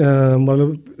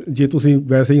ਮਤਲਬ ਜੇ ਤੁਸੀਂ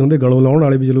ਵੈਸੇ ਹੀ ਹੁੰਦੇ ਗਲੋਂ ਲਾਉਣ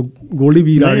ਵਾਲੇ ਵੀ ਚਲੋ ਗੋਲਡੀ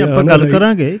ਵੀਰ ਆ, ਆਪਾਂ ਗੱਲ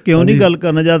ਕਰਾਂਗੇ, ਕਿਉਂ ਨਹੀਂ ਗੱਲ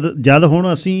ਕਰਨਾ। ਜਦ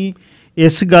ਹੁਣ ਅਸੀਂ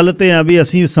ਇਸ ਗੱਲ 'ਤੇ ਆ ਵੀ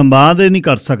ਅਸੀਂ ਸੰਵਾਦ ਨਹੀਂ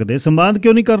ਕਰ ਸਕਦੇ, ਸੰਵਾਦ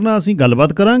ਕਿਉਂ ਨਹੀਂ ਕਰਨਾ, ਅਸੀਂ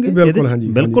ਗੱਲਬਾਤ ਕਰਾਂਗੇ।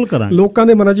 ਬਿਲਕੁਲ ਕਰਾਂਗੇ। ਲੋਕਾਂ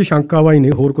ਦੇ ਮਨਾਂ 'ਚ ਸ਼ੰਕਾਵਾਂ ਹੀ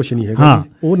ਨੇ, ਹੋਰ ਕੁਛ ਨਹੀਂ ਹੈਗਾ।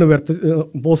 ਉਹ ਨਿਵਰਤ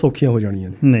ਬਹੁਤ ਸੌਖੀਆਂ ਹੋ ਜਾਣੀਆਂ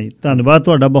ਨੇ। ਨਹੀਂ, ਧੰਨਵਾਦ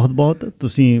ਤੁਹਾਡਾ ਬਹੁਤ ਬਹੁਤ।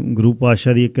 ਤੁਸੀਂ ਗੁਰੂ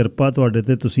ਪਾਤਸ਼ਾਹ ਦੀ ਕਿਰਪਾ ਤੁਹਾਡੇ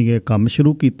 'ਤੇ, ਤੁਸੀਂ ਇਹ ਕੰਮ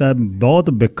ਸ਼ੁਰੂ ਕੀਤਾ,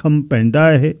 ਬਹੁਤ ਬਿਖਮ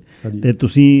ਪੈਂਡਾ ਇਹ, ਅਤੇ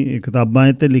ਤੁਸੀਂ ਕਿਤਾਬਾਂ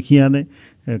ਇਹ 'ਤੇ ਲਿਖੀਆਂ ਨੇ।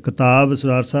 ਕਿਤਾਬ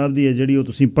ਸਰਦਾਰ ਸਾਹਿਬ ਦੀ ਹੈ ਜਿਹੜੀ, ਉਹ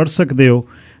ਤੁਸੀਂ ਪੜ੍ਹ ਸਕਦੇ ਹੋ।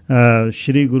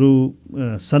 ਸ਼੍ਰੀ ਗੁਰੂ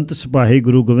ਸੰਤ ਸਿਪਾਹੀ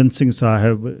ਗੁਰੂ ਗੋਬਿੰਦ ਸਿੰਘ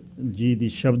ਸਾਹਿਬ ਜੀ ਦੀ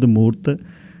ਸ਼ਬਦ ਮੂਰਤ,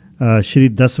 ਸ਼੍ਰੀ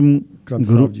ਦਸਮ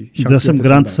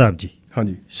ਗ੍ਰੰਥ ਸਾਹਿਬ ਜੀ,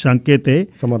 ਹਾਂਜੀ, ਸ਼ੰਕੇ ਤੇ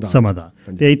ਸਮਾਧਾਨ,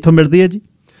 ਅਤੇ ਇੱਥੋਂ ਮਿਲਦੀ ਹੈ ਜੀ।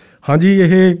 ਹਾਂਜੀ,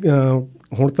 ਇਹ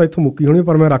ਹੁਣ ਤਾਂ ਇੱਥੋਂ ਮੁੱਕੀ ਹੋਣੀ,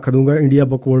 ਪਰ ਮੈਂ ਰੱਖ ਦੂੰਗਾ ਇੰਡੀਆ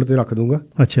ਬੁੱਕ ਵਰਲਡ 'ਤੇ ਰੱਖ ਦੂੰਗਾ।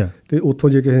 ਅੱਛਾ, ਅਤੇ ਉੱਥੋਂ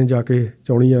ਜੇ ਕਿਸੇ ਨੇ ਜਾ ਕੇ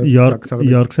ਚਾਹੁੰਣੀ ਆ ਯੋਰਕ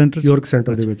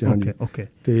ਸੈਂਟਰ ਦੇ ਵਿੱਚ। ਹਾਂਜੀ, ਓਕੇ,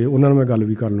 ਅਤੇ ਉਹਨਾਂ ਨਾਲ ਮੈਂ ਗੱਲ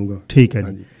ਵੀ ਕਰ ਲੂੰਗਾ। ਠੀਕ ਹੈ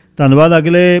ਜੀ, ਧੰਨਵਾਦ।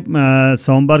 ਅਗਲੇ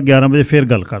ਸੋਮਵਾਰ 11 ਵਜੇ ਫਿਰ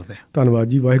ਗੱਲ ਕਰਦੇ ਹਾਂ। ਧੰਨਵਾਦ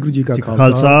ਜੀ। ਵਾਹਿਗੁਰੂ ਜੀ ਕਾ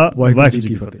ਖਾਲਸਾ, ਵਾਹਿਗੁਰੂ ਜੀ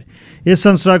ਕੀ ਫਤਿਹ। ਇਹ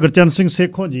ਸੰਸਥਾ ਗੁਰਚਰਨ ਸਿੰਘ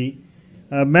ਸੇਖੋਂ ਜੀ।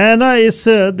 ਮੈਂ ਨਾ ਇਸ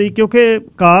ਦੀ, ਕਿਉਂਕਿ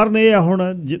ਕਾਰਨ ਇਹ ਆ, ਹੁਣ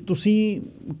ਜੇ ਤੁਸੀਂ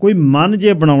ਕੋਈ ਮਨ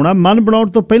ਜੇ ਬਣਾਉਣਾ, ਮਨ ਬਣਾਉਣ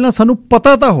ਤੋਂ ਪਹਿਲਾਂ ਸਾਨੂੰ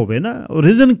ਪਤਾ ਤਾਂ ਹੋਵੇ ਨਾ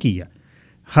ਰੀਜ਼ਨ ਕੀ ਆ।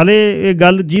 ਹਲੇ ਇਹ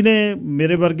ਗੱਲ ਜਿਹਨੇ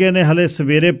ਮੇਰੇ ਵਰਗੇ ਨੇ ਹਲੇ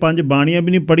ਸਵੇਰੇ 5 ਬਾਣੀਆਂ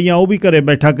ਵੀ ਨਹੀਂ ਪੜ੍ਹੀਆਂ, ਉਹ ਵੀ ਘਰੇ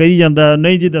ਬੈਠਾ ਕਹੀ ਜਾਂਦਾ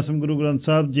ਨਹੀਂ ਜੀ ਦਸਮ ਗੁਰੂ ਗ੍ਰੰਥ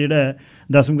ਸਾਹਿਬ ਜਿਹੜਾ ਹੈ,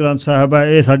 ਦਸਮ ਗ੍ਰੰਥ ਸਾਹਿਬ ਹੈ,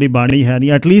 ਇਹ ਸਾਡੀ ਬਾਣੀ ਹੈ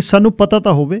ਨਹੀਂ। ਐਟਲੀਸਟ ਸਾਨੂੰ ਪਤਾ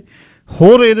ਤਾਂ ਹੋਵੇ।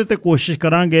 ਹੋਰ ਇਹਦੇ 'ਤੇ ਕੋਸ਼ਿਸ਼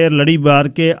ਕਰਾਂਗੇ ਲੜੀ ਵਾਰ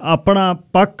ਕੇ ਆਪਣਾ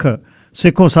ਪੱਖ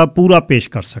ਸਿੱਖੋ ਸਾਹਿਬ ਪੂਰਾ ਪੇਸ਼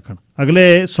ਕਰ ਸਕਣ।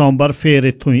 ਅਗਲੇ ਸੋਮਵਾਰ ਫੇਰ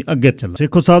ਇੱਥੋਂ ਹੀ ਅੱਗੇ ਚੱਲਾਂ।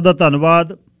 ਸਿੱਖੋ ਸਾਹਿਬ ਦਾ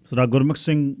ਧੰਨਵਾਦ, ਸਰਦਾਰ ਗੁਰਮੁਖ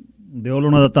ਸਿੰਘ ਦਿਓਲ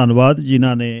ਉਹਨਾਂ ਦਾ ਧੰਨਵਾਦ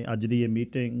ਜਿਨ੍ਹਾਂ ਨੇ ਅੱਜ ਦੀ ਇਹ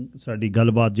ਮੀਟਿੰਗ, ਸਾਡੀ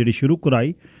ਗੱਲਬਾਤ ਜਿਹੜੀ ਸ਼ੁਰੂ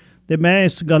ਕਰਾਈ। ਅਤੇ ਮੈਂ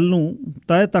ਇਸ ਗੱਲ ਨੂੰ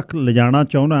ਤਹਿ ਤੱਕ ਲਿਜਾਣਾ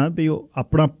ਚਾਹੁੰਦਾ ਵੀ ਉਹ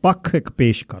ਆਪਣਾ ਪੱਖ ਇੱਕ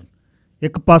ਪੇਸ਼ ਕਰਨ।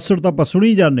 ਇੱਕ ਪਾਸੜ ਤਾਂ ਆਪਾਂ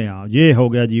ਸੁਣੀ ਜਾਂਦੇ ਹਾਂ, ਇਹ ਹੋ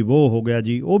ਗਿਆ ਜੀ, ਉਹ ਹੋ ਗਿਆ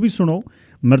ਜੀ, ਉਹ ਵੀ ਸੁਣੋ,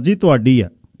 ਮਰਜ਼ੀ ਤੁਹਾਡੀ ਆ,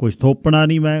 ਕੁਛ ਥੋਪਣਾ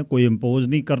ਨਹੀਂ, ਮੈਂ ਕੋਈ ਇੰਪੋਜ਼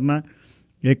ਨਹੀਂ ਕਰਨਾ।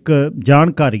 ਇੱਕ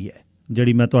ਜਾਣਕਾਰੀ ਹੈ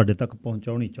ਜਿਹੜੀ ਮੈਂ ਤੁਹਾਡੇ ਤੱਕ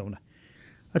ਪਹੁੰਚਾਉਣੀ ਚਾਹੁੰਦਾ।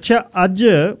 ਅੱਛਾ, ਅੱਜ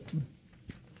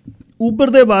ਉਬਰ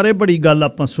ਦੇ ਬਾਰੇ ਬੜੀ ਗੱਲ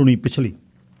ਆਪਾਂ ਸੁਣੀ ਪਿਛਲੀ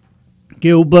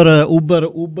ਕਿ ਉਬਰ ਆ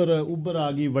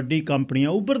ਗਈ, ਵੱਡੀ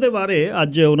ਕੰਪਨੀਆਂ। ਉਬਰ ਦੇ ਬਾਰੇ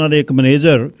ਅੱਜ ਉਹਨਾਂ ਦੇ ਇੱਕ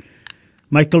ਮੈਨੇਜਰ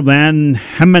ਮਾਈਕਲ ਵੈਨ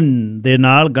ਹੈਮਨ ਦੇ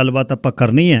ਨਾਲ ਗੱਲਬਾਤ ਆਪਾਂ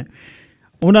ਕਰਨੀ ਹੈ।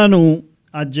 ਉਹਨਾਂ ਨੂੰ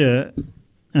ਅੱਜ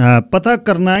ਪਤਾ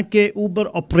ਕਰਨਾ ਹੈ ਕਿ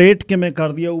ਉਬਰ ਆਪਰੇਟ ਕਿਵੇਂ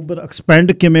ਕਰਦੀ ਹੈ, ਉਬਰ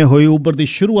ਐਕਸਪੈਂਡ ਕਿਵੇਂ ਹੋਈ, ਉਬਰ ਦੀ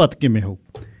ਸ਼ੁਰੂਆਤ ਕਿਵੇਂ ਹੋ।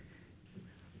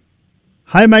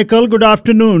 Hi Michael, good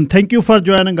afternoon. Thank you for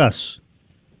joining us.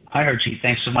 Hi Harjit,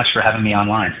 thanks so much for having me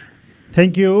online.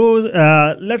 Thank you.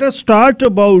 Let us start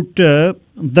about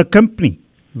the company,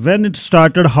 when it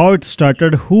started, how it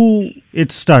started, who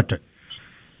it started.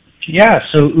 Yeah,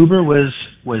 so Uber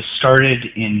was started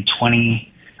in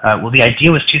Well, the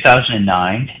idea was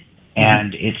 2009,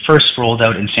 and it first rolled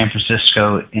out in San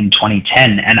Francisco in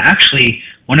 2010. And actually,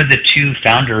 one of the two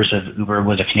founders of Uber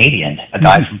was a Canadian, a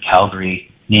guy from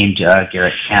Calgary named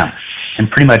Garrett Camp. And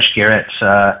pretty much Garrett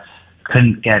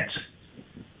couldn't get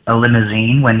a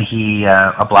limousine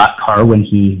a black car when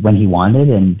he wanted,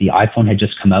 and the iPhone had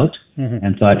just come out,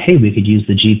 and thought, hey, we could use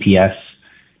the GPS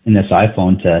in this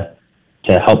iPhone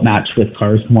to help match with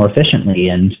cars more efficiently.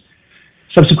 And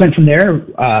subsequent from there,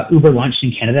 Uber launched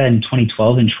in Canada in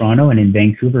 2012 in Toronto and in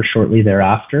Vancouver shortly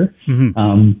thereafter.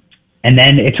 And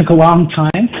then it took a long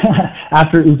time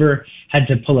after Uber had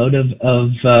to pull out of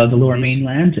the Lower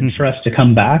Mainland for us to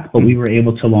come back, but we were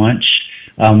able to launch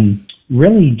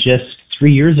really just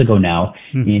 3 years ago now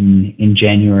in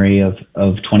January of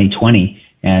 2020.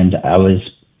 And I was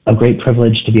a great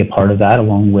privilege to be a part of that,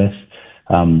 along with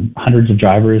hundreds of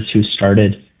drivers who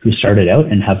started out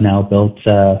and have now built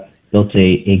a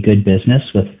good business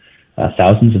with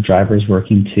thousands of drivers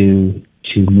working to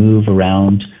move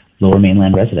around Lower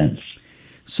Mainland residents.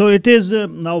 So it is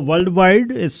now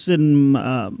worldwide. It's in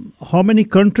how many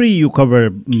countries you cover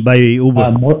by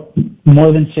Uber?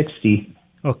 More than 60.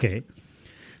 Okay.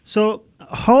 So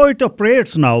how it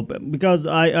operates now? Because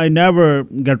I never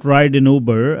get ride in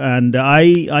Uber, and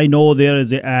I know there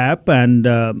is an app, and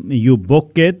you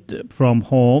book it from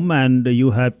home, and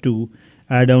you have to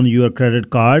add on your credit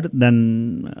card.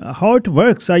 Then how it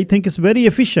works? I think it's very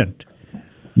efficient.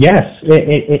 Yes,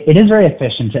 it is very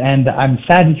efficient, and I'm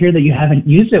sad to hear that you haven't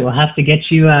used it. We'll have to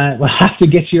get you.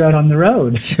 Out on the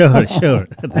road. Sure.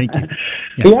 Thank you.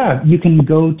 Yeah, you can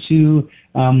go to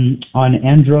on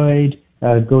Android.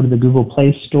 Go to the Google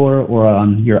Play Store, or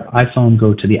on your iPhone,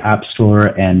 go to the App Store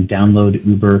and download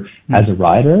Uber as a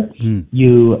rider.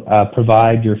 You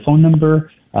provide your phone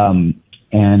number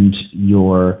and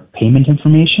your payment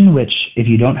information, which if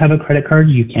you don't have a credit card,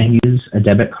 you can use a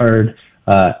debit card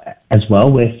as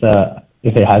well with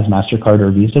if it has MasterCard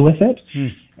or Visa with it.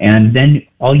 And then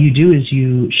all you do is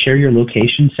you share your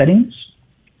location settings,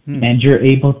 and you're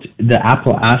able to, the app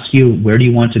will ask you, where do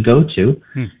you want to go to?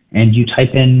 And you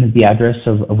type in the address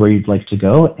of where you'd like to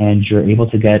go, and you're able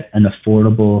to get an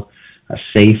affordable,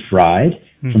 safe ride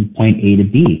from point A to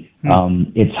B.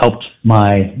 It's helped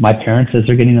my parents, as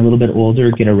they're getting a little bit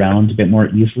older, get around a bit more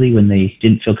easily when they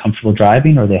didn't feel comfortable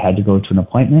driving or they had to go to an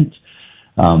appointment.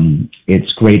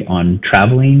 It's great on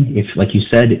traveling. If, like you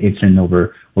said, it's in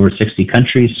over 60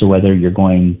 countries. So whether you're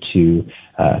going to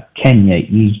Kenya,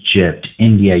 Egypt,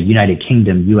 India, United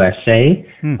Kingdom, USA,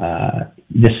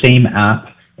 the same app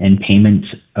and payment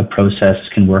process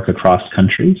can work across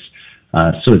countries.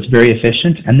 So it's very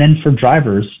efficient. And then for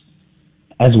drivers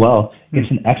as well, it's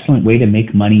an excellent way to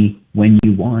make money when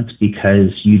you want,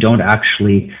 because you don't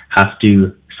actually have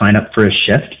to sign up for a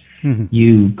shift.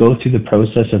 You go through the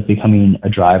process of becoming a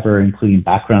driver, including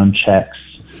background checks,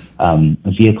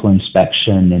 vehicle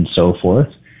inspection, and so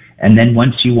forth. And then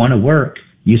once you want to work,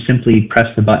 you simply press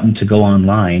the button to go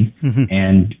online,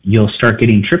 and you'll start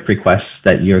getting trip requests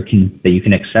that you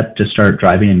can accept to start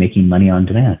driving and making money on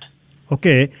demand.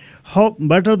 Okay.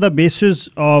 What are the basis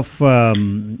of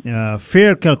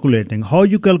fare calculating? How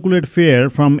you calculate fare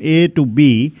from A to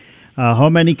B? How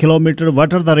many kilometers?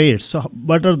 What are the rates?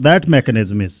 What are that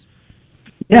mechanism is?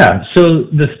 Yeah, so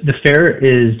the fare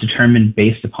is determined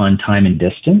based upon time and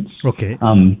distance. Okay.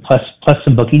 Plus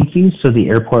some booking fees. So the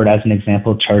airport, as an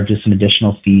example, charges some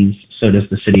additional fees. So does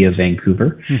the city of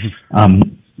Vancouver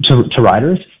to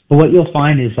riders. But what you'll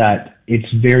find is that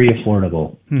it's very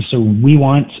affordable. So we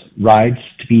want rides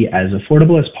to be as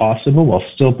affordable as possible while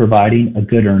still providing a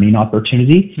good earning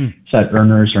opportunity, so that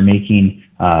earners are making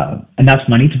enough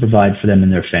money to provide for them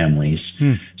and their families.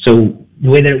 So the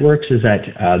way that it works is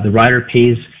that the rider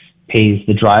pays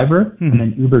the driver, and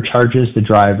then Uber charges the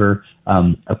driver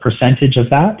a percentage of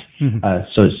that.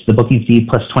 So it's the booking fee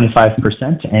plus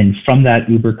 25%, and from that,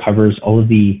 Uber covers all of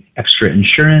the extra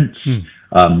insurance,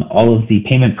 all of the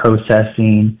payment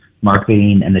processing,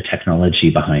 marketing, and the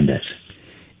technology behind it.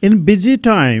 In busy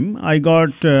time, I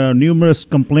got numerous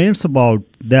complaints about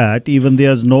that. Even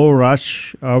there's no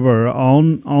rush hour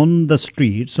on the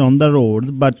streets, on the roads,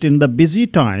 but in the busy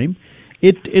time,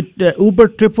 Uber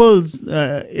triples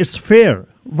its fare.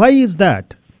 Why is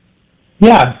that?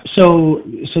 Yeah, so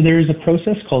there is a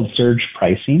process called surge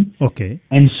pricing. Okay.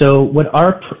 And so what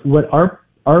our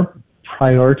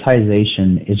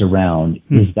prioritization is around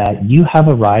is that you have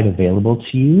a ride available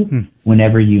to you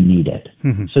whenever you need it.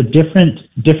 So different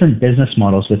business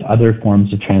models with other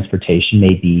forms of transportation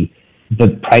may be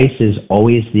the price is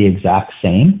always the exact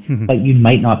same, but you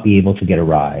might not be able to get a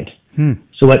ride.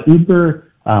 So what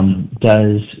Uber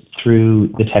does through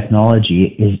the technology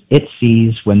is it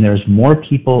sees when there's more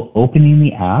people opening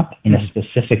the app in a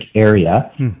specific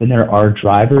area than there are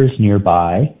drivers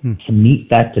nearby to meet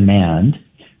that demand,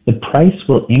 the price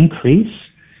will increase,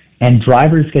 and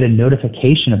drivers get a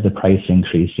notification of the price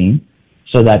increasing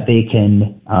so that they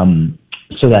can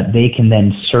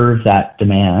then serve that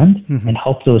demand and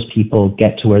help those people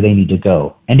get to where they need to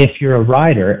go. And if you're a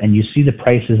rider and you see the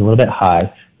price is a little bit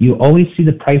high, you always see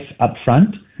the price up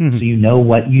front, so you know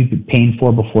what you've been paying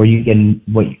for before you get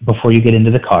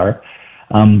into the car.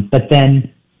 But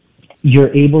then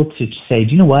you're able to say,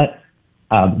 do you know what?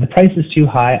 The price is too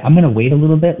high. I'm going to wait a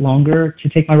little bit longer to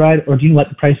take my ride. Or do you know what?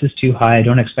 The price is too high. I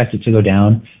don't expect it to go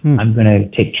down. I'm going to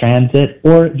take transit.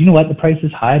 Or do you know what? The price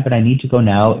is high, but I need to go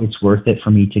now. It's worth it for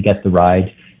me to get the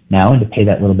ride now and to pay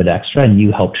that little bit extra. And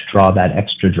you helped draw that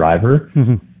extra driver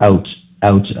out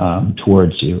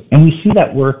towards you. And we see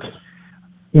that work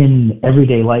in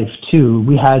everyday life too.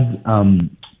 We had,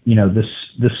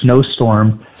 the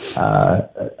snowstorm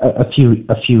a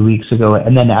few weeks ago,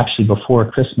 and then actually before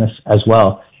Christmas as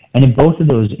well. And in both of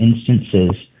those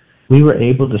instances, we were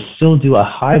able to still do a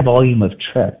high volume of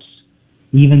trips,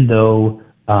 even though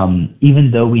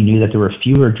we knew that there were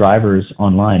fewer drivers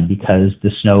online because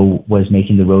the snow was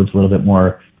making the roads a little bit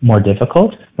more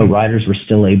difficult. But riders were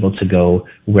still able to go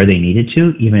where they needed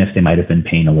to, even if they might have been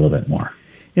paying a little bit more.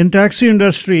 In taxi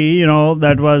industry,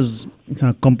 that was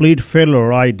a complete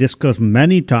failure. I discussed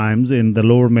many times in the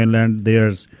Lower Mainland.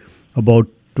 There's about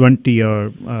 20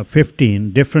 or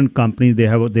 15 different companies. They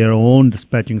have their own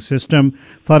dispatching system.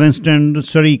 For instance,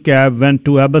 Surrey Cab went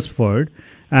to Abbotsford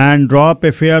and drop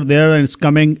a fare there, and it's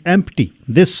coming empty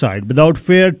this side without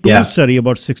fare to Surrey,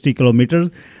 about 60 kilometers.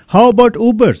 How about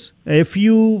Ubers? If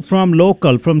you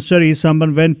from Surrey,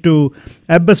 someone went to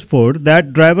Abbotsford,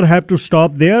 that driver have to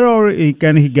stop there, or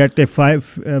can he get a fare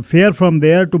from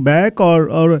there to back,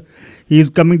 or he's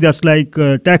coming just like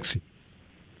taxi?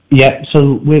 Yeah,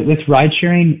 so with ride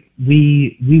sharing,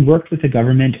 we worked with the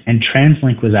government, and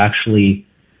TransLink was actually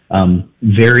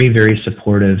very, very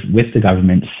supportive with the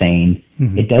government, saying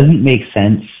it doesn't make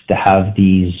sense to have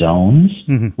these zones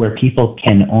where people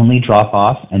can only drop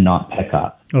off and not pick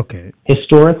up. Okay.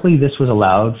 Historically, this was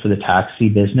allowed for the taxi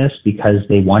business because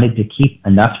they wanted to keep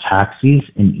enough taxis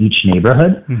in each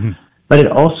neighborhood, but it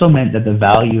also meant that the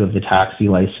value of the taxi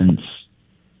license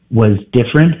was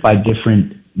different by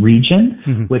different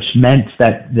region, which meant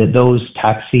that those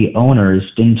taxi owners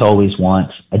didn't always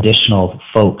want additional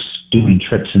folks doing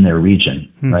trips in their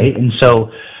region, right? And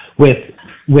so with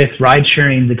ride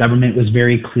sharing, the government was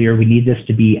very clear, we need this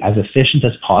to be as efficient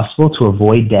as possible to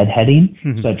avoid deadheading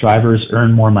so that drivers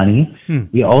earn more money.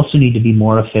 We also need to be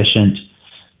more efficient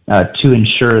to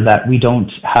ensure that we don't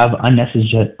have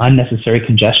unnecessary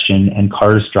congestion and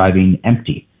cars driving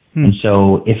empty. And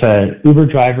so if a Uber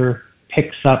driver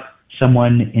picks up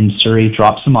someone in Surrey,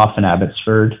 drops them off in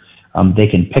Abbotsford, they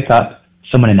can pick up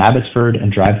someone in Abbotsford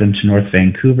and drive them to North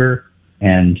Vancouver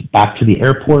and back to the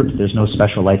airport. There's no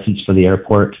special license for the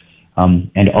airport,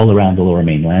 and all around the Lower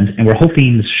Mainland. And we're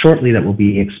hoping shortly that we'll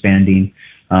be expanding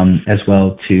as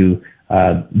well to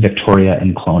Victoria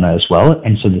and Kelowna as well.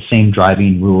 And so the same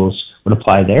driving rules would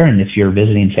apply there. And if you're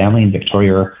visiting family in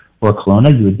Victoria or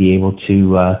Kelowna, you would be able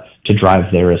to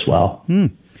drive there as well.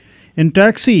 In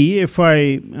taxi, if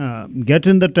I get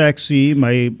in the taxi,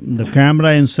 the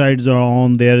camera insides are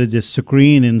on. There is a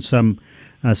screen and some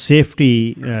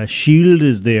safety shield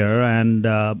is there, and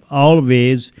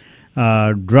always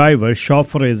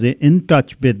chauffeur is in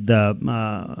touch with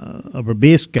our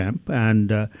base camp,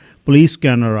 and police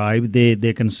can arrive.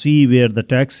 They can see where the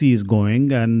taxi is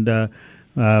going, and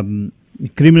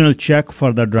criminal check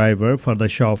for the driver, for the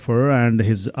chauffeur, and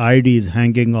his ID is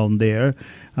hanging on there.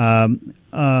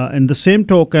 And the same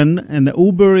token, an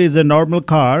Uber is a normal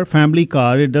car, family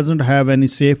car. It doesn't have any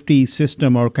safety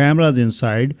system or cameras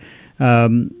inside.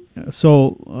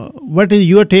 So what is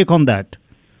your take on that?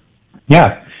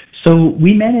 Yeah. So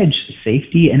we manage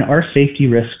safety, and our safety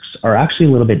risks are actually a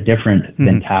little bit different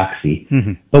than taxi.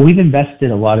 But we've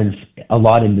invested a lot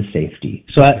into safety.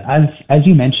 So as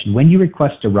you mentioned, when you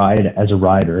request a ride as a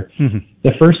rider,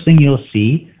 the first thing you'll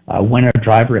see when a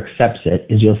driver accepts it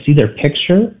is you'll see their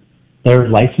picture, their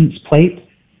license plate,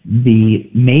 the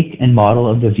make and model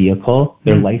of the vehicle,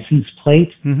 their license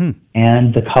plate,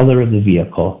 and the color of the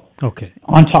vehicle. Okay.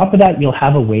 On top of that, you'll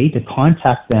have a way to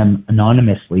contact them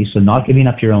anonymously, so not giving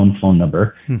up your own phone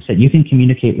number, so that you can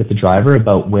communicate with the driver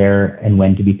about where and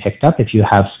when to be picked up if you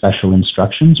have special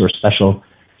instructions or special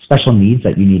needs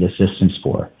that you need assistance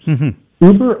for.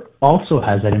 Uber also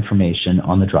has that information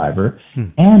on the driver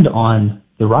and on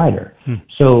the rider.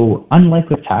 So unlike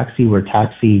with taxi, where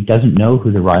taxi doesn't know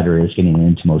who the rider is getting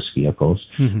into most vehicles,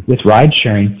 with ride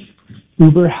sharing,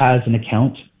 Uber has an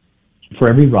account for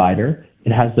every rider.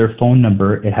 It has their phone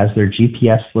number. It has their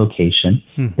GPS location.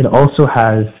 It also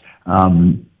has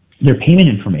their payment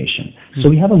information. So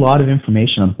we have a lot of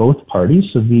information on both parties.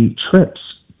 So the trips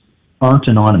aren't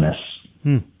anonymous.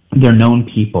 They're known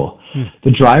people.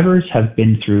 The drivers have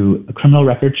been through criminal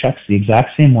record checks, the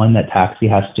exact same one that taxi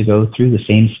has to go through. The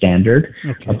same standard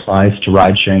applies to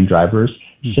ride-sharing drivers.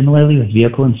 Similarly, with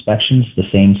vehicle inspections, the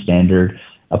same standard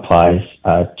applies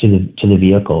to the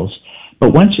vehicles.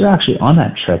 But once you're actually on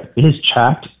that trip, it is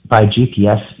tracked by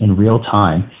GPS in real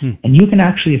time. And you can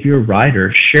actually, if you're a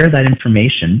rider, share that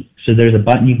information. So there's a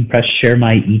button you can press, Share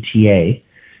My ETA,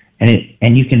 and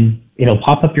it'll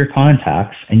pop up your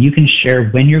contacts, and you can share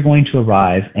when you're going to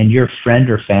arrive, and your friend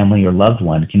or family or loved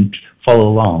one can follow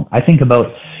along. I think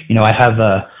about, I have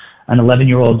an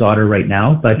 11-year-old daughter right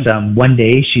now, but one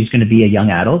day she's going to be a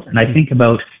young adult, and I think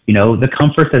about, the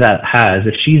comfort that has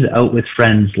if she's out with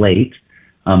friends late,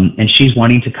 and she's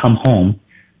wanting to come home,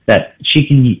 that she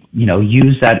can,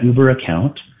 use that Uber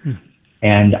account,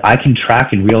 and I can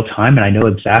track in real time, and I know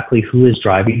exactly who is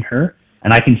driving her,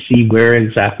 and I can see where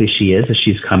exactly she is as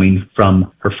she's coming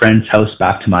from her friend's house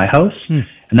back to my house.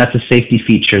 And that's a safety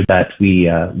feature that we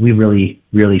really,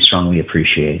 really strongly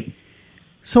appreciate.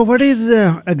 So what is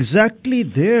exactly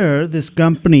there, this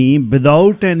company,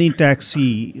 without any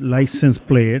taxi license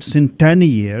plates in 10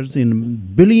 years, in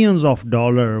billions of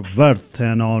dollars worth,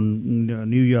 and on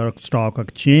New York Stock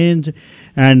Exchange,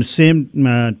 and same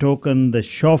token, the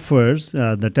chauffeurs,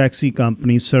 the taxi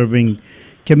company serving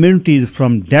communities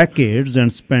from decades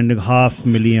and spending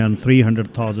 $500,000,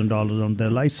 $300,000 on their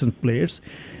license plates.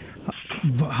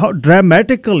 How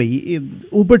dramatically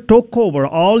Uber took over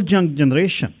all young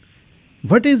generation.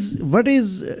 What is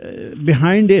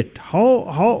behind it?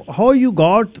 How you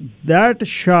got that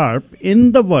sharp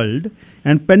in the world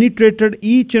and penetrated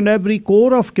each and every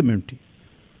core of community?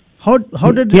 How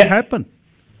did it happen?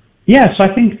 Yeah, so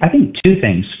I think two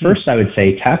things. First, I would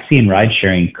say taxi and ride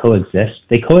sharing coexist.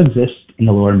 They coexist in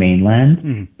the Lower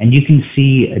Mainland, and you can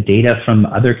see data from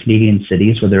other Canadian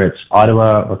cities, whether it's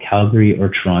Ottawa or Calgary or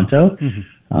Toronto,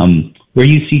 where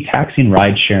you see taxi and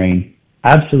ride sharing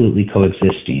absolutely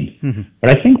coexisting. But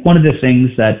I think one of the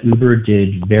things that Uber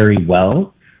did very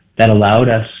well that allowed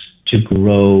us to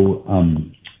grow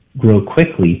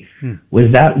quickly was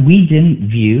that we didn't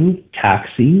view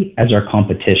taxi as our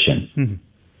competition.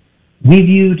 We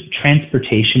viewed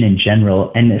transportation in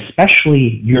general, and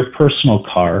especially your personal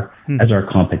car, as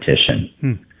our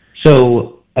competition.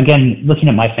 So again, looking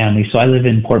at my family, so I live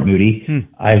in Port Moody.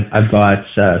 I've got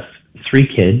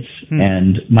 3 kids,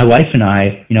 and my wife and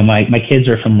I, my kids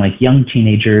are from like young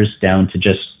teenagers down to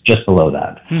just below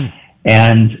that.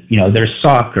 And, there's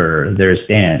soccer, there's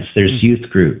dance, there's youth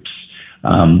groups,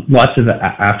 lots of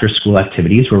after school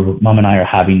activities where mom and I are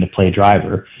having to play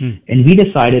driver. And we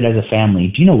decided as a family,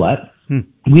 do you know what?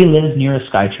 We live near a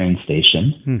SkyTrain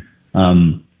station.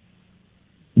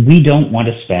 We don't want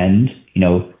to spend,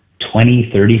 $20,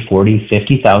 $30, $40,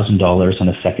 $50,000 on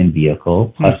a second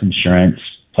vehicle, plus insurance,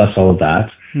 plus all of that.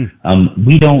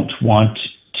 We don't want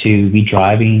to be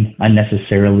driving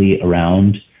unnecessarily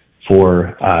around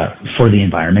for the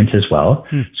environment as well.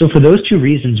 So for those 2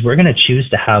 reasons, we're going to choose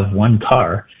to have one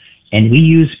car, and we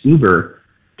use Uber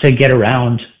to get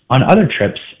around on other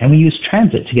trips, and we use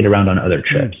transit to get around on other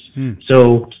trips.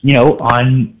 So,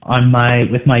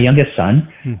 with my youngest son,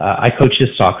 I coach his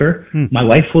soccer. My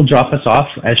wife will drop us off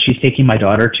as she's taking my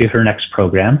daughter to her next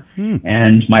program.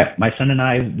 And my son and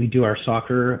I, we do our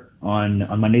soccer on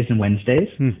Mondays and Wednesdays.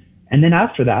 And then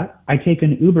after that, I take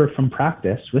an Uber from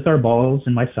practice with our balls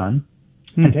and my son,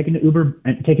 and take an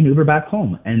Uber back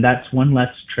home. And that's one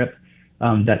less trip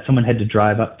that someone had to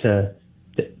drive up to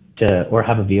or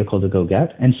have a vehicle to go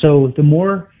get. And so the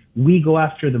more we go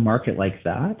after the market like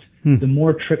that, the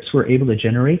more trips we're able to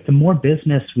generate, the more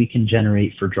business we can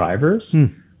generate for drivers,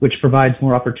 which provides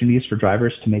more opportunities for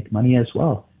drivers to make money as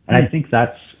well. And I think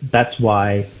that's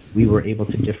why we were able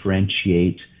to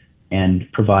differentiate and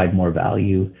provide more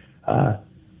value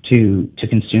to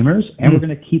consumers. And we're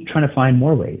going to keep trying to find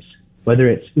more ways, whether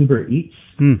it's Uber Eats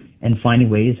and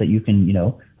finding ways that you can,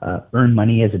 earn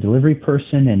money as a delivery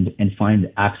person and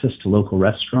find access to local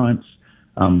restaurants,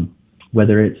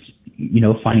 whether it's,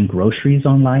 finding groceries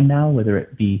online now, whether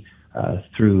it be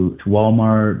through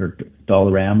Walmart or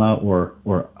Dollarama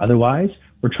or otherwise.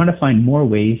 We're trying to find more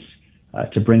ways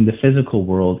to bring the physical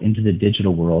world into the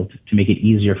digital world to make it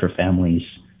easier for families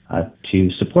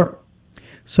to support.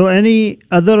 So any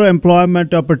other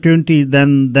employment opportunity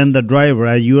than the driver,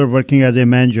 as you are working as a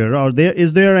manager, or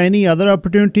is there any other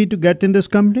opportunity to get in this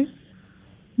company?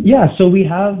 Yeah, so we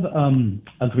have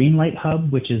a green light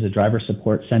hub, which is a driver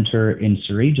support center in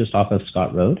Surrey, just off of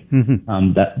Scott Road.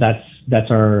 Mm-hmm.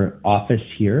 That's our office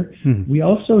here. Mm-hmm. We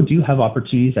also do have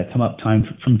opportunities that come up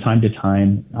from time to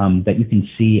time that you can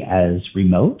see as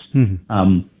remote,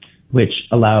 mm-hmm. Which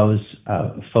allows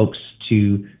folks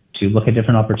to look at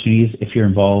different opportunities. If you're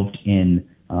involved in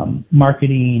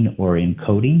marketing or in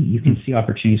coding, you can see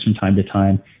opportunities from time to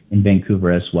time in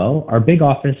Vancouver as well. Our big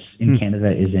office in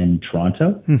Canada is in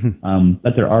Toronto,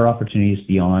 but there are opportunities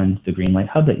beyond the Greenlight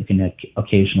Hub that you can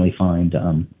occasionally find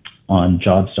on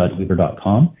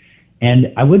jobs.uber.com.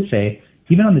 And I would say,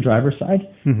 even on the driver side,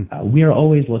 we are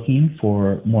always looking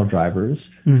for more drivers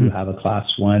who have a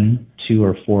Class 1, 2,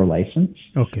 or 4 license.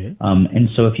 Okay. And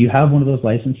so if you have one of those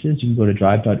licenses, you can go to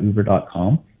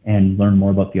drive.uber.com and learn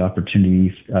more about the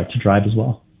opportunity to drive as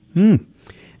well.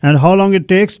 And how long it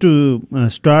takes to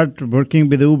start working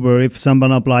with Uber if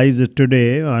someone applies it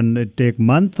today, and it take a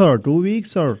month or 2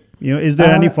 weeks, or is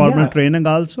there any formal training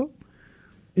also?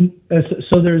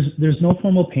 So there's no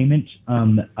formal payment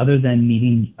other than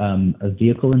needing a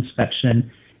vehicle inspection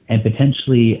and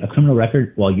potentially a criminal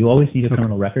record. Well, you always need a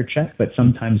criminal record check, but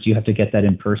sometimes you have to get that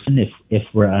in person if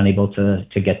we're unable to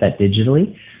get that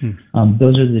digitally.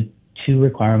 Those are the 2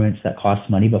 requirements that cost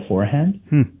money beforehand.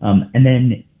 And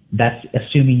then that's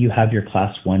assuming you have your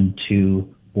Class 1, 2,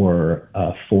 or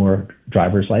 4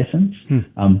 driver's license.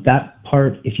 That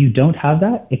part, if you don't have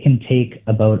that, it can take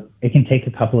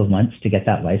a couple of months to get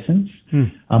that license.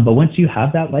 But once you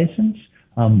have that license,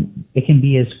 it can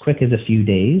be as quick as a few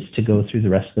days to go through the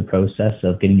rest of the process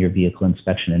of getting your vehicle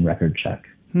inspection and record check.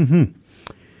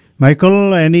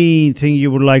 Michael, anything you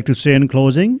would like to say in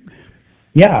closing?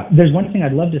 Yeah, there's one thing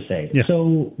I'd love to say. Yeah.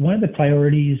 So one of the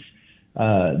priorities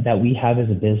that we have as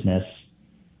a business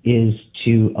is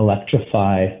to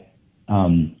electrify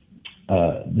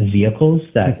the vehicles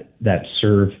that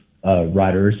serve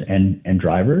riders and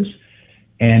drivers.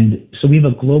 And so we have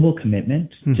a global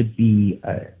commitment to be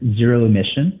zero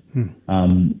emission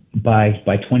by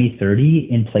 2030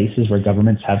 in places where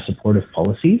governments have supportive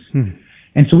policies.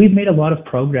 And so we've made a lot of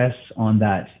progress on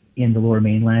that in the Lower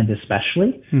Mainland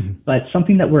especially, but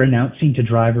something that we're announcing to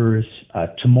drivers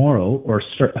tomorrow, or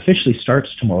officially starts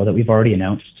tomorrow, that we've already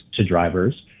announced to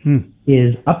drivers,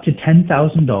 is up to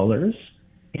 $10,000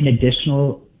 in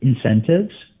additional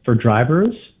incentives for drivers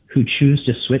who choose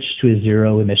to switch to a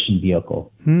zero-emission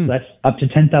vehicle. So that's up to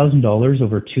 $10,000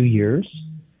 over 2 years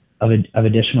of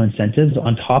additional incentives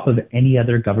on top of any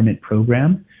other government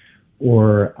program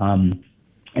or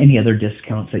any other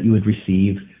discounts that you would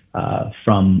receive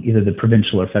from either the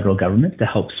provincial or federal government to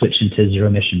help switch into a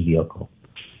zero-emission vehicle.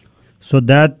 So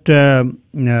that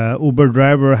Uber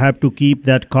driver have to keep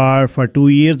that car for 2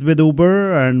 years with Uber,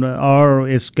 or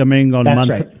is coming on that's month?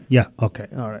 Right. Yeah. Okay.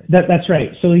 All right. That's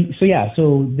right. So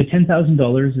the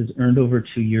 $10,000 is earned over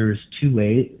 2 years two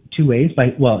ways.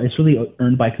 It's really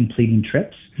earned by completing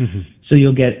trips. So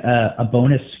you'll get a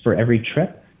bonus for every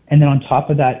trip. And then on top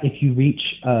of that, if you reach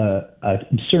a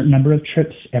certain number of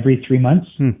trips every 3 months,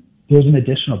 there's an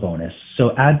additional bonus.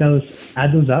 So add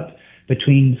those up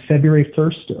between February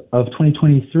 1st of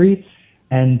 2023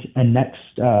 and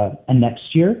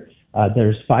next year.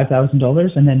 There's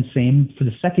 $5,000, and then same for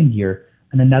the second year,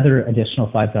 and another additional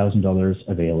 $5,000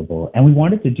 available. And we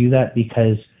wanted to do that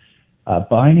because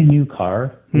buying a new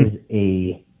car is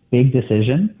a big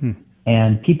decision,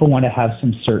 and people want to have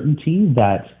some certainty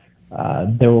that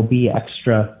there will be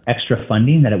extra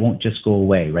funding, that it won't just go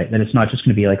away, right? That it's not just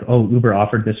going to be like, oh, Uber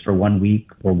offered this for 1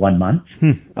 week or 1 month.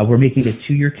 We're making a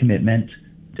 2-year commitment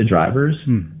to drivers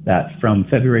that from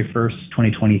February 1st,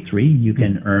 2023, you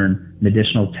can earn an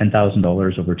additional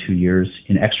 $10,000 over 2 years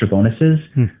in extra bonuses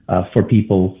for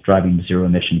people driving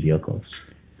zero-emission vehicles.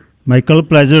 Michael,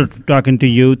 pleasure talking to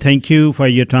you. Thank you for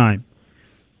your time.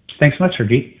 Thanks much,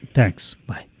 Harjit. Thanks.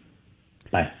 Bye.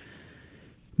 Bye.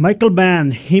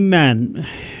 Michael ਹੀਮੈਨ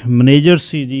manager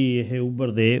ਸੀ ਜੀ ਇਹ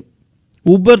Uber ਦੇ।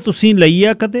 Uber ਤੁਸੀਂ ਲਈ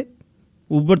ਆ ਕਦੇ?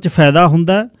 Uber 'ਚ ਫਾਇਦਾ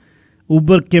ਹੁੰਦਾ?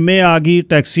 ਊਬਰ ਕਿਵੇਂ ਆ ਗਈ?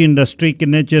 ਟੈਕਸੀ ਇੰਡਸਟਰੀ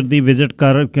ਕਿੰਨੇ ਚਿਰ ਦੀ ਵਿਜ਼ਿਟ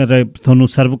ਕਰ ਤੁਹਾਨੂੰ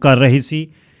ਸਰਵ ਕਰ ਰਹੀ ਸੀ,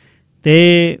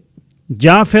 ਅਤੇ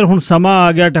ਜਾਂ ਫਿਰ ਹੁਣ ਸਮਾਂ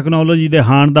ਆ ਗਿਆ ਟੈਕਨੋਲੋਜੀ ਦੇ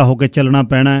ਹਾਣ ਦਾ ਹੋ ਕੇ ਚੱਲਣਾ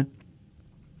ਪੈਣਾ?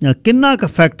 ਕਿੰਨਾ ਕੁ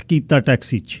ਇਫੈਕਟ ਕੀਤਾ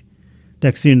ਟੈਕਸੀ 'ਚ,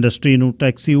 ਟੈਕਸੀ ਇੰਡਸਟਰੀ ਨੂੰ?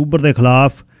 ਟੈਕਸੀ ਊਬਰ ਦੇ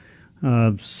ਖਿਲਾਫ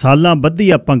ਸਾਲਾਂ ਬੱਧੀ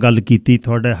ਆਪਾਂ ਗੱਲ ਕੀਤੀ,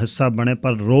 ਤੁਹਾਡਾ ਹਿੱਸਾ ਬਣੇ,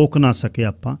 ਪਰ ਰੋਕ ਨਾ ਸਕੇ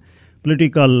ਆਪਾਂ।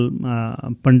 ਪੋਲੀਟੀਕਲ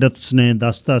ਪੰਡਿਤਸ ਨੇ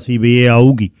ਦੱਸਤਾ ਸੀ ਵੀ ਇਹ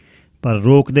ਆਊਗੀ, ਪਰ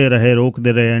ਰੋਕਦੇ ਰਹੇ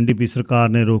NDP ਸਰਕਾਰ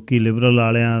ਨੇ ਰੋਕੀ, ਲਿਬਰਲ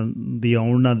ਵਾਲਿਆਂ ਦੀ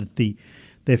ਆਉਣ ਨਾ ਦਿੱਤੀ,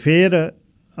 ਅਤੇ ਫਿਰ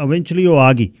ਇਵੈਂਚੁਅਲੀ ਉਹ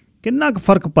ਆ ਗਈ। ਕਿੰਨਾ ਕੁ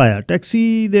ਫਰਕ ਪਾਇਆ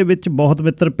ਟੈਕਸੀ ਦੇ ਵਿੱਚ। ਬਹੁਤ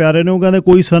ਮਿੱਤਰ ਪਿਆਰੇ ਨੇ, ਉਹ ਕਹਿੰਦੇ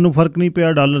ਕੋਈ ਸਾਨੂੰ ਫਰਕ ਨਹੀਂ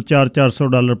ਪਿਆ,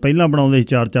 $400 ਪਹਿਲਾਂ ਬਣਾਉਂਦੇ ਸੀ,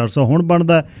 400 ਹੁਣ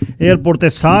ਬਣਦਾ। ਏਅਰਪੋਰਟ 'ਤੇ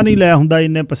ਸਾਹ ਨਹੀਂ ਲਿਆ ਹੁੰਦਾ,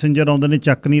 ਇੰਨੇ ਪੈਸੇਂਜਰ ਆਉਂਦੇ ਨੇ,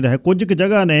 ਚੱਕ ਨਹੀਂ ਰਹੇ। ਕੁਝ ਕੁ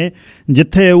ਜਗ੍ਹਾ ਨੇ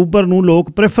ਜਿੱਥੇ ਊਬਰ ਨੂੰ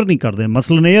ਲੋਕ ਪ੍ਰੈਫਰ ਨਹੀਂ ਕਰਦੇ।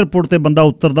 ਮਸਲਨ ਏਅਰਪੋਰਟ 'ਤੇ ਬੰਦਾ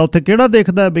ਉਤਰਦਾ, ਉੱਥੇ ਕਿਹੜਾ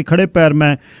ਦੇਖਦਾ ਵੀ ਖੜੇ ਪੈਰ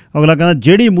ਮੈਂ, ਅਗਲਾ ਕਹਿੰਦਾ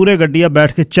ਜਿਹੜੀ ਮੂਹਰੇ ਗੱਡੀ ਆ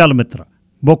ਬੈਠ ਕੇ ਚੱਲ ਮਿੱਤਰਾ,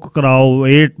 ਬੁੱਕ ਕਰਾਓ,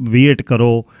 ਵੇਟ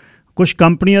ਕਰੋ। ਕੁਛ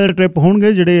ਕੰਪਨੀਆਂ ਦੇ ਟ੍ਰਿਪ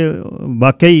ਹੋਣਗੇ ਜਿਹੜੇ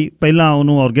ਵਾਕਈ ਪਹਿਲਾਂ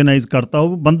ਉਹਨੂੰ ਔਰਗੇਨਾਈਜ਼ ਕਰਤਾ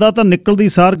ਹੋਊ। ਬੰਦਾ ਤਾਂ ਨਿਕਲਦੀ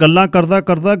ਸਾਰ ਗੱਲਾਂ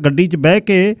ਕਰਦਾ ਗੱਡੀ 'ਚ ਬਹਿ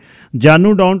ਕੇ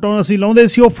ਜਾਨੂ ਡਾਊਨਟਾਊਨ ਅਸੀਂ ਲਾਉਂਦੇ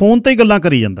ਸੀ, ਉਹ ਫੋਨ 'ਤੇ ਹੀ ਗੱਲਾਂ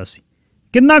ਕਰੀ ਜਾਂਦਾ ਸੀ।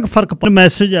 ਕਿੰਨਾ ਕੁ ਫਰਕ।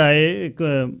 ਮੈਸੇਜ ਆਏ, ਇੱਕ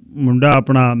ਮੁੰਡਾ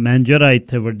ਆਪਣਾ ਮੈਨੇਜਰ ਆ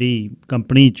ਇੱਥੇ ਵੱਡੀ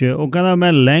ਕੰਪਨੀ 'ਚ, ਉਹ ਕਹਿੰਦਾ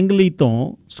ਮੈਂ ਲੈਂਗਲੀ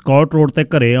ਤੋਂ ਸਕਾਟ ਰੋਡ 'ਤੇ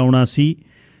ਘਰੇ ਆਉਣਾ ਸੀ,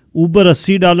 ਊਬਰ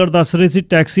 $80 ਦੱਸ ਰਹੇ ਸੀ,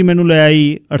 ਟੈਕਸੀ ਮੈਨੂੰ ਲੈ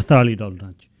ਆਈ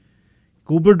 $48 'ਚ।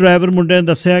 ਊਬਰ ਡਰਾਈਵਰ ਮੁੰਡੇ ਨੇ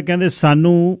ਦੱਸਿਆ, ਕਹਿੰਦੇ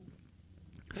ਸਾਨੂੰ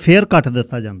ਫੇਅਰ ਘੱਟ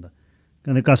ਦਿੱਤਾ ਜਾਂਦਾ,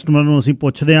 ਕਹਿੰਦੇ ਕਸਟਮਰ ਨੂੰ ਅਸੀਂ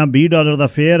ਪੁੱਛਦੇ ਹਾਂ $20 ਦਾ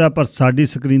ਫੇਅਰ ਆ, ਪਰ ਸਾਡੀ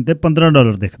ਸਕਰੀਨ 'ਤੇ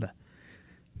 $15 ਦਿਖਦਾ।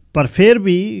 ਪਰ ਫਿਰ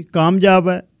ਵੀ ਕਾਮਯਾਬ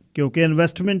ਹੈ ਕਿਉਂਕਿ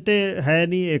ਇਨਵੈਸਟਮੈਂਟ ਹੈ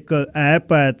ਨਹੀਂ, ਇੱਕ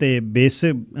ਐਪ ਹੈ ਅਤੇ ਬੇਸ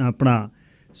ਆਪਣਾ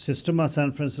ਸਿਸਟਮ ਆ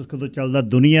ਸੈਨ ਫਰਾਂਸਿਸਕੋ ਤੋਂ ਚੱਲਦਾ,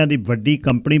 ਦੁਨੀਆ ਦੀ ਵੱਡੀ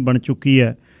ਕੰਪਨੀ ਬਣ ਚੁੱਕੀ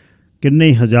ਹੈ। ਕਿੰਨੇ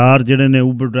ਹੀ ਹਜ਼ਾਰ ਜਿਹੜੇ ਨੇ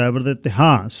ਊਬਰ ਡਰਾਈਵਰ ਦੇ। ਅਤੇ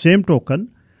ਹਾਂ, ਸੇਮ ਟੋਕਨ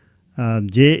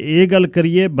ਜੇ ਇਹ ਗੱਲ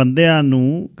ਕਰੀਏ, ਬੰਦਿਆਂ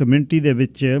ਨੂੰ ਕਮਿਊਨਿਟੀ ਦੇ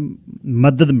ਵਿੱਚ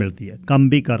ਮਦਦ ਮਿਲਦੀ ਹੈ, ਕੰਮ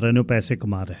ਵੀ ਕਰ ਰਹੇ ਨੇ, ਉਹ ਪੈਸੇ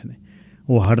ਕਮਾ ਰਹੇ ਨੇ,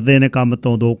 ਉਹ ਹਟਦੇ ਨੇ ਕੰਮ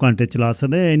ਤੋਂ, 2 ਘੰਟੇ ਚਲਾ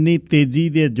ਸਕਦੇ। ਇੰਨੀ ਤੇਜ਼ੀ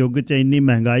ਦੇ ਯੁੱਗ 'ਚ, ਇੰਨੀ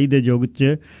ਮਹਿੰਗਾਈ ਦੇ ਯੁੱਗ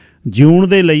 'ਚ ਜਿਉਣ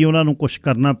ਦੇ ਲਈ ਉਹਨਾਂ ਨੂੰ ਕੁਛ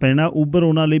ਕਰਨਾ ਪੈਣਾ। ਊਬਰ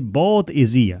ਉਹਨਾਂ ਲਈ ਬਹੁਤ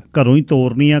ਈਜ਼ੀ ਆ, ਘਰੋਂ ਹੀ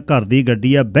ਤੋਰਨੀ ਆ, ਘਰ ਦੀ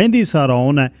ਗੱਡੀ ਆ, ਬਹਿੰਦੀ ਸਾਰ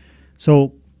ਔਨ ਹੈ।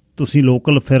 ਸੋ ਤੁਸੀਂ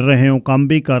ਲੋਕਲ ਫਿਰ ਰਹੇ ਹੋ, ਕੰਮ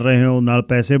ਵੀ ਕਰ ਰਹੇ ਹੋ, ਨਾਲ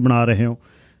ਪੈਸੇ ਬਣਾ ਰਹੇ ਹੋ।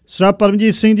 ਸਰ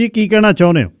ਪਰਮਜੀਤ ਸਿੰਘ ਜੀ, ਕੀ ਕਹਿਣਾ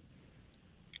ਚਾਹੁੰਦੇ ਹੋ?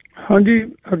 ਹਾਂਜੀ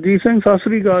ਹਰਜੀਤ ਸਿੰਘ, ਸਤਿ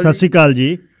ਸ੍ਰੀ ਅਕਾਲ। ਸਤਿ ਸ਼੍ਰੀ ਅਕਾਲ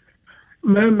ਜੀ।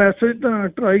 ਮੈਂ ਮੈਸੇਜ ਤਾਂ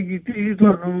ਟਰਾਈ ਕੀਤੀ,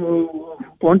 ਤੁਹਾਨੂੰ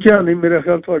ਪਹੁੰਚਿਆ ਨਹੀਂ ਮੇਰੇ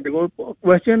ਖਿਆਲ। ਤੁਹਾਡੇ ਕੋਲ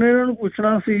ਕੁਐਸਚਨ ਇਹਨਾਂ ਨੂੰ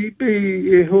ਪੁੱਛਣਾ ਸੀ ਵੀ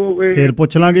ਇਹੋ ਫਿਰ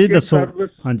ਪੁੱਛ ਲਾਂਗੇ ਜੀ, ਦੱਸੋ।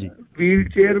 ਹਾਂਜੀ, ਵੀਲ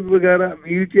ਚੇਅਰ ਵਗੈਰਾ,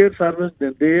 ਵੀਲ ਚੇਅਰ ਸਰਵਿਸ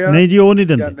ਦਿੰਦੇ ਆ? ਨਹੀਂ ਜੀ, ਉਹ ਨਹੀਂ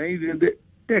ਦਿੰਦੇ। ਨਹੀਂ ਦਿੰਦੇ।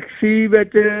 ਟੈਕਸੀ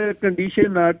ਵਿੱਚ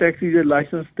ਕੰਡੀਸ਼ਨ ਆ, ਟੈਕਸੀ ਦੇ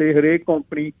ਲਾਇਸੈਂਸ ਤੇ ਹਰੇਕ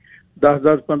ਕੰਪਨੀ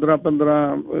 10-10,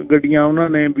 15-15 ਗੱਡੀਆਂ ਉਹਨਾਂ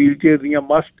ਨੇ ਵੀਲ ਚੇਅਰ ਦੀਆਂ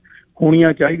ਮਸਟ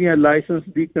ਹੋਣੀਆਂ ਚਾਹੀਦੀਆਂ, ਲਾਇਸੈਂਸ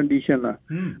ਦੀ ਕੰਡੀਸ਼ਨ ਆ।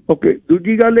 ਓਕੇ,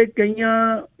 ਦੂਜੀ ਗੱਲ, ਇਹ ਕਈਆਂ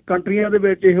ਕੰਟਰੀਆਂ ਦੇ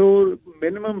ਵਿੱਚ ਇਹੋ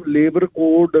ਮਿਨੀਮਮ ਲੇਬਰ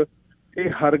ਕੋਡ ਇਹ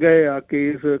ਹਰ ਗਏ ਆ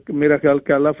ਕੇਸ। ਮੇਰਾ ਖਿਆਲ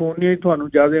ਕੈਲੀਫੋਰਨੀਆ 'ਚ ਤੁਹਾਨੂੰ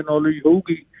ਜ਼ਿਆਦਾ ਨੌਲੇਜ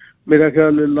ਹੋਊਗੀ, ਮੇਰਾ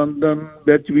ਖਿਆਲ ਲੰਡਨ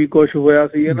ਵਿੱਚ ਵੀ ਕੁਛ ਹੋਇਆ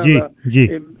ਸੀ ਇਹਨਾਂ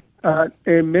ਦਾ।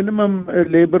 ਇਹ ਮਿਨੀਮਮ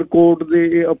ਲੇਬਰ ਕੋਡ ਦੇ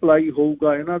ਇਹ ਅਪਲਾਈ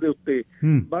ਹੋਊਗਾ ਇਹਨਾਂ ਦੇ ਉੱਤੇ।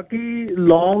 ਬਾਕੀ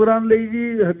ਲੌਂਗ ਰਨ ਲਈ ਜੀ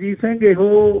ਹਰਜੀਤ ਸਿੰਘ,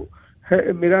 ਇਹੋ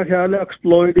ਮੇਰਾ ਖਿਆਲ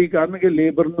ਐਕਸਪਲੋਇਟ ਹੀ ਕਰਨਗੇ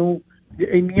ਲੇਬਰ ਨੂੰ। ਜੇ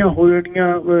ਇੰਨੀਆਂ ਹੋ ਜਾਣੀਆਂ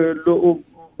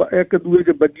ਇੱਕ ਦੂਏ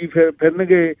 'ਚ ਬੱਜੀ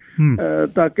ਫਿਰਨਗੇ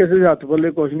ਤਾਂ ਕਿਸੇ ਦੇ ਹੱਥ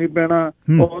ਪੱਲੇ ਕੁਛ ਨਹੀਂ ਪੈਣਾ।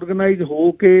 ਔਰਗਨਾਈਜ਼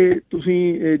ਹੋ ਕੇ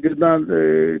ਤੁਸੀਂ ਜਿੱਦਾਂ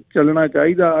ਚੱਲਣਾ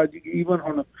ਚਾਹੀਦਾ। ਅੱਜ ਈਵਨ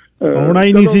ਹੁਣ ਆਉਣਾ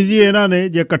ਹੀ ਨਹੀਂ ਸੀ ਜੀ ਇਹਨਾਂ ਨੇ,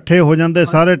 ਜੇ ਇਕੱਠੇ ਹੋ ਜਾਂਦੇ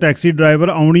ਸਾਰੇ ਟੈਕਸੀ ਡਰਾਈਵਰ,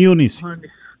 ਆਉਣੀ ਓ ਨਹੀਂ ਸੀ।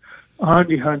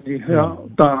 ਹਾਂਜੀ।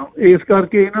 ਤਾਂ ਇਸ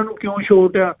ਕਰਕੇ ਇਹਨਾਂ ਨੂੰ ਕਿਉਂ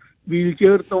ਛੋਟ ਆ ਵੀਲ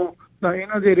ਚੇਅਰ ਤੋਂ, ਤਾਂ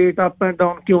ਇਹਨਾਂ ਦੇ ਰੇਟ ਅਪ ਐਂਡ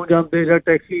ਡਾਊਨ ਕਿਉਂ ਜਾਂਦੇ? ਜਾਂ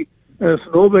ਟੈਕਸੀ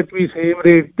ਸਨੋ ਵਿੱਚ ਵੀ ਸੇਮ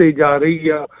ਰੇਟ ਤੇ ਜਾ ਰਹੀ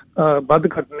ਆ, ਵੱਧ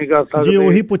ਘੱਟ ਨਹੀਂ ਕਰ ਸਕਦੇ ਜੀ।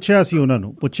 ਉਹੀ ਪੁੱਛਿਆ ਸੀ ਉਹਨਾਂ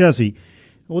ਨੂੰ, ਪੁੱਛਿਆ ਸੀ।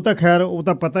 ਉਹ ਤਾਂ ਖੈਰ ਉਹ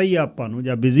ਤਾਂ ਪਤਾ ਹੀ ਆ ਆਪਾਂ ਨੂੰ,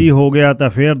 ਜਾਂ ਬਿਜ਼ੀ ਹੋ ਗਿਆ ਤਾਂ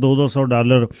ਫਿਰ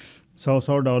 $200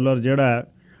 $100 ਜਿਹੜਾ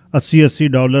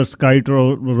 $80 ਸਕਾਈ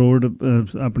ਰੋਡ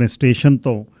ਆਪਣੇ ਸਟੇਸ਼ਨ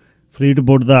ਤੋਂ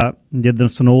ਫਰੀਡਵੁੱਡ ਦਾ, ਜਿੱਦਣ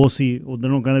ਸਨੋ ਸੀ ਉਦੋਂ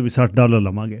ਉਹ ਕਹਿੰਦੇ ਵੀ $60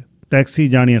 ਲਵਾਂਗੇ। ਟੈਕਸੀ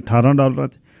ਜਾਣੀ $18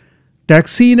 'ਚ।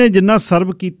 ਟੈਕਸੀ ਨੇ ਜਿੰਨਾ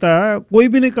ਸਰਵ ਕੀਤਾ ਕੋਈ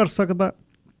ਵੀ ਨਹੀਂ ਕਰ ਸਕਦਾ।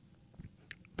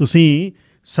 ਤੁਸੀਂ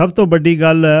ਸਭ ਤੋਂ ਵੱਡੀ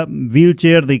ਗੱਲ ਵੀਲ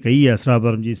ਚੇਅਰ ਦੀ ਕਹੀ ਹੈ ਸਰ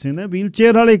ਪਰਮਜੀਤ ਸਿੰਘ ਨੇ। ਵੀਲ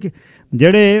ਚੇਅਰ ਵਾਲੇ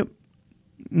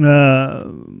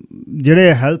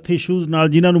ਜਿਹੜੇ ਹੈਲਥ ਇਸ਼ੂਜ਼ ਨਾਲ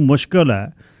ਜਿਨ੍ਹਾਂ ਨੂੰ ਮੁਸ਼ਕਿਲ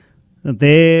ਹੈ,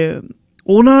 ਅਤੇ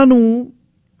ਉਹਨਾਂ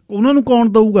ਨੂੰ ਕੌਣ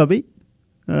ਦਊਗਾ ਬਈ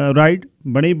ਰਾਈਡ?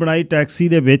 ਬਣੀ ਬਣਾਈ ਟੈਕਸੀ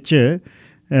ਦੇ ਵਿੱਚ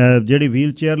ਜਿਹੜੀ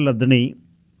ਵੀਲ ਚੇਅਰ ਲੱਦਣੀ,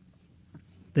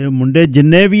 ਅਤੇ ਮੁੰਡੇ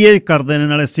ਜਿੰਨੇ ਵੀ ਇਹ ਕਰਦੇ ਨੇ,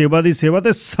 ਨਾਲੇ ਸੇਵਾ ਦੀ ਸੇਵਾ,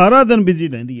 ਅਤੇ ਸਾਰਾ ਦਿਨ ਬਿਜ਼ੀ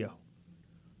ਰਹਿੰਦੀ ਆ।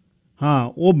 ਹਾਂ,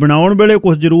 ਉਹ ਬਣਾਉਣ ਵੇਲੇ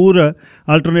ਕੁਛ ਜ਼ਰੂਰ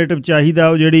ਅਲਟਰਨੇਟਿਵ ਚਾਹੀਦਾ।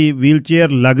 ਉਹ ਜਿਹੜੀ ਵੀਲ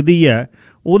ਚੇਅਰ ਲੱਗਦੀ ਹੈ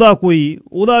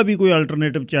ਉਹਦਾ ਵੀ ਕੋਈ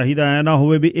ਅਲਟਰਨੇਟਿਵ ਚਾਹੀਦਾ। ਐਂ ਨਾ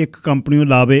ਹੋਵੇ ਵੀ ਇੱਕ ਕੰਪਨੀ ਨੂੰ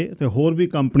ਲਾਵੇ ਅਤੇ ਹੋਰ ਵੀ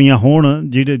ਕੰਪਨੀਆਂ ਹੋਣ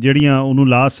ਜਿਹੜੀਆਂ ਉਹਨੂੰ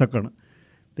ਲਾ ਸਕਣ,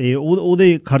 ਅਤੇ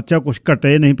ਉਹਦੇ ਖਰਚਾ ਕੁਛ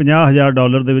ਘਟੇ ਨਹੀਂ।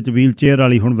 $50,000 ਦੇ ਵਿੱਚ ਵੀਲ ਚੇਅਰ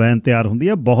ਵਾਲੀ ਹੁਣ ਵੈਨ ਤਿਆਰ ਹੁੰਦੀ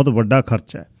ਹੈ, ਬਹੁਤ ਵੱਡਾ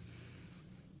ਖਰਚਾ ਹੈ।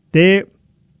 ਅਤੇ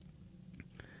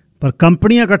ਪਰ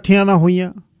ਕੰਪਨੀਆਂ ਇਕੱਠੀਆਂ ਨਾ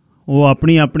ਹੋਈਆਂ, ਉਹ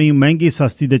ਆਪਣੀ ਮਹਿੰਗੀ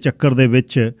ਸਸਤੀ ਦੇ ਚੱਕਰ ਦੇ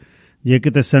ਵਿੱਚ ਜੇ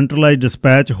ਕਿਤੇ ਸੈਂਟਰਲਾਈਜ਼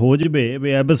ਡਿਸਪੈਚ ਹੋ ਜਾਵੇ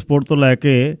ਵੀ ਐਬਸਪੋਰਟ ਤੋਂ ਲੈ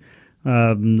ਕੇ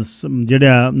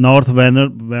ਜਿਹੜਾ ਨਾਰਥ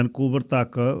ਵੈਨਕੂਵਰ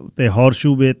ਤੱਕ ਅਤੇ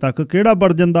ਹੌਰਸ਼ੂ ਵੇ ਤੱਕ ਕਿਹੜਾ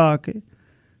ਵੜ ਜਾਂਦਾ ਆ ਕੇ।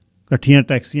 ਇਕੱਠੀਆਂ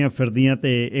ਟੈਕਸੀਆਂ ਫਿਰਦੀਆਂ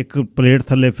ਅਤੇ ਇੱਕ ਪਲੇਟ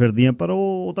ਥੱਲੇ ਫਿਰਦੀਆਂ। ਪਰ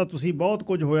ਉਹ ਤਾਂ ਤੁਸੀਂ ਬਹੁਤ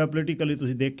ਕੁਝ ਹੋਇਆ ਪੋਲੀਟੀਕਲੀ,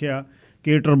 ਤੁਸੀਂ ਦੇਖਿਆ।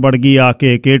 ਕੇਟਰ ਵੜ ਗਈ ਆ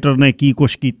ਕੇ, ਕੇਟਰ ਨੇ ਕੀ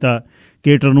ਕੁਛ ਕੀਤਾ,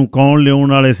 ਕੇਟਰ ਨੂੰ ਕੌਣ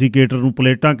ਲਿਆਉਣ ਵਾਲੇ ਸੀ, ਕੇਟਰ ਨੂੰ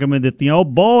ਪਲੇਟਾਂ ਕਿਵੇਂ ਦਿੱਤੀਆਂ, ਉਹ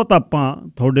ਬਹੁਤ ਆਪਾਂ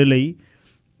ਤੁਹਾਡੇ ਲਈ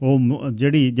ਉਹ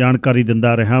ਜਿਹੜੀ ਜਾਣਕਾਰੀ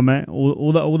ਦਿੰਦਾ ਰਿਹਾ ਮੈਂ,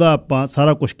 ਉਹਦਾ ਆਪਾਂ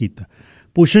ਸਾਰਾ ਕੁਛ ਕੀਤਾ।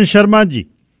 ਭੂਸ਼ਣ ਸ਼ਰਮਾ ਜੀ।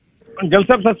 ਗਿੱਲ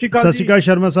ਸਾਹਿਬ ਸਤਿ ਸ਼੍ਰੀ ਅਕਾਲ। ਸਤਿ ਸ਼੍ਰੀ ਅਕਾਲ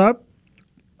ਸ਼ਰਮਾ ਸਾਹਿਬ।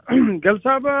 ਗਿੱਲ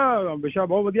ਸਾਹਿਬ ਵਿਸ਼ਾ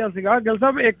ਬਹੁਤ ਵਧੀਆ ਸੀਗਾ। ਗਿੱਲ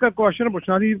ਸਾਹਿਬ ਇੱਕ ਕੁਐਸਚਨ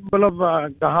ਪੁੱਛਣਾ ਸੀ, ਮਤਲਬ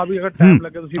ਗਾਹਾਂ ਵੀ ਅਗਰ ਟਾਈਮ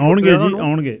ਲੱਗੇ ਤੁਸੀਂ ਆਉਣਗੇ ਜੀ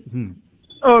ਆਉਣਗੇ।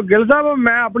 ਗਿੱਲ ਸਾਹਿਬ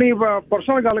ਮੈਂ ਆਪਣੀ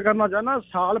ਪਰਸਨਲ ਗੱਲ ਕਰਨਾ ਚਾਹੁੰਦਾ।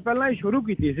 ਸਾਲ ਪਹਿਲਾਂ ਹੀ ਸ਼ੁਰੂ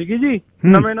ਕੀਤੀ ਸੀਗੀ ਜੀ,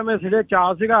 ਨਵੇਂ ਸਿਰੇ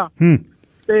ਚਾਅ ਸੀਗਾ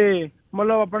ਤੇ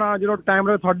ਮਤਲਬ ਆਪਣਾ ਜਦੋਂ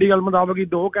ਟਾਈਮ ਤੁਹਾਡੀ ਗੱਲ ਮੁਤਾਬਕ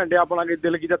 2 ਘੰਟੇ ਆਪਣਾ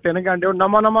ਦਿਲ ਕੀਤਾ 3 ਘੰਟੇ, ਉਹ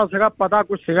ਨਵਾਂ ਸੀਗਾ, ਪਤਾ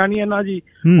ਕੁਛ ਸੀਗਾ ਨਹੀਂ ਇਹਨਾਂ ਜੀ।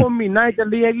 ਉਹ ਮਹੀਨਾ ਹੀ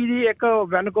ਚੱਲੀ ਹੈਗੀ ਜੀ। ਇੱਕ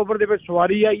ਵੈਨਕੂਵਰ ਦੇ ਵਿੱਚ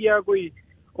ਸਵਾਰੀ ਆਈ ਆ ਕੋਈ,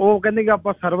 ਉਹ ਕਹਿੰਦੇ ਕਿ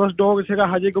ਆਪਾਂ ਸਰਵਿਸ ਡੌਗ ਸੀਗਾ,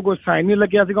 ਹਜੇ ਕੋਈ ਸਾਈਨ ਨਹੀਂ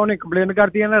ਲੱਗਿਆ ਸੀਗਾ, ਉਹਨੇ ਕੰਪਲੇਨ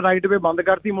ਕਰਤੀ, ਇਹਨੇ ਰਾਈਟ ਵੇ ਬੰਦ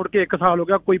ਕਰਤੀ, ਮੁੜ ਕੇ 1 ਸਾਲ ਹੋ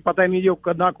ਗਿਆ, ਕੋਈ ਪਤਾ ਹੀ ਨਹੀਂ ਜੀ ਉਹ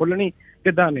ਕਿੱਦਾਂ ਖੁੱਲਣੀ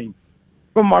ਕਿੱਦਾਂ ਨਹੀਂ।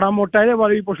 ਕੋਈ ਮਾੜਾ ਮੋਟਾ ਇਹਦੇ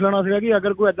ਬਾਰੇ ਵੀ ਪੁੱਛ ਲੈਣਾ ਸੀਗਾ ਕਿ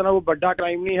ਅਗਰ ਕੋਈ ਏਦਾਂ ਦਾ ਕੋਈ ਵੱਡਾ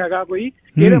ਕ੍ਰਾਈਮ ਨਹੀਂ ਹੈਗਾ ਕੋਈ,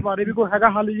 ਇਹਦੇ ਬਾਰੇ ਵੀ ਕੋਈ ਹੈਗਾ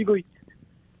ਹੱਲ ਜੀ? ਕੋਈ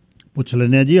ਪੁੱਛ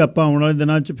ਲੈਂਦੇ ਹਾਂ ਜੀ ਆਪਾਂ ਆਉਣ ਵਾਲੇ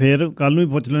ਦਿਨਾਂ 'ਚ, ਫਿਰ ਕੱਲ੍ਹ ਨੂੰ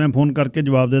ਵੀ ਪੁੱਛ ਲੈਂਦੇ, ਫੋਨ ਕਰਕੇ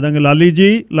ਜਵਾਬ ਦੇ ਦਾਂਗੇ। ਲਾਲੀ ਜੀ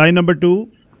ਲਾਈਨ ਨੰਬਰ 2।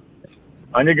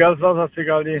 ਹਾਂਜੀ ਗਿੱਲ ਸਾਹਿਬ ਸਤਿ ਸ਼੍ਰੀ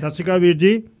ਅਕਾਲ ਜੀ। ਸਤਿ ਸ਼੍ਰੀ ਅਕਾਲ ਵੀਰ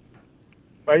ਜੀ।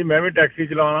 ਭਾਈ ਮੈਂ ਵੀ ਟੈਕਸੀ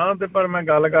ਚਲਾਉਣਾ ਤੇ ਪਰ ਮੈਂ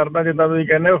ਗੱਲ ਕਰਦਾ ਜਿੱਦਾਂ ਤੁਸੀਂ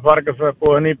ਕਹਿੰਦੇ ਫਰਕ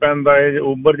ਕੁਛ ਨਹੀਂ ਪੈਂਦਾ। ਇਹ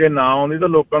ਉਬਰ ਜੇ ਨਾ ਆਉਂਦੀ ਤਾਂ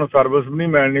ਲੋਕਾਂ ਨੂੰ ਸਰਵਿਸ ਵੀ ਨਹੀਂ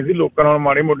ਮਿਲਣੀ ਸੀ। ਲੋਕਾਂ ਨੂੰ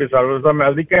ਮਾੜੀ ਮੋਟੀ ਸਰਵਿਸ ਤਾਂ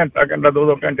ਮਿਲਦੀ, ਘੰਟਾ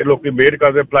 2-2 ਘੰਟੇ ਲੋਕੀ ਵੇਟ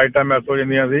ਕਰਦੇ, ਫਲਾਈਟਾਂ ਮਿਸ ਹੋ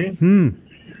ਜਾਂਦੀਆਂ ਸੀ।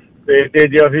 ਤੇ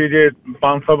ਜੇ ਅਸੀਂ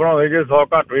 500 ਬਣਾਉਂਦੇ, ਜੇ 100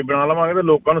 ਘੱਟ ਵੀ ਬਣਾ ਲਵਾਂਗੇ ਤਾਂ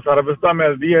ਲੋਕਾਂ ਨੂੰ ਸਰਵਿਸ ਤਾਂ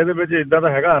ਮਿਲਦੀ ਹੈ। ਇਹਦੇ ਵਿੱਚ ਏਦਾਂ ਤਾਂ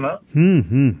ਹੈਗਾ ਨਾ।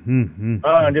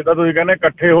 ਹਾਂ ਜਿੱਦਾਂ ਤੁਸੀਂ ਕਹਿੰਦੇ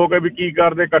ਇਕੱਠੇ ਹੋ ਕੇ ਵੀ ਕੀ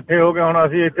ਕਰਦੇ, ਇਕੱਠੇ ਹੋ ਕੇ ਹੁਣ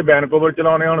ਅਸੀਂ ਇੱਥੇ ਵੈਨਕੂਵਰ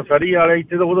ਚਲਾਉਣੇ, ਹੁਣ ਸਰੀ ਵਾਲੇ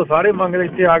ਇੱਥੇ ਤਾਂ ਉਦੋਂ ਸਾਰੇ ਮੰਗਦੇ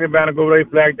ਇੱਥੇ ਆ ਕੇ ਵੈਨਕੂਵਰ ਵਾਲੀ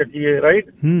ਫਲੈਗ ਚੱਕੀਏ, ਰਾਈਟ।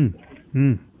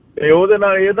 ਤੇ ਉਹਦੇ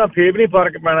ਨਾਲ ਇਹ ਤਾਂ ਫੇਰ ਵੀ ਨਹੀਂ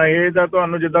ਫਰਕ ਪੈਣਾ। ਇਹ ਤਾਂ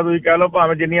ਤੁਹਾਨੂੰ ਜਿੱਦਾਂ ਤੁਸੀਂ ਕਹਿ ਲਓ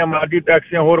ਭਾਵੇਂ ਜਿੰਨੀਆਂ ਮਰਜ਼ੀ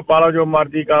ਟੈਕਸੀਆਂ ਹੋਰ ਪਾ ਲਓ, ਜੋ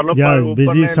ਮਰਜ਼ੀ ਕਰ ਲਓ,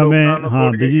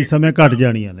 ਬਿਜੀ ਸਮੇਂ ਘੱਟ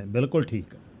ਜਾਣੀਆਂ ਨੇ। ਬਿਲਕੁਲ ਠੀਕ।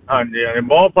 ਹਾਂਜੀ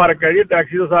ਬਹੁਤ ਫਰਕ ਹੈ ਜੀ।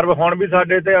 ਟੈਕਸੀ ਤੋਂ ਸਰਵਿਸ ਹੁਣ ਵੀ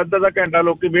ਸਾਡੇ ਇੱਥੇ ਅੱਧਾ ਘੰਟਾ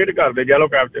ਲੋਕੀ ਵੇਟ ਕਰਦੇ ਯੈਲੋ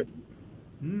ਕੈਬ 'ਚ,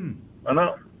 ਹਨਾ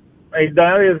ਏਦਾਂ।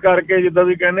 ਇਸ ਕਰਕੇ ਜਿੱਦਾਂ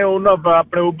ਤੁਸੀਂ ਕਹਿੰਦੇ ਉਹਨਾਂ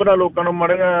ਆਪਣੇ ਉਬਰ ਨਾਲ ਲੋਕਾਂ ਨੂੰ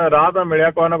ਮਾੜੇ ਰਾਹ ਤਾਂ ਮਿਲਿਆ,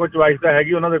 ਕੋਈ ਨਾ ਕੋਈ ਚੁਆਇਸ ਤਾਂ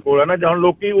ਹੈਗੀ ਉਹਨਾਂ ਦੇ ਕੋਲ, ਹੈ ਨਾ। ਜਾਂ ਹੁਣ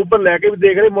ਲੋਕੀ ਉਬਰ ਲੈ ਕੇ ਵੀ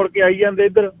ਦੇਖ ਰਹੇ, ਮੁੜ ਕੇ ਆਈ ਜਾਂਦੇ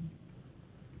ਇੱਧਰ।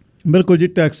 ਬਿਲਕੁਲ ਜੀ,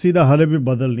 ਟੈਕਸੀ ਦਾ ਹਾਲੇ ਵੀ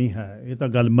ਬਦਲ ਨਹੀਂ ਹੈ, ਇਹ ਤਾਂ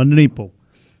ਗੱਲ ਮੰਨਣੀ ਪਊ,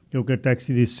 ਕਿਉਂਕਿ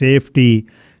ਟੈਕਸੀ ਦੀ ਸੇਫਟੀ।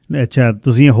 ਅੱਛਾ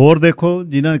ਤੁਸੀਂ ਹੋਰ ਦੇਖੋ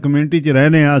ਜਿਨ੍ਹਾਂ ਕਮਿਊਨਿਟੀ 'ਚ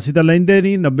ਰਹਿੰਦੇ ਆ, ਅਸੀਂ ਤਾਂ ਲੈਂਦੇ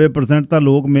ਨਹੀਂ, 90% ਤਾਂ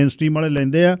ਲੋਕ ਮੇਨ ਸਟਰੀਮ ਵਾਲੇ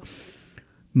ਲੈਂਦੇ ਆ।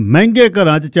 ਮਹਿੰਗੇ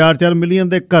ਘਰਾਂ 'ਚ 4-4 ਮਿਲੀਅਨ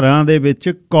ਦੇ ਘਰਾਂ ਦੇ ਵਿੱਚ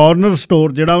ਕਾਰਨਰ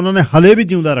ਸਟੋਰ ਜਿਹੜਾ ਉਹਨਾਂ ਨੇ ਹਲੇ ਵੀ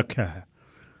ਜਿਉਂਦਾ ਰੱਖਿਆ ਹੈ।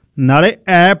 ਨਾਲੇ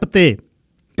ਐਪ 'ਤੇ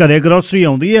ਘਰੇ ਗਰੋਸਰੀ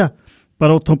ਆਉਂਦੀ ਆ, ਪਰ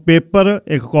ਉੱਥੋਂ ਪੇਪਰ,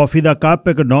 ਇੱਕ ਕੌਫੀ ਦਾ ਕੱਪ,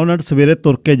 ਇੱਕ ਡੋਨਟ ਸਵੇਰੇ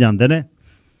ਤੁਰ ਕੇ ਜਾਂਦੇ ਨੇ,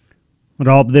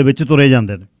 ਰੌਬ ਦੇ ਵਿੱਚ ਤੁਰੇ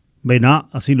ਜਾਂਦੇ ਨੇ ਬਈ ਨਾ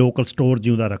ਅਸੀਂ ਲੋਕਲ ਸਟੋਰ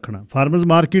ਜਿਉਂਦਾ ਰੱਖਣਾ। ਫਾਰਮਰਸ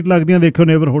ਮਾਰਕੀਟ ਲੱਗਦੀਆਂ ਦੇਖਿਓ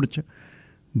ਨੇਬਰਹੁੱਡ 'ਚ,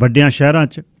 ਵੱਡਿਆਂ ਸ਼ਹਿਰਾਂ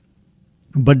 'ਚ,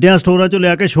 ਵੱਡਿਆਂ ਸਟੋਰਾਂ 'ਚੋਂ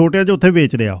ਲਿਆ ਕੇ ਛੋਟਿਆਂ 'ਚ ਉੱਥੇ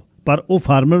ਵੇਚਦੇ ਆ, ਪਰ ਉਹ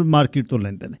ਫਾਰਮਰ ਮਾਰਕੀਟ ਤੋਂ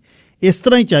ਲੈਂਦੇ ਨੇ। ਇਸ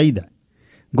ਤਰ੍ਹਾਂ ਹੀ ਚਾਹੀਦਾ।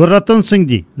 Gurratan Singh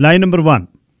ji line number 1।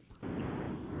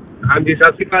 ਹਾਂਜੀ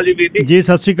ਸਤਿ ਸ਼੍ਰੀ ਅਕਾਲ ਜੀ ਵੀਰ ਜੀ। ਜੀ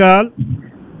ਸਤਿ ਸ਼੍ਰੀ ਅਕਾਲ।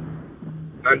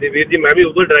 ਹਾਂਜੀ ਵੀਰ ਜੀ, ਮੈਂ ਵੀ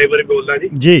ਉਬਰ ਡਰਾਈਵਰ ਬੋਲਦਾ ਜੀ।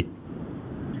 ਜੀ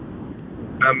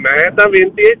ਮੈਂ ਤਾਂ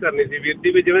ਬੇਨਤੀ ਇਹ ਕਰਨੀ ਸੀ ਵੀਰ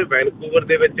ਜੀ, ਵੀ ਜਿਵੇਂ ਵੈਨਕੂਵਰ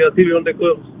ਦੇ ਵਿੱਚ ਅਸੀਂ ਵੀ ਹੁਣ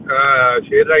ਦੇਖੋ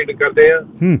ਸ਼ੇਅਰ ਰਾਈਡ ਕਰਦੇ ਆ,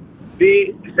 ਵੀ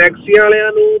ਟੈਕਸੀਆਂ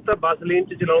ਵਾਲਿਆਂ ਨੂੰ ਤਾਂ ਬੱਸ ਲੇਨ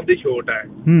 'ਚ ਚਲਾਉਣ ਦੀ ਛੋਟ ਹੈ,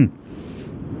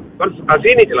 ਪਰ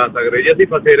ਅਸੀਂ ਨਹੀਂ ਚਲਾ ਸਕਦੇ ਜੀ, ਅਸੀਂ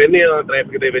ਫਸੇ ਰਹਿੰਦੇ ਆ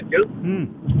ਟ੍ਰੈਫਿਕ ਦੇ ਵਿੱਚ।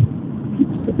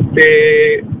 ਤੇ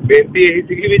ਬੇਨਤੀ ਇਹੀ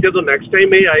ਸੀਗੀ ਵੀ ਜਦੋਂ ਨੈਕਸਟ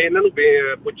ਟਾਈਮ ਇਹ ਆਏ ਇਹਨਾਂ ਨੂੰ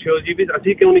ਪੁੱਛਿਓ ਜੀ ਵੀ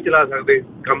ਅਸੀਂ ਕਿਉਂ ਨਹੀਂ ਚਲਾ ਸਕਦੇ,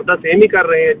 ਕੰਮ ਤਾਂ ਸੇਮ ਹੀ ਕਰ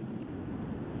ਰਹੇ ਆ ਜੀ।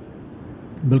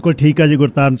 ਬਿਲਕੁਲ ਠੀਕ ਹੈ ਜੀ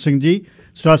ਗੁਰਤਾਰਨ ਸਿੰਘ ਜੀ।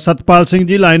 Satpal Singh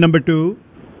ji line number 2।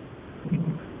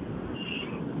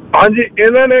 ਹਾਂਜੀ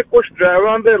ਇਹਨਾਂ ਨੇ ਕੁਝ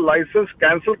ਡਰਾਈਵਰਾਂ ਦੇ ਲਾਇਸੈਂਸ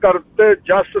ਕੈਂਸਲ ਕਰ ਦਿੱਤੇ,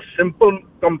 ਜਸਟ ਸਿੰਪਲ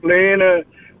ਕੰਪਲੇਨ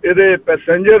ਇਹਦੇ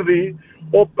ਪੈਸੇਂਜਰ ਦੀ।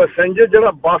 ਉਹ ਪੈਸੇਂਜਰ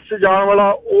ਜਿਹੜਾ ਬੱਸ 'ਚ ਜਾਣ ਵਾਲਾ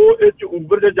ਉਹ ਇਹ 'ਚ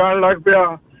ਉਬਰ 'ਚ ਜਾਣ ਲੱਗ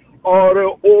ਪਿਆ, ਔਰ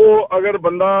ਉਹ ਅਗਰ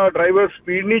ਬੰਦਾ ਡਰਾਈਵਰ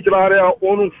ਸਪੀਡ ਨਹੀਂ ਚਲਾ ਰਿਹਾ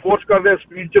ਉਹਨੂੰ ਫੋਰਸ ਕਰਦੇ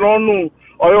ਸਪੀਡ ਚਲਾਉਣ ਨੂੰ,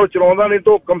 ਔਰ ਉਹ ਚਲਾਉਂਦਾ ਨਹੀਂ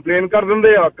ਤਾਂ ਕੰਪਲੇਨ ਕਰ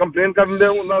ਦਿੰਦੇ ਆ,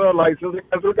 ਉਹਨਾਂ ਦਾ ਲਾਇਸੈਂਸ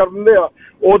ਕੈਂਸਲ ਕਰ ਦਿੰਦੇ ਆ,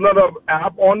 ਉਹਨਾਂ ਦਾ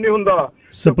ਐਪ ਔਨ ਨਹੀਂ ਹੁੰਦਾ।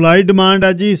 ਸਪਲਾਈ ਡਿਮਾਂਡ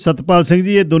ਆ ਜੀ ਸਤਪਾਲ ਸਿੰਘ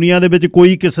ਜੀ, ਇਹ ਦੁਨੀਆ ਦੇ ਵਿੱਚ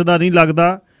ਕੋਈ ਕਿਸੇ ਦਾ ਨਹੀਂ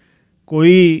ਲੱਗਦਾ,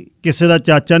 ਕੋਈ ਕਿਸੇ ਦਾ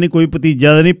ਚਾਚਾ ਨਹੀਂ, ਕੋਈ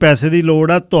ਭਤੀਜਾ ਦਾ ਨਹੀਂ। ਪੈਸੇ ਦੀ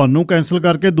ਲੋੜ ਆ, ਤੁਹਾਨੂੰ ਕੈਂਸਲ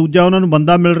ਕਰਕੇ ਦੂਜਾ ਉਹਨਾਂ ਨੂੰ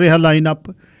ਬੰਦਾ ਮਿਲ ਰਿਹਾ ਲਾਈਨ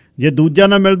ਅਪ, ਜੇ ਦੂਜਾ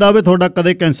ਨਾ ਮਿਲਦਾ ਹੋਵੇ ਤੁਹਾਡਾ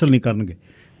ਕਦੇ ਕੈਂਸਲ ਨਹੀਂ ਕਰਨਗੇ।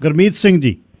 ਗੁਰਮੀਤ ਸਿੰਘ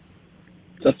ਜੀ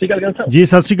ਸਤਿ ਸ਼੍ਰੀ ਅਕਾਲ ਸਾਹਿਬ। ਜੀ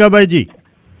ਸਤਿ ਸ਼੍ਰੀ ਅਕਾਲ ਬਾਈ ਜੀ।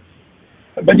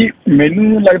 ਬਾਈ ਜੀ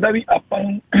ਮੈਨੂੰ ਲੱਗਦਾ ਵੀ ਆਪਾਂ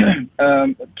ਨੂੰ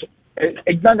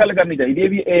ਏਦਾਂ ਗੱਲ ਕਰਨੀ ਚਾਹੀਦੀ ਹੈ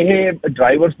ਵੀ ਇਹ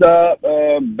ਡਰਾਈਵਰਸ ਦਾ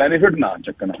ਬੈਨੀਫਿਟ ਨਾ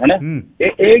ਚੱਕਣ, ਹਨਾ।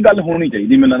 ਇਹ ਗੱਲ ਹੋਣੀ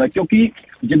ਚਾਹੀਦੀ ਮੈਨੂੰ ਲੱਗਦਾ, ਕਿਉਂਕਿ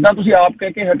ਜਿੱਦਾਂ ਤੁਸੀਂ ਆਪ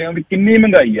ਕਹਿ ਕੇ ਹਟੇ ਹੋ ਵੀ ਕਿੰਨੀ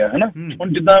ਮਹਿੰਗਾਈ ਹੈ, ਹਨਾ।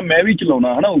 ਹੁਣ ਜਿੱਦਾਂ ਮੈਂ ਵੀ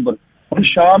ਚਲਾਉਣਾ, ਹਨਾ, ਉਬਰ। ਹੁਣ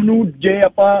ਸ਼ਾਮ ਨੂੰ ਜੇ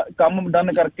ਆਪਾਂ ਕੰਮ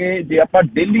ਡਨ ਕਰਕੇ, ਜੇ ਆਪਾਂ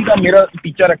ਡੇਲੀ ਦਾ ਮੇਰਾ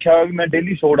ਟੀਚਾ ਰੱਖਿਆ ਹੋਇਆ ਵੀ ਮੈਂ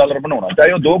ਡੇਲੀ $100 ਬਣਾਉਣਾ,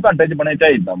 ਚਾਹੇ ਉਹ 2 ਘੰਟੇ 'ਚ ਬਣੇ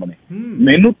ਚਾਹੇ ਏਦਾਂ ਬਣੇ,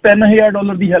 ਮੈਨੂੰ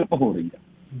 $3000 ਦੀ ਹੈਲਪ ਹੋ ਰਹੀ ਹੈ,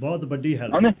 ਬਹੁਤ ਵੱਡੀ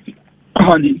ਹੈਲਪ, ਹਨਾ।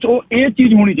 ਹਾਂਜੀ, ਸੋ ਇਹ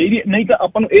ਚੀਜ਼ ਹੋਣੀ ਚਾਹੀਦੀ ਹੈ। ਨਹੀਂ ਤਾਂ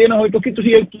ਆਪਾਂ ਨੂੰ ਇਹ ਨਾ ਹੋਏ, ਕਿਉਂਕਿ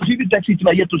ਤੁਸੀਂ ਵੀ ਟੈਕਸੀ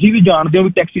ਚਲਾਈ ਹੈ, ਤੁਸੀਂ ਵੀ ਜਾਣਦੇ ਹੋ ਵੀ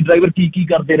ਟੈਕਸੀ ਡਰਾਈਵਰ ਕੀ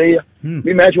ਕਰਦੇ ਰਹੇ ਆ,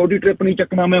 ਵੀ ਮੈਂ ਛੋਟੀ ਟ੍ਰਿਪ ਨਹੀਂ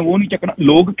ਚੱਕਣਾ, ਮੈਂ ਉਹ ਨਹੀਂ ਚੱਕਣਾ।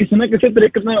 ਲੋਕ ਕਿਸੇ ਨਾ ਕਿਸੇ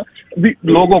ਤਰੀਕੇ ਨਾਲ ਵੀ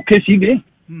ਲੋਕ ਔਖੇ ਸੀਗੇ,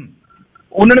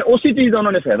 ਉਹਨਾਂ ਨੇ ਉਸੇ ਚੀਜ਼ ਦਾ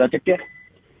ਉਹਨਾਂ ਨੇ ਫਾਇਦਾ ਚੱਕਿਆ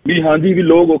ਵੀ ਹਾਂਜੀ ਵੀ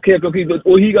ਲੋਕ ਔਖੇ ਆ, ਕਿਉਂਕਿ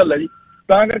ਉਹੀ ਗੱਲ ਹੈ ਜੀ।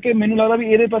 ਤਾਂ ਕਰਕੇ ਮੈਨੂੰ ਲੱਗਦਾ ਵੀ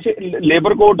ਇਹਦੇ ਪਾਸੇ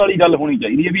ਲੇਬਰ ਕੋਡ ਵਾਲੀ ਗੱਲ ਹੋਣੀ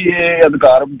ਚਾਹੀਦੀ ਹੈ ਵੀ ਇਹ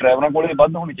ਅਧਿਕਾਰ ਡਰਾਈਵਰਾਂ ਕੋਲ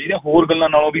ਵੱਧ ਹੋਣੇ ਚਾਹੀਦੇ, ਹੋਰ ਗੱਲਾਂ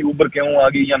ਨਾਲੋਂ ਵੀ ਉਬਰ ਕਿਉਂ ਆ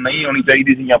ਗਈ ਜਾਂ ਨਹੀਂ ਆਉਣੀ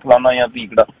ਚਾਹੀਦੀ ਸੀ ਜਾਂ ਫਲਾਨਾ ਜਾਂ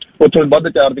ਤੀਕੜਾ ਉੱਥੋਂ ਵੱਧ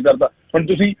ਚਾਰਜ ਕਰਦਾ। ਹੁਣ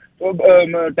ਤੁਸੀਂ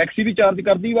ਟੈਕਸੀ ਵੀ ਚਾਰਜ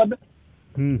ਕਰਦੀ ਵੱਧ,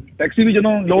 ਟੈਕਸੀ ਵੀ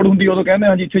ਜਦੋਂ ਲੋਡ ਹੁੰਦੀ ਉਦੋਂ ਕਹਿੰਦੇ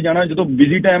ਹਾਂਜੀ ਇੱਥੇ ਜਾਣਾ, ਜਦੋਂ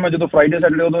ਬਿਜ਼ੀ ਟਾਈਮ ਹੈ, ਜਦੋਂ ਫਰਾਈਡੇ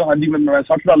ਸੈਟਰਡੇ ਉਦੋਂ ਹਾਂਜੀ ਮੈਂ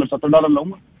 $60 $70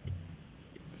 ਲਊਂਗਾ।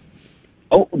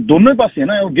 ਉਹ ਦੋਨੋਂ ਪਾਸੇ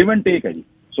ਨਾ, ਉਹ ਗਿਵ ਐਂਡ ਟੇਕ ਹੈ ਜੀ।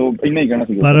 ਸੋ ਇੰਨਾ ਹੀ ਕਹਿਣਾ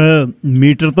ਸੀ। ਪਰ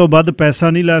ਮੀਟਰ ਤੋਂ ਵੱਧ ਪੈਸਾ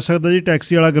ਨਹੀਂ ਲੈ ਸਕਦਾ ਜੀ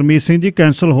ਟੈਕਸੀ ਵਾਲਾ ਗੁਰਮੀਤ ਸਿੰਘ ਜੀ,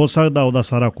 ਕੈਂਸਲ ਹੋ ਸਕਦਾ ਉਹਦਾ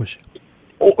ਸਾਰਾ ਕੁਛ।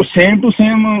 ਉਹ ਸੇਮ ਟੂ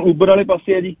ਸੇਮ ਉਬਰ ਵਾਲੇ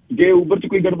ਪਾਸੇ ਹੈ ਜੀ। ਜੇ ਉਬਰ 'ਚ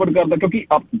ਕੋਈ ਗੜਬੜ ਕਰਦਾ, ਕਿਉਂਕਿ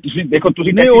ਤੁਸੀਂ ਦੇਖੋ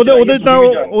ਤੁਸੀਂ ਨਹੀਂ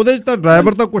ਉਹਦੇ 'ਚ ਤਾਂ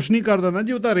ਡਰਾਈਵਰ ਤਾਂ ਕੁਛ ਨਹੀਂ ਕਰਦਾ ਨਾ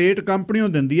ਜੀ, ਉਹ ਤਾਂ ਰੇਟ ਕੰਪਨੀ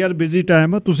ਦਿੰਦੀ ਯਾਰ ਬਿਜ਼ੀ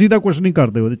ਟਾਈਮ, ਤੁਸੀਂ ਤਾਂ ਕੁਛ ਨਹੀਂ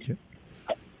ਕਰਦੇ ਉਹਦੇ 'ਚ।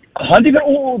 ਹਾਂਜੀ ਫਿਰ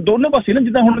ਉਹ ਦੋਨੋਂ ਪਾਸੇ ਨਾ,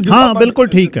 ਜਿੱਦਾਂ ਹੁਣ ਹਾਂ ਬਿਲਕੁਲ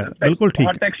ਠੀਕ ਹੈ, ਬਿਲਕੁਲ ਠੀਕ।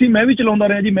 ਟੈਕਸੀ ਮੈਂ ਵੀ ਚਲਾਉਂਦਾ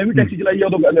ਰਿਹਾ ਜੀ, ਮੈਂ ਵੀ ਟੈਕਸੀ ਚਲਾਈ ਆ,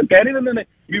 ਉਦੋਂ ਕਹਿ ਨਹੀਂ ਦਿੰਦੇ ਨੇ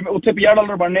ਵੀ ਉੱਥੇ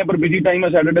 $50 ਬਣਨੇ, ਪਰ ਬਿਜ਼ੀ ਟਾਈਮ ਹੈ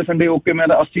ਸੈਟਰਡੇ ਸੰਡੇ, ਓਕੇ ਮੈਂ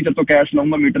ਤਾਂ 80 ਤੋਂ ਕੈਸ਼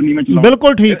ਲਊਂਗਾ, ਮੀਟਰ ਨਹੀਂ ਮੈਂ ਚਲਾਉਂਦਾ।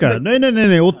 ਬਿਲਕੁਲ ਠੀਕ ਹੈ।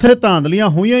 ਨਹੀਂ ਉੱਥੇ ਧਾਂਦਲੀਆਂ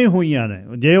ਹੋਈਆਂ ਹੀ ਹੋਈਆਂ ਨੇ।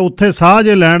 ਜੇ ਉੱਥੇ ਸਾਹ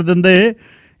ਜੇ ਲੈਣ ਦਿੰਦੇ,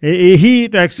 ਇਹੀ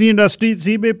ਟੈਕਸੀ ਇੰਡਸਟਰੀ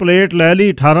ਸੀ ਵੀ ਪਲੇਟ ਲੈ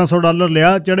ਲਈ, $1800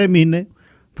 ਲਿਆ, ਚੜ੍ਹੇ ਮਹੀਨੇ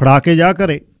ਫੜਾ ਕੇ ਜਾ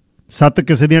ਘਰੇ। 7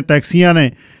 ਕਿਸੇ ਦੀਆਂ ਟੈਕਸੀਆਂ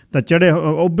ਨੇ ਤਾਂ ਚੜ੍ਹੇ।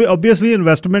 ਓਬਵੀਅਸਲੀ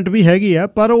ਇਨਵੈਸਟਮੈਂਟ ਵੀ ਹੈਗੀ ਆ,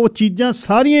 ਪਰ ਉਹ ਚੀਜ਼ਾਂ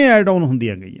ਸਾਰੀਆਂ ਐਡ ਆਨ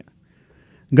ਹੁੰਦੀਆਂ ਗਈਆਂ।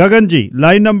 ਗਗਨ ਜੀ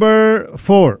ਲਾਈਨ ਨੰਬਰ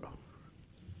 4।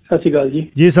 ਸਤਿ ਸ਼੍ਰੀ ਅਕਾਲ ਜੀ।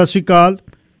 ਜੀ ਸਤਿ ਸ਼੍ਰੀ ਅਕਾਲ।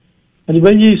 ਹਾਂਜੀ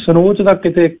ਬਾਈ ਜੀ, ਸਨੋਚ ਦਾ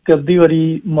ਕਿਤੇ ਇੱਕ ਅੱਧੀ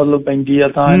ਵਾਰੀ ਮਤਲਬ ਪੈਂਦੀ ਆ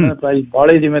ਤਾਂ ਇਹਨਾਂ ਪ੍ਰਾਈਸ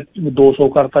ਬਾਹਲੇ, ਜਿਵੇਂ 200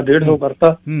 ਕਰਤਾ, 150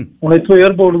 ਕਰਤਾ। ਹੁਣ ਇੱਥੋਂ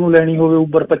ਏਅਰਪੋਰਟ ਨੂੰ ਲੈਣੀ ਹੋਵੇ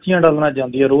ਉਬਰ $25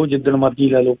 ਜਾਂਦੀ ਆ ਰੋਜ਼, ਜਿੱਦਣ ਮਰਜ਼ੀ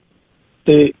ਲੈ ਲਓ।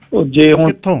 ਤੇ ਜੇ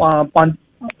ਹੁਣ 5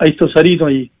 ਇੱਥੋਂ ਸਰੀ ਤੋਂ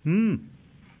ਜੀ,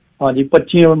 ਹਾਂਜੀ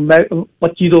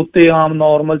 25 ਤੋਂ ਉੱਤੇ ਆਮ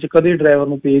ਨਾਰਮਲ 'ਚ ਕਦੇ ਡਰਾਈਵਰ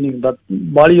ਨੂੰ ਪੇ ਨਹੀਂ ਹੁੰਦਾ।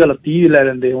 ਬਾਹਲੀ ਗੱਲ 30 ਲੈ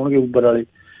ਲੈਂਦੇ ਹੋਣਗੇ ਉਬਰ ਵਾਲੇ,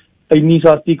 ਇੰਨੀ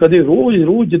ਸਸਤੀ ਕਦੇ।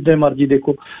 ਰੋਜ਼ ਜਿੱਦਾਂ ਮਰਜ਼ੀ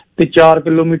ਦੇਖੋ। ਤੇ 4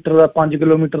 ਕਿਲੋਮੀਟਰ ਦਾ 5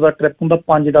 ਕਿਲੋਮੀਟਰ ਦਾ ਟ੍ਰਿਪ ਹੁੰਦਾ,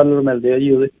 $5 ਮਿਲਦੇ ਆ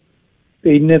ਜੀ ਉਹਦੇ।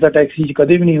 ਤੇ ਇੰਨੇ ਤਾਂ ਟੈਕਸੀ 'ਚ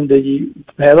ਕਦੇ ਵੀ ਨਹੀਂ ਹੁੰਦੇ ਜੀ।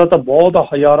 ਫਾਇਦਾ ਤਾਂ ਬਹੁਤ ਆ,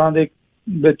 ਹਜ਼ਾਰਾਂ ਦੇ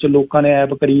ਵਿੱਚ ਲੋਕਾਂ ਨੇ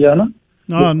ਐਪ ਕਰੀ ਆ ਨਾ।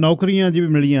 ਹਾਂ ਨੌਕਰੀਆਂ ਜੀ ਵੀ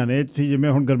ਮਿਲੀਆਂ ਨੇ।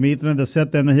 ਜਿਵੇਂ ਹੁਣ ਗੁਰਮੀਤ ਨੇ ਦੱਸਿਆ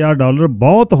 $3000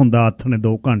 ਬਹੁਤ ਹੁੰਦਾ ਹੱਥ ਨੇ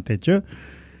 2 ਘੰਟੇ 'ਚ।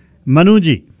 ਮਨੂ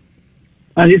ਜੀ।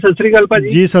 ਹਾਂਜੀ ਸਤਿ ਸ੍ਰੀ ਅਕਾਲ ਭਾਜੀ।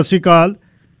 ਜੀ ਸਤਿ ਸ੍ਰੀ ਅਕਾਲ।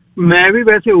 ਮੈਂ ਵੀ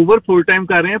ਵੈਸੇ ਉਬਰ ਫੁੱਲ ਟਾਈਮ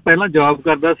ਕਰ ਰਿਹਾ, ਪਹਿਲਾਂ ਜੌਬ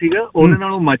ਕਰਦਾ ਸੀਗਾ, ਉਹਦੇ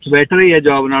ਨਾਲੋਂ ਮੱਚ ਬੈਟਰ ਹੀ ਹੈ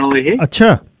ਜੌਬ ਨਾਲੋਂ ਇਹ।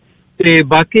 ਅੱਛਾ। ਤੇ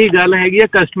ਬਾਕੀ ਗੱਲ ਹੈਗੀ ਆ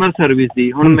ਕਸਟਮਰ ਸਰਵਿਸ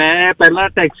ਦੀ। ਹੁਣ ਮੈਂ ਪਹਿਲਾਂ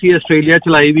ਟੈਕਸੀ ਆਸਟ੍ਰੇਲੀਆ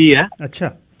ਚਲਾਈ ਵੀ ਹੈ।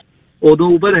 ਅੱਛਾ। ਉਦੋਂ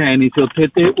ਉਬਰ ਹੈ ਨਹੀਂ ਸੀ ਉੱਥੇ,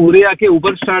 ਤੇ ਉਰੇ ਆ ਕੇ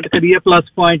ਉਬਰ ਸਟਾਰਟ ਕਰੀ ਹੈ, ਪਲੱਸ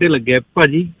ਪੁਆਇੰਟ ਲੱਗਿਆ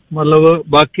ਭਾਜੀ। ਮਤਲਬ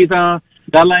ਬਾਕੀ ਤਾਂ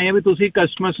ਗੱਲ ਆਈ ਹੈ ਵੀ ਤੁਸੀਂ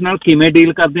ਕਸਟਮਰਸ ਨਾਲ ਕਿਵੇਂ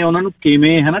ਡੀਲ ਕਰਦੇ ਹੋ, ਉਹਨਾਂ ਨੂੰ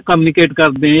ਕਿਵੇਂ ਹੈ ਨਾ ਕਮਿਊਨੀਕੇਟ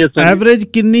ਕਰਦੇ ਆ। ਐਵਰੇਜ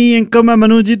ਕਿੰਨੀ ਇਨਕਮ ਹੈ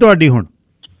ਮਨੂ ਜੀ ਤੁਹਾਡੀ ਹੁਣ?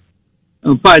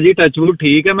 ਭਾਜੀ ਟੱਚਵੁੱਡ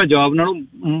ਠੀਕ ਹੈ, ਮੈਂ ਜੌਬ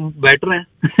ਨਾਲੋਂ ਬੈਟਰ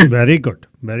ਹੈ। ਵੈਰੀ ਗੁੱਡ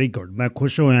ਵੈਰੀ ਗੁੱਡ, ਮੈਂ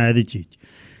ਖੁਸ਼ ਹੋਇਆ ਇਹਦੀ ਚੀਜ਼।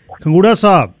 ਖੰਗੂੜਾ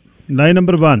ਸਾਹਿਬ ਲਾਈਨ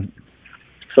ਨੰਬਰ 1।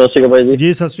 ਸਤਿ ਸ਼੍ਰੀ ਅਕਾਲ ਬਾਈ ਜੀ।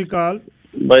 ਜੀ ਸਤਿ ਸ਼੍ਰੀ ਅਕਾਲ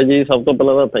ਬਾਈ ਜੀ। ਸਭ ਤੋਂ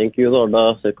ਪਹਿਲਾਂ ਤਾਂ ਥੈਂਕ ਯੂ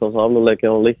ਤੁਹਾਡਾ ਸੇਖੋਂ ਸਾਹਿਬ ਨੂੰ ਲੈ ਕੇ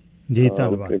ਆਉਣ ਲਈ ਜੀ।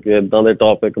 ਧੰਨਵਾਦ। ਕਿਉਂਕਿ ਇੱਦਾਂ ਦੇ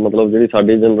ਟੌਪਿਕ ਮਤਲਬ ਜਿਹੜੀ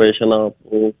ਸਾਡੀ ਜਨਰੇਸ਼ਨ ਆ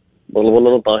ਉਹ ਮਤਲਬ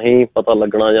ਉਹਨਾਂ ਨੂੰ ਤਾਂ ਹੀ ਪਤਾ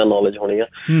ਲੱਗਣਾ ਜਾਂ ਨੌਲੇਜ ਹੋਣੀ ਆ।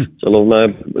 ਚਲੋ ਮੈਂ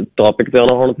ਟੌਪਿਕ ਤੇ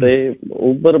ਆਉਣਾ ਹੁਣ। ਤੇ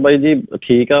ਉਬਰ ਬਾਈ ਜੀ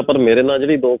ਠੀਕ ਆ, ਪਰ ਮੇਰੇ ਨਾਲ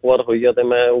ਜਿਹੜੀ 2 ਵਾਰ ਹੋਈ ਆ ਤੇ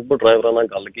ਮੈਂ ਉਬਰ ਡਰਾਈਵਰਾਂ ਨਾਲ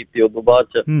ਗੱਲ ਕੀਤੀ। ਉਦੋਂ ਬਾਅਦ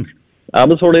ਚ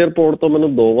ਐਬਸੋਡ ਏਅਰਪੋਰਟ ਤੋਂ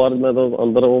ਮੈਨੂੰ 2 ਵਾਰ ਮੈਂ ਤਾਂ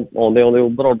ਅੰਦਰ ਆਉਂਦੇ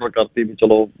ਉਬਰ ਆਰਡਰ ਕਰਤੀ ਵੀ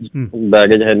ਚਲੋ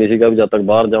ਬੈਗੇਜ ਹੈ ਨਹੀਂ ਸੀਗਾ ਵੀ ਜਦ ਤੱਕ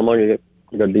ਬਾਹਰ ਜਾਵਾਂਗੇ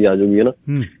ਗੱਡੀ ਆ ਜਾਊਗੀ ਨਾ।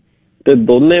 ਤੇ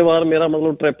ਦੋਨੇ ਵਾਰ ਮੇਰਾ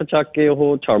ਮਤਲਬ ਟ੍ਰਿਪ ਚੱਕ ਕੇ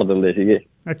ਉਹ ਛੱਡ ਦਿੰਦੇ ਸੀਗੇ।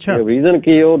 ਅੱਛਾ। ਰੀਜ਼ਨ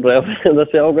ਕੀ ਉਹ ਡਰਾਈਵਰ ਨੇ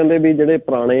ਦੱਸਿਆ, ਉਹ ਕਹਿੰਦੇ ਵੀ ਜਿਹੜੇ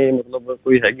ਪੁਰਾਣੇ ਮਤਲਬ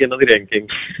ਕੋਈ ਹੈਗੀ ਇਹਨਾਂ ਦੀ ਰੈਂਕਿੰਗ,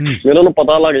 ਇਹਨਾਂ ਨੂੰ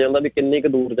ਪਤਾ ਲੱਗ ਜਾਂਦਾ ਵੀ ਕਿੰਨੀ ਕੁ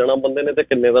ਦੂਰ ਜਾਣਾ ਬੰਦੇ ਨੇ ਤੇ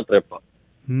ਕਿੰਨੇ ਦਾ ਟ੍ਰਿਪ ਆ।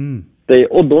 ਤੇ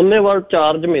ਉਹ ਦੋਨੇ ਵਾਰ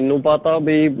ਚਾਰਜ ਮੈਨੂੰ ਪਤਾ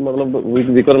ਵੀ ਮਤਲਬ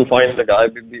ਵੀ ਕੈਨ ਫਾਈਂਡ ਦ ਗਾਇ,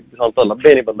 ਵੀ ਸਾਨੂੰ ਤਾਂ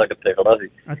ਲੱਭੇ ਨਹੀਂ ਬੰਦਾ ਕਿੱਥੇ ਖੜਾ ਸੀ।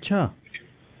 ਅੱਛਾ।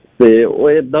 ਤੇ ਉਹ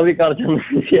ਏਦਾਂ ਵੀ ਕਰ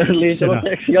ਜਾਂਦੇ ਸੀ ਅਰਲੀ, ਚਲੋ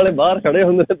ਟੈਕਸੀ ਵਾਲੇ ਬਾਹਰ ਖੜੇ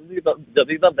ਹੁੰਦੇ, ਤੁਸੀਂ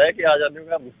ਜਦੀ ਤਾਂ ਬਹਿ ਕੇ ਆ ਜਾਂਦੇ ਹੋ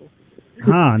ਘਰ ਨੂੰ।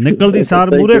 ਹਾਂ ਨਿਕਲਦੀ ਸਾਰ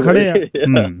ਮੂਹਰੇ ਖੜੇ ਆ।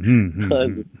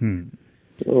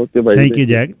 Okay by, thank you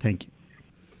Jack, thank you.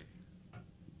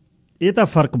 ਇਹ ਤਾਂ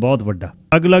ਫਰਕ ਬਹੁਤ ਵੱਡਾ।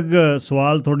 ਅਲੱਗ-ਅਲੱਗ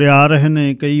ਸਵਾਲ ਤੁਹਾਡੇ ਆ ਰਹੇ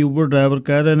ਨੇ। ਕਈ ਉਬਰ ਡਰਾਈਵਰ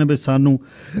ਕਹਿ ਰਹੇ ਨੇ ਵੀ ਸਾਨੂੰ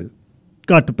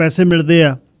ਘੱਟ ਪੈਸੇ ਮਿਲਦੇ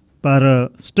ਆ, ਪਰ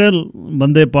ਸਟਿਲ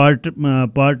ਬੰਦੇ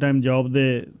ਪਾਰਟ ਟਾਈਮ ਜੌਬ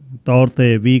ਦੇ ਤੌਰ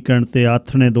 'ਤੇ ਵੀਕਐਂਡ 'ਤੇ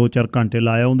ਹੱਥ ਨੇ 2-4 ਘੰਟੇ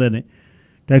ਲਾਏ ਆਉਂਦੇ ਨੇ।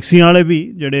 ਟੈਕਸੀਆਂ ਵਾਲੇ ਵੀ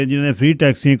ਜਿਹੜੇ ਜਿਹਨੇ ਫ੍ਰੀ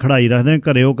ਟੈਕਸੀਆਂ ਖੜਾਈ ਰੱਖਦੇ ਨੇ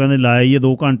ਘਰੇ, ਉਹ ਕਹਿੰਦੇ ਲਾਇਆ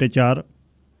 2 ਘੰਟੇ $4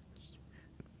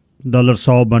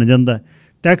 $100 ਬਣ ਜਾਂਦਾ।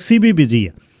 ਟੈਕਸੀ ਵੀ ਬਿਜ਼ੀ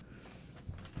ਆ।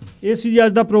 ਇਹ ਸੀ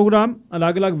ਅੱਜ ਦਾ ਪ੍ਰੋਗਰਾਮ।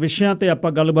 ਅਲੱਗ-ਅਲੱਗ ਵਿਸ਼ਿਆਂ 'ਤੇ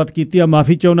ਆਪਾਂ ਗੱਲਬਾਤ ਕੀਤੀ ਆ।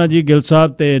 ਮਾਫੀ ਚਾਹੁੰਦਾ ਜੀ ਗਿੱਲ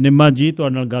ਸਾਹਿਬ ਅਤੇ ਨਿੰਮਾ ਜੀ,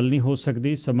 ਤੁਹਾਡੇ ਨਾਲ ਗੱਲ ਨਹੀਂ ਹੋ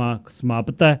ਸਕਦੀ, ਸਮਾਂ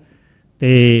ਸਮਾਪਤ ਹੈ।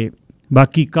 ਅਤੇ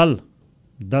ਬਾਕੀ ਕੱਲ੍ਹ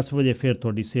 10 ਵਜੇ ਫਿਰ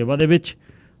ਤੁਹਾਡੀ ਸੇਵਾ ਦੇ ਵਿੱਚ।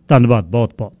 ਧੰਨਵਾਦ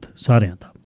ਬਹੁਤ ਬਹੁਤ ਸਾਰਿਆਂ ਦਾ।